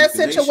would be in that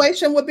manipulation.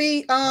 situation would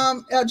be,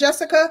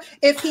 Jessica,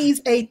 if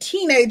he's a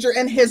teenager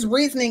and his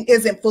reasoning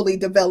isn't fully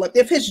developed,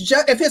 if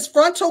his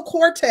frontal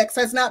cortex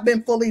has not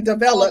been fully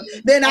developed,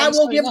 then I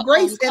will give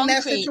grace in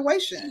that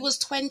situation. He was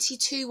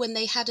 22 when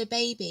they had a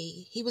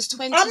baby. He was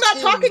 22. I'm not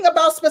talking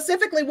about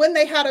specifically when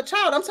they had a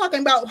child. I'm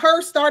talking about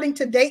her starting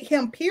to date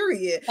him,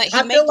 period.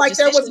 I feel like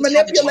there was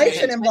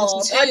manipulation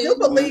involved. I do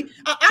believe.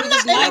 I'm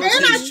not,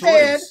 and I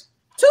said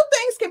 2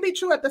 things can be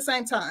true at the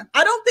same time.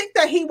 I don't think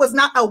that he was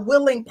not a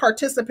willing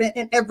participant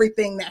in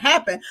everything that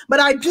happened, but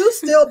I do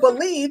still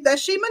believe that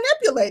she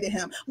manipulated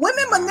him.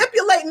 Women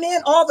manipulate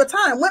men all the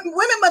time. Women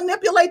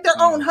manipulate their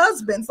own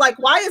husbands. Like,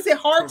 why is it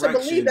hard to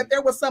believe that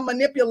there was some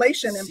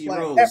manipulation in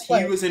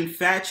play? He was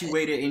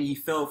infatuated and he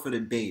fell for the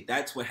bait.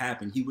 That's what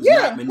happened. He was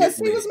not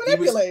manipulated. He was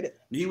manipulated.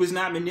 He was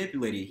not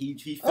manipulated.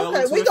 He fell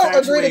into we gonna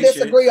agree to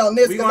disagree on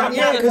this. We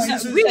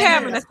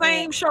having the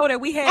same show that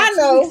we had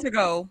 2 weeks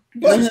ago.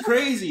 It's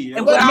crazy.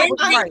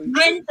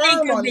 Men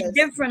think of it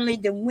differently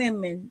than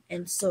women,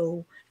 and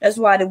so that's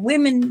why the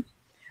women,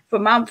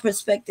 from my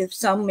perspective,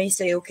 some may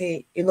say,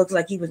 okay, it looks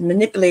like he was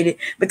manipulated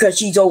because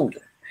she's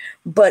older,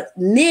 but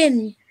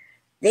men,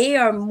 they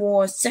are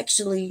more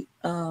sexually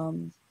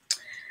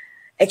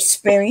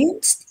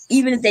experienced,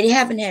 even if they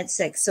haven't had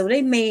sex, so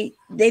they may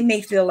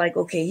feel like,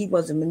 okay, he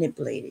wasn't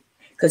manipulated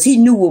because he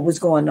knew what was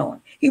going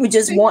on. He would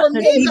just want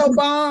for me, though,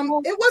 Bomb,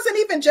 it wasn't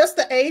even just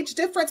the age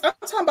difference. I'm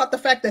talking about the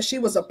fact that she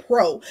was a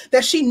pro,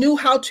 that she knew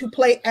how to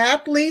play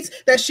athletes,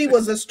 that she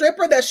was a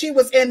stripper, that she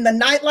was in the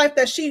nightlife,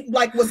 that she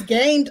was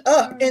gained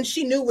up and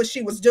she knew what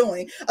she was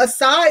doing,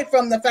 aside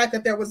from the fact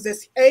that there was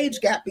this age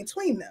gap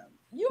between them.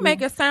 You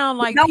make it sound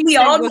like we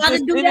all was want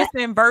this to do that.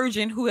 innocent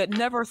virgin who had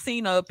never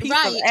seen a piece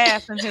of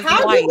ass in his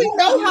How life. do we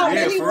know how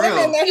many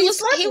women that he was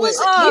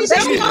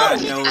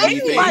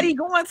anybody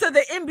going to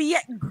the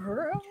NBA,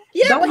 girl?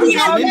 Yeah, but he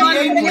had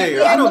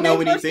I don't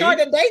know anything.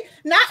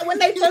 Not when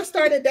they first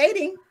started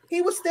dating.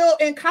 He was still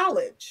in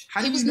college.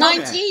 He was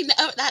 19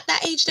 at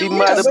that age. He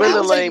might have been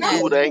a lame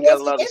dude that ain't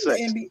got a lot of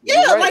sex.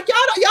 Yeah, like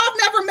y'all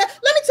never met.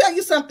 Let me tell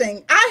you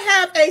something. I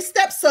have a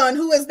stepson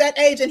who is that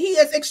age, and he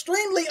is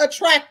extremely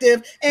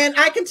attractive, and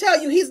I can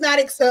tell you he's not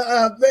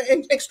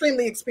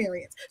extremely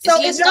experienced. So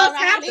it does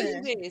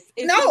happen.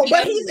 No,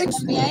 but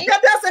that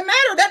doesn't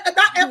matter. That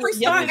not every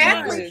star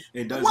athlete.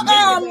 It doesn't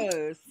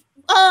matter.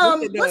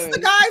 What's the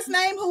guy's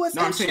name who is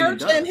in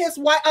church and his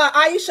wife,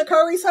 Aisha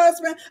Curry's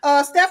husband,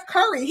 Steph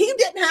Curry? He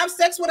didn't have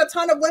sex with a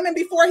ton of women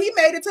before he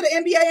made it to the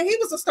NBA, and he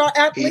was a star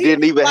athlete. He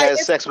didn't even have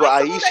sex with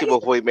Aisha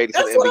before he made it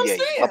to the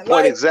NBA. My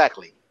point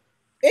exactly.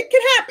 It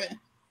can happen.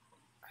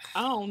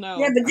 I don't know.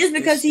 Yeah, but just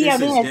because he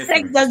hasn't had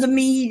sex doesn't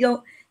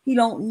mean he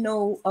don't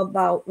know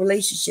about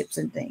relationships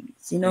and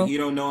things, you know. He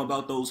don't know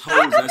about those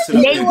hoes that sit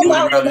up there doing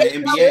around the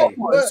NBA.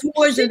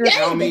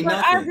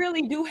 But I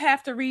really do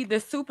have to read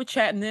this super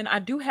chat, and then I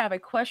do have a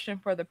question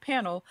for the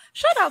panel.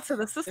 Shout out to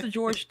the Sister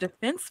George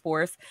Defense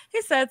Force.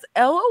 He says,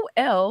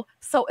 "LOL."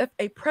 So if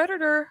a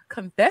predator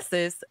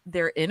confesses,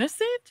 they're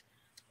innocent.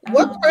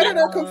 What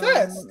predator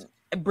confessed?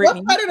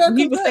 Brittany. What predator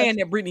He was confessed? saying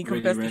that Brittany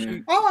confessed to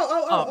shoot.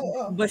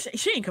 But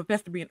she ain't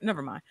confessed to being.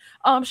 Never mind.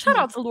 Shout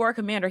out to Laura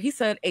Commander. He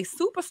said a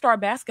superstar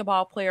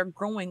basketball player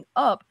growing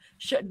up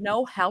should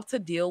know how to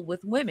deal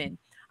with women.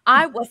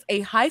 I was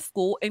a high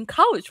school and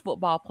college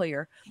football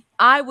player.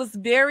 I was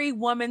very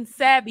woman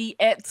savvy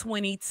at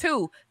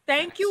 22.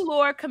 Thank you,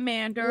 Lord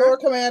Commander. Lord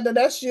Commander,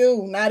 that's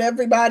you. Not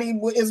everybody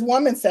is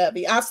woman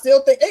savvy. I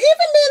still think, even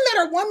men that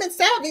are woman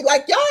savvy,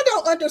 like y'all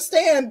don't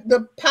understand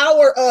the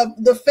power of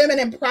the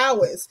feminine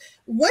prowess.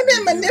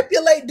 Women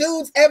manipulate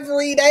dudes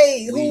every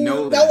day who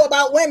know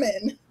about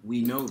women.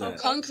 We know that.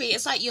 Concrete,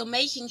 it's like you're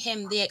making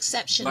him the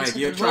exception. Like to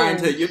you're the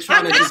trying rule. to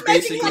just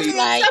basically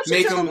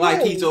make him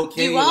like he's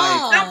okay. You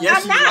like are.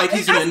 yes, like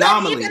he's an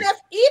anomaly. Even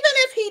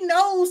if he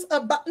knows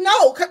about in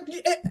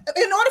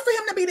order for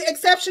him to be the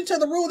exception to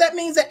the rule, that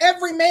means that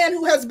every man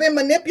who has been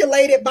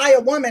manipulated by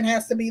a woman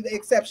has to be the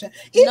exception.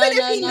 Even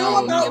if he knew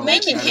about you're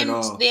making him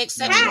the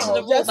exception to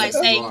the rule by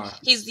saying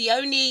he's the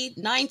only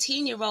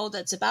 19-year-old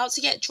that's about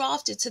to get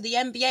drafted to the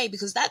NBA,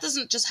 because that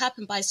doesn't just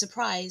happen by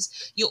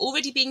surprise. You're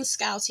already being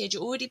scouted.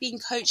 You're already being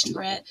coached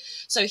for it.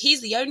 So he's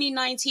the only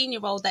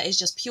 19-year-old that is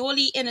just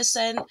purely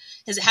innocent,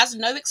 has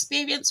no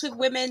experience with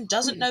women,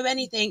 doesn't know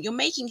anything. You're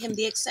making him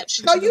the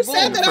exception to the rule. You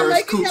said that I'm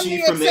making him the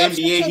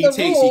exception to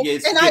the rule,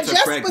 and I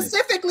just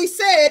specifically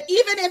said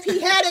even if he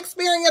had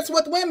experience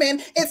with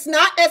women, it's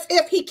not as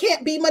if he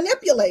can't be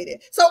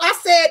manipulated. So I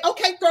said,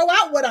 okay, throw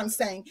out what I'm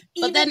saying.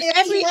 Even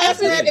if he has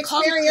had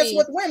experience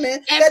with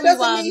women, that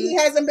doesn't mean he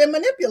hasn't been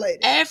manipulated.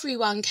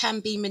 Everyone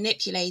can be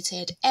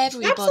manipulated,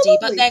 everybody.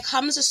 But there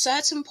comes a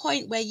certain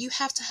point where you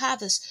have to have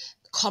this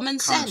common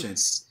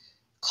sense.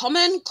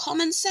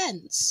 Common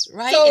sense,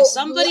 right? So if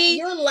somebody,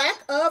 your lack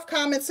of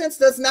common sense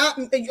does not,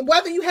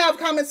 whether you have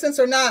common sense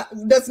or not,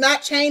 does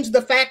not change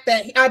the fact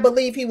that I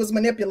believe he was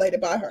manipulated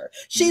by her.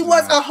 She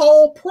was a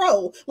whole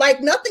pro.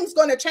 Like nothing's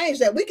going to change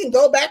that. We can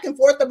go back and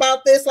forth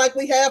about this like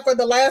we have for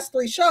the last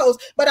 3 shows,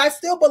 but I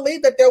still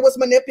believe that there was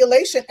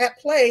manipulation at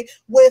play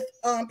with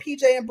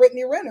PJ and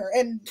Brittany Renner,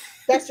 and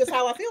that's just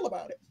how I feel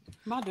about it.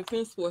 My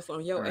defense force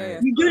on your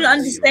ass. You do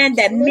understand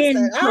that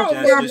men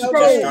prefer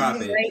pros,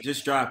 right?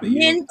 Just drop it.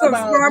 Men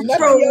prefer Nothing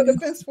pros. your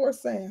defense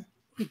force saying.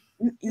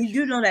 You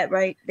do know that,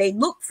 right? They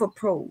look for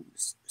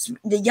pros.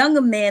 The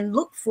younger men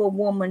look for a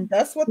woman.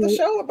 That's what the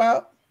show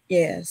about.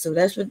 Yeah, so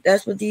that's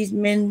what these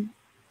men.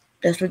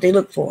 That's what they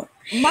look for.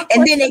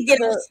 And then they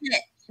get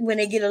upset when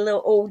they get a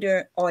little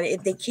older, or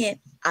if they can't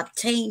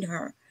obtain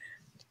her.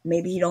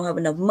 Maybe he don't have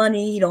enough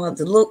money. He don't have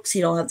the looks. He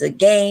don't have the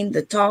game,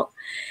 the talk.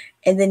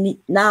 And then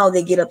now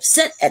they get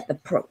upset at the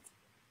pro.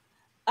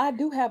 I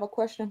do have a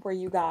question for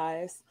you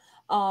guys.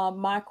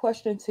 My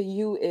question to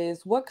you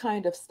is, what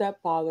kind of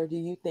stepfather do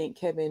you think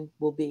Kevin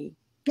will be?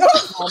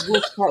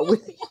 We'll start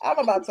with you. I'm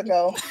about to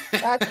go.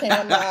 I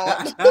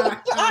cannot.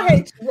 I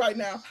hate you right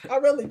now. I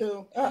really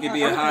do. He'd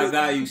be a high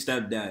value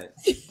stepdad.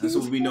 That's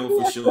what we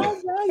know for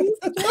sure.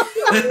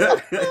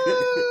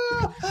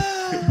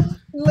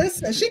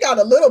 Listen, she got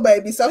a little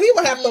baby, so he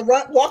would have to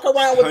walk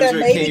around with that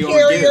baby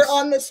carrier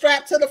on the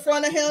strap to the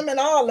front of him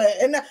and all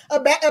that. And a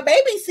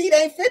baby seat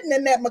ain't fitting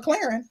in that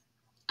McLaren.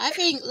 I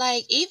think,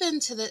 like, even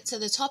to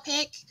the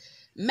topic,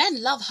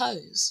 men love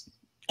hoes.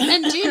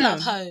 Men do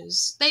love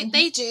hoes.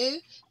 They do.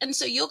 And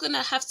so you're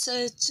gonna have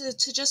to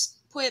just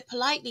put it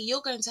politely,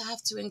 you're going to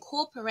have to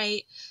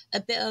incorporate a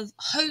bit of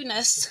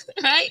ho-ness,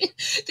 right?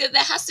 There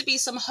has to be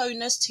some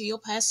ho-ness to your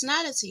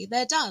personality.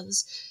 There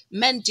does.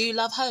 Men do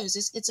love hoes.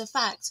 It's a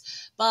fact.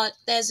 But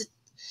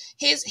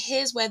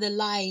here's where the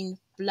line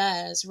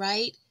blurs,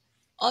 right?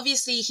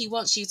 Obviously, he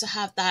wants you to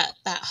have that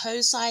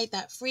hoe side,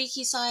 that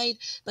freaky side,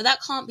 but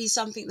that can't be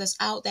something that's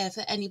out there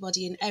for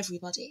anybody and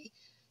everybody.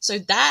 So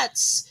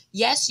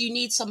yes, you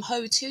need some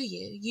hoe to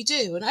you. You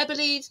do. And I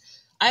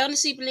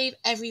honestly believe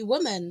every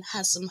woman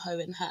has some hoe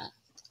in her.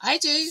 I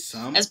do.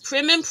 As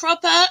prim and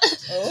proper.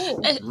 Oh,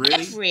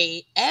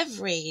 really?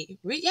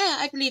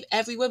 I believe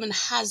every woman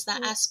has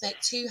that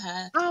aspect to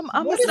her. I'm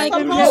like, you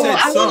said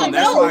some.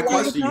 That's why I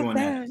question you on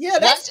that. Yeah,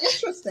 that's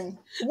interesting.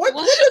 What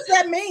does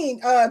that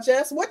mean,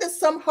 Jess? What does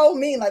some hoe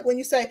mean? Like when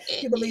you say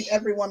you believe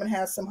every woman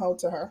has some hoe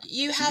to her.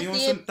 You have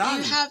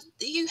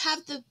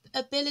the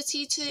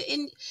ability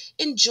to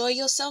enjoy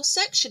yourself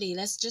sexually.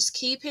 Let's just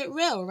keep it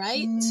real,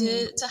 right?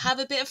 To have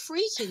a bit of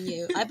freak in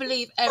you. I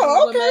believe every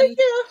woman.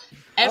 Yeah.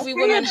 Every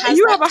woman has.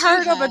 You ever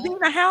heard of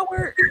Adina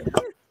Howard?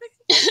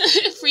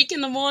 Freak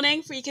in the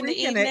morning, freak in the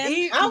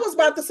evening. I was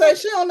about to say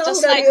she don't know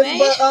just who that like is,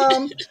 but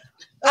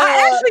I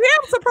actually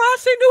am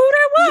surprised she knew who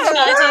that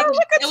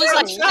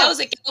was. There was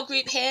a girl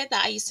group here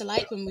that I used to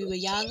like when we were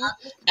young,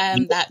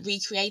 that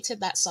recreated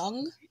that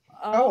song.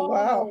 Oh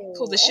wow!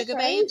 Called the Sugar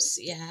Babes.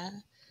 Yeah.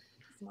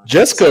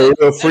 Jessica,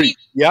 real freak.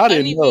 Y'all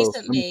didn't know.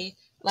 Recently,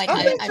 like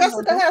I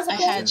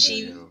heard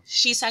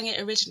she sang it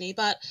originally,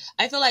 but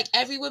I feel like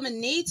every woman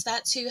needs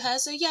that to her.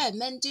 So yeah,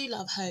 men do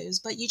love hoes,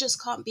 but you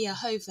just can't be a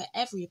hoe for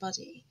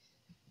everybody.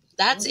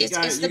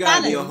 It's the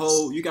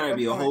balance. You gotta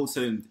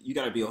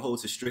be a hoe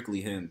to strictly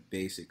him,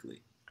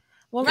 basically.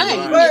 Well, right.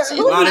 A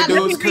lot of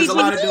dudes. Go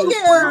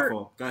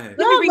ahead.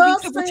 Let me read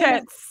these super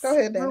chats. Go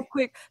ahead, Danny. Real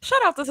quick.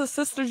 Shout out to the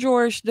Sister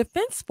George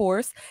Defense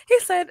Force. He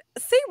said,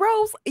 "See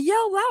Rose,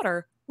 yell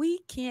louder. We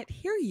can't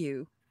hear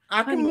you."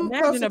 I can Honey, move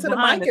imagine closer it to the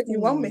behind mic the if you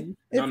want me. scenes.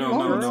 If you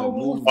want me to.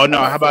 Move Oh no,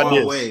 how about far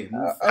this? away.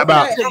 How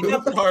about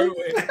Okay. Far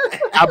away.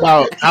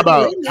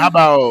 how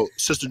about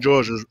Sister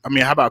George was, I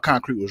mean, how about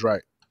Concrete was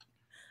right?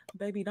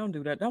 Baby, don't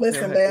do that. Don't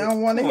Listen, tell they her.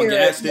 don't want to Come on, hear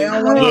it. They Gaston.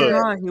 don't want to Oh hear it.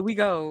 God, here we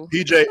go.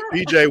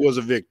 PJ was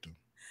a victim.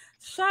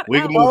 Shout We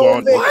out. can move Oh,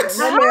 on. victim. What? That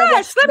man was-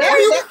 Hush, let me that-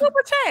 read that- the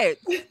super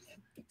chat.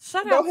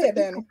 Shout Go out ahead,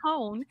 to Danny.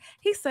 Capone.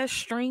 He says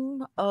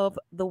stream of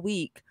the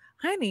week.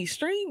 Honey,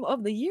 stream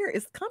of the year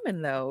is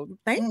coming though.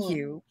 Thank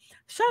you.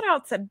 Shout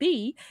out to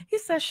B. He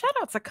says, shout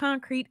out to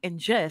Concrete and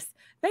Jess.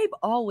 They've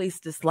always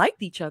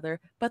disliked each other,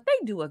 but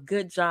they do a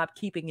good job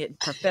keeping it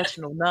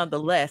professional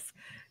nonetheless.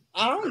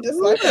 I don't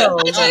dislike that.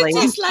 Kudos, I don't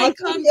ladies. dislike I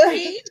think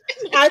Concrete.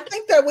 I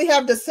think that we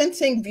have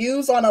dissenting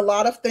views on a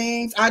lot of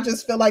things. I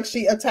just feel like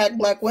she attacked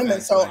Black women,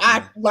 Facts, so Black I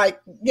women.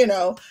 like, you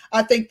know,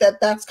 I think that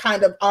that's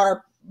kind of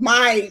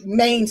my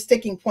main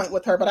sticking point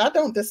with her. But I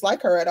don't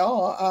dislike her at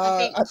all.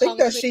 I think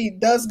that she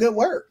does good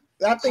work.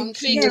 I think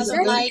she Concrete is a doesn't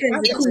good like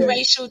positive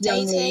interracial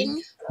young lady.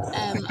 dating.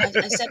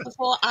 I said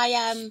before,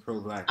 I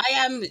Pro-black.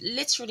 am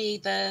literally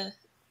the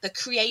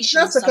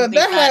creation of Jessica, something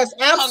that has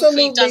Concrete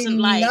absolutely doesn't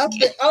like.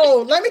 nothing.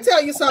 Oh, let me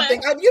tell you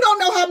something. You don't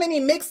know how many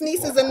mixed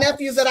nieces and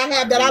nephews that I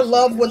have that I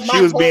love with my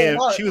whole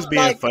heart. She was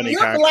being Like, funny, you're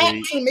black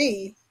Concrete. to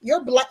me.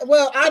 You're black.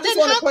 Well, I But just then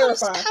want to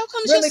clarify. how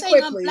comes really you're saying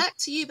quickly. I'm black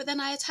to you, but then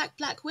I attack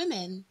black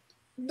women?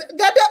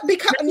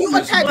 Because you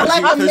attack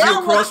black Because you're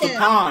across the American.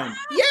 pond.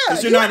 Yeah,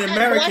 Because you're you not attack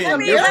American.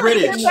 black You're Let me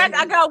get British. back.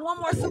 I got one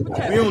more super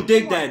chat. We don't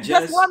dig that,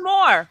 Jess. Just one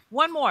more.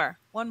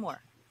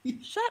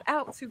 Shout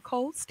out to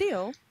Cold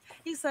Steel.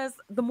 He says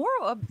the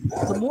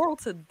moral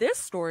to this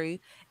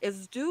story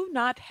is do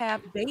not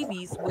have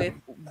babies with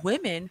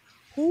women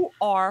who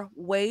are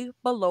way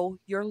below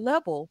your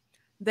level.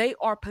 They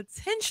are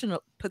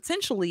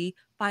potentially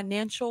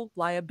financial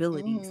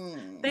liabilities.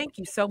 Thank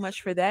you so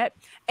much for that.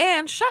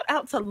 And shout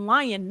out to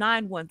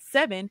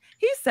Lion917.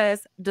 He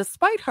says,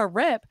 despite her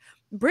rep,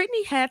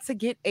 Brittany had to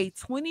get a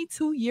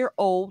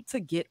 22-year-old to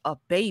get a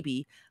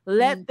baby.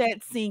 Let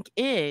that sink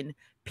in.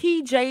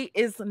 PJ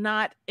is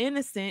not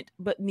innocent,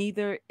 but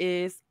neither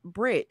is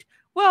Britt.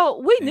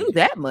 Well, we knew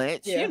that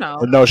much, you know.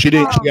 But no, she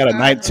didn't. She got a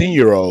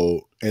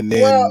 19-year-old and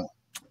then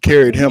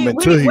carried him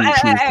until he was.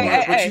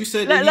 But you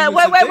said that he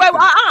was wait,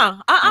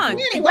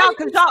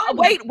 addicted. y'all,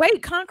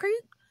 wait,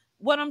 Concrete.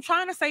 What I'm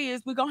trying to say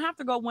is we're gonna have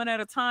to go one at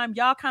a time.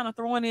 Y'all kind of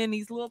throwing in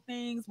these little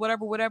things,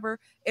 whatever.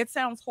 It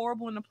sounds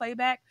horrible in the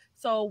playback.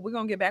 So we're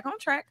gonna get back on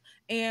track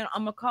and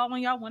I'm gonna call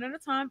on y'all one at a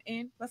time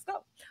and let's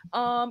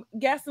go.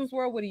 Gaston's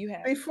World, what do you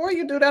have? Before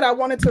you do that, I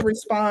wanted to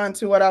respond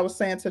to what I was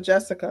saying to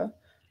Jessica.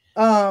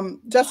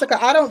 Jessica,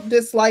 I don't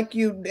dislike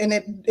you, and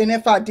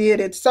if I did,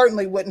 it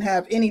certainly wouldn't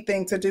have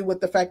anything to do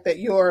with the fact that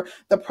you're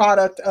the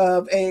product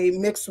of a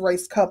mixed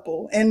race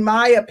couple. In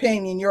my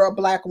opinion, you're a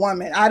black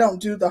woman. I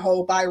don't do the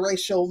whole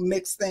biracial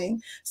mix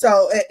thing.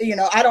 So, you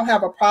know, I don't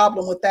have a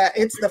problem with that.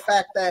 It's the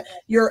fact that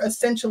you're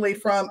essentially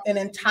from an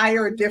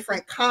entire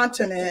different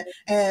continent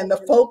and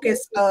the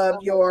focus of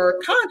your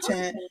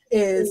content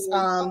is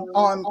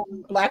on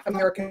Black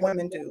American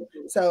women do.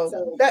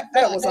 So that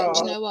was all. Do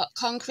you know what?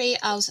 Concrete,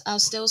 I'll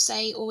still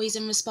say always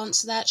in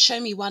response to that, show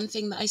me one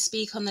thing that I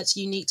speak on that's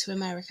unique to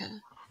America.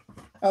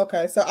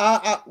 Okay, so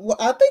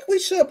I think we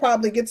should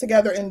probably get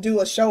together and do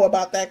a show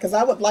about that because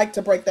I would like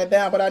to break that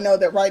down, but I know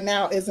that right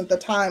now isn't the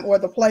time or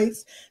the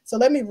place. So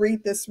let me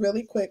read this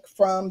really quick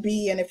from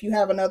B, and if you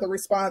have another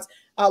response,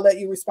 I'll let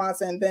you respond,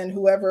 and then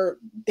whoever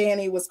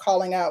Danny was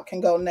calling out can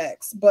go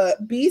next.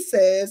 But B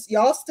says,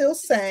 y'all still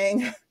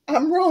saying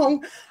I'm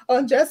wrong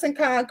on Jess and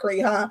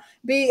Concrete, huh?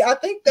 B, I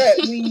think that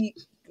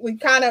we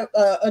kind of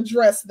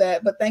addressed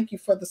that, but thank you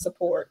for the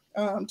support.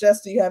 Jess,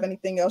 do you have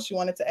anything else you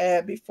wanted to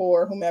add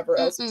before whomever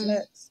else is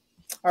next?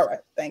 All right,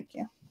 thank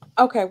you.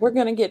 Okay, we're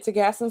gonna get to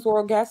Gaston's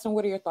World. Gaston,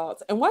 what are your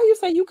thoughts? And why you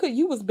say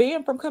you was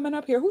banned from coming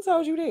up here? Who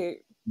told you that?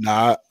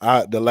 Nah,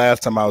 the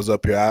last time I was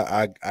up here,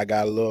 I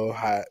got a little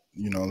hot.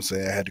 You know what I'm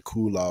saying? I had to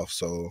cool off,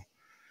 so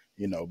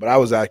you know. But I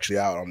was actually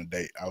out on a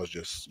date. I was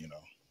just, you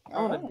know,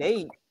 on a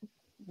date.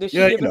 Did she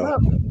yeah, give you it know.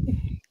 up?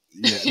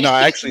 Yeah, no,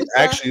 actually,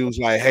 it was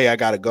like, hey, I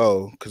gotta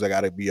go because I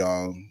gotta be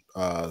on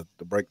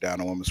the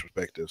breakdown on women's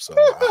perspective. So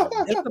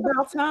It's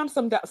about time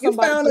You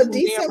found a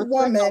decent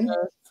woman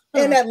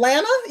in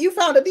Atlanta. You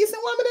found a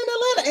decent woman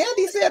in Atlanta.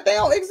 Andy said they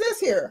don't exist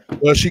here.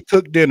 well, she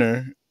cooked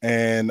dinner,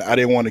 and I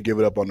didn't want to give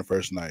it up on the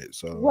first night.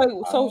 So Wait,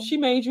 so she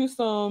made you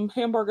some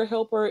hamburger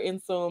helper and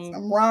some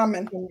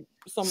ramen,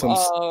 some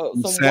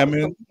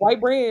salmon, some white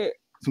bread,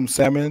 some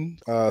salmon,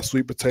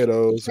 sweet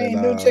potatoes,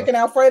 and new chicken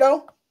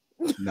Alfredo.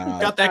 Nah,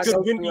 Got that good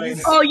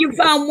Wendy's. Oh, you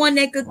found one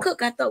that could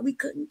cook. I thought we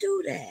couldn't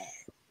do that.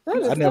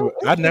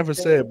 I never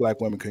said black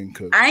women couldn't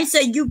cook. I ain't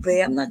say you,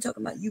 babe. I'm not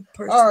talking about you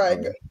personally. All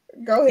right,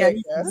 go ahead.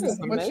 Yeah, Yes.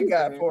 What you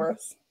got for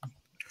us?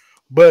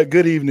 But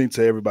good evening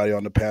to everybody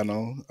on the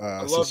panel.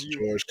 love Sister you.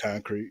 George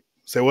Concrete.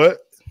 Say what?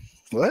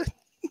 What?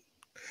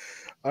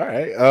 All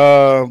right.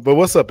 But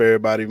what's up,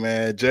 everybody,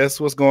 man? Jess,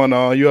 what's going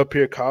on? You up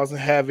here causing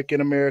havoc in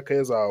America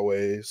as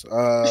always.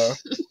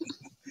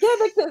 Yeah,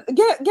 Gaston,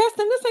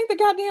 this ain't the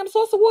goddamn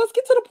Source Awards.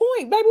 Get to the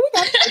point, baby. We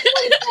got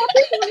 25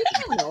 people in the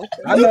channel.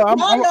 I know. I'm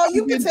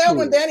you can getting tell to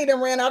when it. Danny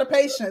done ran out of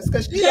patience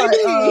because she Baby.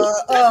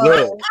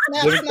 Look,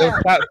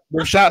 snap.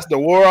 them shots that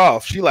wore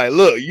off. She like,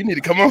 look, you need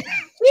to come on.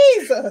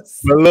 Jesus.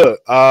 But look,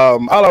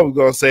 all I was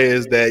gonna say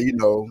is that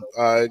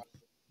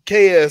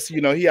KS,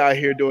 he out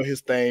here doing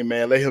his thing,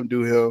 man. Let him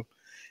do him.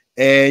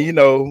 And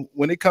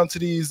when it comes to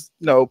these,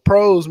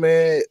 pros,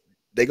 man,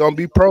 they gonna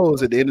be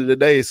pros at the end of the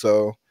day.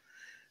 So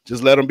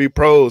just let them be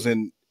pros.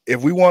 And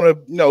if we want to,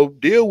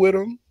 deal with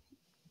them,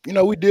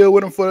 we deal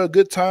with them for a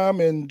good time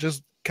and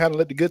just kind of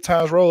let the good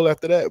times roll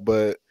after that.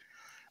 But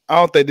I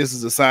don't think this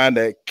is a sign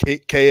that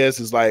KS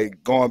is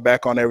like going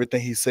back on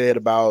everything he said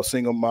about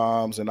single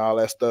moms and all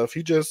that stuff.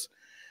 He just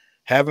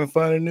having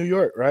fun in New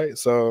York, right?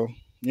 So,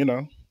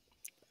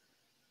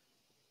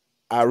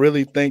 I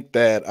really think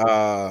that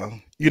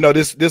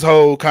this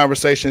whole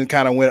conversation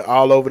kind of went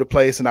all over the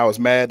place, and I was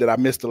mad that I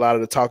missed a lot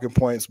of the talking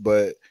points.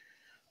 But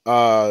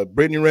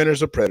Brittany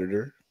Renner's a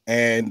predator,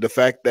 and the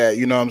fact that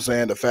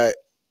the fact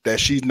that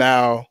she's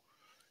now,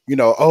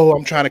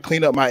 I'm trying to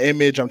clean up my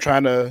image, I'm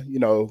trying to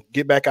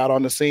get back out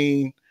on the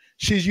scene.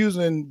 She's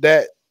using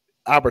that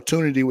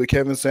opportunity with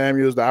Kevin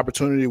Samuels, the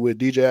opportunity with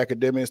DJ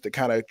Academics to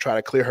kind of try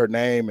to clear her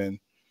name, and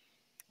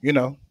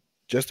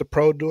just a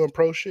pro doing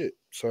pro shit.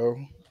 So.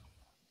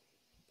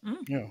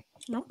 Yeah.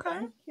 Okay.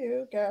 Thank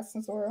you,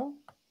 Gaston Zorro.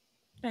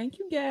 Thank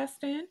you,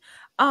 Gaston.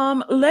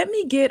 Let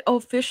me get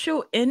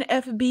official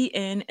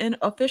NFBN and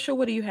official.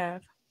 What do you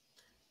have?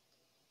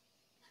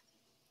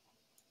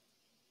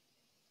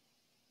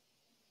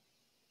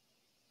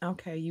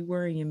 Okay, you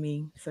worrying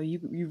me, so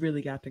you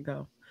really got to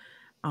go.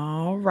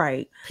 All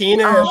right.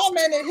 Penis.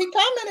 He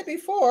commented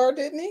before,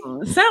 didn't he?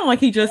 Sound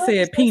like he just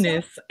said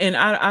penis, and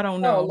I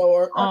don't know. Oh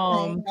Lord.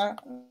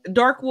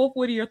 Dark Wolf,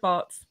 what are your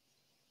thoughts?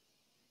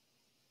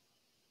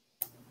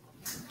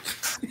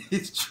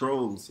 It's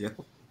trolls, yo.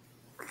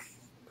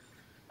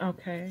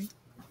 Okay,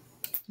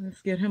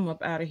 let's get him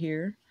up out of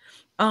here.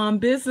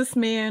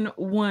 Businessman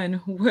 1,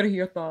 what are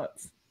your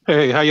thoughts?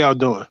 Hey, how y'all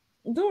doing?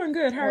 Doing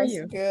good. How are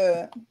you?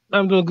 Good.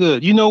 I'm doing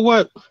good. You know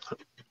what?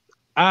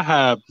 I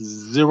have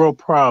zero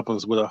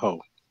problems with a hoe.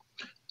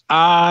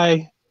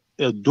 I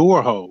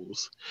adore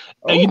hoes,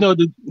 and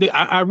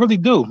I really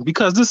do,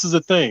 because this is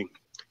the thing.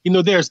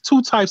 There's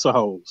two types of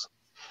hoes.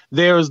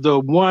 There's the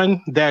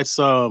one that's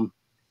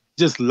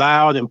just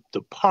loud and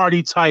the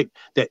party type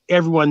that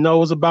everyone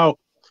knows about.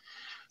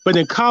 But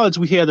in college,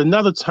 we had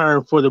another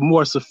term for the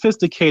more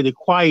sophisticated,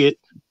 quiet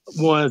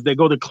ones that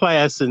go to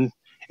class and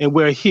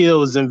wear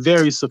heels and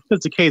very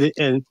sophisticated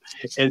and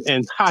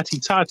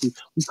hotty-totty.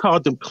 We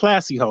called them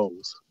classy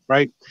hoes,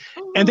 right?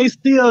 And they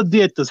still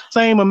did the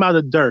same amount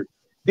of dirt.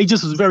 They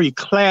just was very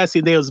classy.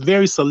 And they was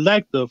very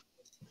selective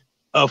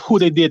of who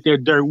they did their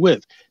dirt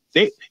with.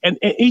 And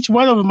each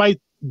one of them might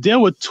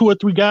deal with 2 or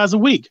 3 guys a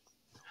week.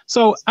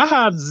 So I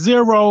have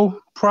zero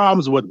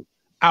problems with them.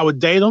 I would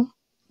date them.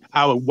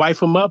 I would wife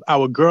them up. I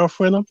would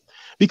girlfriend them.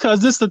 Because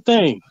this is the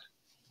thing.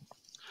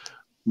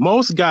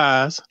 Most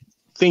guys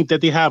think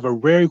that they have a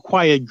very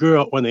quiet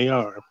girl on their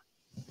arm.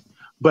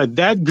 But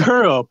that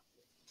girl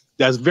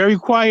that's very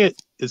quiet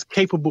is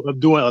capable of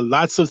doing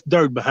lots of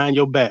dirt behind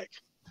your back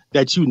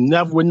that you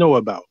never would know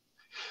about.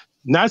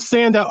 Not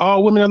saying that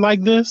all women are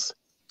like this,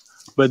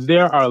 but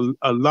there are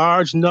a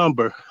large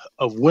number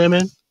of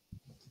women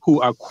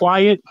who are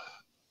quiet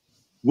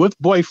with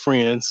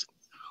boyfriends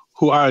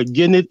who are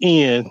getting it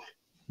in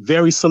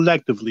very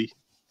selectively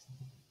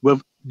with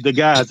the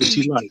guys that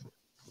you like.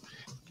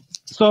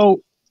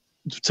 So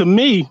to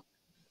me,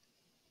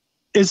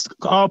 it's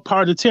all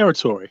part of the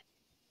territory.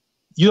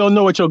 You don't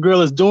know what your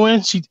girl is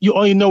doing. You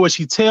only know what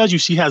she tells you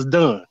she has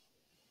done.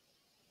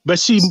 But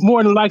she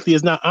more than likely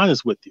is not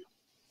honest with you.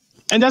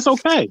 And that's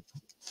okay.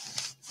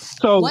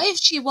 So what if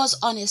she was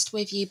honest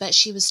with you, but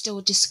she was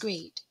still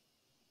discreet?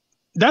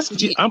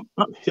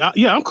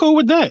 I'm cool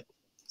with that.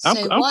 So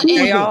what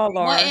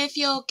if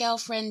your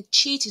girlfriend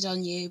cheated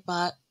on you,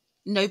 but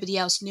nobody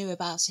else knew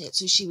about it,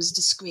 so she was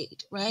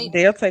discreet, right?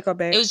 They'll take her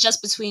back. It was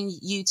just between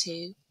you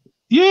two.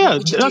 Yeah,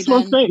 that's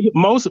what I'm saying.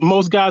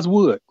 Most guys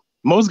would.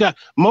 Most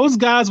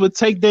guys would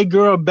take their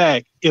girl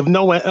back if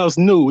no one else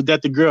knew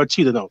that the girl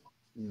cheated on them.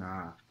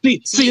 Nah.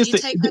 The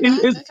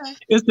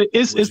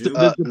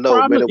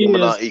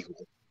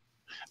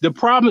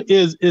problem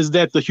is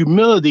that the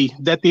humility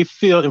that they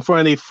feel in front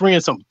of their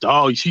friends,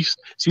 she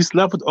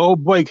slept with the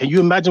old boy. Can you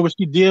imagine what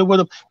she did with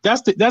him?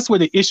 That's where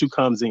the issue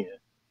comes in.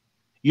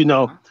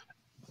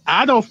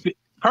 I don't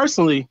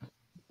personally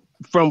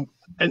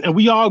and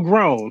we all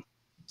grown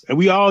and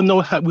we all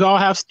know we all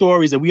have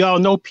stories and we all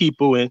know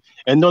people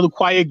and know the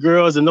quiet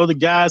girls and know the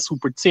guys who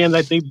pretend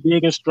like they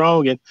big and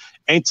strong and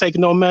ain't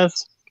taking no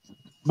mess.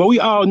 But we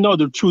all know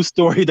the true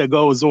story that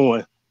goes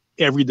on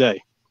every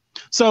day.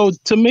 So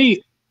to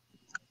me,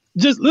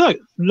 just let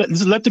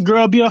the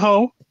girl be a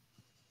hoe,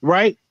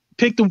 right?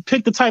 Pick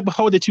the type of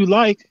hoe that you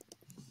like.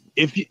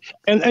 If you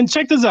and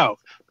check this out.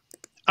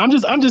 I'm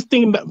just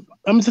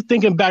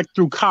thinking back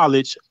through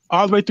college,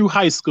 all the way through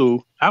high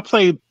school. I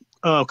played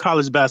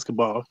college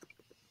basketball.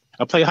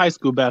 I play high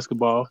school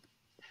basketball.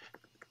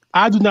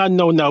 I do not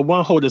know now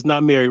one hoe that's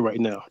not married right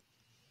now.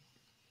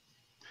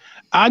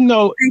 I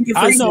know. Thank you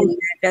for saying that.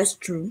 That's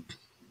true.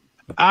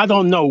 I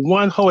don't know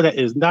one hoe that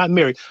is not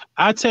married.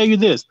 I tell you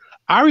this.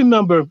 I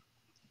remember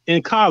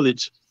in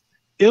college,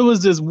 it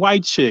was this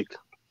white chick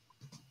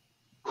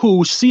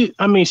who there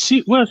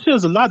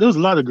was a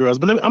lot of girls,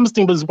 but I'm just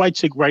thinking about this white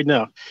chick right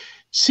now.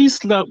 She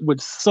slept with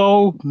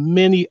so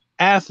many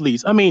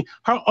athletes. I mean,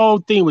 her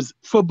own thing was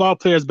football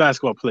players,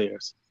 basketball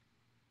players.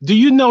 Do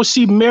you know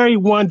she married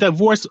one,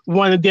 divorced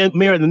one, and then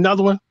married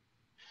another one?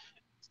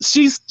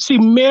 She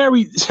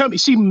married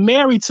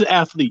to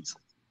athletes.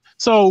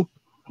 So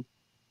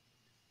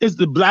is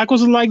the black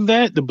ones like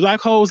that? The black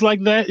hoes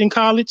like that in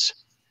college?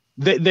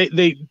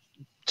 They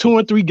 2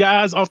 or 3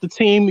 guys off the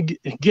team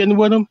getting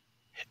with them,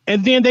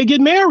 and then they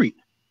get married.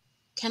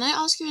 Can I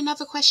ask you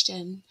another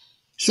question?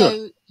 Sure.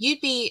 So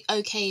you'd be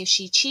okay if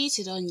she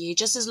cheated on you,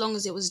 just as long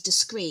as it was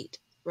discreet,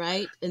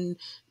 right? And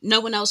no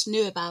one else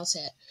knew about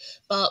it.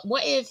 But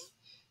what if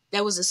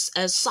there was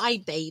a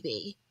side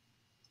baby?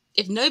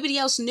 If nobody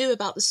else knew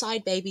about the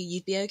side baby,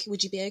 you'd be okay.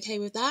 Would you be okay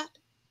with that?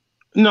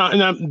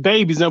 No,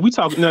 babies. Now we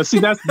talk. Now, see,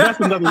 that's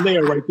another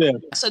layer right there.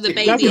 So the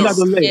That's baby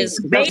another layer. is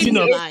That's,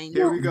 line.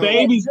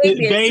 babies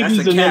and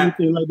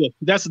everything like that.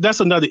 That's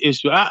another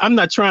issue. I'm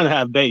not trying to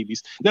have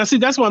babies. Now, see,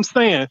 that's what I'm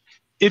saying.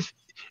 If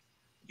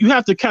you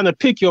have to kind of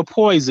pick your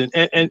poison,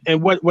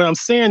 and what I'm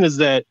saying is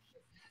that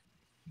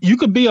you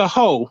could be a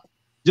hoe,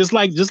 just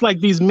like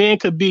these men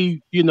could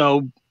be,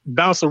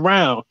 bounce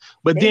around.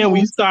 But then when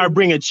you start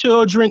bringing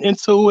children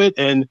into it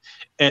and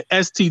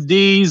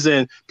STDs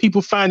and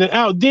people finding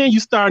out, then you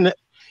starting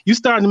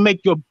to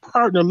make your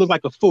partner look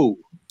like a fool.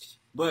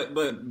 But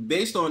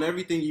based on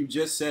everything you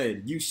just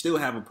said, you still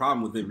have a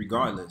problem with it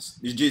regardless.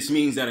 It just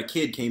means that a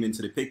kid came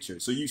into the picture.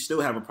 So you still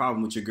have a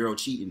problem with your girl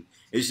cheating.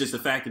 It's just the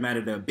fact of the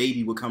matter that a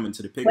baby will come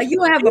into the picture. But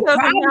you have a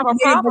problem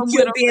with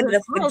you'll be able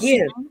to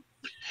forgive.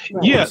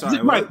 Right. Yeah,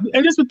 right.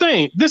 And this is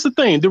the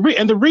thing.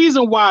 The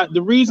reason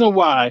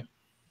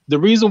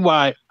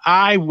why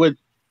I would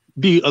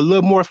be a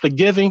little more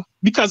forgiving,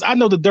 because I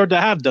know the dirt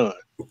that I've done.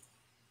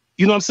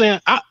 You know what I'm saying?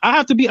 I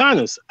have to be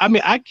honest. I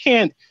mean, I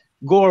can't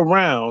go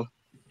around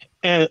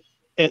and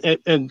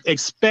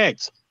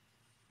expect,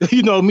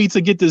 me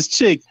to get this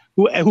chick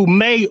who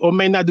may or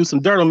may not do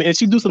some dirt on me, and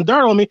she do some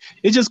dirt on me.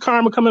 It's just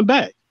karma coming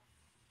back.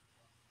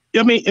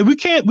 I mean, and we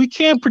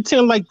can't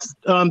pretend like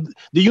the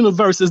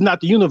universe is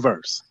not the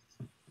universe.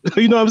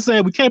 You know what I'm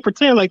saying? We can't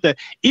pretend like that.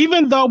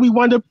 Even though we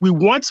want to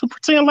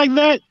pretend like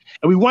that,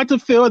 and we want to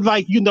feel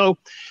like,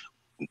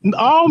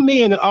 all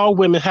men and all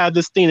women have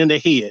this thing in their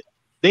head.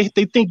 They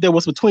think that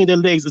what's between their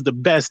legs is the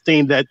best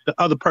thing that the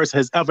other person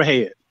has ever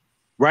had,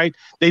 right?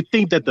 They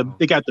think that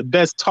they got the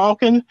best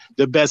talking,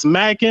 the best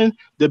macking,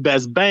 the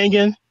best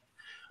banging,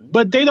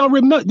 but they don't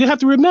remember. They have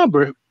to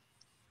remember,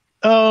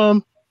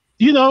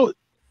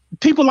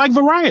 people like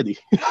variety.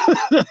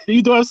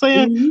 You know what I'm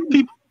saying?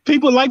 Mm-hmm.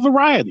 People like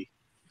variety.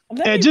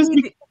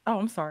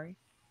 I'm sorry.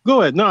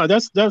 Go ahead. No,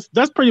 that's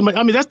pretty much.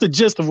 I mean, that's the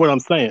gist of what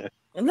I'm saying.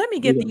 And let me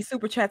get these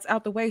super chats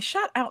out the way.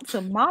 Shout out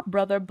to my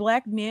brother,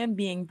 Black Men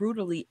Being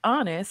Brutally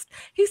Honest.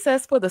 He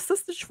says, for the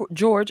Sister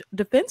George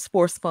Defense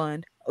Force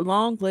Fund,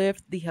 long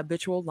live the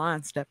habitual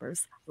line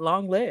steppers.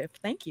 Long live.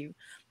 Thank you.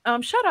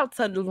 Shout out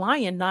to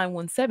Lion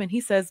 917. He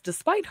says,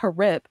 despite her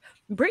rep,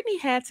 Brittany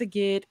had to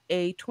get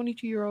a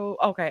 22-year-old.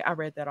 Okay, I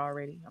read that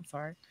already. I'm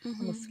sorry. I'm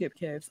gonna skip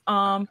Kev's.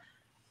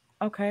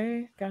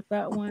 Okay, got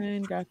that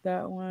one.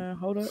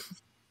 Hold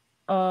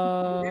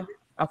up.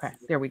 Okay,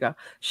 there we go.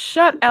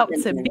 Shout out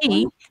to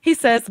B. He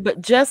says, but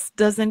just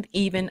doesn't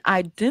even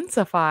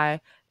identify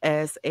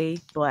as a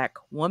Black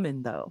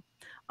woman, though.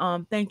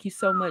 Thank you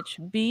so much,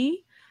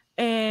 B.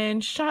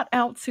 And shout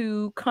out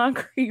to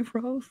Concrete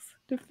Rose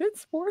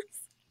Defense Force.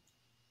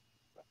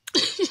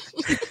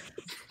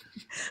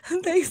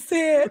 They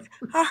said,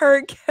 I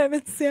heard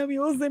Kevin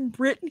Samuels and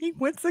Brittany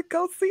went to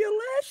go see a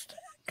Lashtag.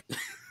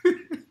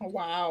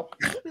 Wow.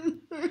 Who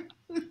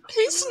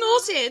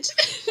snorted?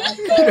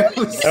 That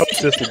was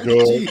Sister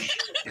George.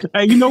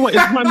 Hey, you know what?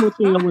 It's one more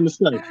thing I want to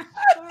say.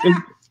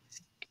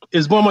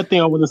 It's one more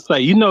thing I want to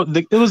say.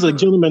 There was a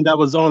gentleman that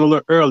was on a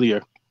little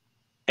earlier,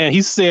 and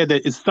he said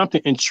that it's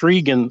something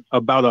intriguing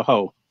about a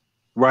hoe,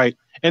 right?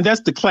 And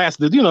that's the class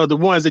that, the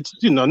ones that,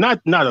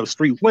 not a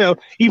street, well,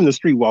 even the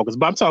streetwalkers,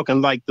 but I'm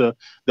talking like the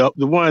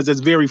ones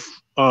that's very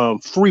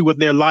free with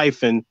their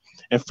life and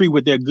free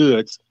with their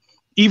goods.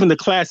 Even the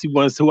classy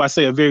ones who I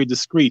say are very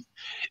discreet.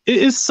 It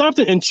is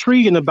something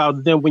intriguing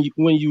about them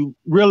when you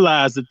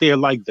realize that they're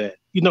like that.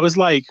 It's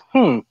like,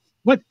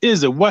 what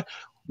is it? What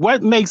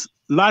makes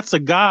lots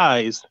of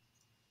guys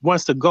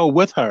wants to go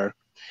with her?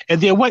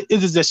 And then what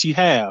is it that she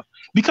have?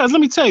 Because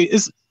let me tell you,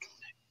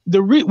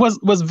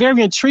 was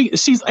very intriguing.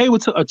 She's able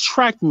to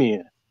attract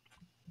men.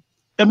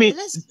 I mean,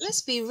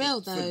 let's be real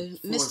though,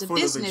 Mr.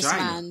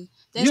 Businessman.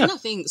 There's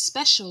nothing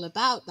special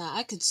about that.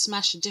 I could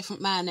smash a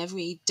different man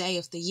every day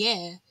of the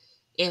year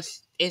if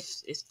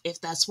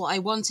if that's what I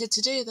wanted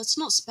to do, that's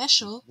not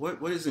special.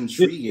 What is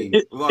intriguing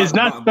it's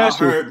not about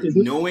special. her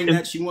knowing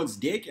that she wants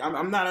dick?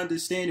 I'm not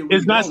understanding where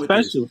It's you're not going with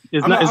this. special.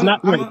 It's not. It's not.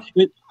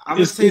 I'm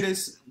gonna say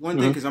this one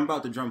thing because I'm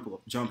about to jump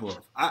off.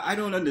 I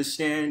don't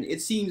understand.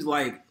 It seems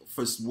like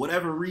for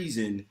whatever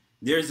reason,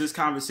 there's this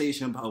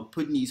conversation about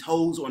putting these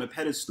hoes on a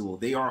pedestal.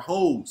 They are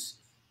hoes.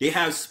 They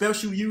have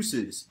special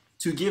uses.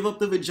 To give up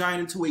the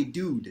vagina to a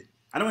dude.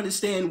 I don't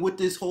understand what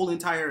this whole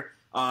entire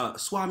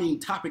Swami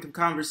topic of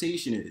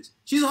conversation is.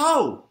 She's a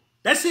hoe.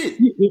 That's it.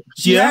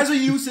 She has her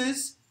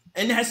uses,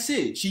 and that's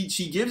it.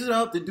 She gives it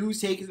up. The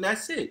dudes take it, and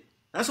that's it.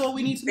 That's all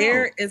we need to know.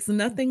 There is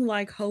nothing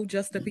like hoe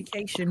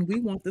justification. We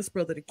want this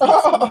brother to keep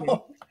speaking.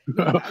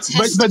 But this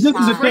is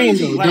the thing,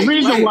 though. The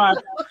reason why,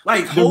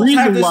 hoes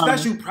have this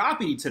special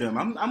property to them.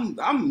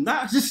 I'm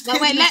not just. No,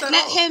 wait.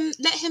 Let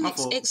him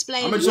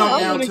explain. I'm gonna jump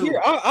down too.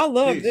 I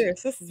love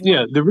this. This is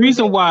the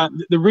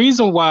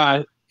reason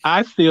why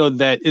I feel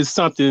that is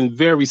something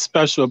very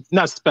special,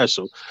 not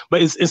special,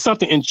 but it's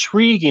something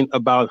intriguing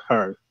about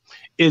her,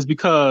 is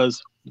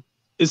because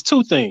it's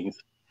two things.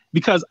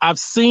 Because I've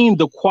seen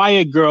the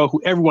quiet girl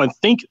who everyone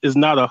think is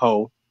not a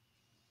hoe,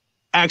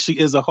 actually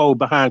is a hoe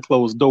behind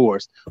closed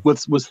doors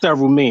with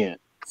several men,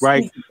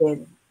 right?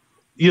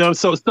 You know,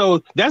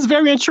 so that's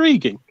very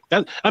intriguing.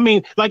 I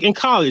mean, like in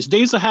college, they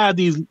used to have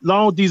these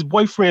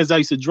boyfriends that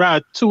used to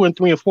drive 2 and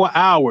 3 and 4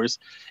 hours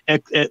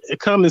and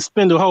come and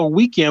spend the whole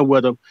weekend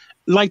with them,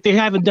 like they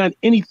haven't done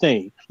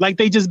anything, like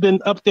they just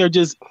been up there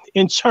just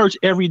in church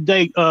every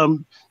day,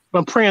 from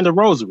praying the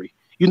rosary.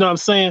 You know what I'm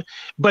saying?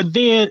 But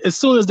then as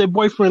soon as their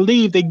boyfriend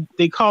leave,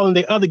 they call in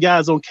the other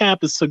guys on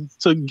campus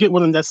to get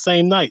with them that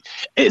same night.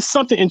 It's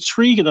something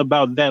intriguing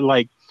about that.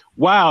 Like,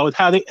 wow,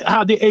 how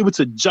they're able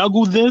to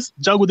juggle their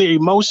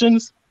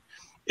emotions.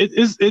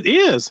 It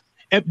is.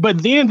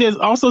 But then there's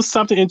also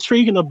something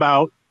intriguing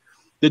about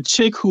the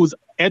chick who's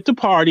at the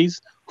parties,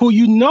 who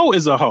you know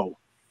is a hoe.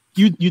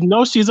 You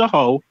know she's a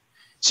hoe.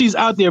 She's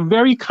out there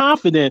very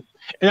confident.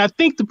 And I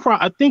think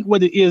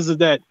what it is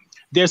that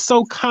they're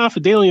so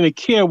confident they don't even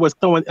care what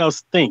someone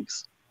else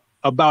thinks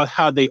about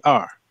how they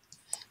are.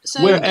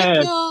 So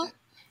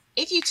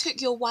if you took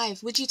your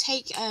wife, would you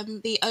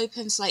be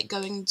open to like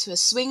going to a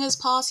swingers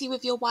party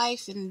with your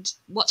wife and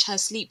watch her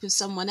sleep with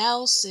someone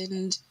else?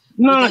 And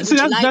no, see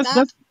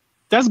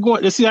that's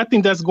going. See, I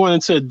think that's going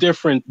into a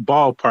different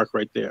ballpark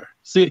right there.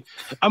 See,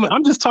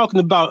 I'm just talking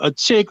about a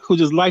chick who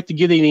just like to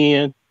get it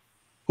in,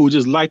 who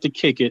just like to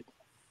kick it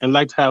and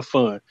like to have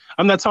fun.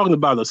 I'm not talking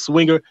about a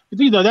swinger.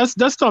 You know, that's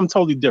something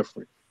totally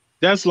different.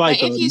 That's like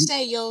but if you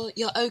say you're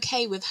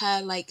okay with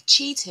her like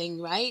cheating,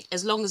 right?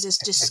 As long as it's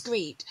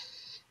discreet,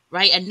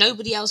 right? And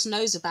nobody else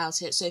knows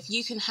about it. So if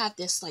you can have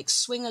this like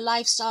swinger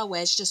lifestyle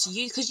where it's just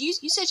you, because you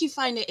said you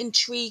find it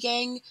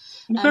intriguing,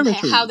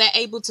 how they're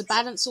able to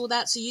balance all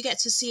that, so you get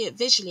to see it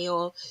visually,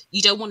 or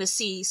you don't want to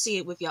see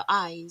it with your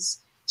eyes.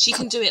 She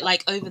can do it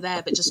like over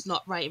there, but just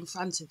not right in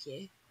front of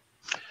you.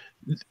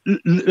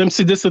 Let me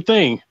see. This is the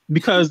thing,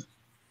 because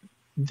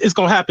it's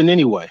gonna happen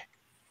anyway.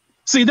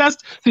 See, that's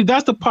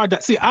the part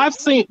that I've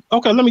seen.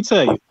 Okay, let me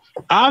tell you,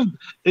 I'm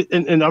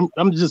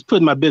just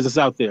putting my business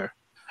out there.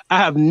 I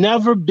have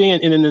never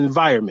been in an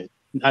environment.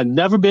 I've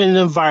never been in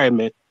an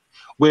environment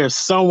where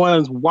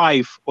someone's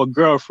wife or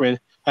girlfriend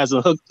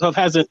hasn't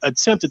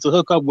attempted to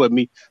hook up with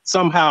me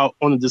somehow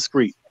on a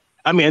discreet.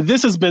 I mean,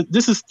 this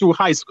is through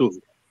high school,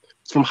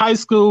 from high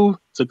school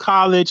to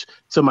college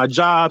to my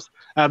jobs.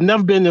 I've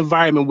never been in an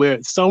environment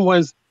where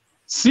someone's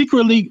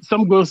secretly,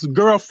 some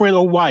girlfriend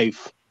or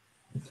wife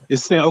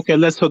is saying, okay,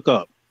 let's hook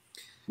up,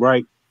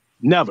 right?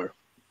 Never,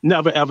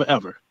 ever,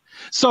 ever.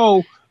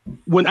 So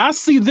when I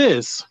see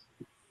this,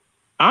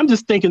 I'm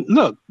just thinking,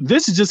 look,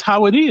 this is just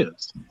how it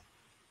is.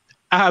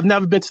 I have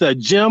never been to a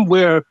gym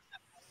where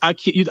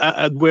in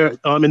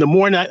the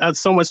morning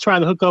someone's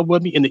trying to hook up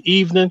with me, in the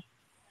evening.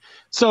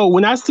 So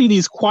when I see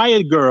these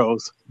quiet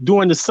girls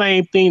doing the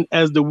same thing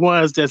as the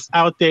ones that's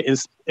out there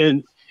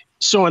and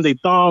showing their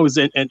thongs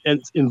and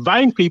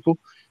inviting people,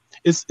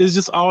 it's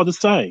just all the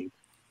same.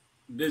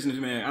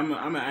 Businessman, I'm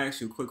gonna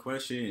ask you a quick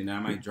question, and I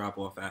might drop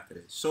off after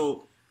this.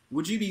 So,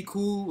 would you be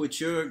cool with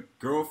your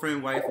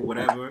girlfriend, wife, or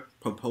whatever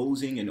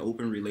proposing an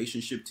open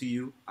relationship to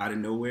you out of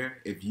nowhere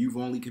if you've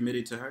only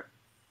committed to her?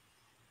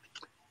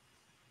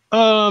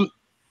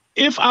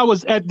 If I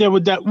was there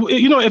with that,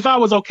 if I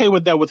was okay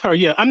with that with her,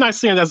 yeah. I'm not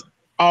saying that's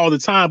all the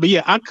time, but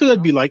yeah, I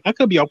could be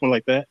open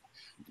like that.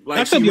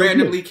 Like she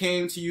randomly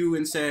came to you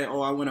and said,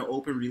 "Oh, I want an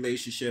open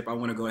relationship. I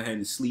want to go ahead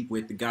and sleep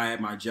with the guy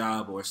at my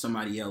job or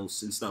somebody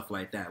else and stuff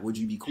like that." Would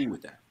you be cool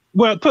with that?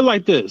 Well, put it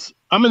like this: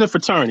 I'm in a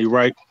fraternity,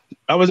 right?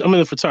 I'm in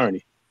a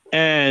fraternity,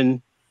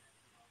 and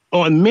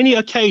on many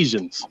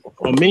occasions,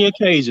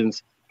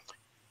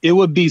 it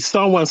would be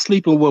someone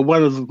sleeping with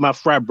one of my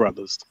frat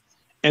brothers,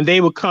 and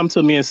they would come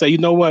to me and say, "You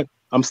know what?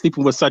 I'm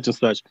sleeping with such and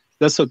such.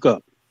 Let's hook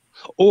up."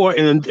 Or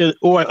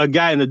a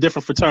guy in a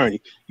different fraternity.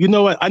 You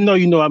know what? I know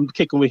I'm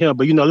kicking with him,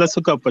 but let's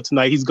hook up for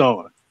tonight. He's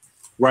gone,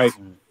 right?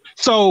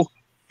 So,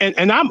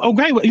 and I'm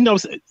okay with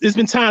there's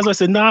been times I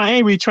said, "Nah, I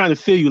ain't really trying to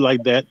feel you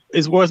like that."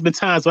 It's been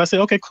times where I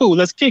said, "Okay, cool,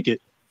 let's kick it,"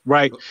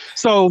 right?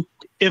 So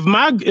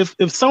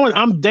if someone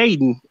I'm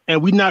dating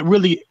and we're not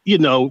really, you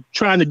know,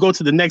 trying to go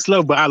to the next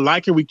level, but I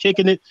like her, we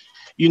kicking it,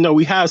 you know,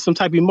 we have some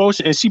type of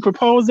emotion, and she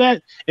proposed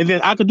that, and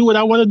then I could do what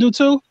I want to do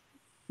too,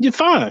 you're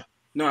fine.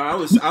 No, I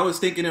was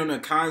thinking on a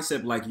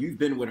concept like you've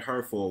been with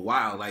her for a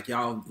while, like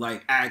y'all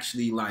like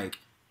actually like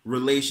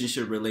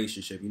relationship,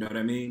 you know what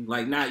I mean?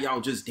 Like not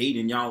y'all just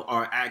dating, y'all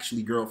are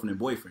actually girlfriend and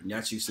boyfriend.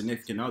 That's your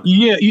significant other.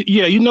 Yeah,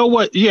 you know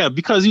what? Yeah,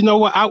 because you know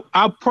what,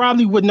 I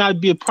probably would not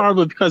be a part of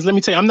it, because let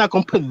me tell you, I'm not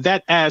gonna put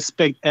that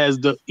aspect as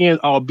the end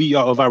all be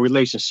all of our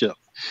relationship.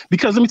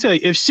 Because let me tell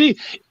you,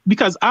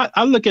 because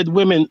I look at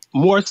women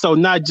more so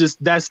not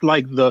just that's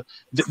like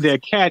their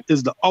cat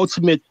is the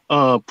ultimate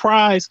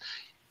prize.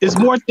 It's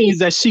more things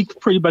that she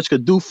pretty much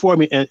could do for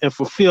me and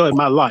fulfill in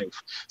my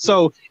life.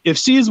 So if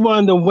she's one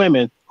of the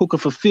women who can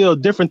fulfill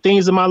different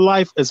things in my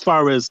life, as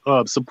far as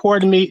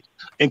supporting me,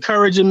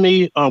 encouraging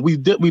me, we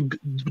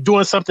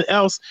doing something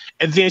else,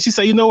 and then she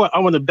said, you know what, I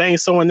want to bang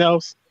someone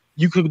else,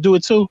 you could do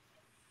it too.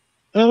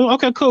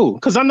 Okay, cool.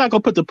 Because I'm not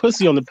gonna put the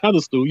pussy on the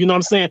pedestal. You know what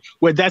I'm saying?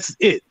 Where that's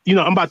it. You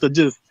know, I'm about to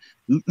just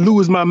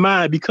lose my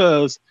mind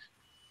because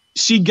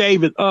she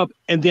gave it up,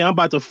 and then I'm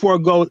about to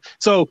forego.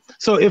 So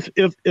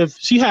if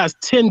she has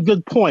 10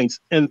 good points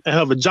and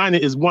her vagina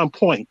is 1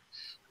 point,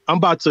 I'm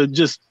about to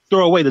just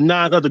throw away the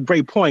 9 other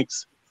great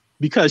points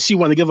because she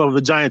want to give up a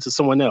vagina to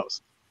someone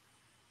else.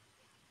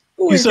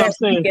 Who is that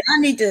saying? I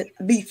need to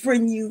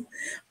befriend you,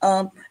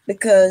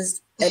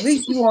 because at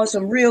least you want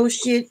some real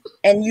shit,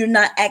 and you're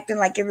not acting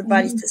like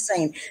everybody's the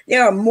same.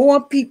 There are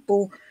more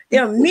people.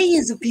 There are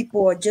millions of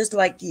people who are just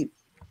like you.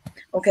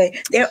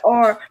 Okay, there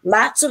are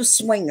lots of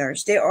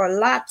swingers. There are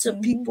lots of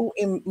people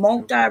in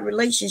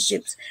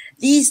multi-relationships.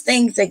 These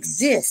things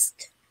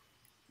exist.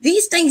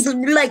 These things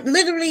like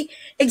literally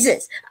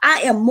exist.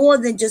 I am more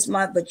than just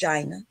my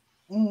vagina.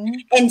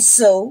 And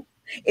so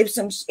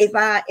if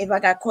I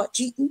got caught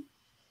cheating,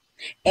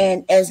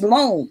 and as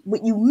long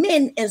with you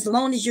men, as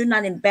long as you're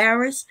not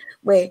embarrassed,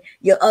 where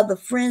your other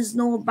friends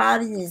know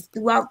about it and it's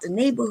throughout the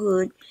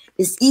neighborhood,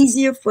 it's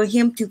easier for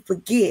him to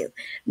forgive.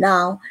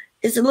 Now,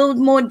 it's a little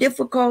more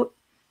difficult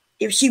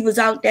if she was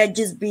out there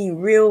just being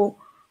real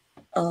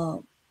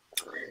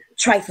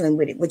trifling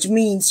with it, which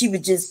means she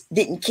was just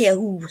didn't care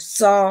who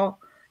saw,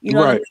 you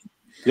know. Right.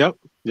 What I mean?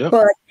 Yep.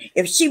 But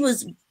if she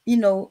was, you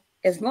know,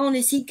 as long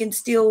as he can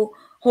still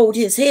hold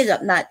his head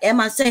up, not am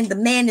I saying the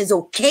man is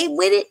okay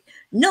with it?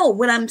 No,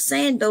 what I'm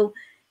saying though,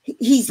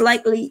 he's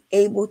likely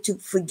able to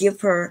forgive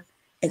her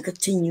and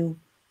continue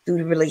through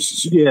the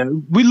relationship. Yeah,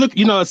 we look,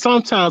 you know,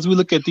 sometimes we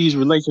look at these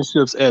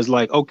relationships as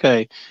like,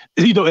 okay,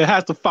 you know, it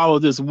has to follow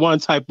this one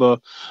type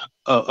of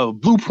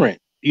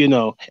blueprint, you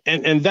know,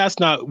 and that's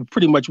not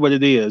pretty much what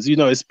it is, you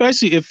know,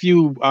 especially if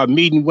you are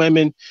meeting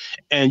women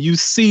and you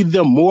see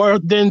them more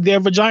than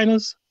their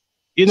vaginas.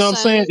 You know what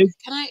I'm saying?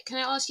 Can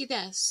I ask you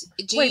this?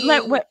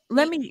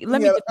 Let me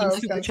get these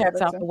super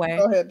chats out the way.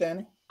 Go ahead,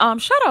 Danny.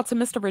 Shout out to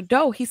Mr.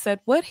 Rideau. He said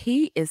what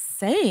he is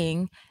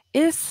saying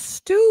is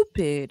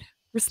stupid.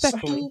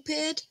 Respectfully.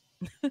 Stupid.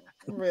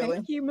 Really?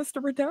 Thank you,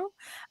 Mr. Rideau.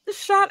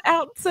 Shout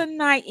out to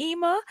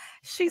Naima.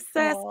 She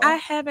says, I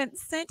haven't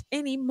sent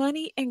any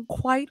money in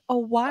quite a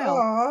while.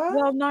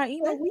 Well,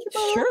 Naima, we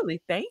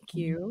surely thank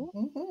you.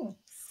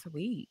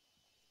 Sweet.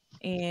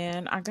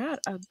 And I got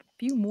a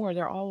few more.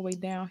 They're all the way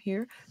down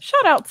here.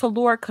 Shout out to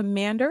Lord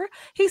Commander.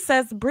 He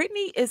says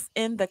Brittany is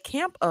in the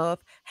camp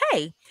of,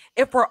 hey,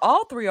 if we're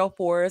all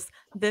 304s,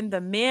 then the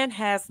man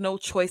has no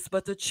choice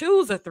but to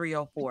choose a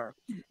 304.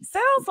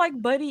 Sounds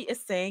like Buddy is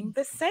saying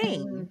the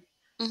same.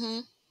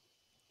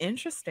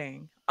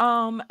 Interesting.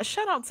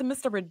 Shout out to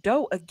Mr.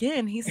 Rideau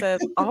again. He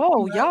says,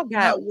 oh, y'all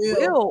got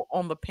Will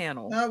on the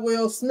panel. Not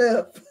Will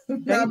Smith.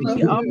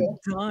 Baby, I'm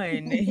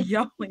done.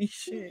 Y'all ain't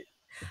shit.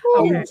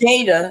 Okay.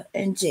 Jada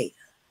and Jada.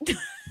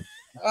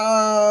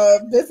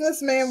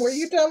 Businessman, were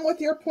you done with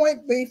your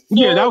point before?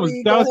 Yeah, that was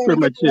pretty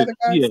much it.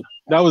 Yeah,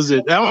 that was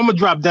it. I'm gonna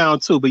drop down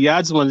too, but yeah,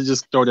 I just want to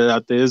just throw that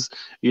out there. It's,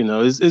 you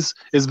know, it's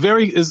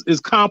very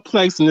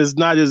complex, and it's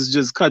not as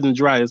just cut and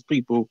dry as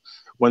people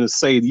want to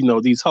say. You know,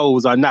 these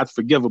hoes are not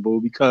forgivable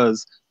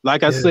because,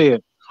 like I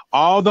said,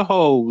 all the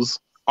hoes,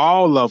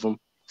 all of them,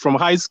 from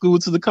high school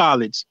to the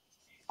college,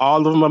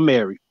 all of them are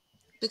married.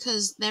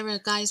 Because there are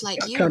guys like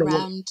you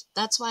around.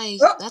 That's why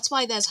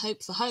there's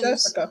hope for hoes.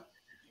 Jessica.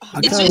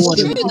 It's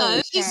true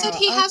though. He said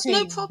he has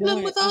no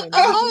problem with a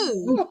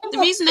hoe. The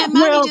reason they're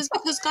married is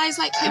because guys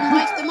like him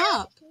wife them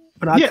up.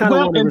 But I kind of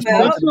want to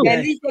respond to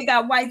at least they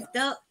got wiped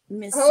up.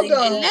 Hold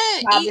on.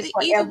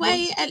 Either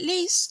way, at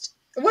least.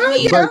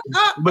 But you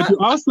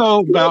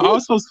also, I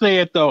also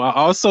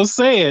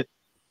said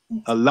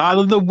a lot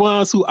of the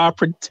ones who are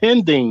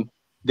pretending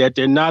that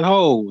they're not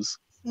hoes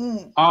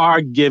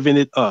are giving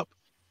it up.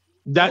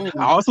 That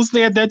I also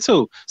said that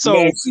too. So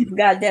yeah, she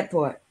forgot that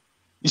part.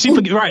 She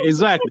forget right,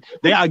 exactly.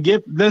 They are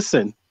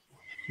listen.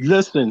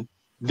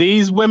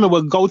 These women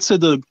will go to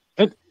the.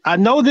 I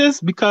know this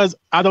because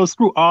I don't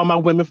screw all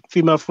my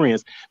female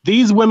friends.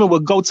 These women will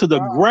go to the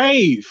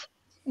grave.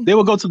 They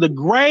will go to the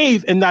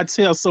grave and not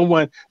tell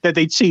someone that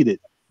they cheated.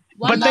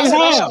 But they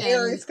have.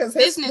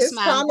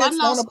 Businessman, one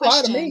last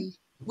question.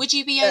 Would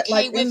you be okay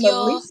like, in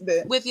the least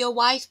bit. with your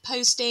wife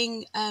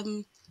posting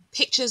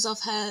pictures of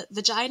her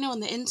vagina on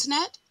the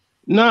internet?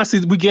 No, see,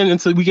 we get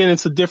into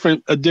a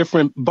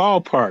different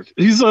ballpark.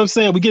 You see what I'm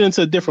saying? We get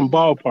into a different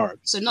ballpark.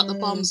 So not the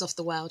bombs of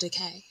the world,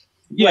 okay?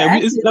 Yeah,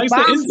 Well, it's actually, like the I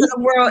said, bombs of the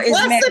world is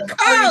married Jessica!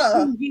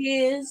 for 42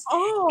 years.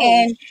 Oh,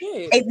 And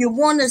shit. if you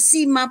want to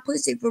see my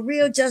pussy for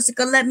real,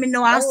 Jessica, let me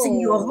know. I'll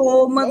send you a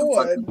whole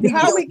motherfucking video.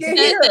 How we get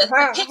here?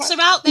 The pics are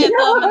out there,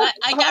 Bomb, and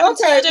I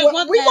guarantee I don't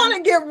want we them.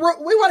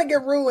 want to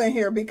get Rue in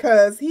here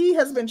because he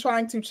has been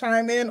trying to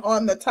chime in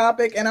on the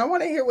topic, and I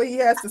want to hear what he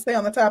has to say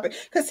on the topic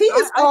because he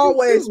is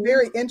always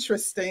very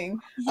interesting.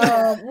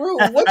 Rue,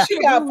 what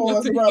you got for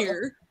us,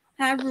 brother?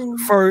 Hi, Rue.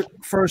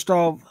 First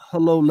off,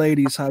 hello,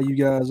 ladies. How you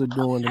guys are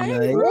doing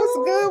tonight? What's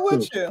good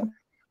with you?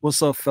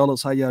 What's up,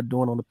 fellas? How y'all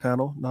doing on the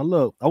panel? Now,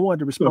 look, I wanted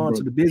to respond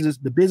to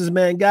the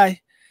businessman guy.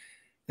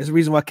 That's the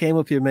reason why I came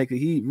up here, Maker.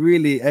 He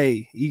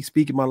really, he's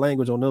speaking my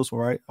language on this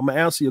one, right? I'm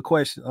gonna answer your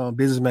question,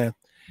 businessman.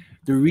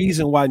 The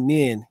reason why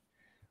men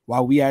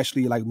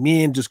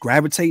just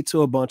gravitate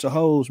to a bunch of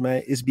hoes,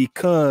 man, is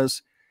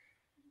because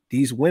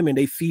these women,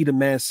 they feed a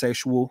man's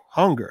sexual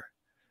hunger.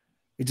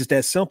 It's just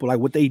that simple. Like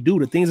what they do,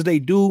 the things that they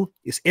do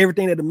is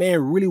everything that a man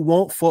really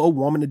want for a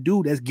woman to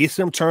do that gets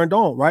them turned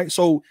on, right?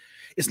 So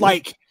it's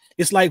like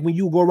when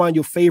you go around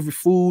your favorite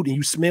food and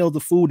you smell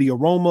the food, the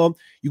aroma,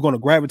 you're gonna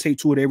gravitate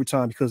to it every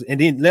time and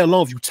then let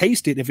alone if you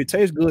taste it, if it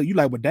tastes good, you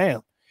like, well,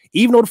 damn.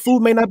 Even though the food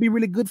may not be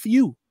really good for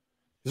you,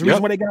 there's a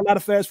reason why they got a lot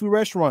of fast food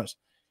restaurants.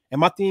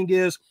 And my thing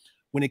is,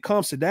 when it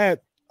comes to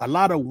that, a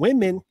lot of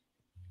women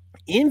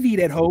envy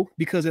that hoe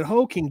because that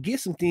hoe can get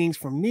some things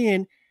from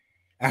men,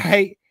 all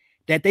right,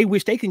 that they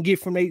wish they can get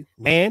from a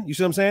man. You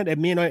see what I'm saying? That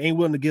men ain't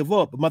willing to give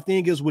up. But my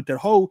thing is with that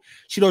hoe,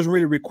 she doesn't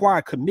really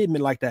require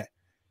commitment like that.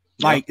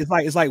 Like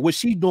it's like what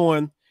she's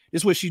doing.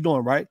 This is what she's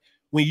doing, right?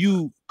 When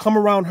you come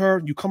around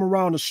her, you come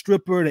around the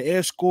stripper, the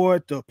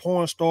escort, the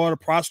porn star, the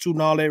prostitute,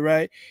 and all that,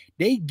 right?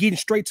 They getting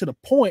straight to the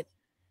point,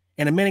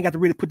 and the man ain't got to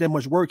really put that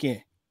much work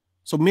in.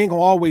 So men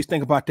gonna always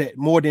think about that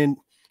more than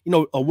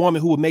a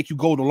woman who would make you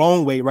go the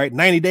long way, right?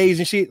 90 days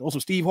and shit on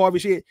some Steve Harvey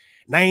shit,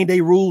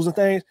 90-day rules and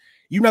things.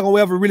 You're not gonna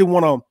ever really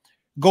want to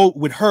go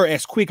with her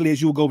as quickly as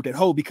you will go with that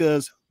hoe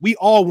because we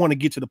all want to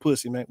get to the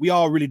pussy, man. We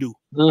all really do.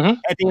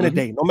 At the end of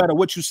the day, no matter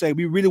what you say,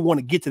 we really want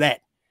to get to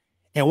that.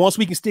 And once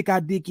we can stick our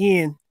dick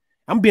in,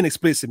 I'm being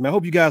explicit, man. I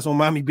hope you guys don't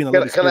mind me being a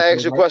little Can I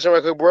ask you a question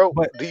right quick, bro?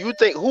 Do you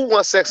think who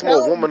wants sex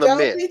more, woman or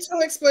men? Don't be too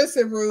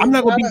explicit, Rude. I'm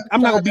not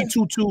gonna be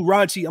too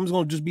raunchy. I'm just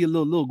gonna be a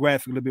little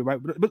graphic, a little bit,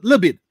 right? But a little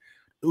bit.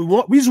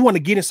 We just want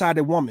to get inside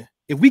that woman.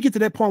 If we get to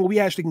that point where we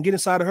actually can get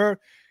inside of her,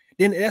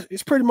 then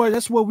it's pretty much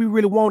that's what we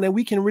really want, and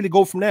we can really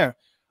go from there.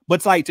 But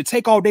it's like to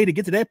take all day to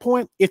get to that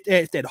point. If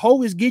that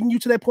hoe is getting you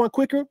to that point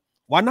quicker,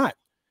 why not?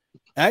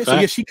 All right. So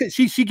yeah,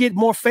 she get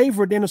more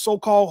favor than a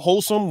so-called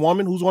wholesome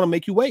woman who's going to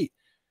make you wait.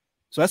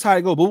 So that's how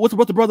it goes. But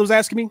what the brother was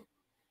asking me?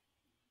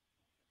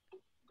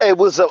 Hey, I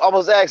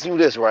was asking you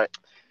this, right?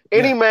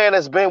 Any man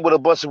that's been with a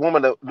bunch of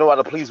women that know how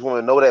to please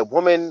women, know that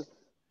women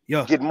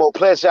get more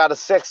pleasure out of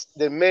sex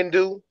than men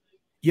do.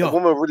 Yeah,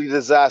 women really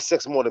desire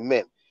sex more than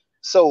men.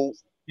 So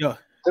let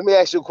me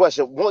ask you a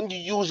question: wouldn't you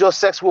use your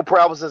sexual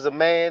prowess as a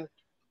man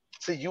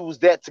to use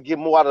that to get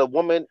more out of the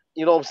woman?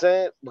 You know what I'm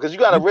saying? Because you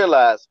got to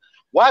realize,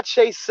 why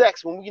chase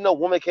sex when you know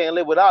women can't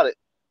live without it?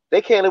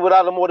 They can't live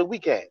without it more than we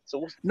can.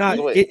 So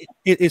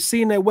it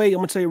seemed that way. I'm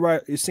gonna tell you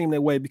right. It seemed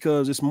that way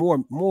because it's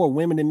more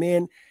women than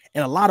men,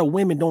 and a lot of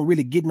women don't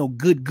really get no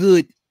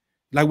good.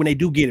 Like when they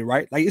do get it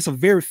right, like it's a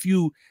very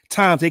few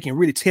times they can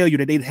really tell you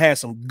that they've had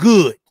some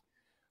good.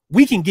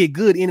 We can get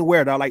good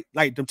anywhere though.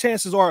 Like the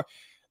chances are,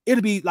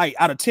 it'll be like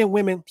out of 10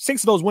 women,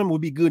 6 of those women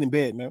would be good in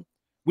bed, man.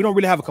 We don't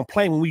really have a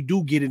complaint when we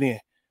do get it in.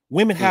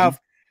 Women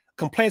have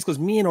complaints because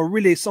men are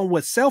really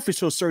somewhat selfish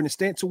to a certain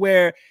extent to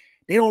where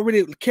they don't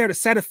really care to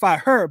satisfy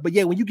her. But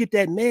yeah, when you get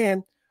that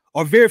man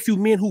or very few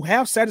men who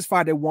have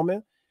satisfied that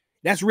woman,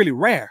 that's really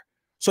rare.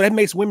 So that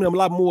makes women a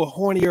lot more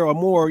hornier or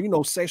more,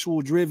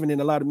 sexual driven than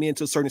a lot of men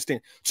to a certain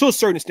extent,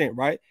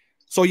 right?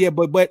 So yeah,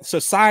 but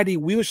society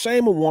will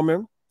shame a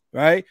woman,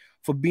 right,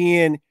 for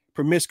being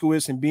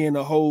promiscuous and being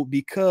a hoe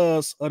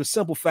because of the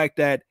simple fact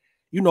that,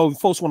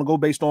 folks want to go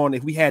based on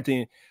if we had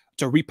to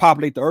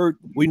repopulate the earth,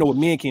 we know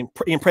men can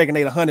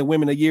impregnate 100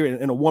 women a year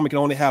and a woman can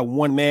only have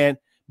one man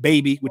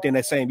baby within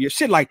that same year.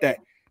 Shit like that.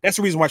 That's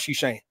the reason why she's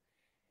shamed.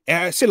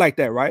 And shit like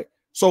that, right?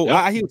 So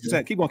I hear what you're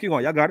saying. Keep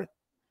going. Y'all got it.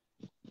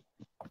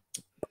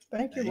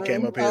 Thank you. He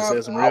came up here and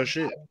said some real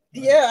shit.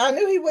 Yeah, I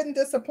knew he wouldn't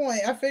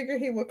disappoint. I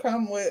figured he would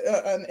come with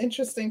an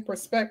interesting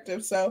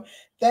perspective. So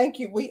thank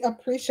you. We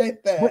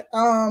appreciate that.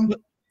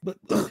 But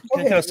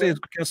can I say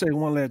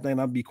one last thing?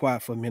 I'll be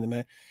quiet for a minute,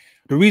 man.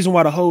 The reason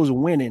why the hoes are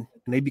winning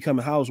and they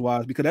becoming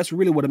housewives because that's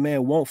really what a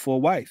man wants for a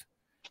wife.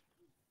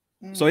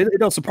 So it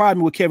don't surprise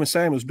me what Kevin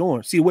Samuels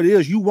doing. See what it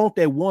is, you want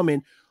that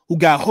woman who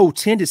got hoe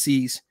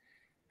tendencies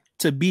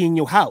to be in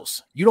your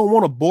house. You don't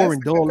want a boring,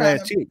 dull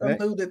ass chick.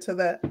 Alluded to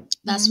that.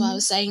 That's what I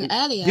was saying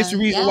earlier. This is the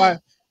reason why.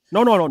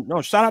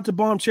 No. Shout out to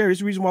Bomb Cherry. This is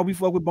the reason why we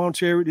fuck with Bomb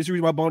Cherry. This is the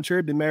reason why Bomb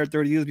Cherry been married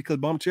 30 years because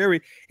Bomb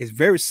Cherry is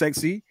very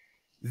sexy.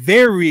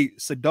 very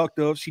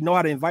seductive. She know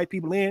how to invite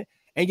people in,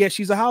 and yet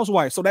she's a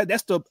housewife. So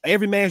that's the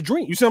every man's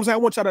dream. You see what I'm saying? I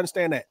want y'all to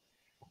understand that.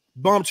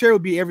 Bomb Cherry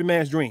would be every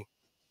man's dream.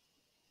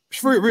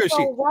 Real So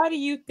shit. why do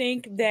you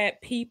think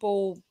that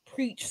people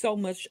preach so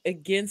much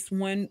against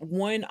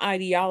one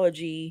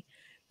ideology?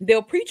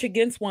 They'll preach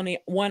against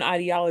one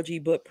ideology,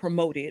 but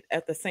promote it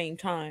at the same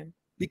time.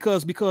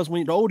 Because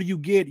when the older you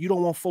get, you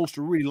don't want folks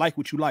to really like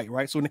what you like,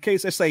 right? So in the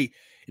case, let's say,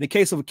 in the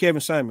case of a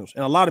Kevin Samuels,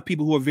 and a lot of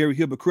people who are very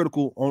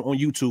hypocritical on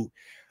YouTube,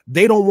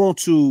 they don't want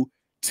to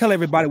tell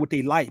everybody what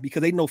they like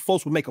because they know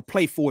folks will make a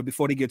play for it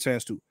before they get a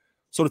chance to.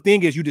 So the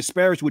thing is, you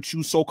disparage what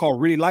you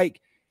so-called really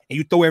like, and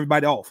you throw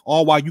everybody off,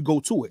 all while you go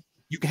to it.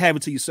 You can have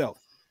it to yourself.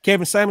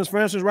 Kevin Samuels, for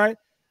instance, right?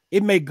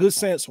 It made good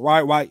sense,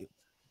 right?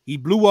 He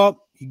blew up,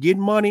 he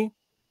getting money,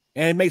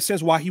 and it makes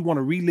sense why he want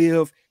to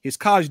relive his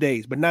college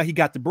days. But now he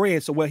got the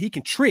bread, so he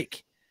can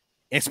trick,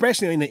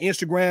 especially in the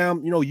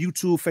Instagram,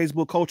 YouTube,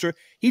 Facebook culture.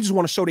 He just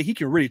want to show that he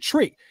can really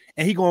trick,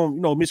 and he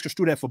gonna,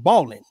 misconstrue that for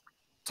balling,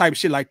 type of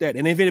shit like that.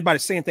 And if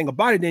anybody's saying anything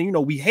about it, then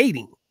we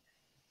hating.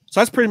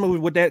 So that's pretty much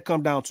what that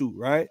come down to,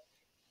 right?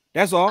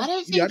 That's all. I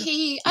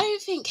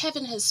don't think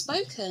Kevin has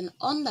spoken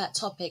on that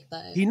topic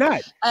though. He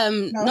not.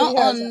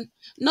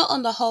 Not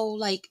on the whole,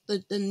 like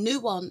the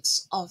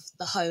nuance of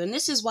the hoe. And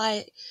this is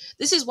why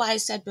I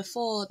said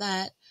before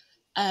that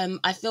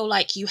I feel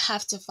like you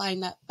have to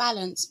find that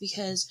balance,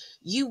 because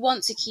you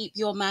want to keep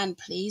your man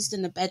pleased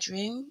in the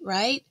bedroom,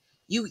 right?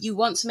 You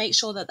want to make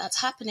sure that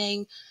that's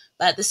happening,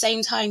 but at the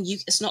same time,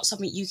 it's not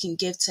something you can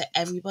give to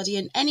everybody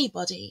and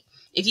anybody.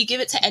 If you give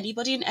it to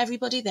anybody and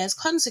everybody, there's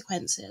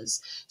consequences.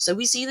 So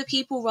we see the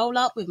people roll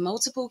up with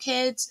multiple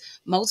kids,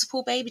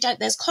 multiple baby dads.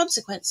 There's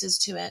consequences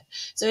to it.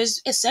 So it's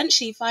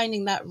essentially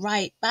finding that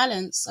right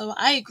balance. So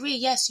I agree.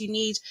 Yes, you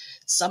need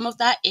some of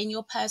that in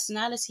your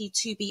personality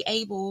to be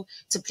able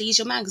to please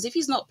your man. Because if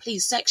he's not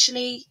pleased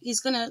sexually, he's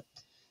gonna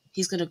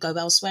go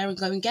elsewhere and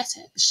go and get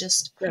it. It's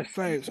just that's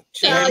facts.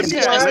 Can I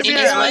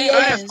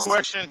ask a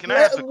question?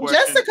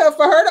 Jessica,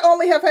 for her to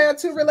only have had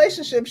 2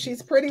 relationships,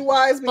 she's pretty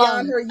wise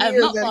beyond her years. I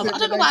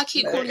don't know why I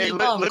keep calling you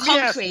bomb.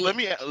 Concrete.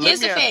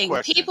 Here's the thing.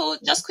 People,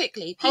 just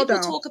quickly, people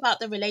talk about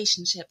the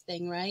relationship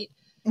thing, right?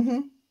 Mm-hmm.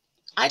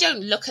 I don't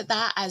look at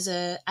that as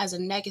a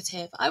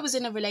negative. I was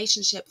in a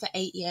relationship for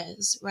 8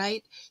 years,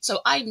 right?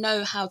 So I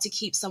know how to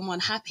keep someone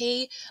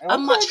happy.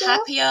 I'm much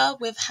happier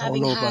with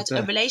having had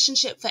a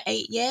relationship for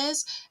 8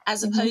 years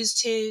as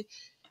opposed to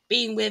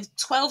being with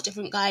 12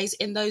 different guys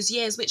in those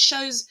years, which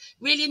shows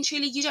really and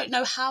truly you don't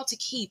know how to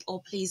keep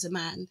or please a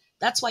man.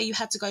 That's why you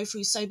had to go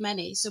through so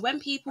many. So when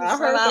people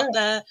throw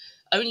out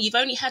you've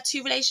only had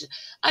 2 relationships,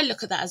 I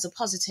look at that as a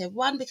positive.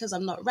 1, because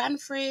I'm not ran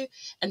through,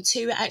 and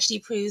 2, it actually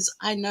proves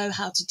I know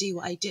how to do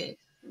what I do.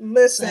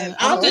 Listen,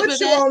 I'm with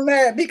you on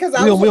that because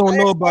we don't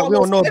know about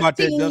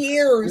that.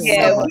 Years.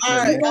 Yeah,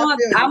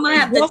 I'm gonna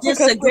have to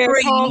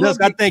disagree.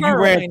 Jessica, I think you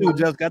ran through.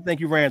 Jessica, I think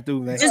you ran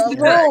through, man. Hold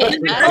on,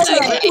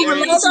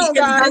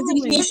 guys.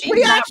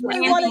 We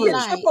actually want to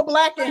get Triple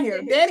Black in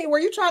here. Danny, were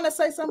you trying to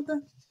say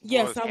something?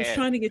 Yes, I was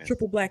trying to get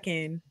Triple Black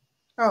in.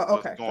 Oh,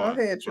 okay. Go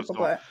ahead, Triple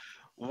Black.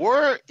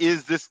 Where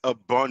is this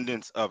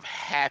abundance of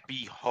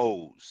happy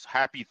hoes,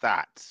 happy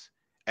thoughts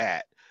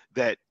at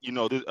that,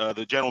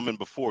 the gentleman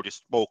before just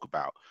spoke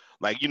about?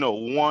 Like,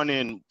 1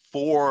 in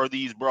 4 of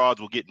these broads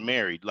will get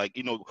married. Like,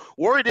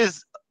 where it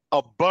is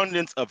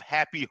abundance of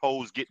happy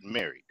hoes getting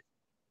married?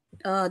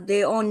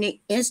 They're on the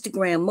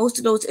Instagram. Most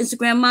of those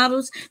Instagram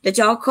models that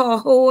y'all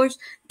call whores,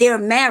 they're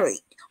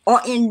married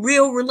or in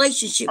real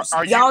relationships.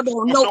 Y'all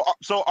don't know.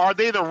 So are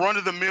they the run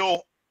of the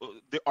mill?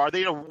 Are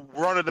they the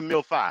run of the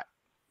mill thought?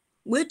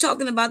 We're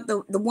talking about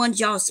the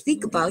ones y'all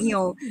speak about,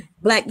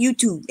 Black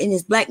YouTube in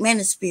this Black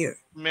Manosphere.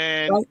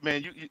 Man, right?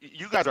 Man,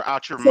 you guys are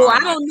out your mind. I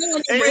don't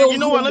know. And you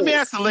know what? Let me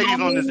ask the ladies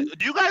on this.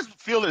 Do you guys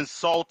feel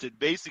insulted?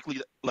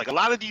 Basically, like a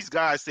lot of these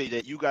guys say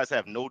that you guys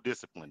have no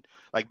discipline.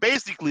 Like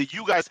basically,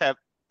 you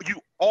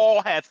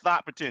all had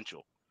thought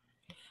potential.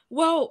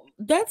 Well,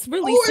 that's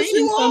really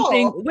saying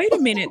something. Wait a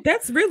minute.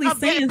 That's really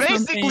saying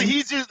something.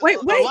 He's just wait,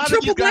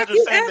 Triple Black,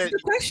 you asked the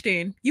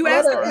question. You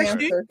asked the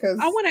question.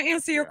 I want to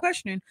answer your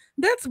question.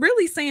 That's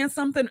really saying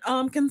something.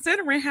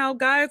 Considering how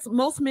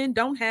most men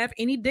don't have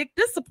any dick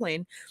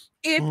discipline.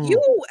 If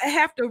you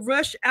have to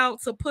rush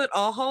out to put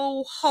a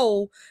whole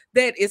hoe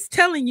that is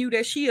telling you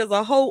that she is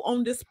a hoe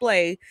on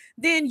display,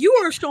 then you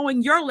are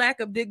showing your lack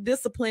of dick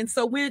discipline.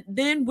 So when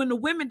the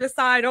women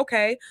decide,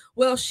 okay,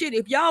 well, shit,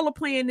 if y'all are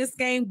playing this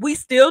game, we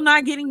still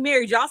not getting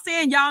married. Y'all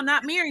saying y'all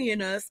not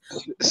marrying us.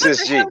 What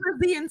the hell is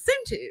the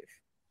incentive?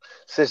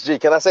 Sis G,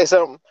 can I say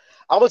something?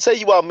 I'm gonna tell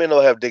you why men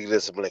don't have dick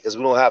discipline, because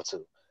we don't have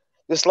to.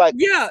 It's like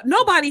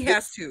nobody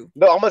has to.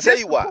 No, I'm gonna tell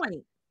you why.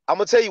 I'm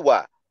gonna tell you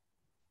why.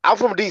 I'm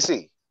from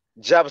DC.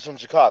 Jabba's from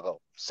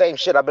Chicago. Same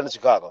shit. I've been to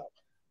Chicago.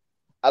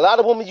 A lot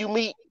of women you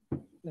meet,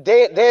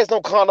 there's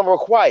no condom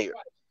required,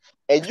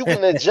 and you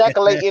can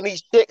ejaculate in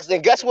these chicks.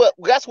 And guess what?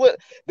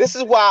 This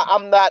is why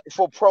I'm not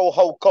for pro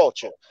hoe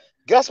culture.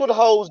 Guess what the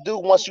hoes do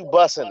once you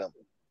busting them?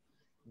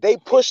 They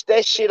push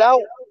that shit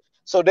out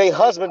so their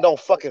husband don't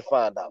fucking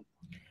find out.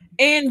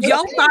 And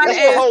your fine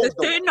ass is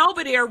sitting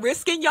over there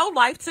risking your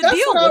life to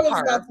deal with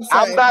her.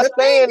 I'm not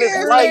saying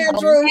it's right.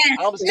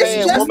 I'm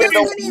saying women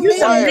don't You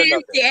some require nothing.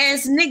 nasty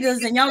ass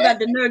niggas, and y'all got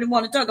the nerve to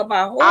want to talk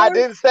about whores. I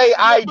didn't say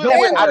I do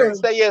it. I didn't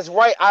say it's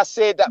right. I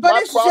said that But my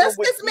it's problem just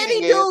with as many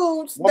cheating is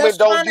dudes women that's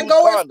don't trying to use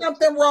go condoms. at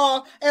something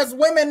raw as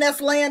women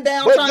that's laying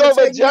down. But trying your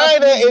to figure out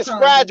vagina to use is condoms.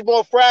 fragile,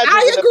 more fragile I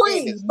than the agree,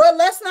 penis. but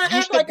let's not You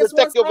act should like it's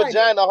protect your one-sided.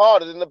 vagina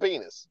harder than the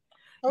penis.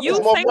 You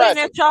It's more saying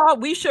fragile. that y'all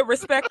we should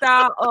respect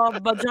our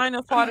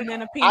vaginas harder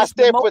than a I penis?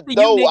 said But most for of you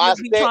no. I niggas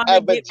be said trying a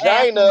to get ass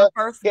on the vagina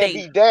first can date.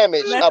 be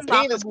damaged. Let's A stop the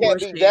penis can't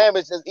be bullshit.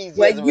 damaged as easy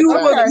Well, as a you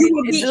would vagina.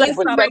 be You Let's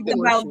stop the incorrect protect it.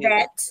 about bullshit.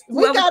 that.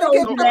 We Whoever got to told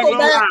get you that Triple ain't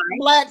right.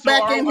 Black So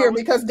back are in here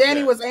we- because Danny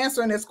yeah. was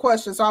answering his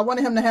question, so I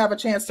wanted him to have a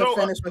chance to So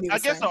finish what he I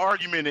was guess the saying.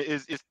 argument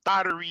is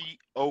thottery.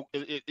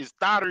 Is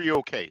thottery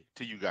okay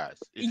to you guys?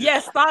 Is it-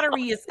 Yes,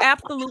 thottery is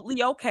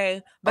absolutely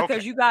okay because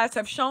Okay. you guys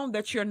have shown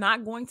that you're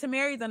not going to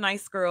marry the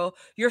nice girl.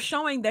 You're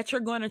showing that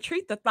you're going to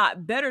treat the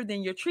thought better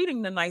than you're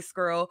treating the nice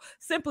girl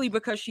simply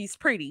because she's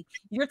pretty.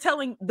 You're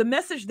telling the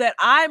message that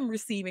I'm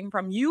receiving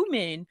from you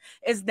men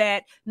is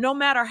that no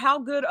matter how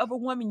good of a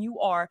woman you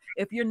are,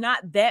 if you're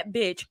not that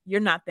bitch,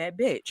 you're not that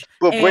bitch.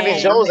 But Brittany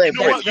And Jones ain't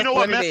You know what? pretty. You know that's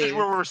what it message is.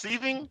 we're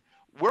receiving?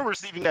 We're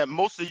receiving that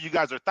most of you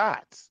guys are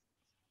thoughts.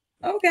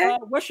 Okay.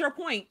 What's your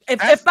point? If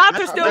That's- thoughts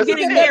that's- are still that's the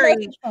getting thing.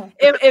 married,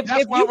 if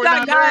That's why you we're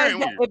got not guys,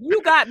 marrying if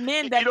you got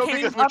men that know, came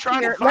because we're up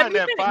trying to here, let find me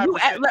that finish. You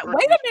 5%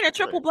 wait a minute,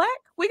 Triple Black.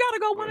 We got to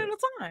go one at a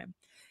time.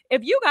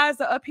 If you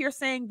guys are up here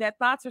saying that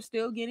thoughts are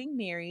still getting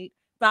married,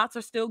 thoughts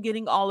are still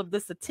getting all of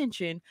this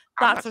attention,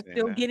 I'm thoughts not are saying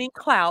still that. getting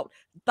clout,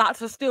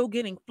 thoughts are still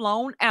getting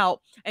flown out,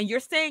 and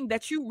you're saying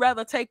that you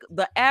rather take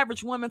the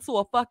average woman to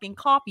a fucking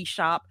coffee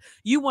shop,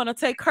 you want to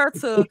take her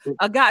to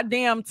a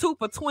goddamn 2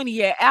 for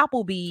 $20 at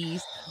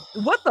Applebee's.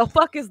 What the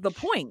fuck is the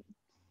point?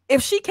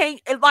 If she can't,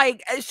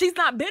 like, she's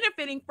not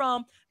benefiting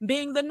from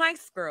being the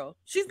nice girl.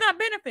 She's not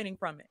benefiting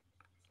from it.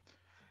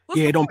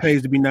 Yeah, it don't pay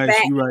to be nice.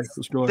 You're right,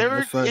 for sure. There,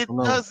 That's fact. it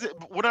does.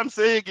 What I'm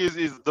saying is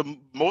the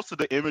most of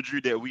the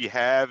imagery that we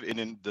have, and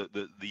in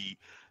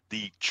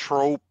the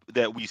trope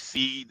that we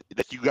see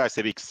that you guys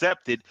have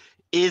accepted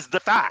is the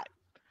thought.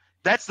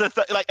 That's the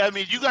like. I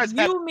mean, you guys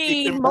have You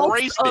mean most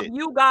embraced of it.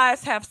 you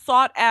guys have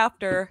sought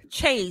after,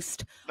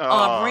 chased,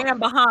 ran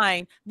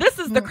behind. This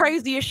is the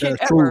craziest shit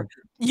That's ever.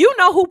 true. You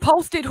know who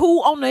posted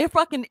who on their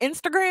fucking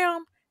Instagram?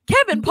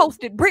 Kevin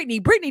posted Brittany.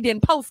 Brittany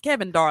didn't post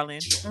Kevin, darling.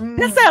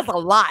 This says a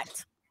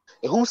lot.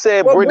 Who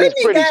said Well, Brittany's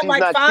Brittany pretty? got She's like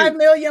not 5 cute.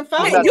 million She's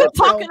followers. not You that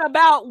pretty. talking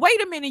about?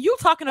 Wait a minute. You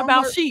talking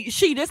about her-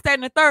 she this that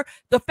and the third.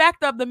 The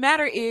fact of the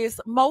matter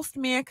is, most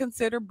men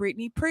consider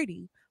Brittany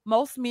pretty.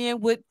 Most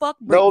men would fuck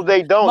Brittany. No,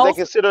 they don't. Most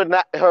They consider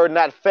her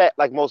not fat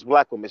like most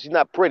black women. She's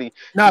not pretty.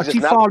 Nah, She's just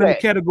she not fall in the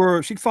fat.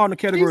 category. She fall in the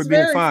category She's of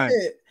being very fine.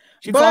 fit.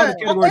 She fall in But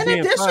the category of in being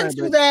addition fine.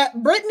 to But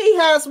that, Brittany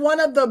has one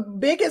of the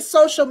biggest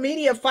social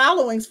media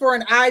followings for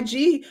an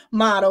IG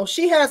model.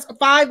 She has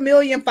 5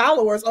 million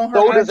followers on her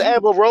So IG. does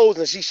Amber Rose,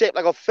 and she's shaped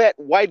like a fat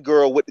white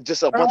girl with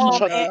just a bunch of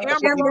chunky, and Amber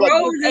chunky Rose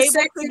butt was cheeks. is able to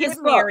sexy get as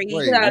fuck. married.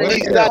 Wait, to what?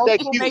 She's not that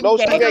multiple cute. baby No,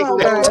 she daddies. ain't Hold on,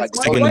 that guys. like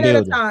Sick in the One at a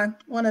building. time.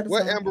 One at a What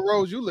time. Amber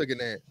Rose you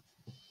looking at?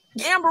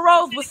 Amber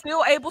Rose was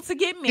still able to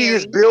get She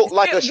is married. built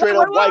like a straight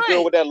up white girl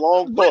Wait. with that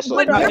long torso.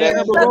 But nah, and that here's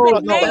Amber the Rose,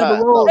 big no, name. Amber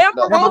behind. Rose,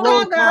 Amber Amber Hold Rose,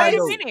 Rose on, wait guys. a fine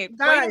though. minute. Wait a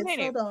Guys,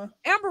 minute. hold on.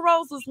 Amber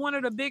Rose was one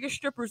of the biggest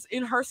strippers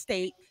in her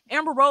state.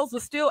 Amber Rose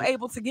was still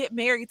able to get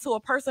married to a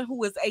person who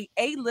was a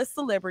A-list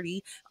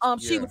celebrity.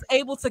 She Yeah. was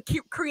able to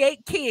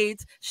create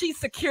kids. She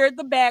secured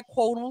the bag,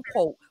 quote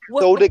unquote.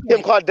 What's So the did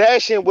Kim point?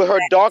 Kardashian with her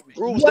dark,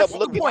 bruised What's up the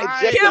looking point?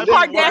 injected Kim lips. Kim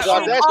Kardashian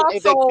Kardashian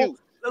ain't that also cute.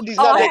 She's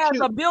not that has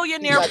cute. a She's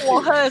billionaire not for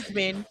a cute.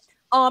 husband.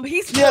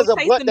 He's She still has a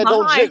butt chasing that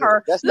don't behind jiggle.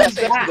 her. That's not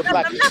Listen, sexy to as a black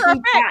matter people. of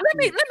fact,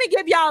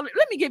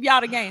 let me give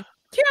y'all the game.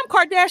 Kim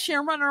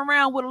Kardashian running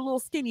around with a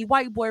little skinny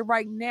white boy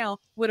right now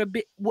with a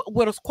bit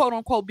with a quote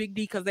unquote big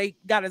D because they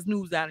got his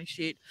news out and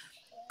shit.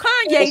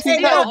 Kanye But she's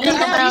still not on cute. the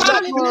She's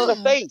not cute in round.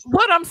 the face.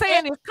 What I'm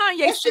saying is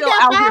Kanye And she still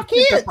got out here 5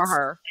 sleeping kids. for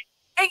her.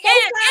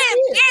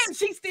 And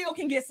she still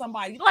can get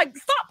somebody. Like,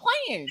 stop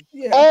playing.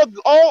 Yeah.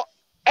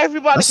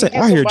 Everybody I can get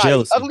hear somebody.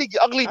 jealousy. Ugly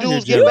I hear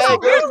dudes get jealousy.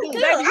 bad girls too.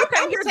 Baby, you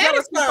can't hear jealousy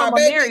satisfied, from a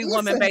baby. married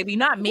woman, Listen. baby,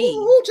 not me.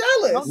 Who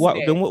jealous? Don't do What,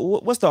 that. then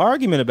what's the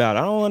argument about?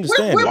 I don't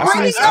understand We're it.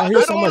 bringing I hear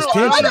up so much Wait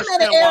tension. a minute,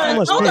 So Aaron.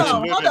 much Hold tension.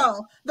 on, hold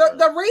on.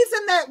 The reason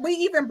that we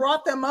even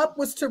brought them up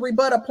was to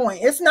rebut a point.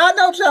 It's not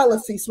no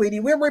jealousy, sweetie.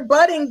 We're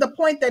rebutting the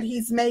point that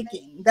he's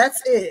making.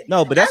 That's it.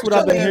 No, but that's what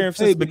I've been Actually, hearing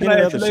since the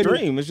beginning of the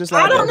stream. It's just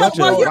like I a don't know. bunch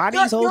Well, of why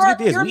these hoes get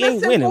this? We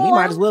ain't winning. We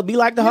might as well be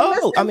like the You're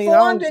hoe. I mean,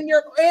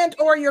 misinformed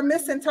or you're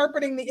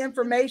misinterpreting the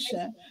information.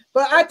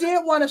 But I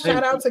did want to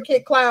shout out to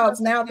Kid Clouds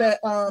now that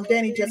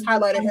Danny just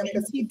highlighted him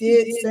because he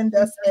did send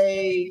us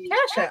a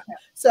cash app.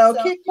 So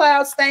Kid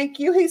Clouds, thank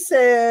you. He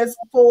says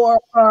for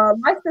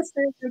life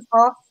decisions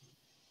off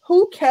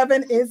who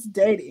Kevin is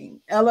dating.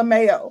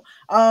 LMAO.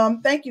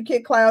 Thank you,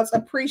 Kid Clouds.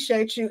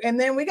 Appreciate you. And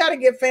then we got to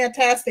get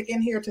Fantastic in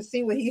here to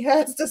see what he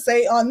has to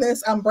say on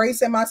this. I'm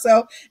bracing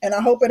myself, and I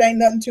hope it ain't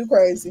nothing too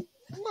crazy.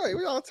 Wait,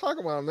 we all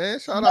talking about, man.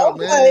 Shout Don't out,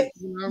 man. play.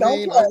 You know what Don't I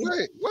mean?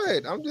 play.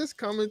 Wait, I'm just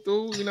coming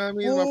through. You know what I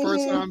mean? It's my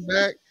first time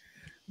back.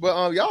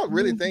 But y'all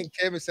really think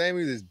Kevin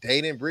Samuels is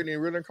dating Brittany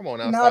Renner? Come on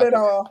now. Not at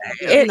all.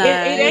 It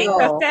ain't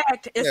the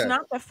fact. It's Yeah.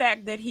 not the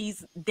fact that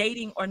he's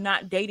dating or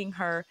not dating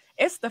her.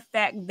 It's the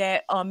fact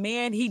that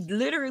he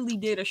literally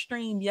did a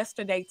stream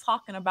yesterday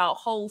talking about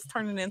hoes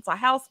turning into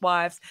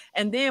housewives,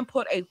 and then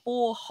put a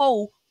full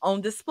hoe on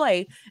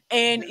display,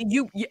 and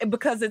you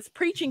because it's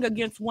preaching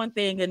against one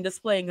thing and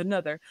displaying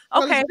another.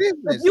 Okay,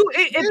 even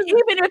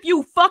if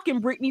you fucking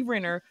Brittany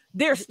Renner,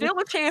 there's still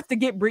a chance to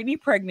get Brittany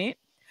pregnant.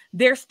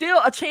 There's still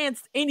a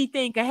chance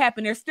anything could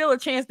happen. There's still a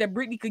chance that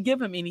Brittany could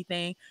give him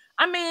anything.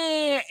 I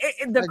mean,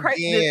 the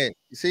crazy.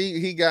 See,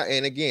 he got,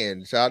 and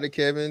again, shout out to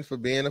Kevin for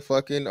being a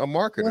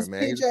marketer,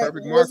 man. He's a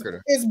perfect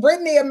marketer. Is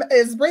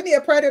Brittany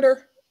a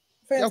predator?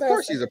 Yeah, of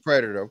course she's a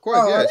predator. Of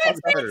course, yeah, she's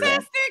a predator.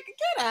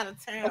 Get out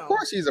of town. Of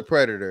course she's a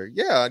predator.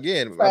 Yeah,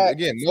 again,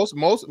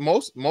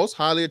 most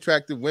highly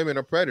attractive women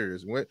are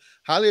predators.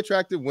 Highly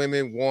attractive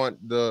women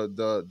want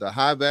the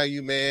high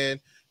value man.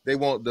 They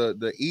want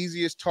the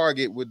easiest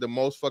target with the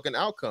most fucking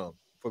outcome.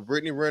 For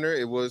Brittany Renner,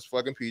 it was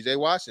fucking PJ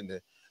Washington.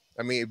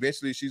 I mean,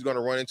 eventually she's going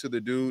to run into the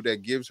dude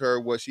that gives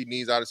her what she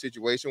needs out of the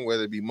situation,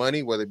 whether it be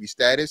money, whether it be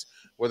status,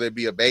 whether it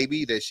be a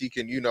baby that she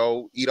can,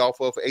 eat off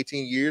of for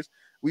 18 years.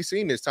 We've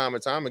seen this time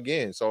and time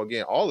again. So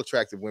again, all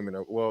attractive women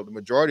the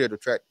majority of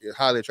the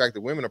highly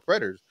attractive women are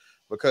predators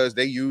because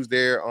they use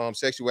their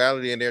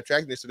sexuality and their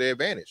attractiveness to their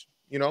advantage.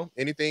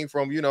 Anything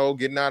from,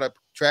 getting out of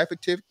traffic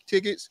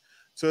tickets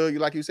to,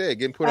 like you said,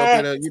 getting put up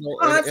in a,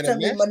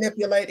 constantly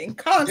manipulating,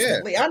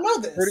 constantly. Yeah. I know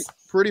this.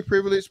 Pretty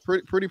privilege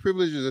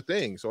is a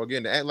thing. So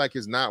again, to act like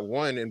it's not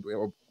one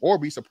or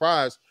be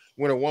surprised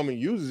when a woman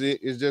uses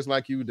it is just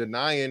like you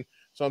denying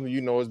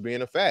something as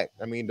being a fact.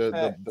 I mean,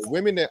 the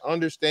women that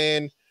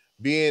understand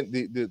being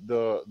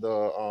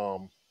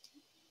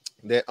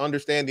that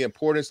understand the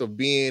importance of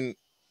being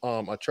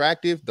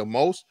attractive the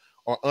most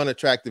are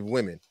unattractive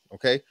women.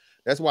 Okay,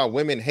 that's why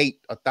women hate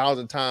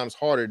 1,000 times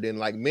harder than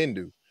like men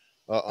do.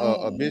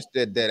 A bitch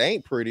that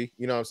ain't pretty,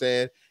 you know what I'm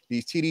saying?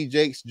 These TD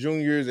Jakes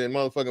Juniors and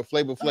motherfucking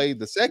Flavor Flav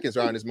the seconds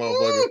around this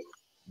motherfucker.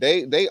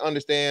 They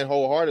understand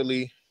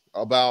wholeheartedly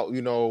about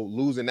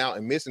losing out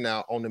and missing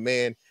out on the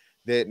man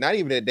that not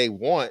even that they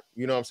want,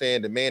 you know what I'm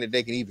saying, the man that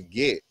they can even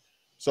get.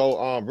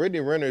 So Brittany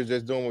Renner is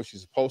just doing what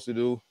she's supposed to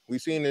do.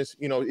 We've seen this,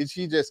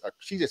 she's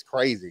just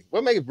crazy.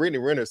 What makes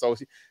Brittany Renner so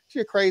she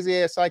a crazy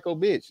ass psycho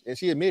bitch, and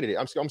she admitted it.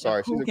 I'm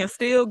sorry. Who can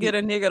still get a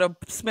nigga to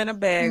spin a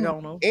bag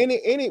on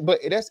them? But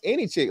that's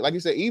any chick. Like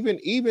you said, even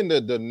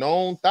the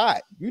known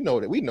thought. We know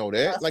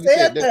that. Like you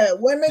said, that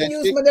women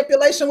use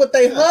manipulation with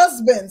their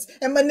husbands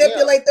and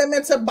manipulate them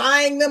into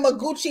buying them a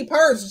Gucci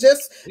purse.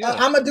 Just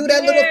I'm gonna do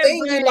that little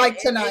thing you like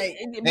tonight.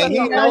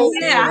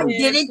 I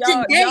did it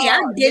today.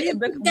 I did it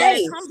today.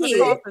 It comes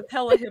across as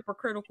hella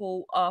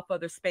hypocritical for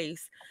the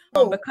space.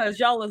 Because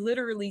y'all are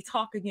literally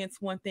talk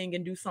against one thing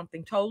and do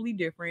something totally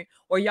different,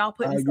 or y'all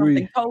putting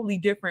something totally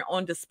different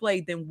on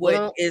display than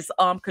what is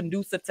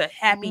conducive to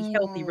happy,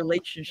 healthy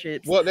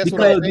relationships. Well, that's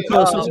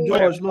because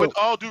George, with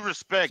all due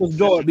respect,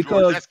 George,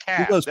 because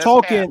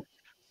talking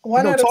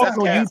on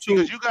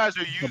YouTube, because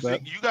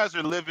you guys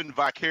are living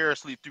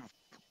vicariously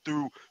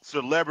through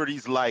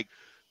celebrities like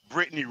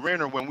Brittany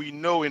Renner when we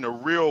know in the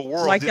real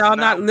world, like y'all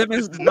not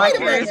living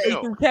vicariously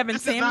through Kevin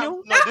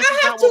Samuels. I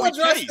have to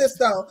address this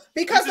though,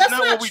 because that's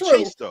not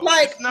true.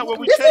 Like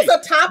this is a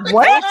topic.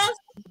 What?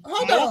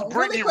 Hold on,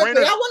 Brittany really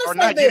quickly. I want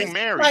to say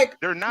this. Like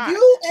they're not.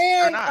 You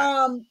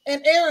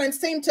and Aaron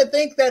seem to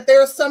think that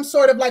there's some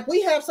sort of like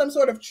we have some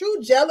sort of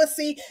true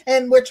jealousy,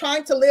 and we're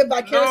trying to live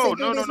vicariously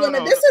through these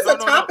women. This is a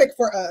topic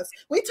for us.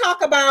 We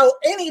talk about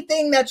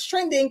anything that's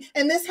trending,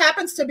 and this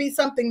happens to be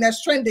something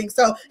that's trending.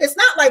 So it's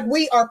not like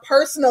we are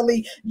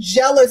personally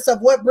jealous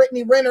of what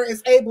Brittany Renner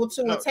is able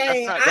to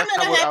attain. I'm in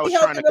a happy,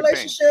 healthy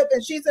relationship,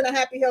 and she's in a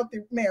happy,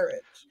 healthy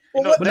marriage.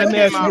 Well, but let me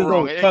ask you,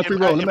 let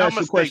me ask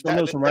you a question on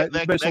this one, right?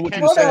 Based on what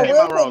you said.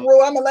 I'm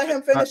gonna let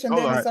him finish, and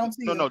then it's on to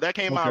you. No, that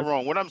came out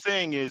wrong. What I'm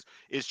saying is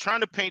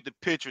trying to paint the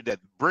picture that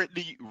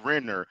Brittany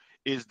Renner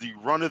is the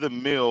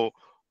run-of-the-mill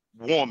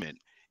woman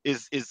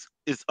is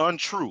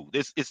untrue.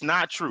 It's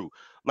not true.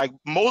 Like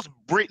most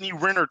Brittany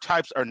Renner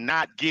types are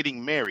not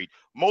getting married.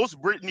 Most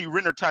Brittany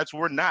Renner types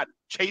were not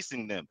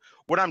chasing them.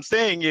 What I'm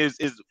saying is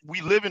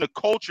we live in a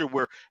culture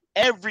where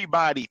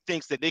everybody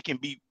thinks that they can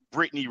be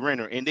Brittany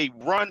Renner, and they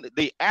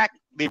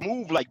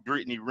move like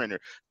Brittany Renner.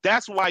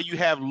 That's why you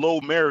have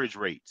low marriage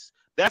rates.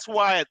 That's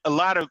why a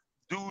lot of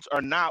dudes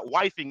are not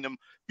wifing them,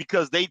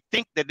 because they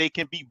think that they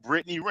can be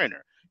Brittany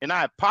Renner. And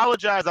I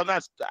apologize.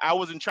 I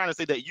wasn't trying to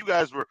say that you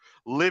guys were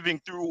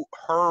living through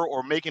her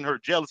or making her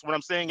jealous. What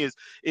I'm saying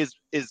is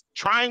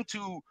trying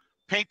to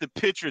paint the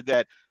picture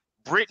that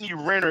Brittany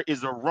Renner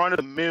is a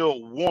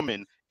run-of-the-mill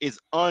woman is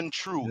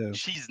untrue. Yeah.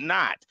 She's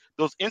not.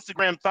 Those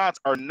Instagram thoughts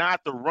are not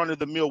the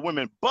run-of-the-mill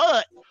women.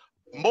 But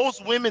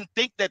most women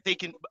think that they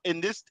can,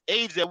 in this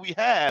age that we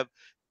have,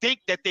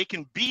 think that they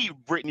can be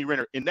Brittany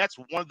Renner. And that's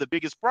one of the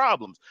biggest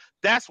problems.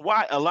 That's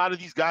why a lot of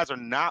these guys are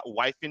not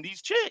wifing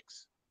these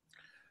chicks.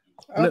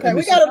 Okay,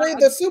 we gotta read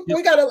the super.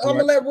 We gotta. I'm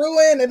gonna let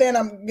Rue in, and then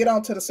I'm get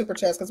on to the super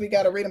chats because we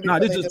gotta read them. Nah,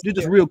 this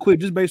just real quick,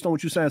 just based on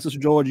what you're saying, Sister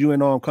George. You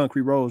and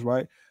Concrete Rose,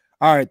 right?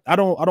 All right. I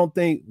don't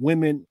think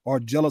women are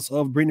jealous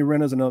of Brittany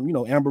Renners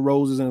and Amber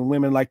Roses and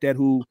women like that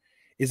who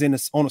is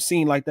on a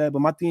scene like that.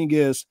 But my thing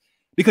is,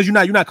 because you're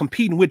not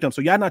competing with them,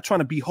 so y'all not trying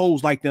to be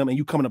hoes like them, and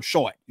you coming up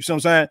short. You see what I'm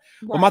saying?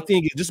 Right. But my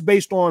thing is, just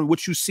based on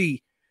what you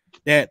see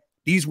that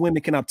these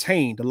women can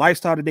obtain, the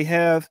lifestyle that they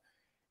have,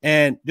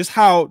 and just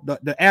how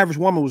the average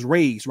woman was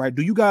raised, right?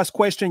 Do you guys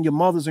question your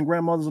mothers and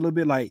grandmothers a little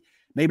bit? Like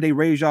maybe they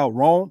raised y'all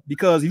wrong?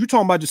 Because if you're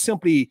talking about just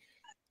simply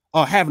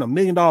having $1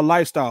 million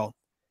lifestyle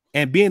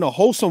and being a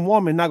wholesome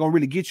woman, not gonna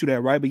really get you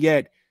there, right? But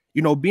yet,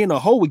 being a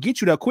hoe would get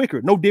you there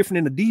quicker. No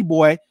different than a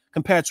D-boy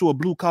compared to a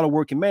blue collar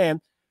working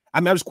man. I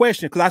mean, I was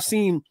questioning because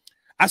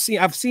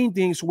I've seen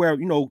things where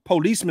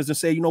policemen and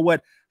say, you know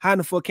what, how in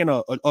the fuck can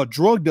a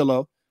drug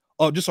dealer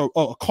or just a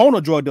corner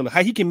drug dealer,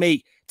 how he can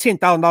make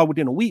 $10,000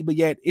 within a week, but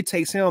yet it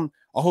takes him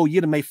a whole year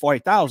to make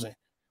 $40,000. Well,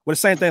 the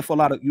same thing for a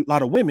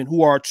lot of women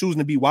who are choosing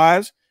to be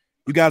wives.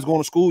 You guys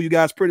going to school, you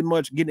guys pretty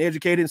much getting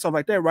educated and stuff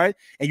like that, right?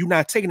 And you're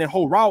not taking that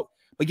whole route,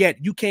 but yet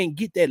you can't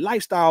get that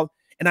lifestyle.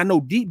 And I know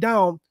deep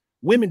down,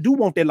 women do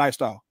want that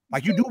lifestyle.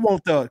 Like you do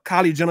want the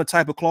Kylie Jenner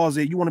type of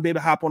closet. You want to be able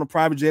to hop on a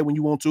private jet when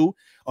you want to,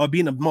 or be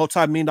in a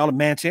multi-million-dollar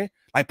mansion,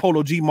 like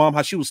Polo G mom,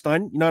 how she was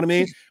stunned. You know what I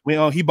mean?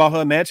 When he bought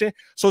her a mansion.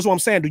 So that's what I'm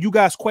saying. Do you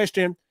guys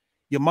question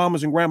your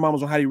mamas and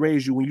grandmamas on how they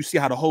raise you when you see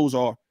how the hoes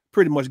are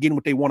pretty much getting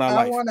what they want out of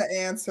life? I want to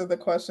answer the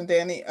question,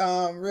 Danny,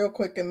 real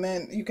quick, and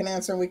then you can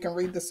answer and we can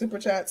read the super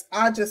chats.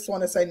 I just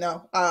want to say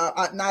no,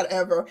 not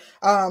ever.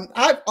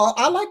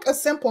 I like a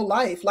simple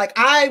life. Like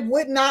I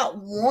would not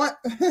want.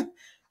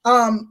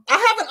 I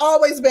haven't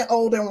always been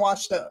old and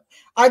washed up.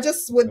 I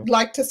just would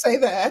like to say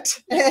that.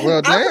 And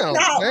well, damn.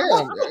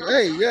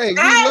 Hey, we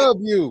love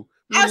you.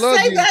 I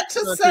say that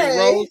to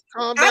say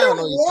I don't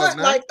want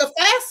like the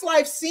fast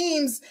life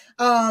seems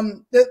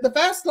the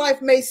fast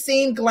life may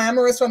seem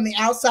glamorous from the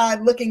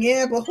outside looking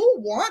in, but who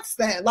wants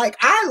that? Like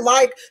I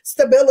like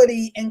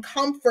stability and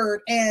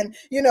comfort and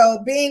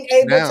being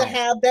able to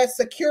have that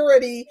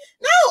security.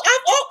 No,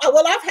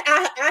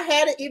 I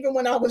had it even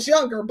when I was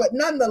younger, but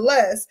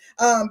nonetheless,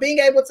 being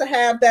able to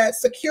have that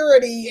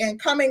security and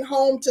coming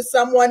home to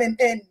someone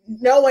and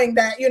knowing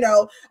that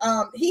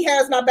he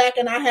has my back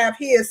and I have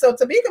his. So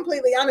to be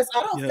completely honest,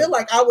 I don't feel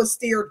like I was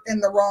steered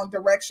in the wrong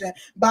direction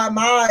by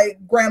my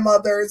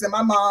grandmothers and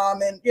my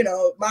mom and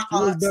my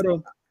aunts.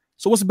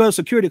 So what's the better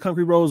security,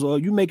 Concrete Rose? Are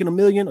you making $1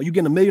 million? Are you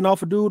getting $1 million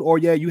off a dude? Or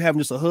you having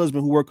just a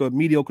husband who work a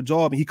mediocre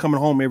job and he coming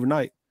home every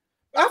night?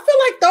 I feel like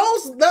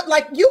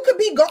like you could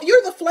be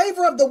you're the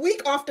flavor of the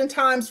week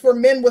oftentimes for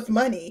men with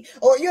money,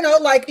 or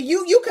like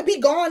you could be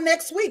gone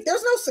next week.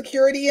 There's no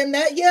security in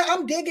that. Yeah,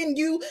 I'm digging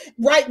you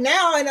right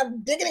now and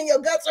I'm digging in your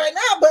guts right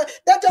now, but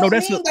that don't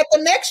mean that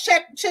the next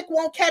chick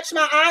won't catch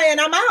my eye and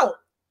I'm out.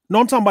 No,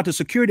 I'm talking about the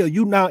security of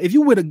you now. If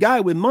you with a guy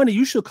with money,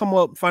 you should come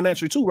up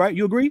financially too, right?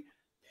 You agree?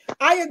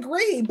 I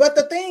agree, but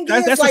the thing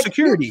is, that's like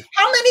security.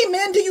 How many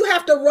men do you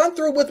have to run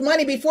through with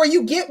money before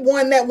you get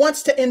one that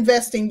wants to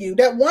invest in you,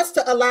 that wants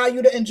to allow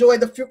you to enjoy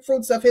the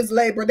fruits of his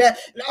labor, that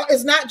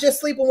is not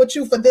just sleeping with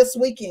you for this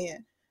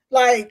weekend?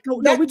 Like,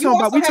 we talking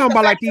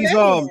about like these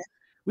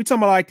we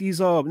talking about like these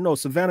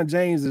Savannah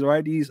Jameses,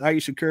 right? These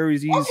Aisha Currys,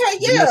 these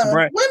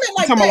women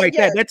like talking about like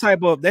that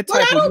type of But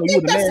I don't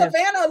think that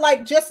Savannah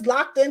like just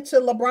locked into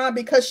LeBron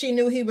because she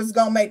knew he was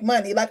gonna make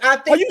money. Like I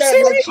think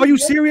Are you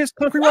serious,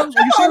 Concrete Rose?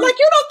 Like you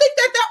don't think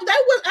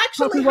that was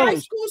actually high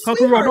school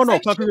sweethearts? No,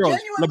 Concrete Rose.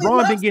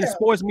 LeBron been getting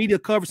sports media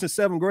coverage since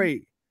 7th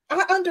grade.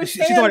 I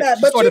understand that,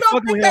 but you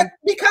don't think that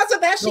because of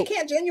that she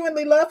can't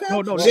genuinely love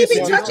him? No, she be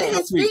touching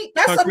his feet.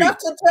 That's enough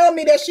to tell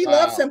me that she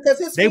loves him because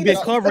his they've been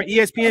covering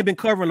ESPN been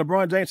covering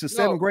LeBron James since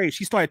 7th grade.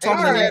 She started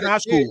talking to him in high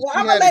school. Well,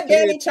 I'm gonna let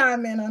Danny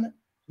chime in on it.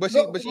 But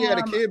she had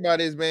a kid by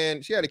this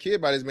man. She had a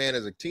kid by this man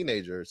as a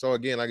teenager. So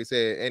again, like I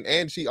said,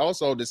 and she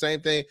also the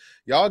same thing.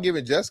 Y'all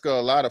giving Jessica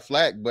a lot of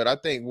flack, but I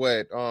think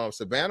what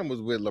Savannah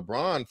was with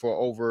LeBron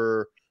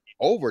for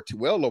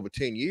well over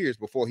 10 years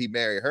before he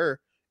married her.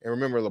 And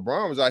remember,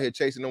 LeBron was out here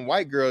chasing them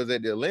white girls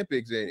at the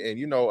Olympics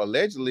and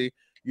allegedly,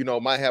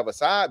 might have a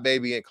side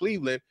baby in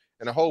Cleveland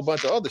and a whole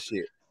bunch of other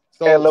shit.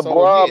 So, and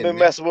LeBron been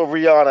messing with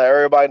Rihanna.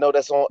 Everybody know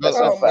that's on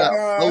fact.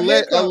 Look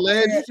at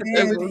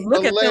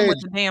them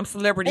with the damn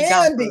celebrity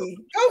gossip.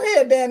 Go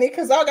ahead, Danny,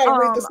 because I got to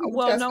read this.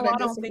 Well, no, I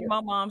don't think my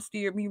mom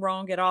steered me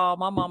wrong at all.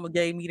 My mama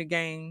gave me the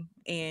game,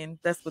 and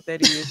that's what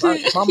that is.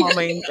 My mom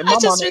ain't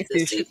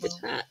said shit.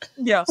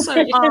 Yeah.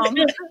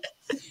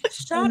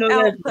 Shout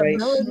out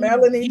to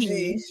Melanie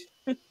G.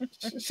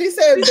 She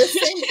said this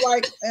seems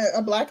like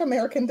a Black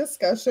American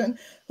discussion.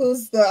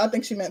 I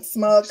think she meant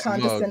smug,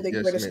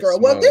 condescending British girl.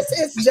 Well, this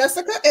is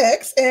Jessica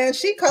X, and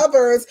she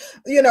covers,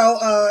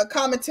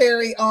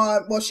 commentary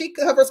on, she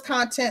covers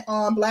content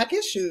on Black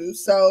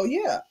issues. So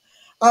yeah.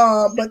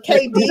 But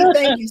KD,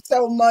 thank you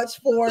so much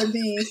for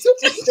the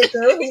super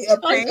sticker. We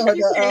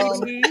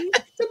appreciate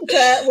super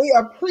chat. We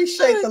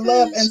appreciate the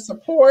love and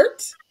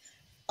support.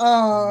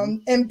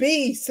 And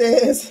B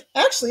says,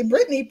 actually,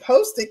 Brittany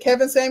posted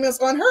Kevin Samuels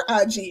on her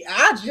IG.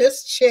 I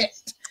just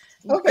checked.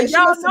 Okay,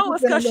 y'all know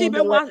it's because she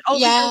been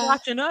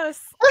watching us.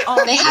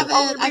 They have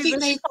I think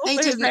they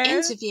did an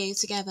interview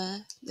together.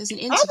 There's an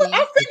interview.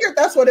 I figured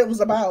that's what it was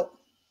about.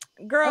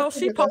 Girl,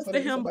 she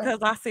posted him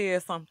because I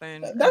said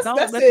something. That's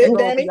it,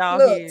 Danny.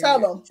 Look, tell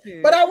him.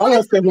 But I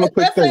want to let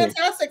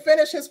Fantastic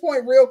finish his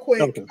point real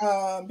quick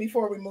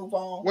before we move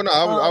on. Well, no,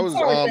 I was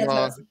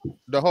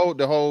the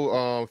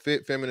whole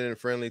fit, feminine, and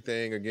friendly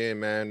thing again,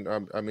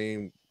 man. I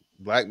mean,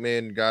 black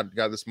men got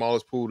the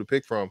smallest pool to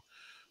pick from.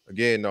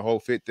 Again, the whole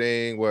fit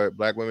thing, what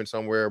black women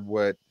somewhere,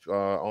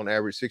 on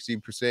average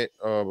 60%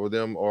 of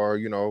them are,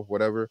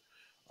 whatever.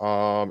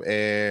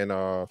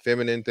 And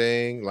feminine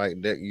thing,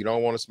 like that, you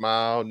don't want to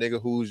smile,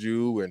 nigga, who's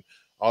you, and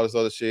all this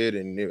other shit,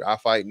 and I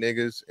fight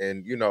niggas,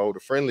 and the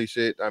friendly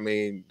shit. I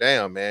mean,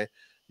 damn, man,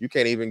 you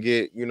can't even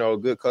get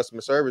good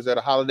customer service at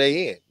a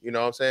Holiday Inn. You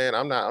know what I'm saying?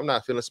 I'm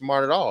not feeling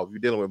smart at all if you're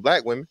dealing with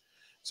black women.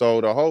 So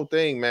the whole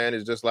thing, man,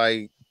 is just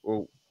like,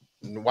 well,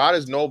 why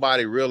does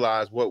nobody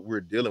realize what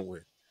we're dealing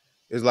with?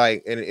 It's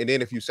like, and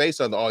then if you say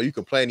something, oh, you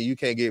complaining you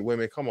can't get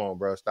women. Come on,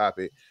 bro, stop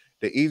it.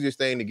 The easiest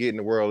thing to get in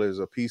the world is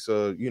a piece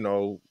of,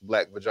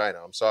 black vagina.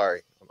 I'm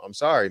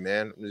sorry,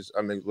 man. It's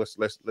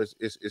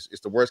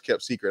the worst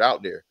kept secret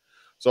out there.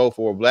 So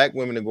for black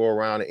women to go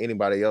around and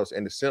anybody else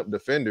and the simp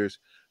defenders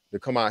to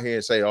come out here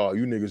and say, oh,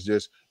 you niggas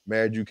just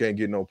mad you can't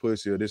get no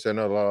pussy or this and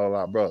that, blah, blah,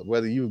 blah, bro.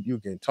 Whether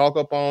you can talk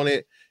up on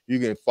it, you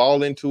can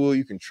fall into it,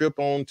 you can trip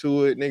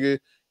onto it, nigga.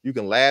 You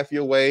can laugh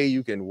your way,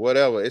 you can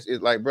whatever. It's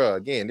like, bro,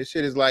 again, this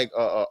shit is like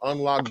a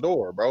unlocked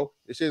door, bro.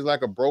 This shit is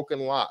like a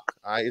broken lock.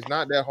 All right? It's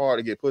not that hard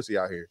to get pussy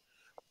out here.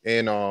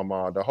 And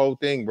the whole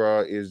thing,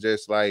 bro, is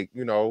just like,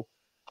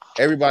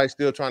 everybody's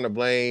still trying to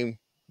blame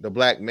the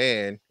black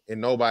man and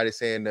nobody's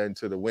saying nothing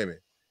to the women.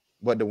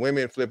 But the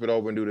women flip it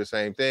over and do the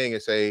same thing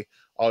and say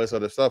all this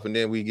other stuff. And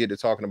then we get to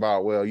talking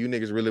about, well, you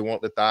niggas really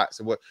want the thoughts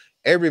and what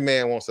every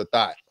man wants a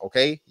thought.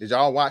 Okay. Did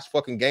y'all watch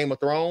fucking Game of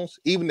Thrones?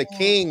 Even the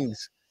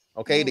kings.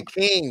 Okay, the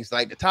kings,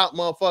 like the top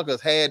motherfuckers,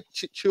 had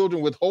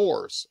children with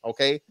whores.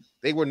 Okay,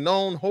 they were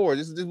known whores.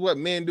 This is what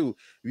men do.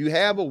 If you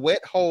have a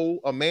wet hole,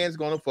 a man's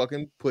gonna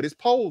fucking put his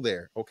pole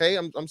there. Okay,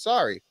 I'm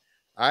sorry.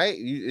 All right,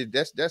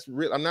 that's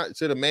real. I'm not.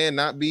 Should a man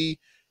not be,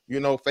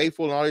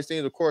 faithful and all these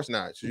things? Of course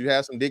not. Should you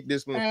have some dick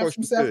discipline? Of course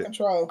you should.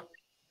 Self-control.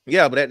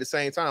 Yeah, but at the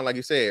same time, like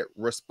you said,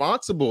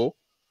 responsible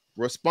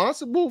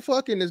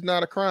fucking is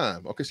not a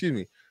crime. Okay, excuse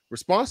me.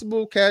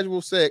 Responsible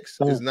casual sex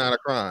is not a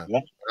crime.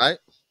 Right?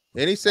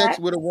 Any sex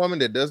with a woman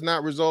that does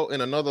not result in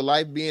another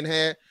life being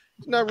had,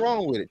 there's nothing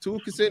wrong with it. Two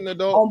consenting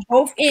adults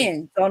on both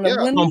ends.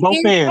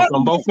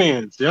 On both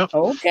ends. Yep.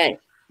 Okay.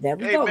 There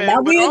we go. Man, now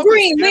we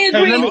agree.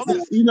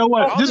 You know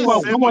what? This is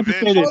what I want to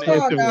say this.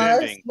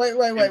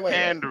 Wait.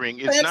 Pandering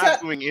is not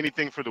doing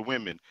anything for the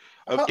women.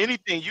 Of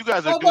anything, you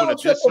guys are doing a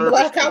disservice.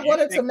 Black, I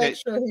wanted to make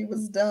sure he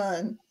was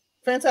done.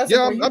 Fantastic.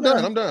 Yeah, I'm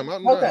done.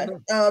 Okay.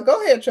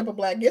 Go ahead, Triple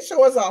Black. Get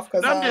yours off.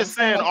 Because I'm just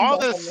saying, all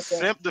this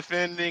simp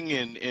defending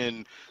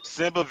and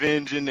simp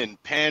avenging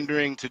and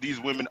pandering to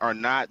these women are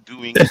not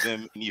doing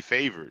them any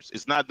favors.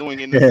 It's not doing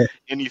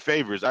any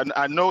favors.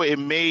 I know it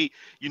may,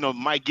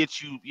 might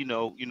get you,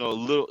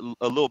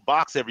 a little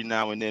box every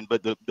now and then,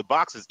 but the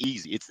box is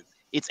easy.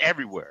 It's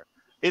everywhere.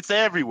 It's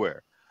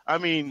everywhere. I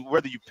mean,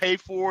 whether you pay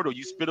for it or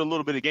you spit a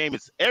little bit of game,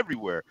 it's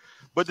everywhere.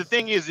 But the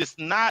thing is,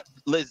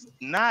 let's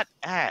not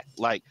act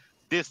like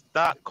this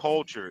thought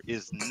culture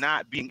is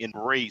not being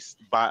embraced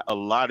by a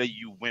lot of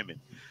you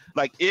women.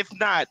 Like, if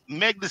not,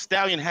 Meg Thee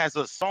Stallion has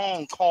a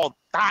song called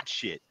Thought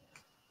Shit.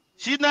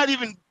 She's not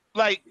even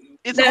like,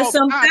 it's That's called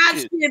some Thought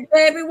thought shit,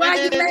 baby.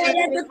 Why you mad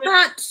at the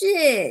thought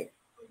shit?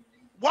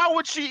 Why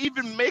would she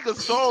even make a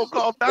song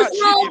called Thought Shit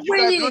if you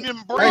guys don't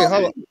embrace Hey,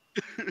 hold it?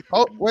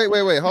 on.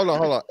 Wait. Hold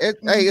on.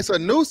 Hey, it's a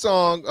new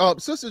song.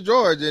 Sister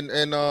George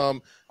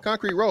and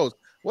Concrete Rose.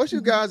 What's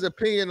your guys'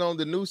 opinion on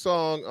the new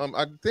song?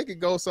 I think it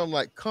goes something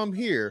like, "Come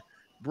here,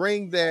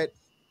 bring that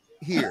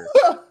here.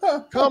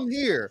 Come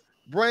here,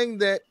 bring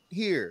that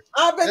here."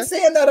 I've been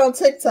seeing that on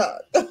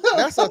TikTok.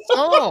 That's a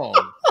song.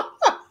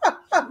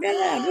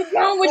 Yeah, what's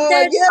wrong with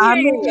that? I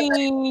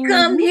mean,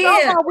 come here.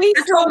 I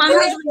told my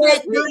husband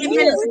that 30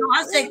 minutes ago.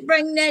 I said,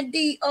 bring that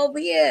D over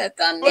here.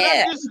 Come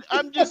here.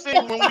 I'm just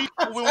saying, when we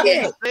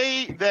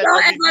say that,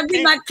 don't act like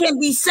we can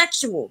be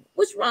sexual.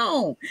 What's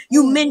wrong?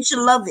 You men should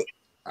love it.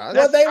 I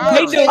love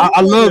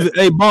it.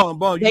 Hey, Bon,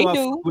 you know, I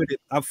fucks with it.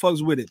 I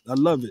fucks with it. I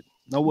love it.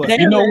 Know what?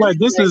 You know what?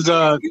 This is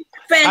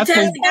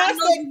fantastic.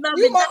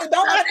 You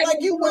don't act like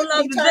you wouldn't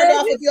be turned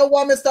off if your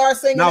woman starts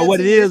singing. Now, what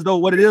it is, Bon,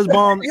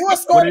 you a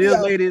what it is,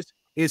 ladies,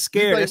 it's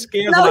scared. That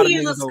scares a lot of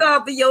niggas.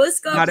 Scorpio. It's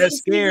Scorpio. Now that's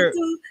scared.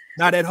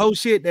 Now that whole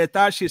shit, that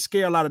thought shit,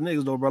 scare a lot of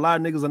niggas though, bro. A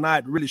lot of niggas are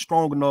not really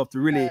strong enough to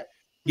really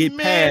get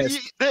past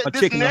a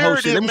chick and the whole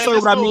shit. Let me show you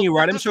what I mean,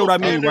 right? Let me show you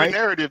what I mean, right?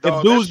 If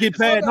dudes get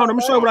past, no, let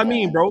me show you what I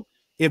mean, bro.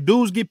 If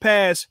dudes get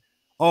past,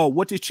 oh,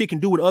 what this chick can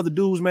do with other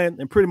dudes, man,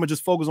 and pretty much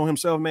just focus on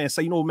himself, man.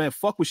 Say, you know, man,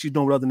 fuck what she's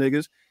doing with other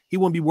niggas. He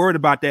wouldn't be worried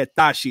about that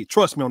thought shit.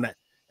 Trust me on that.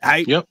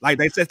 Right? Yep. Like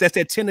that's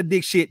that tender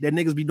dick shit that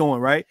niggas be doing,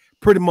 right?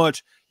 Pretty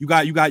much,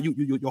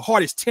 your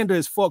heart is tender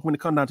as fuck when it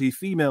comes down to these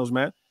females,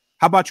 man.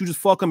 How about you just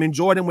fuck them,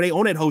 enjoy them when they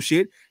own that whole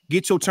shit,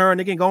 get your turn,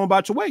 nigga, and go on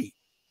about your way.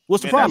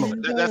 What's the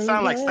problem? That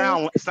sounds like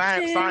sign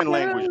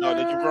language, though,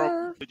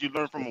 that you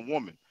learn from a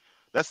woman.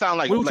 That sounds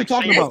like what like you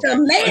talking about?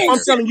 If I'm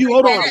telling you,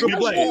 hold on, Triple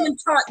Black.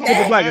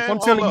 If I'm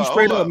telling you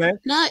straight up, man.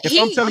 No,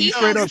 if I'm telling you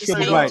straight up,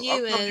 Triple Black. He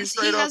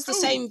has the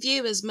same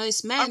view as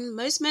most men.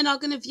 Most men are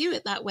going to view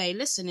it that way.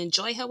 Listen,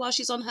 enjoy her while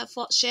she's on her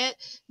shit.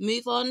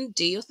 Move on,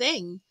 do your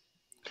thing.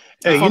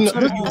 Hey, you know,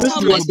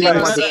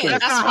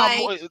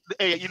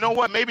 hey, you know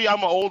what? Maybe I'm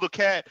an older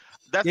cat.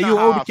 That's yeah, not you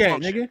how older I cat,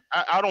 function. nigga.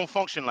 I don't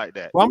function like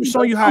that. Well, I'm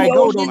showing you how it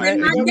goes, though,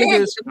 man. If a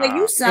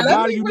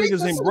lot of you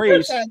niggas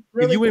embrace,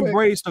 if you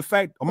embrace the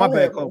fact, oh my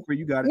bad, Concrete,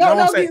 you got it. No,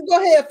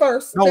 go ahead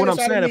first. No, what I'm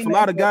saying, if a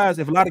lot of guys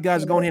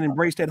go ahead and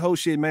embrace that whole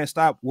shit, man,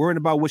 stop worrying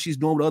about what she's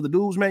doing with other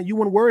dudes, man. You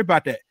wouldn't worry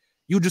about that.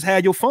 You just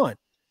had your fun.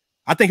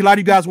 I think a lot of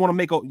you guys want to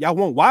make y'all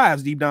want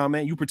wives deep down,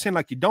 man. You pretend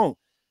like you don't.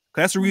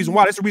 Cause that's the reason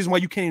why. That's the reason why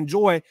you can't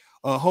enjoy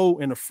a hoe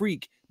and a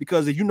freak.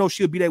 Because if you know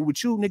she'll be there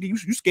with you, nigga,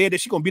 you scared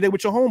that she's gonna be there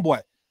with your homeboy.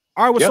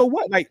 All right, well, so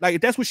what? Like if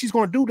that's what she's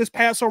gonna do, just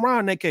pass her around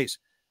in that case.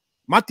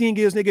 My thing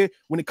is, nigga,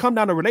 when it come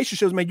down to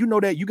relationships, man, you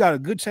know that you got a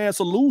good chance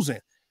of losing.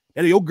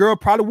 And your girl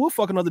probably will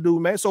fuck another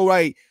dude, man. So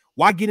like,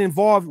 why get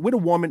involved with a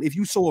woman if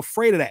you so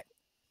afraid of that?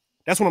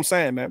 That's what I'm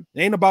saying, man.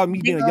 It ain't about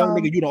me being a young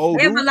nigga, you the old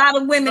dude. There's a lot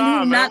of women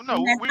who not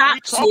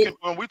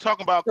when we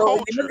talking about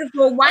culture,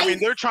 I mean,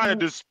 they're trying to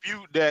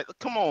dispute that.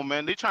 Come on,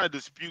 man. They're trying to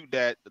dispute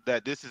that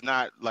this is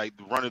not like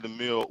the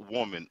run-of-the-mill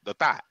woman, the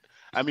thought.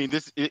 I mean,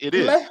 it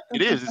is.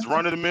 It's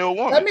run-of-the-mill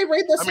woman. Let me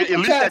read this. I mean, at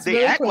least that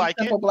they act like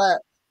it. Black,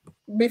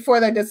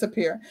 before they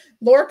disappear.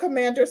 Lord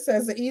Commander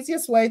says the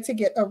easiest way to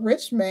get a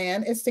rich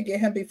man is to get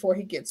him before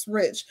he gets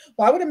rich.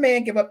 Why would a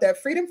man give up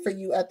that freedom for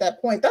you at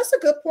that point? That's a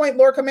good point,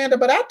 Lord Commander,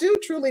 but I do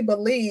truly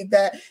believe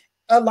that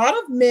a lot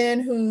of men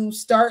who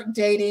start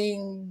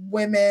dating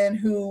women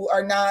who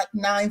are not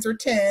 9s or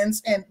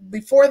 10s, and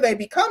before they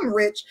become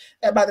rich,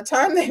 that by the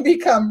time they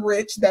become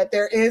rich, that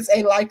there is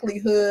a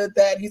likelihood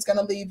that he's going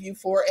to leave you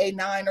for a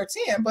 9 or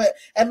 10. But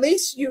at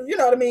least you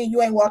know what I mean.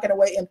 You ain't walking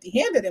away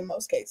empty-handed in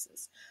most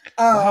cases.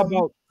 How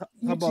about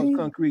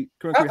concrete?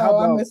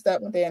 I missed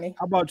that one, Danny.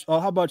 How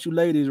about you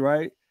ladies,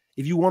 right?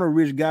 If you want a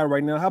rich guy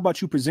right now, how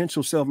about you present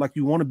yourself like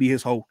you want to be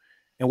his hoe?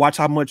 And watch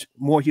how much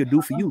more he'll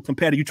do for you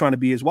compared to you trying to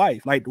be his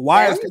wife. Like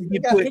wives can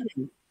get put.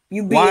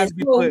 Wives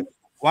get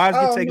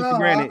taken for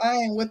granted. I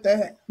ain't with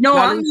that. No,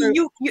 I mean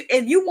you.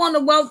 If you want a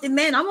wealthy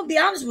man, I'm gonna be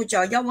honest with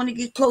y'all. Y'all want to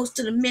get close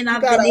to the men.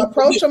 You gotta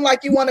approach him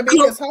like you want to be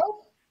his hoe.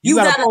 You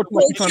gotta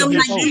approach him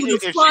like you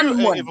the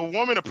fun one. If a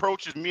woman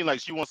approaches me like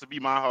she wants to be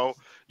my hoe,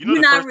 you know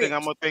the first thing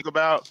I'm gonna think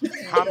about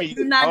how many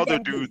other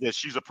dudes that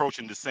she's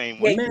approaching the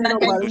same way. Man,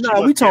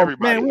 we talking.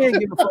 Man, we ain't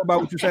giving a fuck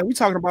about what you're saying. We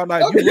talking about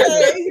like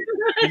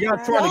y'all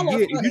trying to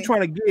get. If you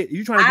trying to get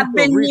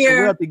a rich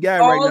and wealthy guy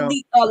right now.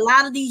 A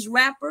lot of these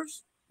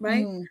rappers,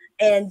 right?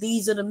 And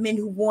these are the men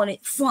who wanted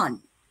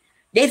fun.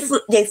 They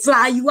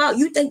fly you out.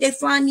 You think they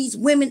flying these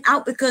women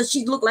out because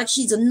she look like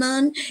she's a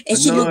nun and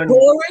she look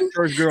boring?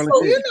 First girl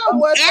so you know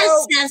what?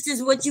 Access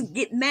is what you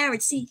get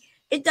married. See,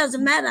 it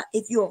doesn't matter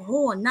if you're a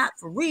whore or not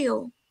for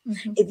real.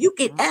 If you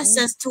get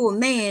access to a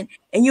man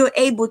and you're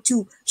able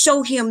to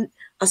show him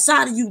a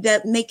side of you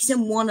that makes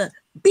him want to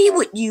be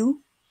with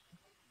you,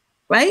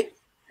 right?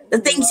 The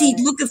things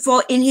he's looking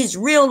for in his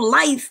real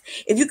life,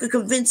 if you could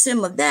convince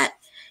him of that,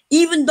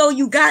 even though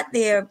you got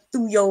there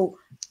through your,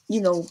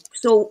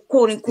 so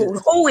quote unquote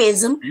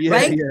hoism,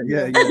 right?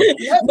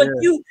 But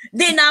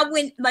then I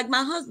went, like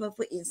my husband,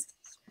 for instance,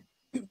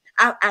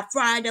 I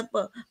fried up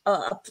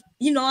I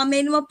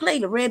made him a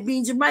plate of red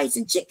beans and rice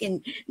and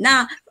chicken.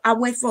 Now I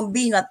went from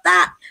being a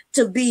thought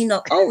to being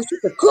she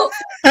could cook.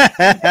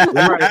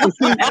 I was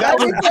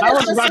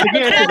about to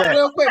get into that.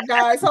 Real quick,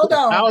 guys. Hold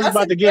on. I was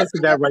about to get into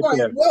that right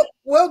there.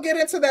 We'll get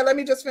into that. Let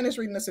me just finish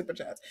reading the super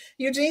chats.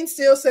 Eugene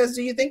Steele says,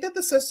 do you think that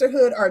the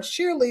sisterhood are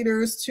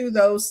cheerleaders to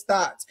those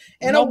thoughts?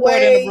 In a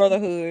way,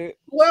 brotherhood.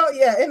 Well,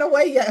 yeah, in a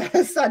way,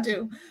 yes, I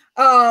do.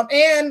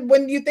 And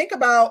when you think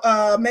about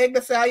Meg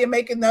Thee Stallion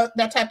making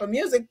that type of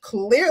music,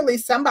 clearly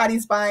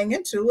somebody's buying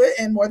into it,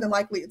 and more than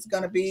likely it's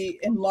going to be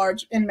in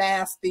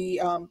mass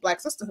the Black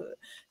Sisterhood.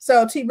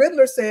 So T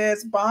Riddler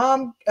says,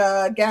 "Bomb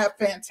got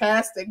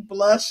fantastic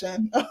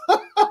blushing."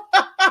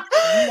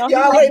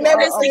 Y'all ain't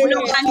never seen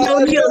nobody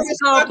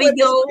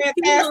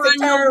fantastic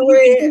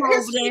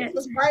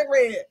bright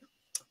red.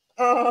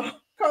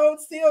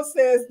 Code Steel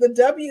says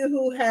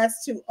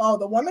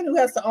the woman who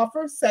has to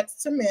offer sex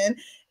to men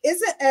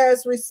isn't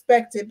as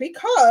respected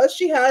because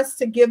she has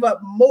to give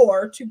up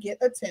more to get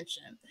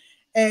attention.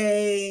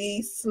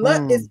 A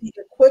slut is the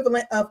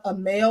equivalent of a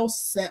male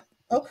simp.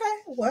 Okay,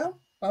 well.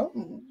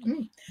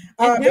 And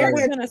then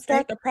we're going to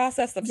start the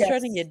process of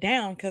shutting it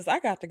down because I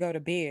got to go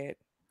to bed.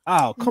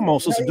 Oh, come on,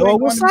 Sister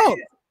Dog. What's up?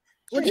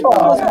 What you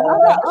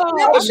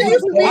remember she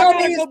used to be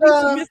on these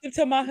submissive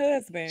to my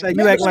husband. Say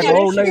you acting like an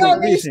old lady.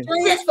 Listen,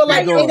 streams for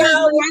like 8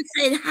 hours.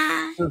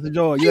 Sister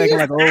Joy, you acting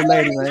like an old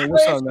lady, man.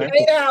 What's up, man?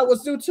 8 hours,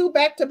 do 2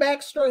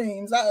 back-to-back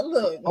streams.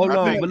 Look. Hold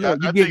on, but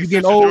look, you getting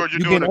Sister old. George, You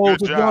you're getting doing a old, good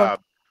Sister Joy?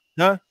 job.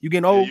 Huh? You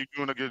getting old? You're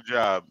doing a good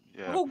job.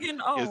 Yeah. Who getting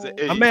old?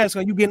 I'm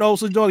asking you getting old,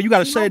 Sister Joy. You got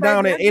to shut it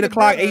down at 8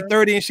 o'clock,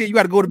 8:30 and shit. You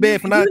got to go to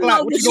bed for 9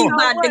 o'clock. What you doing?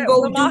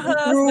 When my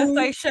husband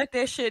say shut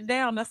that shit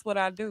down, that's what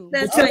I do.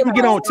 Well, tell him to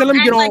get on. Tell him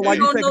to get on while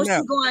you taking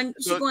out.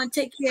 She's going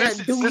to take care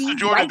of duty. Sister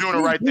Jordan doing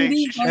the right thing.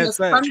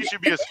 She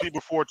should be asleep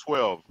before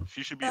 12.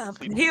 She should be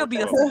asleep. He'll be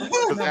asleep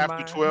because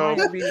after 12,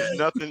 there's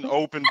nothing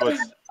open but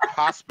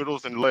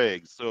hospitals and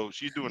legs. So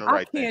she's doing the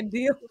right thing. I can't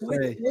deal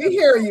with it. We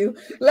hear you.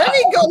 Let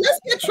me go. Let's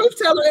get Truth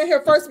Teller in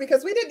here first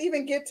because we didn't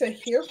even get to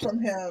hear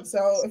from him. So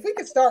if we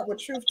could start with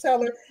Truth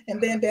Teller, and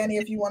then Danny,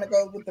 if you want to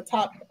go with the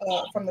top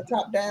from the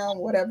top down,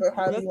 whatever,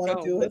 however you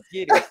want to do it.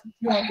 You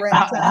want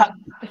grand time.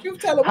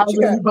 Truth Teller, what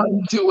you got? How's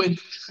everybody doing?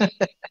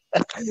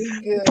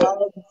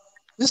 Good.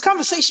 This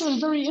conversation was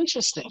very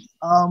interesting.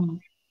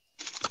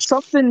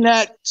 Something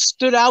that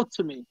stood out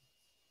to me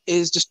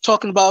is just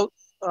talking about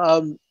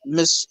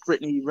Miss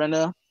Brittany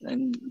Renner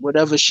and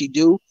whatever she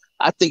do.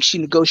 I think she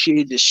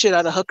negotiated the shit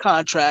out of her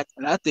contract,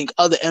 and I think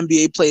other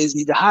NBA players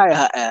need to hire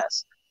her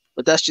ass.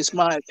 But that's just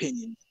my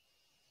opinion.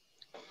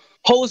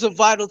 Hoes are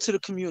vital to the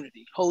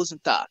community. Hoes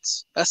and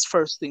thoughts. That's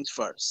first things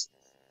first.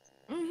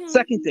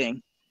 Second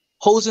thing,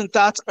 hoes and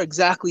thoughts are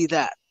exactly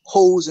that.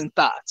 Hoes and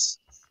thoughts.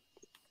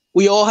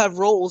 We all have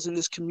roles in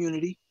this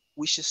community.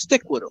 We should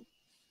stick with them.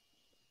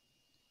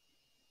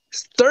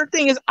 Third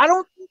thing is, I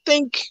don't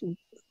think,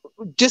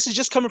 this is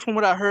just coming from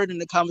what I heard in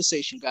the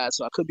conversation, guys,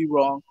 so I could be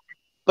wrong,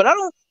 but I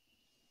don't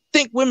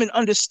think women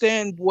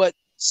understand what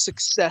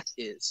success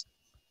is.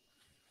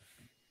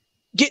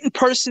 Getting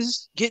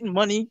purses, getting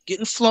money,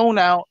 getting flown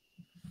out,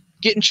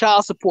 getting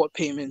child support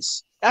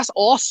payments, that's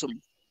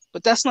awesome,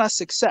 but that's not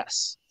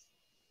success.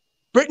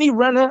 Brittany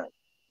Renner,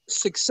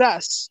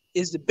 success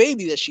is the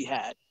baby that she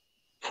had.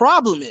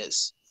 Problem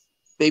is,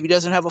 baby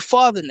doesn't have a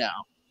father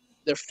now.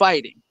 They're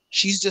fighting.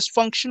 She's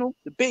dysfunctional.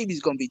 The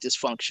baby's going to be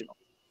dysfunctional.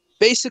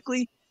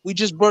 Basically, we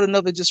just brought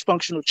another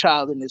dysfunctional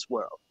child in this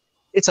world.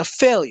 It's a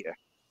failure.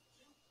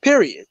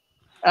 Period.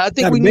 And I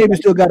think the baby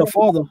still got a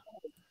father.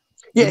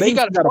 Yeah, he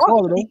got a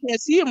father. Though. He can't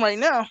see him right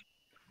now.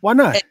 Why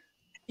not?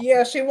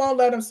 Yeah, she won't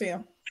let him see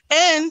him.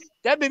 And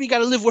that baby got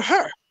to live with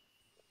her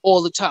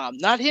all the time,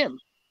 not him.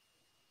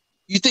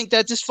 You think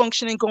that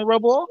dysfunction ain't going to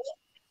rub off?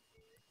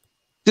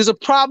 There's a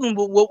problem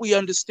with what we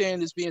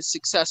understand as being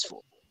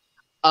successful.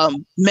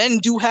 Men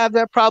do have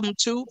that problem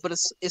too, but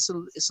it's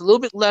a little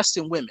bit less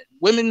than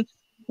women.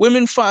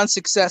 Women find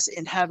success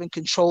in having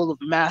control of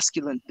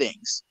masculine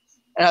things,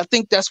 and I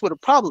think that's what the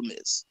problem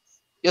is.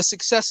 Your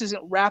success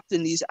isn't wrapped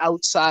in these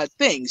outside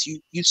things.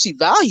 You see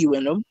value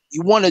in them.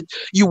 You want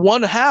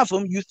to have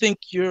them. You think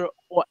you're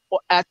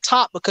at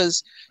top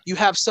because you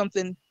have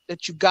something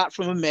that you got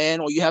from a man,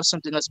 or you have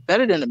something that's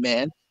better than a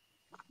man.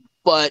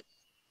 But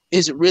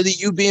is it really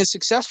you being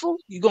successful?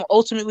 You're going to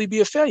ultimately be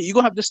a failure. You're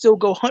going to have to still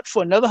go hunt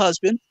for another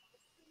husband.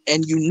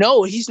 And you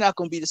know he's not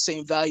going to be the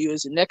same value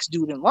as the next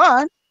dude in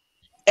line.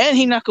 And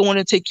he's not going to want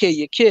to take care of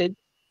your kid.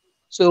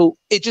 So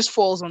it just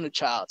falls on the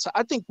child. So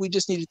I think we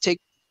just need to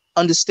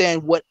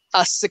understand what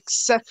a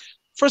success.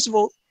 First of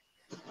all,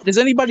 does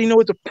anybody know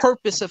what the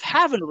purpose of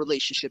having a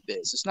relationship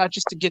is? It's not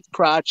just to get the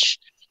crotch.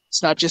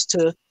 It's not just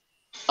to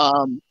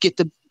get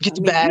the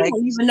bag. You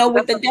don't even know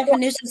what the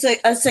definition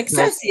of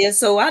success is,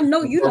 so I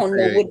know you don't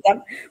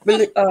know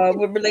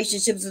what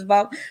relationships is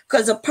about,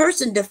 because a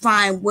person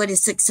defines what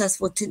is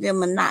successful to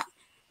them or not,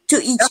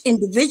 to each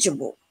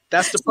individual.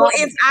 That's the so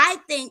problem. if I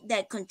think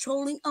that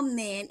controlling a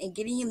man and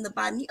getting him to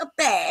buy me a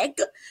bag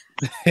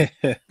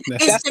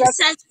is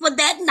success for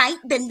that night,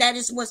 then that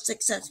is what's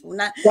successful.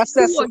 Now, who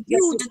are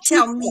you to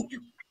tell me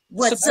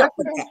what's up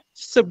with that?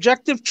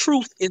 Subjective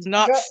truth is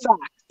not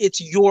fact. It's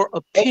your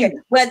opinion. Okay.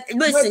 Well,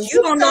 listen,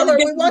 you don't know the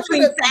difference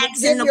between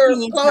facts and your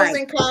opinions.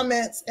 Closing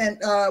comments and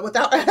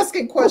without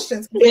asking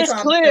questions. It's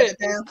clear.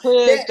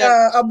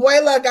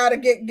 Abuela got to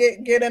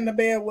get in the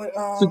bed with.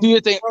 So do you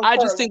think? I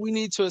just think we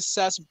need to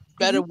assess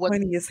better what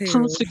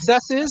true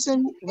success is,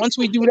 and once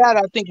we do that,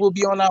 I think we'll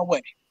be on our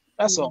way.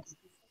 That's all.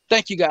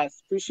 Thank you guys.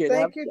 Appreciate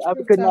it. Have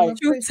a good night.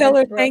 Truth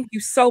Teller, thank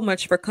you so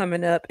much for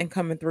coming up and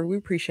coming through. We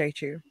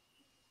appreciate you.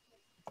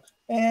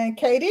 And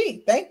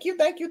KD, thank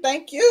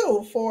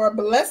you for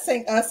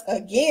blessing us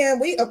again.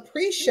 We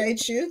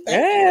appreciate you.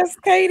 Yes,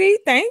 KD,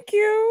 thank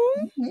you.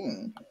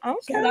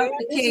 Okay.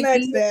 Who's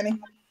next, Danny?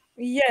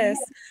 Yes.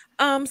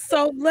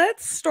 So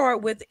let's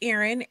start with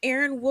Aaron.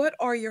 Aaron, what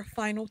are your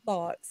final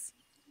thoughts?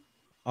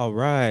 All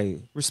right.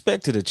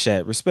 Respect to the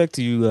chat. Respect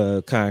to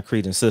you,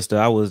 Concrete and Sister.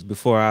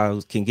 Before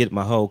I can get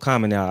my whole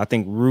comment out, I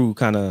think Rue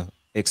kind of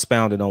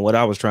expounded on what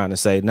I was trying to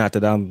say. Not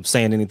that I'm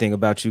saying anything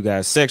about you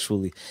guys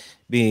sexually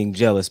being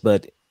jealous,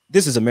 but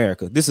this is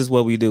America. This is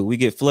what we do. We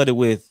get flooded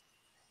with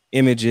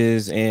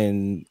images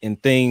and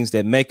things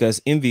that make us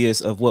envious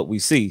of what we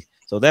see.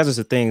 So that's just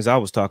the things I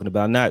was talking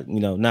about,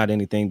 not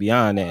anything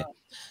beyond that.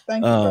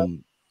 Thank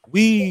you.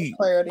 we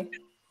clarity.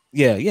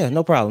 Yeah,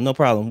 no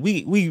problem.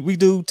 We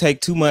do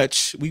take too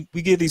much.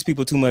 We give these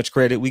people too much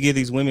credit. We give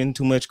these women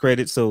too much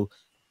credit. So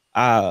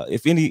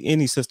if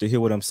any sister hear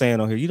what I'm saying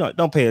on here, you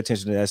don't pay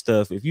attention to that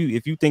stuff. If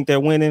you think they're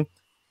winning,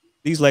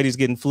 these ladies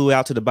getting flew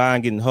out to the bar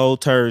and getting whole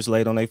turds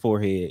laid on their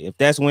forehead. If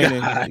that's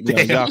winning,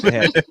 y'all can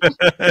have it.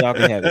 Y'all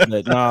can have it.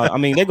 But no, I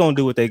mean they're gonna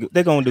do what they're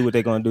gonna do what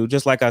they're gonna do.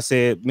 Just like I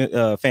said,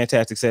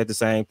 Fantastic said the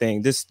same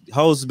thing. This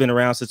hoes has been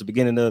around since the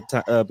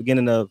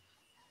beginning of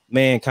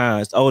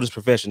mankind's oldest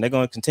profession. They're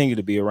gonna continue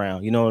to be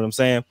around. You know what I'm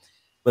saying?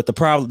 But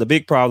the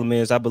big problem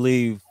is, I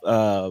believe,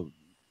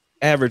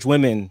 average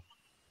women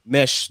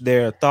mesh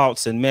their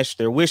thoughts and mesh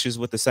their wishes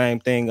with the same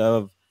thing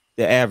of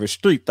the average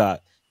street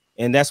thought.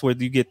 And that's where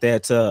you get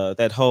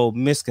that whole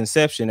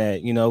misconception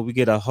that, we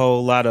get a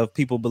whole lot of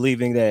people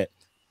believing that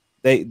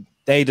they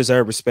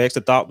deserve respect,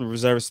 the thought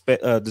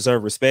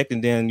deserve respect.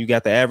 And then you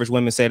got the average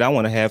women say, I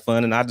want to have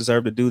fun and I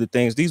deserve to do the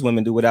things these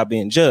women do without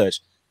being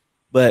judged.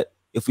 But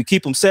if we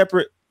keep them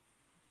separate,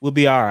 we'll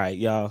be all right,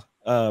 y'all.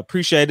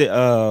 Appreciate it.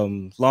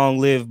 Long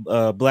live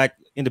Black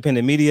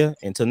independent media.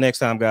 Until next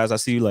time, guys, I'll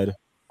see you later.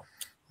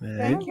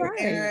 Thank you,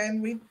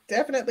 Aaron. We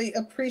definitely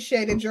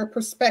appreciated your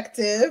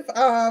perspective.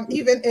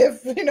 Even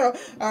if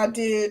I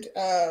did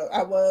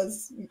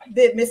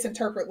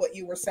misinterpret what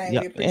you were saying.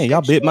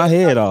 Y'all bit my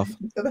head off.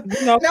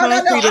 No.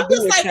 I'm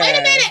just like, wait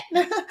a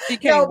minute.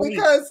 No,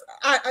 because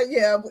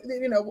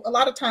a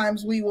lot of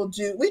times we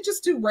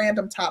just do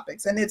random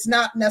topics, and it's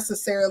not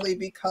necessarily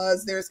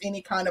because there's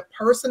any kind of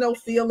personal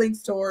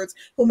feelings towards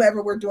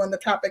whomever we're doing the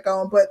topic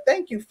on. But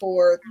thank you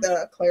for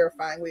the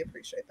clarifying. We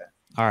appreciate that.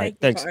 All right,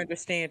 thanks for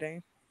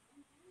understanding.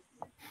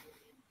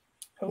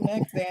 Who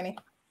next, Danny?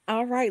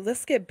 All right,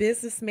 let's get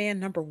businessman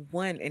number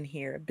 1 in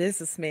here.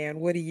 Businessman,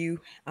 what are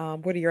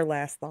your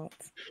last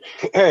thoughts?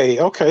 Hey,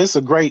 okay, it's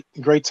a great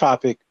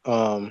topic.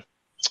 A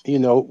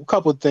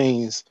couple of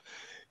things.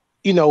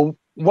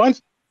 One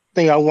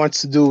thing I want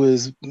to do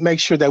is make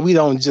sure that we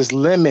don't just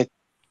limit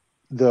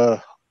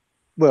the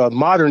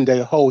modern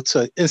day hoe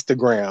to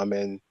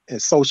Instagram and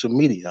social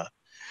media,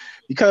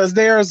 because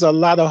there's a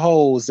lot of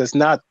hoes that's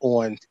not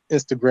on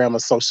Instagram or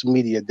social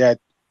media that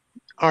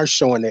aren't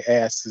showing their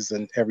asses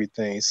and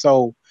everything.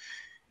 So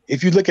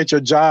if you look at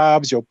your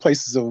jobs, your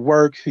places of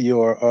work,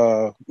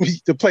 your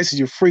the places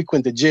you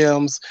frequent, the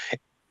gyms,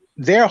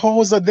 their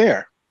hoes are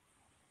there.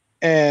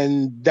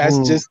 And that's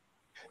just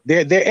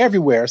they're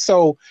everywhere.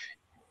 So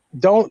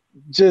don't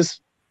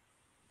just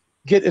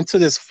get into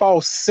this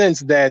false sense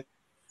that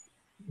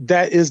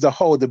is the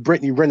hoe, the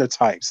Brittany Renner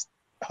types.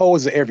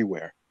 Hoes are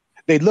everywhere.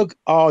 They look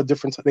all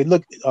different. They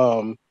look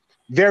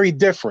very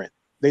different.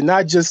 They're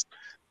not just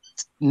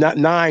not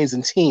 9s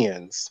and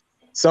 10s.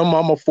 Some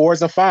of them are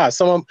 4s and 5s.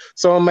 Some of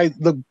them might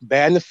look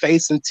bad in the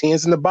face and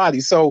 10s in the body.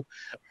 So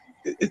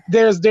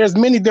there's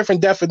many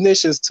different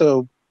definitions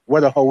to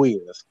what a hoe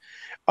is.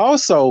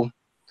 Also,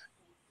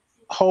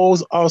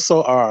 hoes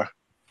also are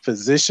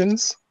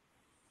physicians,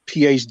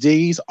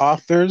 PhDs,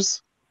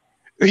 authors,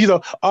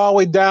 all the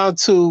way down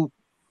to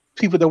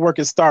people that work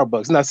at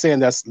Starbucks. I'm not saying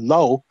that's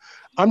low.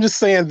 I'm just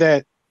saying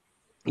that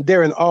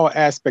they're in all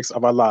aspects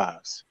of our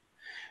lives.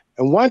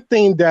 And one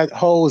thing that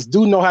hoes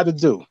do know how to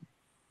do,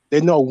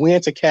 they know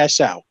when to cash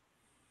out.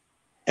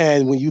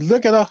 And when you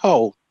look at a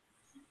hoe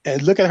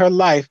and look at her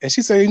life, and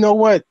she said, you know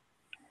what?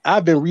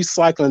 I've been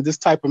recycling this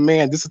type of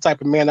man. This is the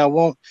type of man I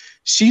want.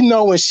 She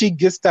know when she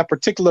gets that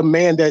particular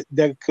man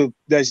that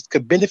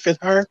could benefit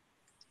her,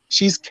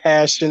 she's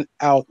cashing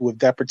out with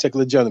that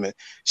particular gentleman.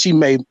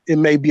 It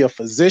may be a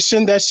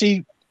physician that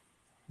she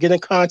get in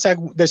contact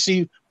with, that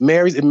she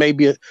marries. It may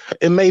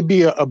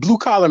be a blue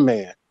collar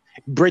man.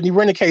 Brittany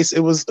Renner case,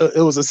 it was a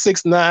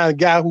 6'9"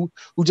 guy who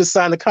just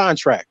signed a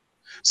contract.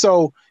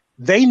 So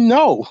they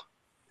know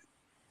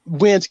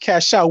when to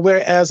cash out.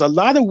 Whereas a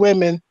lot of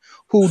women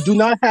who do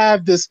not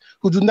have this,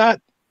 who do not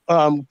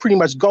pretty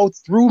much go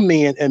through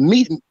men and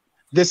meet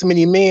this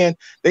many men,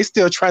 they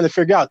still trying to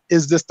figure out,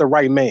 is this the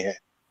right man?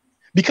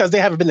 Because they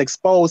haven't been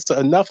exposed to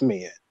enough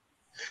men.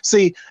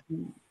 See,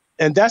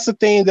 and that's the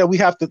thing that we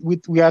have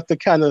to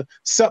kind of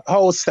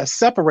hoes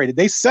separated.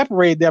 They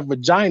separated their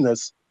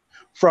vaginas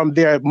from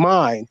their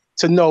mind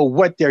to know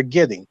what they're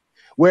getting.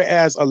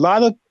 Whereas a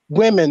lot of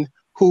women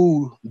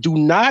who do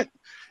not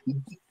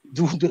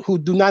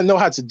know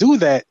how to do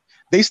that,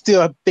 they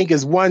still think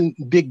it's one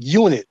big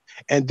unit,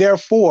 and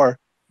therefore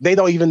they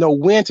don't even know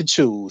when to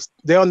choose.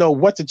 They don't know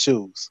what to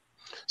choose.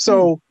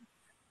 So,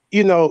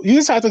 you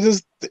just have to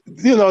just,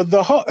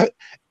 the whole,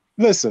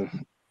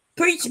 listen.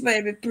 Preach,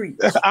 baby, preach.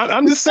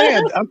 I'm just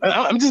saying,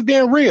 I'm just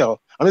being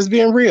real. I'm just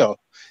being real.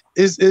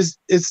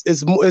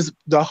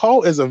 The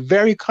hoe is a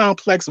very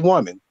complex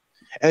woman,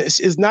 and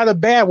it's not a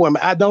bad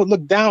woman. I don't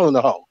look down on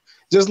the hoe,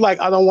 just like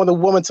I don't want a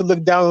woman to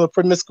look down on a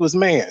promiscuous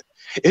man.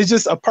 It's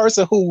just a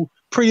person who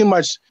pretty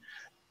much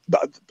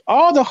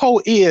all the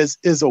hoe is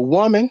a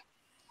woman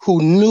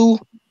who knew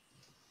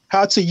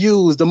how to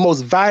use the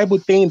most valuable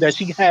thing that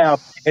she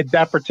have at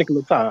that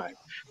particular time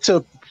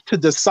to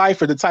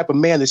decipher the type of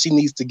man that she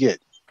needs to get,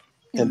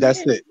 and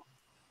that's it.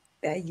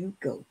 There you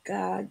go.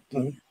 God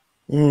damn.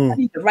 I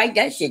need to write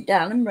that shit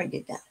down. Let me write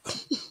it down.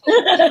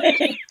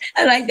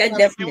 I like that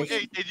definition.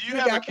 Hey, do you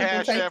have a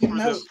cash app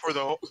for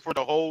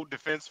the whole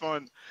defense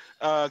fund?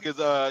 Because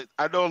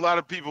I know a lot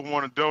of people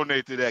want to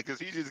donate to that because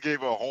he just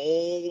gave a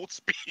whole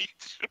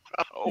speech.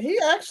 He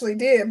actually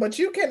did, but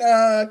you can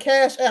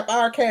cash app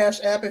our cash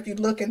app if you're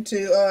looking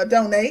to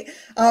donate.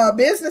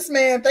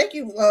 Businessman, thank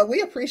you.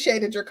 We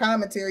appreciated your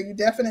commentary. You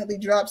definitely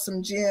dropped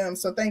some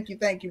gems, so thank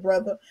you,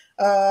 brother.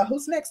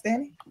 Who's next,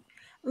 Danny?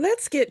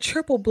 Let's get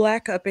Triple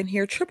Black up in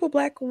here. Triple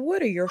Black,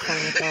 what are your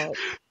final thoughts?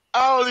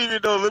 I don't even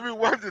know. Let me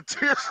wipe the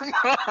tears from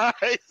my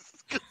eyes.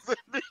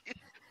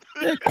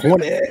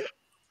 Corny.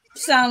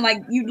 Sound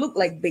like you look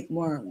like Big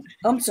Worm.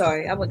 I'm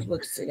sorry, I wasn't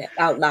supposed to say that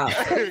out loud.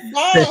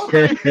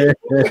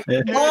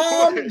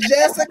 Mom,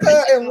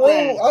 Jessica, and Rue.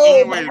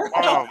 Anyway,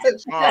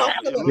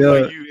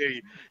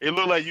 it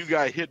looked like you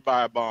got hit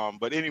by a bomb.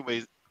 But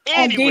anyways,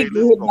 I did get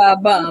hit by a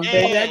bomb,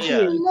 baby. That's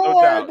yeah,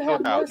 no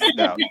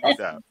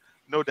doubt.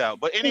 No doubt.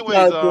 But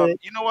anyways,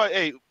 you know what?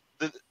 Hey,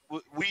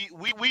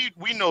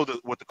 we know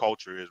what the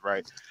culture is,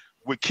 right?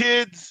 With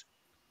kids,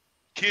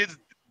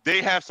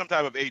 they have some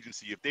type of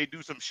agency. If they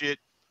do some shit,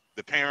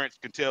 the parents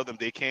can tell them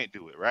they can't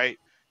do it, right?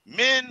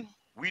 Men,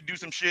 we do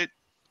some shit,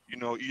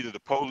 either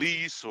the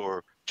police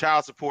or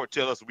child support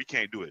tell us we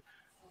can't do it.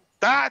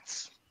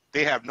 Thoughts,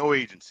 they have no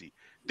agency.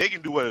 They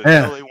can do whatever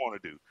the hell they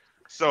want to do.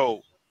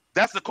 So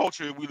that's the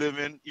culture we live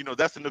in.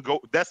 That's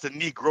the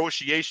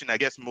negotiation I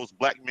guess most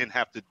black men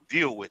have to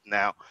deal with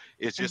now.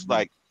 It's just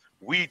like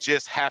we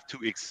just have to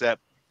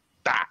accept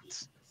that.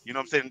 You know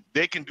what I'm saying?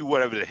 They can do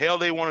whatever the hell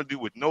they want to do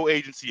with no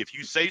agency. If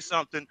you say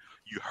something,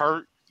 you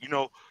hurt,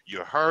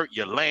 you're hurt,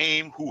 you're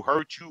lame, who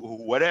hurt you, or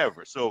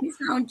whatever. So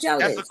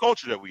that's the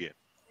culture that we in.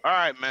 All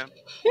right, man.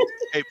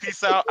 Hey,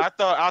 peace out. I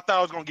thought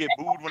I was gonna get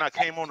booed when I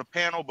came on the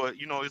panel, but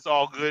it's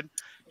all good.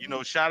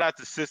 Shout out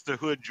to Sister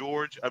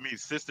George and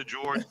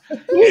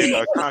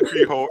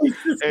Concrete Horse.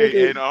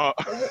 Hey, and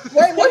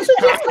wait, what you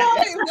just call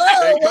me?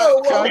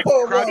 Whoa.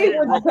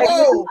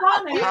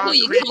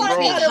 You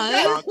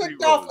got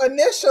kicked off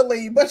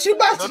initially, but you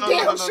about to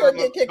damn sure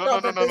get kicked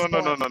off.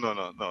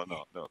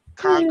 No.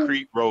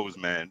 Concrete Rose,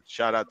 man.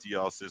 Shout out to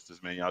y'all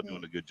sisters, man. Y'all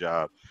doing a good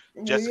job.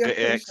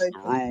 Jessica X,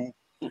 Rue,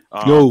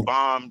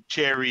 Bomb,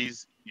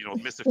 Cherries.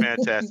 Mr.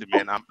 Fantastic,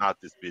 man. I'm out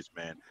this bitch,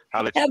 man.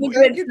 Have a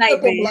good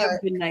night, baby.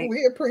 Good night.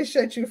 We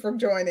appreciate you for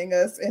joining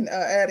us and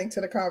adding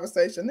to the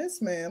conversation. This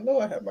man,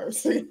 Lord have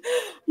mercy.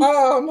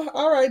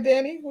 All right,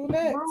 Danny, who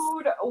next?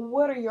 Rude,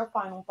 what are your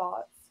final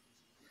thoughts?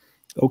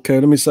 Okay,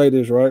 let me say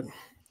this, right?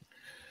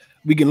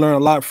 We can learn a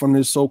lot from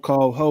this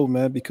so-called hoe,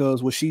 man,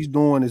 because what she's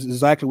doing is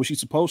exactly what she's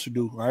supposed to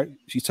do, right?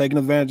 She's taking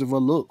advantage of her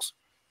looks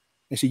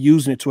and she's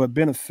using it to her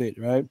benefit,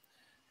 right?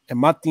 And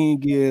my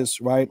thing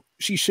is, right,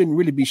 she shouldn't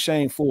really be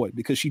shamed for it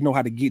because she know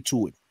how to get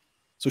to it.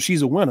 So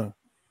she's a winner.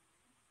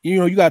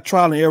 You got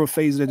trial and error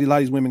phases that a lot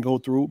of these women go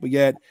through. But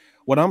yet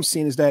what I'm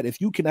seeing is that if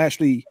you can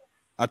actually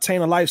attain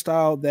a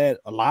lifestyle that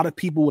a lot of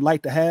people would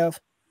like to have,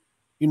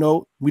 we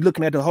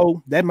looking at the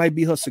hoe, that might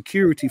be her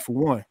security for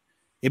one.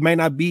 It may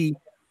not be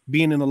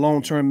being in a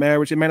long-term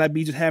marriage. It may not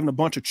be just having a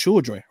bunch of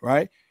children,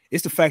 right?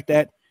 It's the fact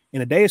that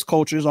in today's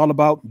culture, it's all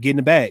about getting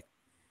the bag.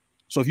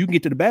 So if you can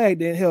get to the bag,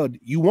 then hell,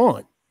 you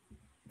won.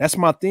 That's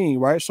my thing,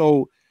 right?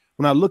 So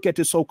when I look at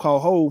this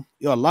so-called hoe,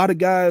 a lot of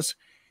guys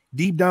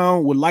deep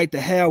down would like to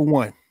have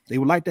one. They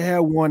would like to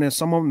have one, and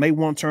some of them may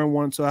want to turn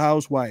one into a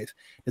housewife.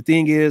 The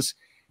thing is,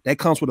 that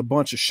comes with a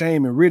bunch of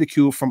shame and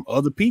ridicule from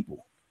other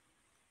people.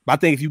 But I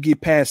think if you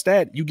get past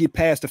that, you get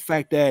past the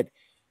fact that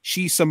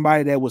she's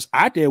somebody that was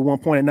out there at one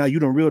point, and now you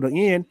done reeled her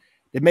in,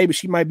 that maybe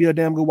she might be a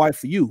damn good wife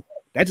for you.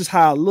 That's just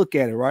how I look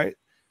at it, right?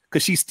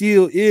 Because she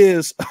still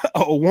is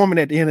a woman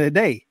at the end of the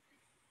day.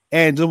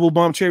 And just what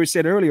Bomb Cherry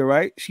said earlier,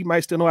 right? She might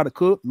still know how to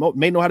cook,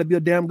 may know how to be a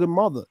damn good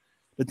mother.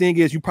 The thing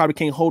is, you probably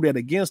can't hold that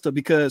against her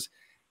because,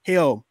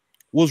 hell,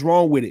 what's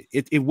wrong with it?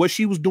 If what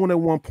she was doing at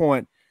one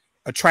point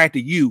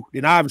attracted you,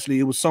 then obviously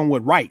it was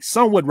somewhat right.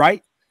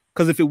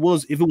 Because if it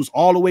was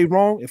all the way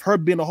wrong, if her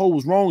being a hoe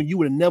was wrong, you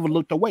would have never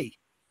looked away. You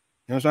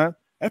know what I'm saying?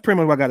 That's pretty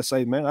much what I got to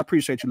say, man. I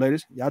appreciate you,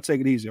 ladies. Y'all take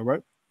it easy, all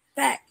right?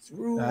 Facts,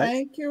 Rue. Right.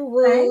 Thank you,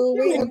 Rue.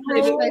 We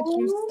appreciate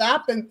you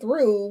stopping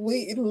through.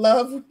 We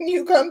love when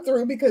you come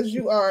through because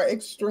you are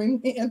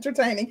extremely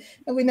entertaining,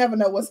 and we never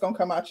know what's gonna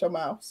come out your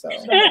mouth. So,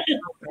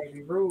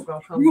 baby, Rue gonna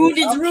come. Rude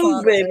is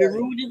rude, baby.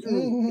 Rude is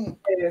rude. Mm-hmm.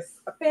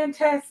 Yes,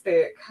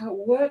 fantastic.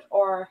 What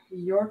are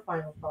your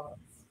final thoughts?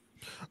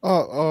 I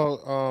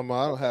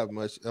don't have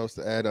much else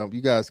to add.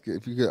 You guys,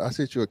 if you could, I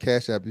sent you a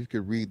Cash App. If you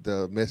could read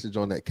the message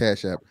on that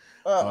Cash App,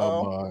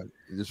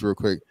 just real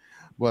quick.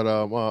 But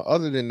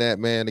other than that,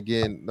 man,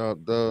 again,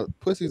 the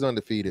pussy's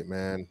undefeated,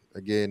 man.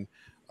 Again,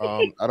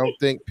 I don't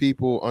think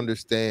people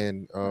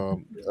understand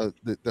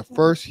the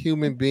first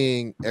human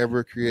being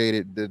ever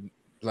created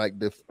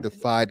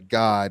defied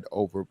God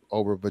over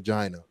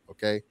vagina.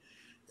 Okay,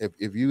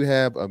 if you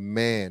have a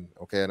man,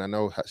 okay, and I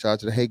know shout out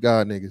to the hate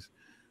God niggas,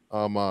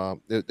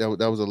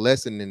 that was a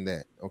lesson in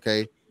that.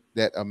 Okay,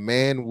 that a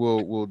man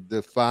will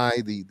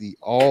defy the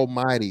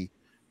Almighty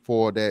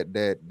for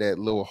that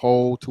little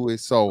hole to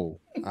his soul.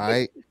 All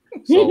right.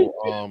 So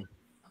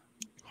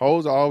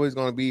Hoes are always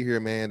gonna be here,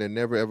 man. They're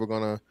never ever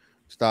gonna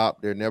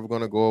stop. They're never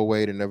gonna go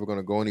away. They're never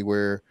gonna go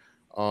anywhere.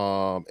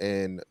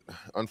 And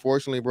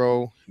unfortunately,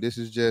 bro, this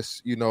is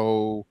just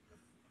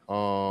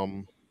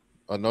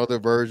another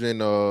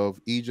version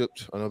of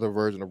Egypt, another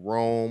version of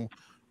Rome,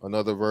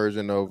 another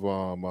version of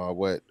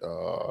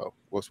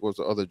what's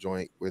the other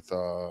joint with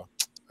I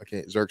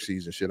can't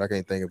Xerxes and shit. I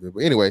can't think of it.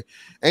 But anyway,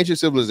 ancient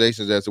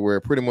civilizations, as it were,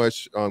 pretty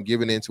much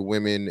giving in to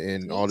women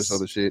and all this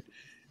other shit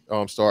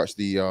starts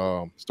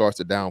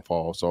the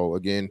downfall. So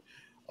again,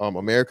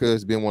 America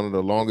has been one of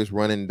the longest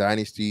running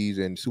dynasties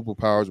and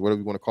superpowers, whatever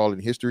you want to call it,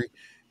 in history.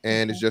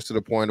 And it's just to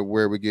the point of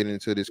where we're getting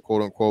into this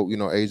quote unquote,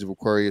 age of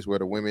Aquarius, where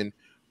the women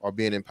are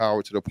being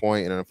empowered to the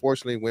point, and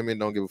unfortunately, women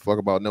don't give a fuck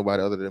about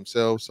nobody other than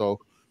themselves. So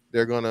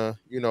they're gonna,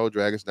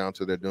 drag us down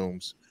to their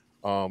dooms,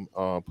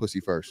 pussy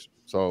first.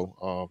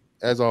 So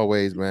as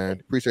always, man,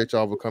 appreciate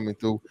y'all for coming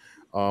through.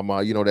 I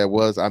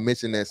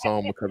mentioned that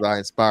song because I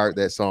inspired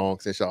that song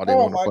since y'all didn't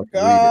want to fucking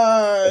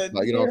read it.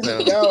 Like, you know what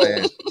I'm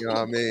saying? You know what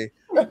I mean?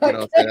 You know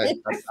what I'm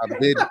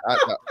saying?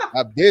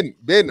 I've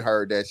been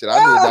heard that shit. I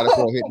knew about it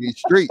before it hit these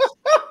streets.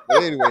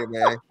 But anyway,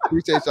 man,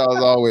 appreciate y'all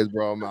as always,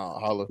 bro. I'm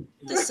out. Holla.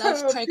 The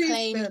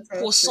self-proclaimed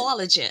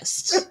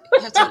horsologist.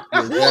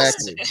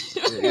 Exactly.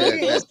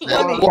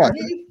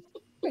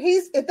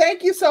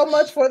 Thank you so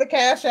much for the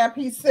Cash App.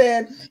 He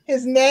said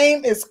his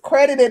name is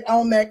credited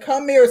on that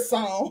Come Here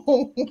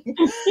song.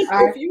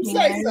 If you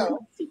say so.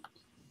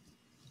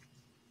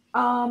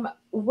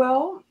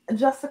 Well,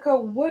 Jessica,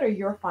 what are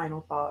your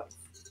final thoughts?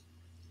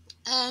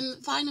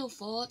 Final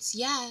thoughts,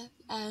 yeah.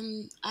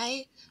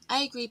 I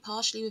agree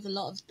partially with a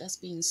lot of that's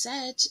being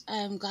said.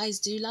 Guys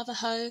do love a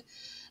hoe.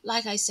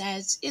 Like I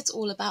said, it's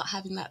all about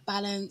having that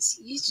balance.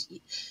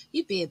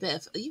 You be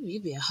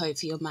a hoe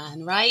for your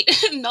man, right?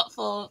 Not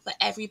for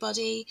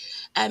everybody.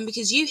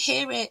 Because you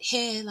hear it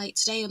here, like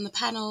today on the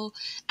panel,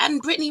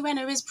 and Brittany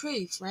Renner is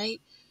proof,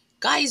 right?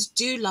 Guys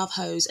do love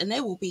hoes, and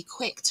they will be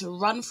quick to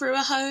run through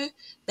a hoe.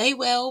 They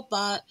will,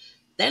 but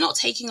they're not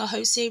taking a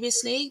hoe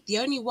seriously. The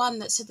only one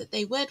that said that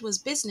they would was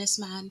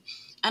Businessman.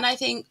 And I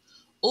think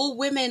all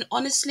women,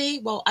 honestly,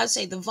 well, I'd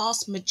say the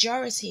vast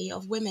majority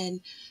of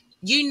women,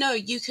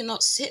 you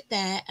cannot sit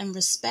there and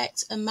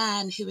respect a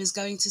man who is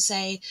going to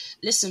say,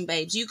 listen,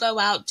 babes, you go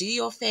out, do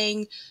your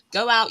thing,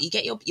 go out, you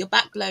get your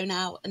back blown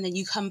out, and then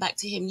you come back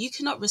to him. You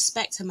cannot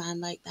respect a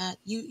man like that.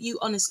 You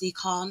honestly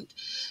can't.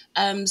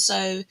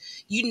 So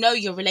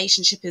your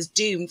relationship is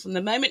doomed. From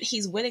the moment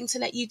he's willing to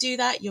let you do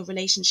that, your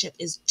relationship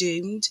is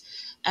doomed.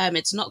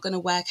 It's not going to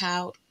work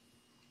out.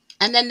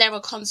 And then there are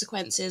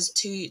consequences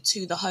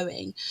to the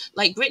hoeing.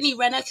 Like Brittany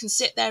Renner can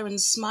sit there and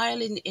smile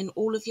in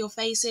all of your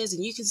faces,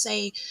 and you can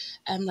say,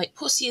 like,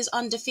 pussy is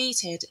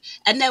undefeated.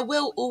 And there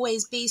will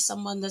always be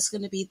someone that's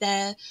going to be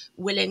there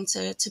willing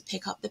to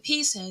pick up the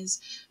pieces.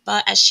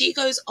 But as she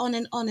goes on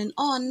and on and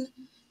on,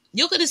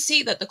 you're going to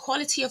see that the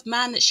quality of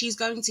man that she's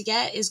going to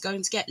get is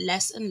going to get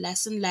less and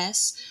less and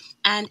less.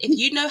 And if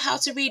you know how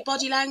to read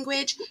body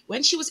language,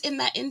 when she was in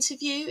that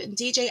interview and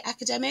DJ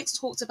Academics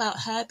talked about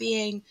her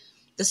being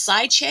the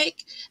side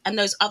chick and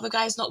those other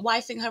guys not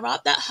wifing her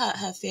up, that hurt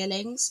her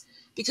feelings,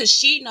 because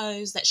she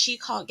knows that she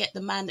can't get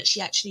the man that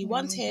she actually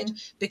wanted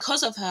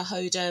because of her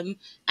hoedom.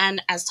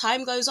 And as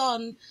time goes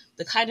on,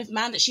 the kind of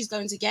man that she's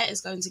going to get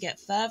is going to get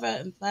further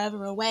and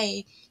further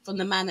away from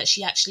the man that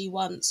she actually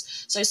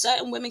wants. So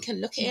certain women can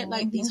look at it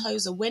like these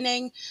hoes are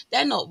winning.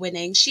 They're not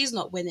winning. She's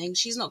not winning.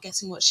 She's not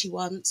getting what she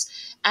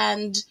wants.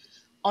 And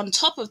on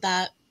top of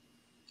that,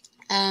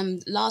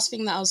 last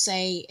thing that I'll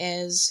say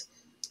is,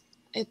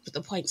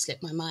 the point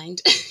slipped my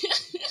mind. The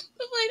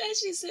point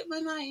actually slipped my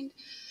mind.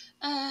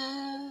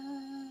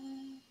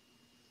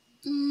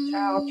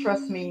 Child,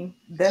 trust me,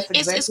 that's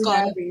exactly it's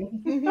gone.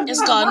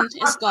 It's gone.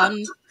 It's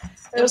gone.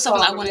 There was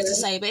something I wanted to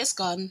say, but it's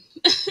gone.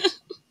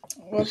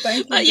 Well,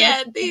 thank you. But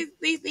yeah,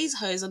 these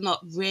hoes are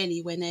not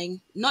really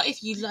winning. Not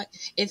if you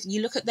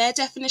look at their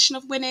definition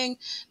of winning,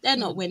 they're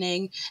not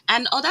winning.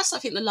 And that's I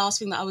think the last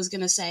thing that I was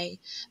gonna say.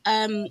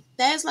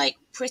 There's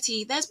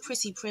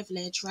pretty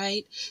privilege,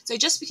 right? So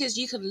just because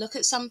you can look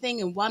at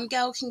something and one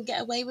girl can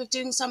get away with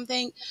doing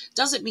something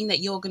doesn't mean that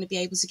you're going to be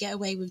able to get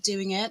away with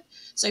doing it.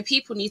 So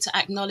people need to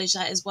acknowledge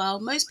that as well.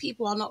 Most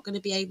people are not going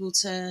to be able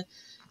to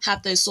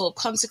have those sort of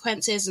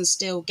consequences and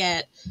still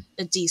get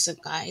a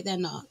decent guy. They're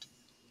not.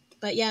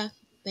 But yeah,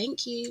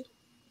 thank you.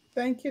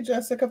 Thank you,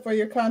 Jessica, for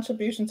your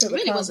contribution to the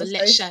really conversation. Was a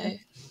lit show.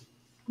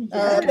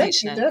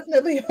 Thank you.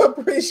 Definitely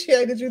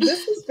appreciated you.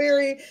 This was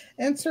very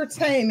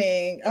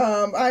entertaining.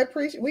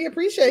 We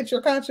appreciate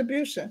your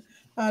contribution.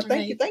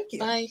 Thank you.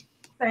 Bye.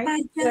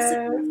 Thank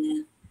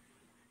you.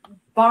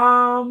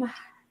 Bomb.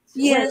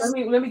 Yes.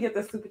 Let me get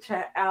the super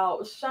chat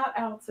out. Shout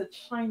out to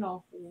China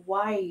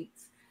White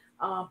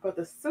for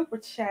the super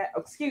chat.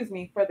 Excuse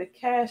me, for the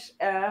Cash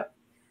App.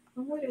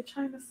 What did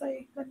China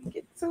say? Let me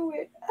get to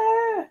it.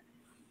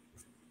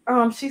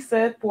 She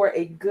said for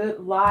a good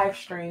live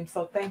stream.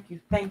 So thank you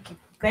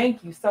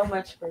so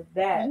much for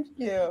that. Thank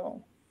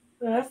you.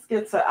 Let's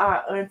get to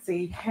our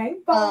auntie. Hey,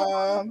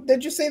 Bob.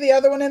 Did you see the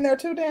other one in there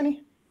too,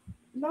 Danny?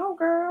 No,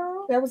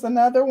 girl. There was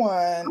another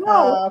one.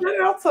 Oh,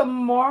 shout out to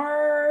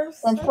Mars.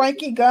 From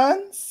Frankie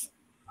Guns.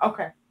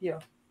 Okay, yeah.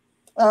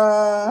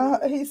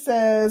 He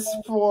says,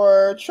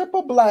 for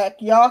Triple Black,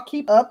 y'all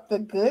keep up the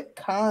good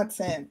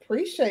content.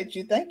 Appreciate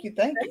you. Thank you.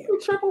 Thank you,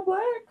 Triple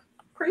Black.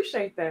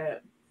 Appreciate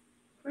that.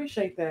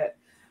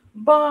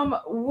 Bum,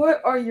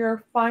 what are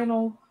your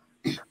final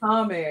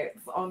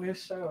comments on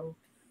this show?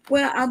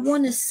 Well, I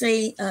want to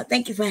say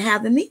thank you for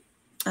having me.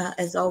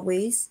 As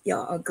always,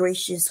 y'all are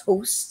gracious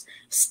hosts.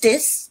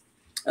 So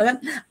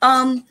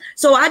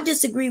I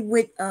disagree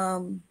with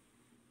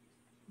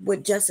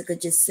what Jessica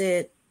just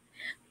said.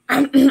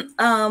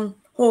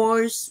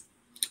 Whores,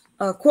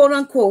 quote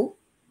unquote,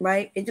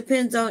 right? It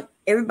depends on,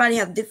 everybody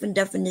have different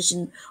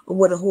definition of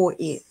what a whore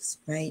is,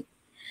 right?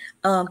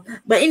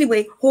 But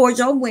anyway,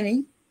 whores are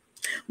winning.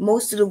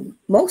 Most of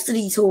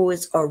these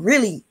whores are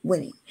really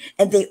winning,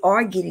 and they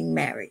are getting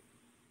married,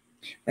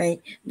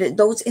 right?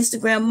 Those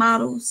Instagram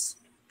models,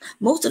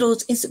 most of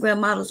those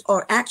Instagram models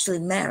are actually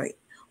married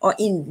or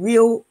in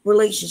real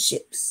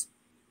relationships.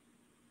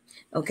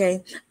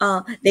 Okay,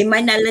 they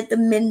might not let the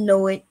men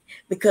know it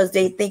because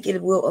they think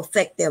it will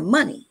affect their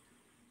money.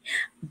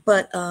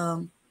 But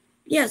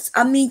yes,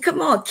 I mean,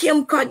 come on,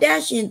 Kim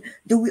Kardashian.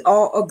 Do we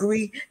all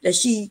agree that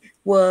she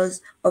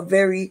was a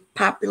very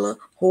popular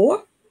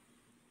whore?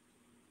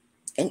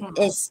 And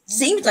it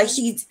seems like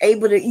she's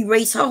able to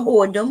erase her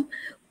whoredom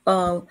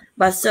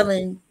by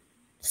selling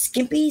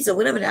skimpies or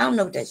whatever. I don't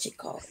know what that shit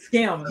called.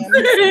 Skim.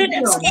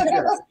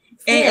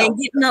 And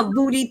getting her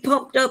booty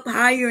pumped up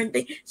higher and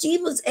things. She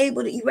was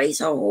able to erase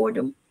her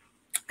whoredom,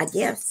 I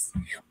guess.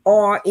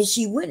 Or is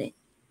she winning?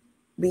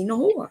 Being a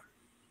whore.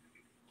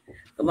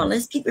 Come on,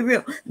 let's keep it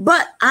real.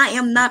 But I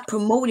am not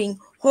promoting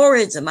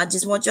whorism. I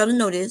just want y'all to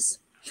know this.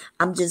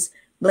 I'm just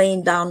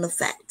laying down the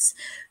facts.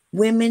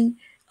 Women,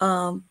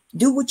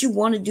 do what you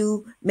want to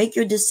do. Make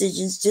your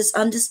decisions. Just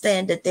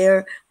understand that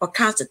there are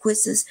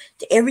consequences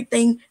to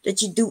everything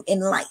that you do in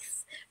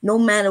life, no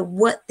matter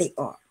what they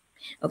are.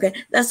 Okay,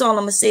 that's all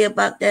I'm gonna say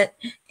about that,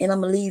 and I'm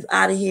gonna leave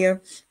out of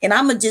here. And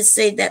I'm gonna just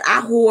say that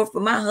I whore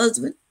for my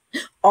husband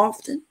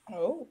often.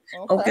 Oh,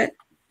 okay.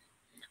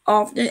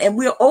 Often, and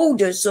we're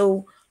older,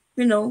 so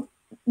you know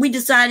we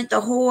decided to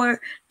whore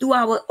through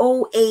our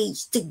old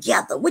age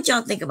together. What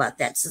y'all think about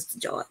that, Sister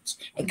George?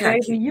 And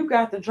Baby, you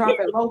got to drop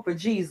it low for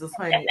Jesus,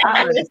 honey.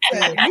 I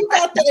understand. You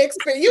got the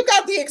experience. You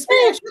got the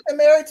experience. You've been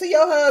married to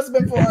your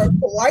husband for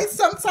quite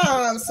some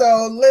time.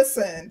 So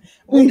listen,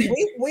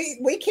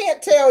 we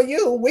can't tell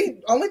you.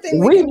 Only thing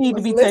we need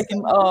to be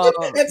taking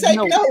and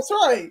taking notes,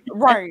 right?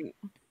 Right.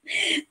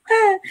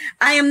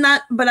 I am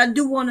not, but I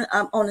do want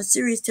to, on a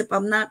serious tip,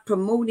 I'm not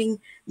promoting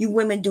you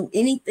women do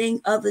anything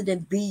other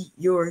than be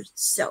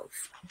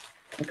yourself.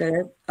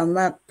 Okay. I'm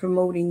not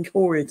promoting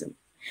whorism,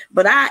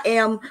 but I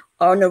am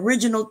an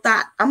original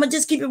thought. I'm going to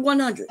just keep it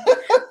 100.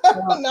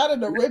 Not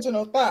an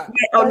original thought.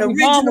 Yeah,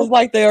 mom was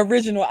like the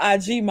original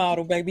IG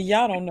model, baby.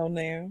 Y'all don't know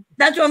now.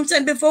 That's what I'm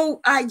saying. Before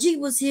IG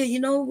was here,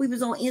 you know, we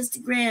was on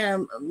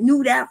Instagram,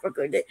 Nude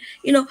Africa.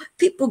 You know,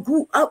 people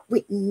grew up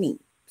with me.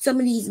 Some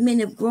of these men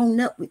have grown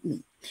up with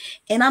me.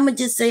 And I'm going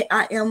to just say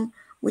I am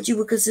what you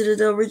would consider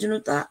the original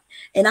thought.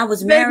 And I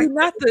was married. Baby,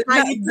 not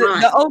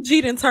the OG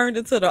then turned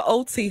into the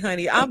OT,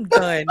 honey. I'm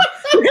done.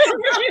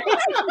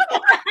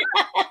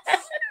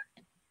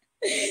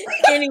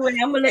 Anyway,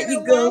 I'm going to let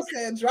you go.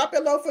 Drop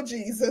it low for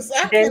Jesus.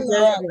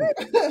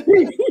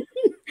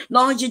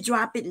 Long as you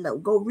drop it low.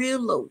 Go real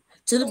low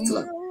to the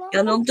floor.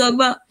 You know what I'm talking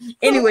about?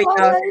 Anyway,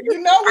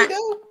 you know we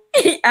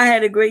do. I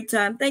had a great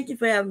time. Thank you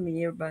for having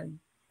me, everybody.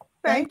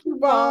 Thank you,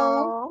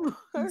 Mom.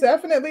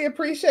 Definitely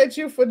appreciate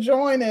you for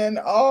joining.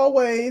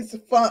 Always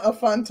a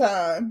fun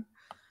time.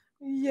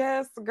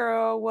 Yes,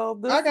 girl. Well,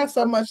 I got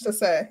so much to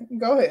say.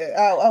 Go ahead.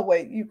 I'll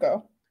wait. You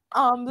go.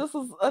 This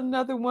is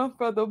another one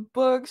for the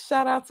book.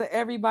 Shout out to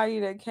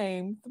everybody that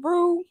came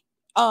through.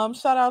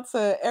 Shout out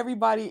to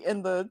everybody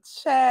in the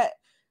chat.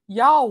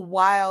 Y'all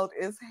wild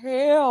as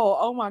hell.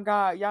 Oh my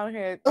God. Y'all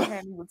had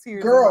me with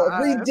tears. Girl,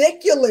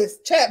 ridiculous.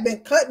 Chat been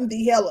cutting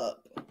the hell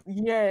up.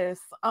 Yes.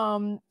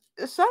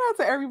 Shout out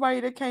to everybody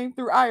that came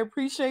through. I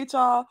appreciate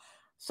y'all.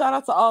 Shout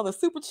out to all the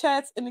super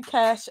chats and the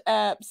cash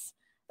apps.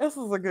 This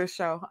was a good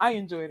show. I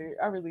enjoyed it.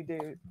 I really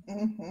did.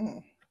 Mm-hmm.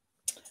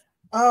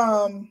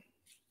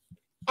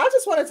 I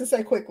just wanted to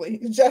say quickly,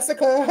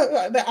 Jessica,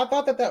 I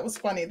thought that was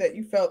funny that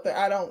you felt that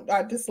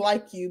I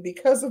dislike you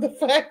because of the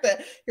fact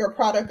that you're a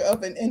product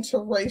of an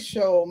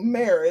interracial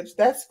marriage.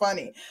 That's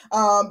funny.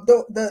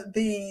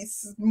 The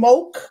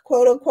smoke,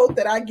 quote unquote,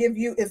 that I give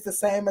you is the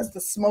same as the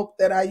smoke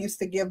that I used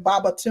to give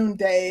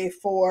Babatunde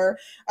for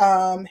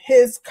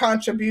his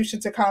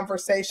contribution to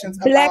conversations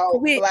about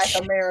Black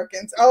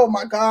Americans. Oh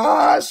my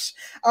gosh.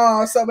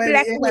 So maybe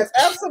it has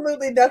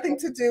absolutely nothing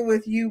to do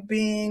with you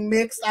being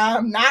mixed.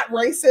 I'm not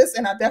racist,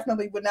 and I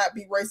definitely would not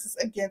be racist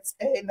against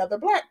another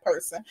Black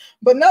person.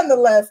 But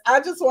nonetheless, I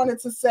just wanted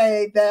to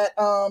say that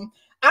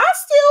I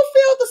still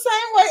feel the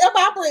same way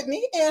about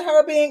Brittany and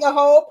her being a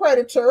whole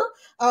predator.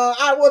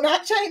 I will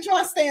not change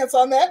my stance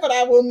on that, but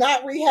I will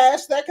not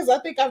rehash that because I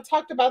think I've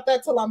talked about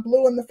that till I'm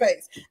blue in the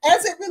face.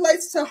 As it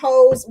relates to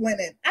hoes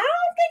winning, I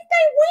don't think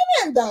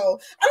they winning though.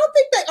 I don't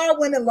think they are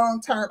winning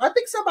long term. I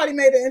think somebody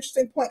made an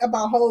interesting point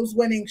about hoes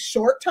winning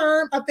short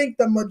term. I think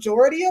the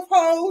majority of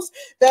hoes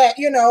that,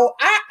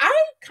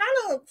 I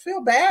kind of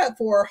feel bad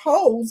for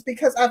hoes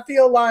because I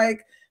feel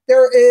like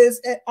there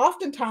is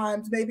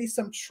oftentimes maybe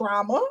some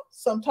trauma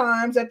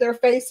sometimes that they're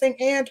facing,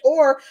 and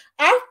or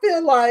I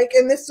feel like,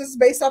 and this is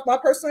based off my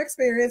personal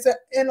experience, that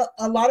in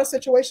a lot of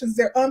situations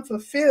they're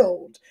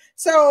unfulfilled.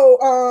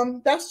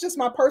 So that's just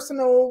my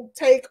personal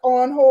take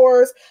on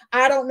whores.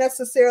 I don't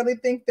necessarily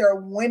think they're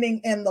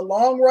winning in the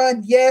long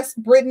run. Yes,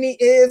 Brittany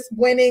is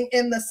winning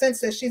in the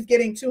sense that she's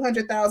getting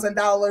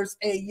 $200,000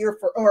 a year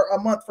or a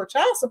month for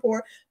child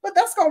support, but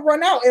that's going to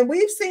run out. And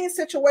we've seen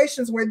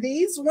situations where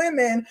these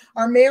women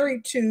are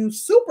married to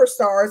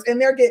superstars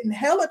and they're getting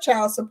hella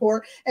child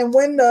support. And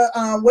when the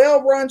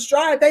well runs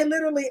dry, they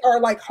literally are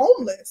like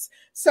homeless.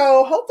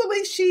 So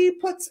hopefully she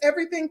puts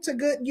everything to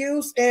good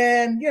use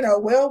and,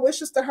 well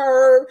wishes to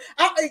her.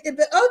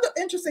 The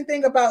other interesting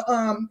thing about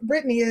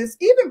Brittany is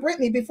even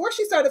Brittany, before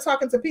she started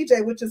talking to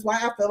PJ, which is why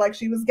I feel like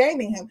she was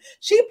gaming him,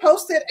 she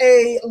posted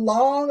a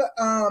long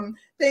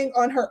thing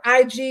on her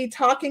IG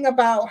talking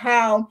about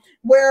how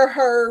where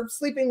her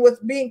sleeping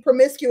with being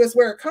promiscuous,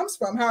 where it comes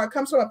from, how it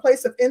comes from a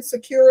place of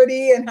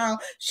insecurity and how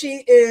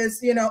she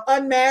is,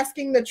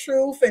 unmasking the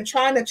truth and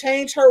trying to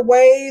change her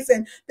ways,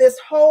 and this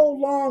whole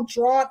long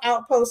drawn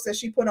out post that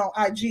she put on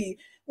IG,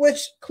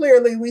 which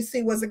clearly we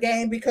see was a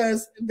game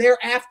because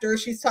thereafter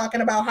she's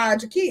talking about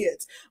hide your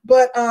kids.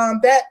 But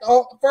that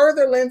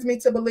further lends me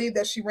to believe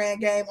that she ran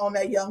game on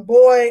that young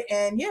boy.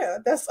 And yeah,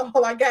 that's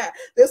all I got.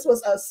 This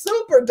was a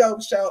super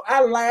dope show.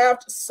 I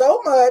laughed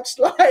so much.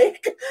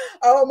 Like,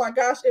 oh my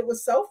gosh, it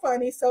was so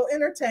funny, so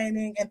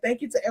entertaining. And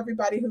thank you to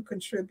everybody who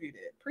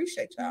contributed.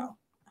 Appreciate y'all.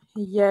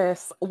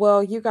 Yes.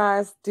 Well, you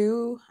guys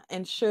do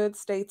and should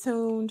stay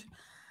tuned.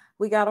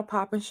 We got a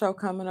popping show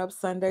coming up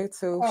Sunday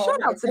too. Oh, Shout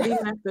out to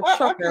D-Master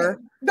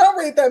Trucker. Don't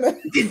read that.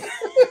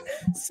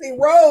 See,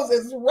 Rose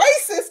is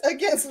racist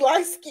against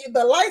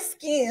the light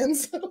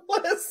skins.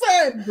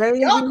 Listen,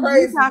 y'all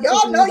crazy.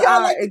 Y'all know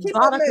y'all like to keep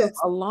a mess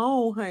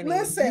alone, honey.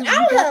 Listen,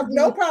 I have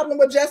no problem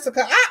with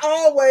Jessica. I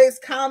always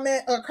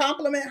comment or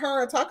compliment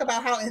her and talk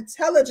about how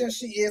intelligent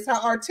she is,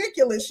 how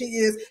articulate she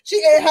is.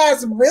 She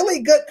has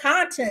really good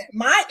content.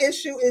 My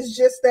issue is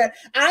just that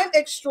I'm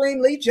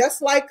extremely,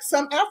 just like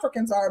some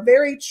Africans are,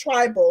 very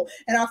tribal,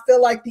 and I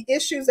feel like the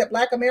issues that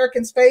Black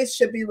Americans face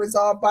should be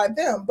resolved by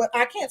them. But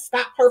I can't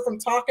stop her from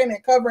talking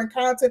and covering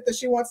content that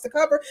she wants to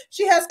cover.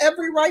 She has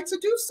every right to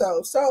do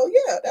so. So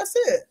yeah, that's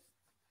it.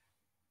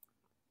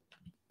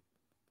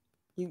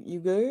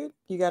 You good?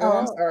 You got it?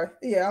 I'm sorry.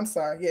 Yeah, I'm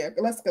sorry. Yeah,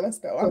 let's go.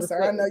 I'm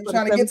sorry. I know you're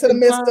trying to get to the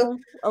mister.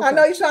 Okay. I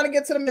know you're trying to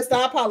get to the mister.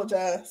 I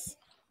apologize.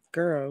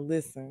 Girl,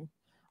 listen.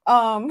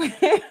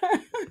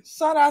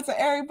 Shout out to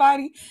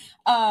everybody.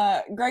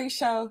 Great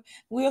show.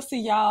 We'll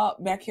see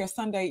y'all back here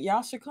Sunday.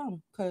 Y'all should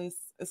come because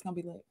it's gonna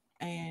be lit.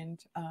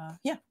 And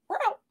yeah, we're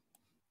out.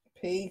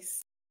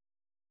 Peace.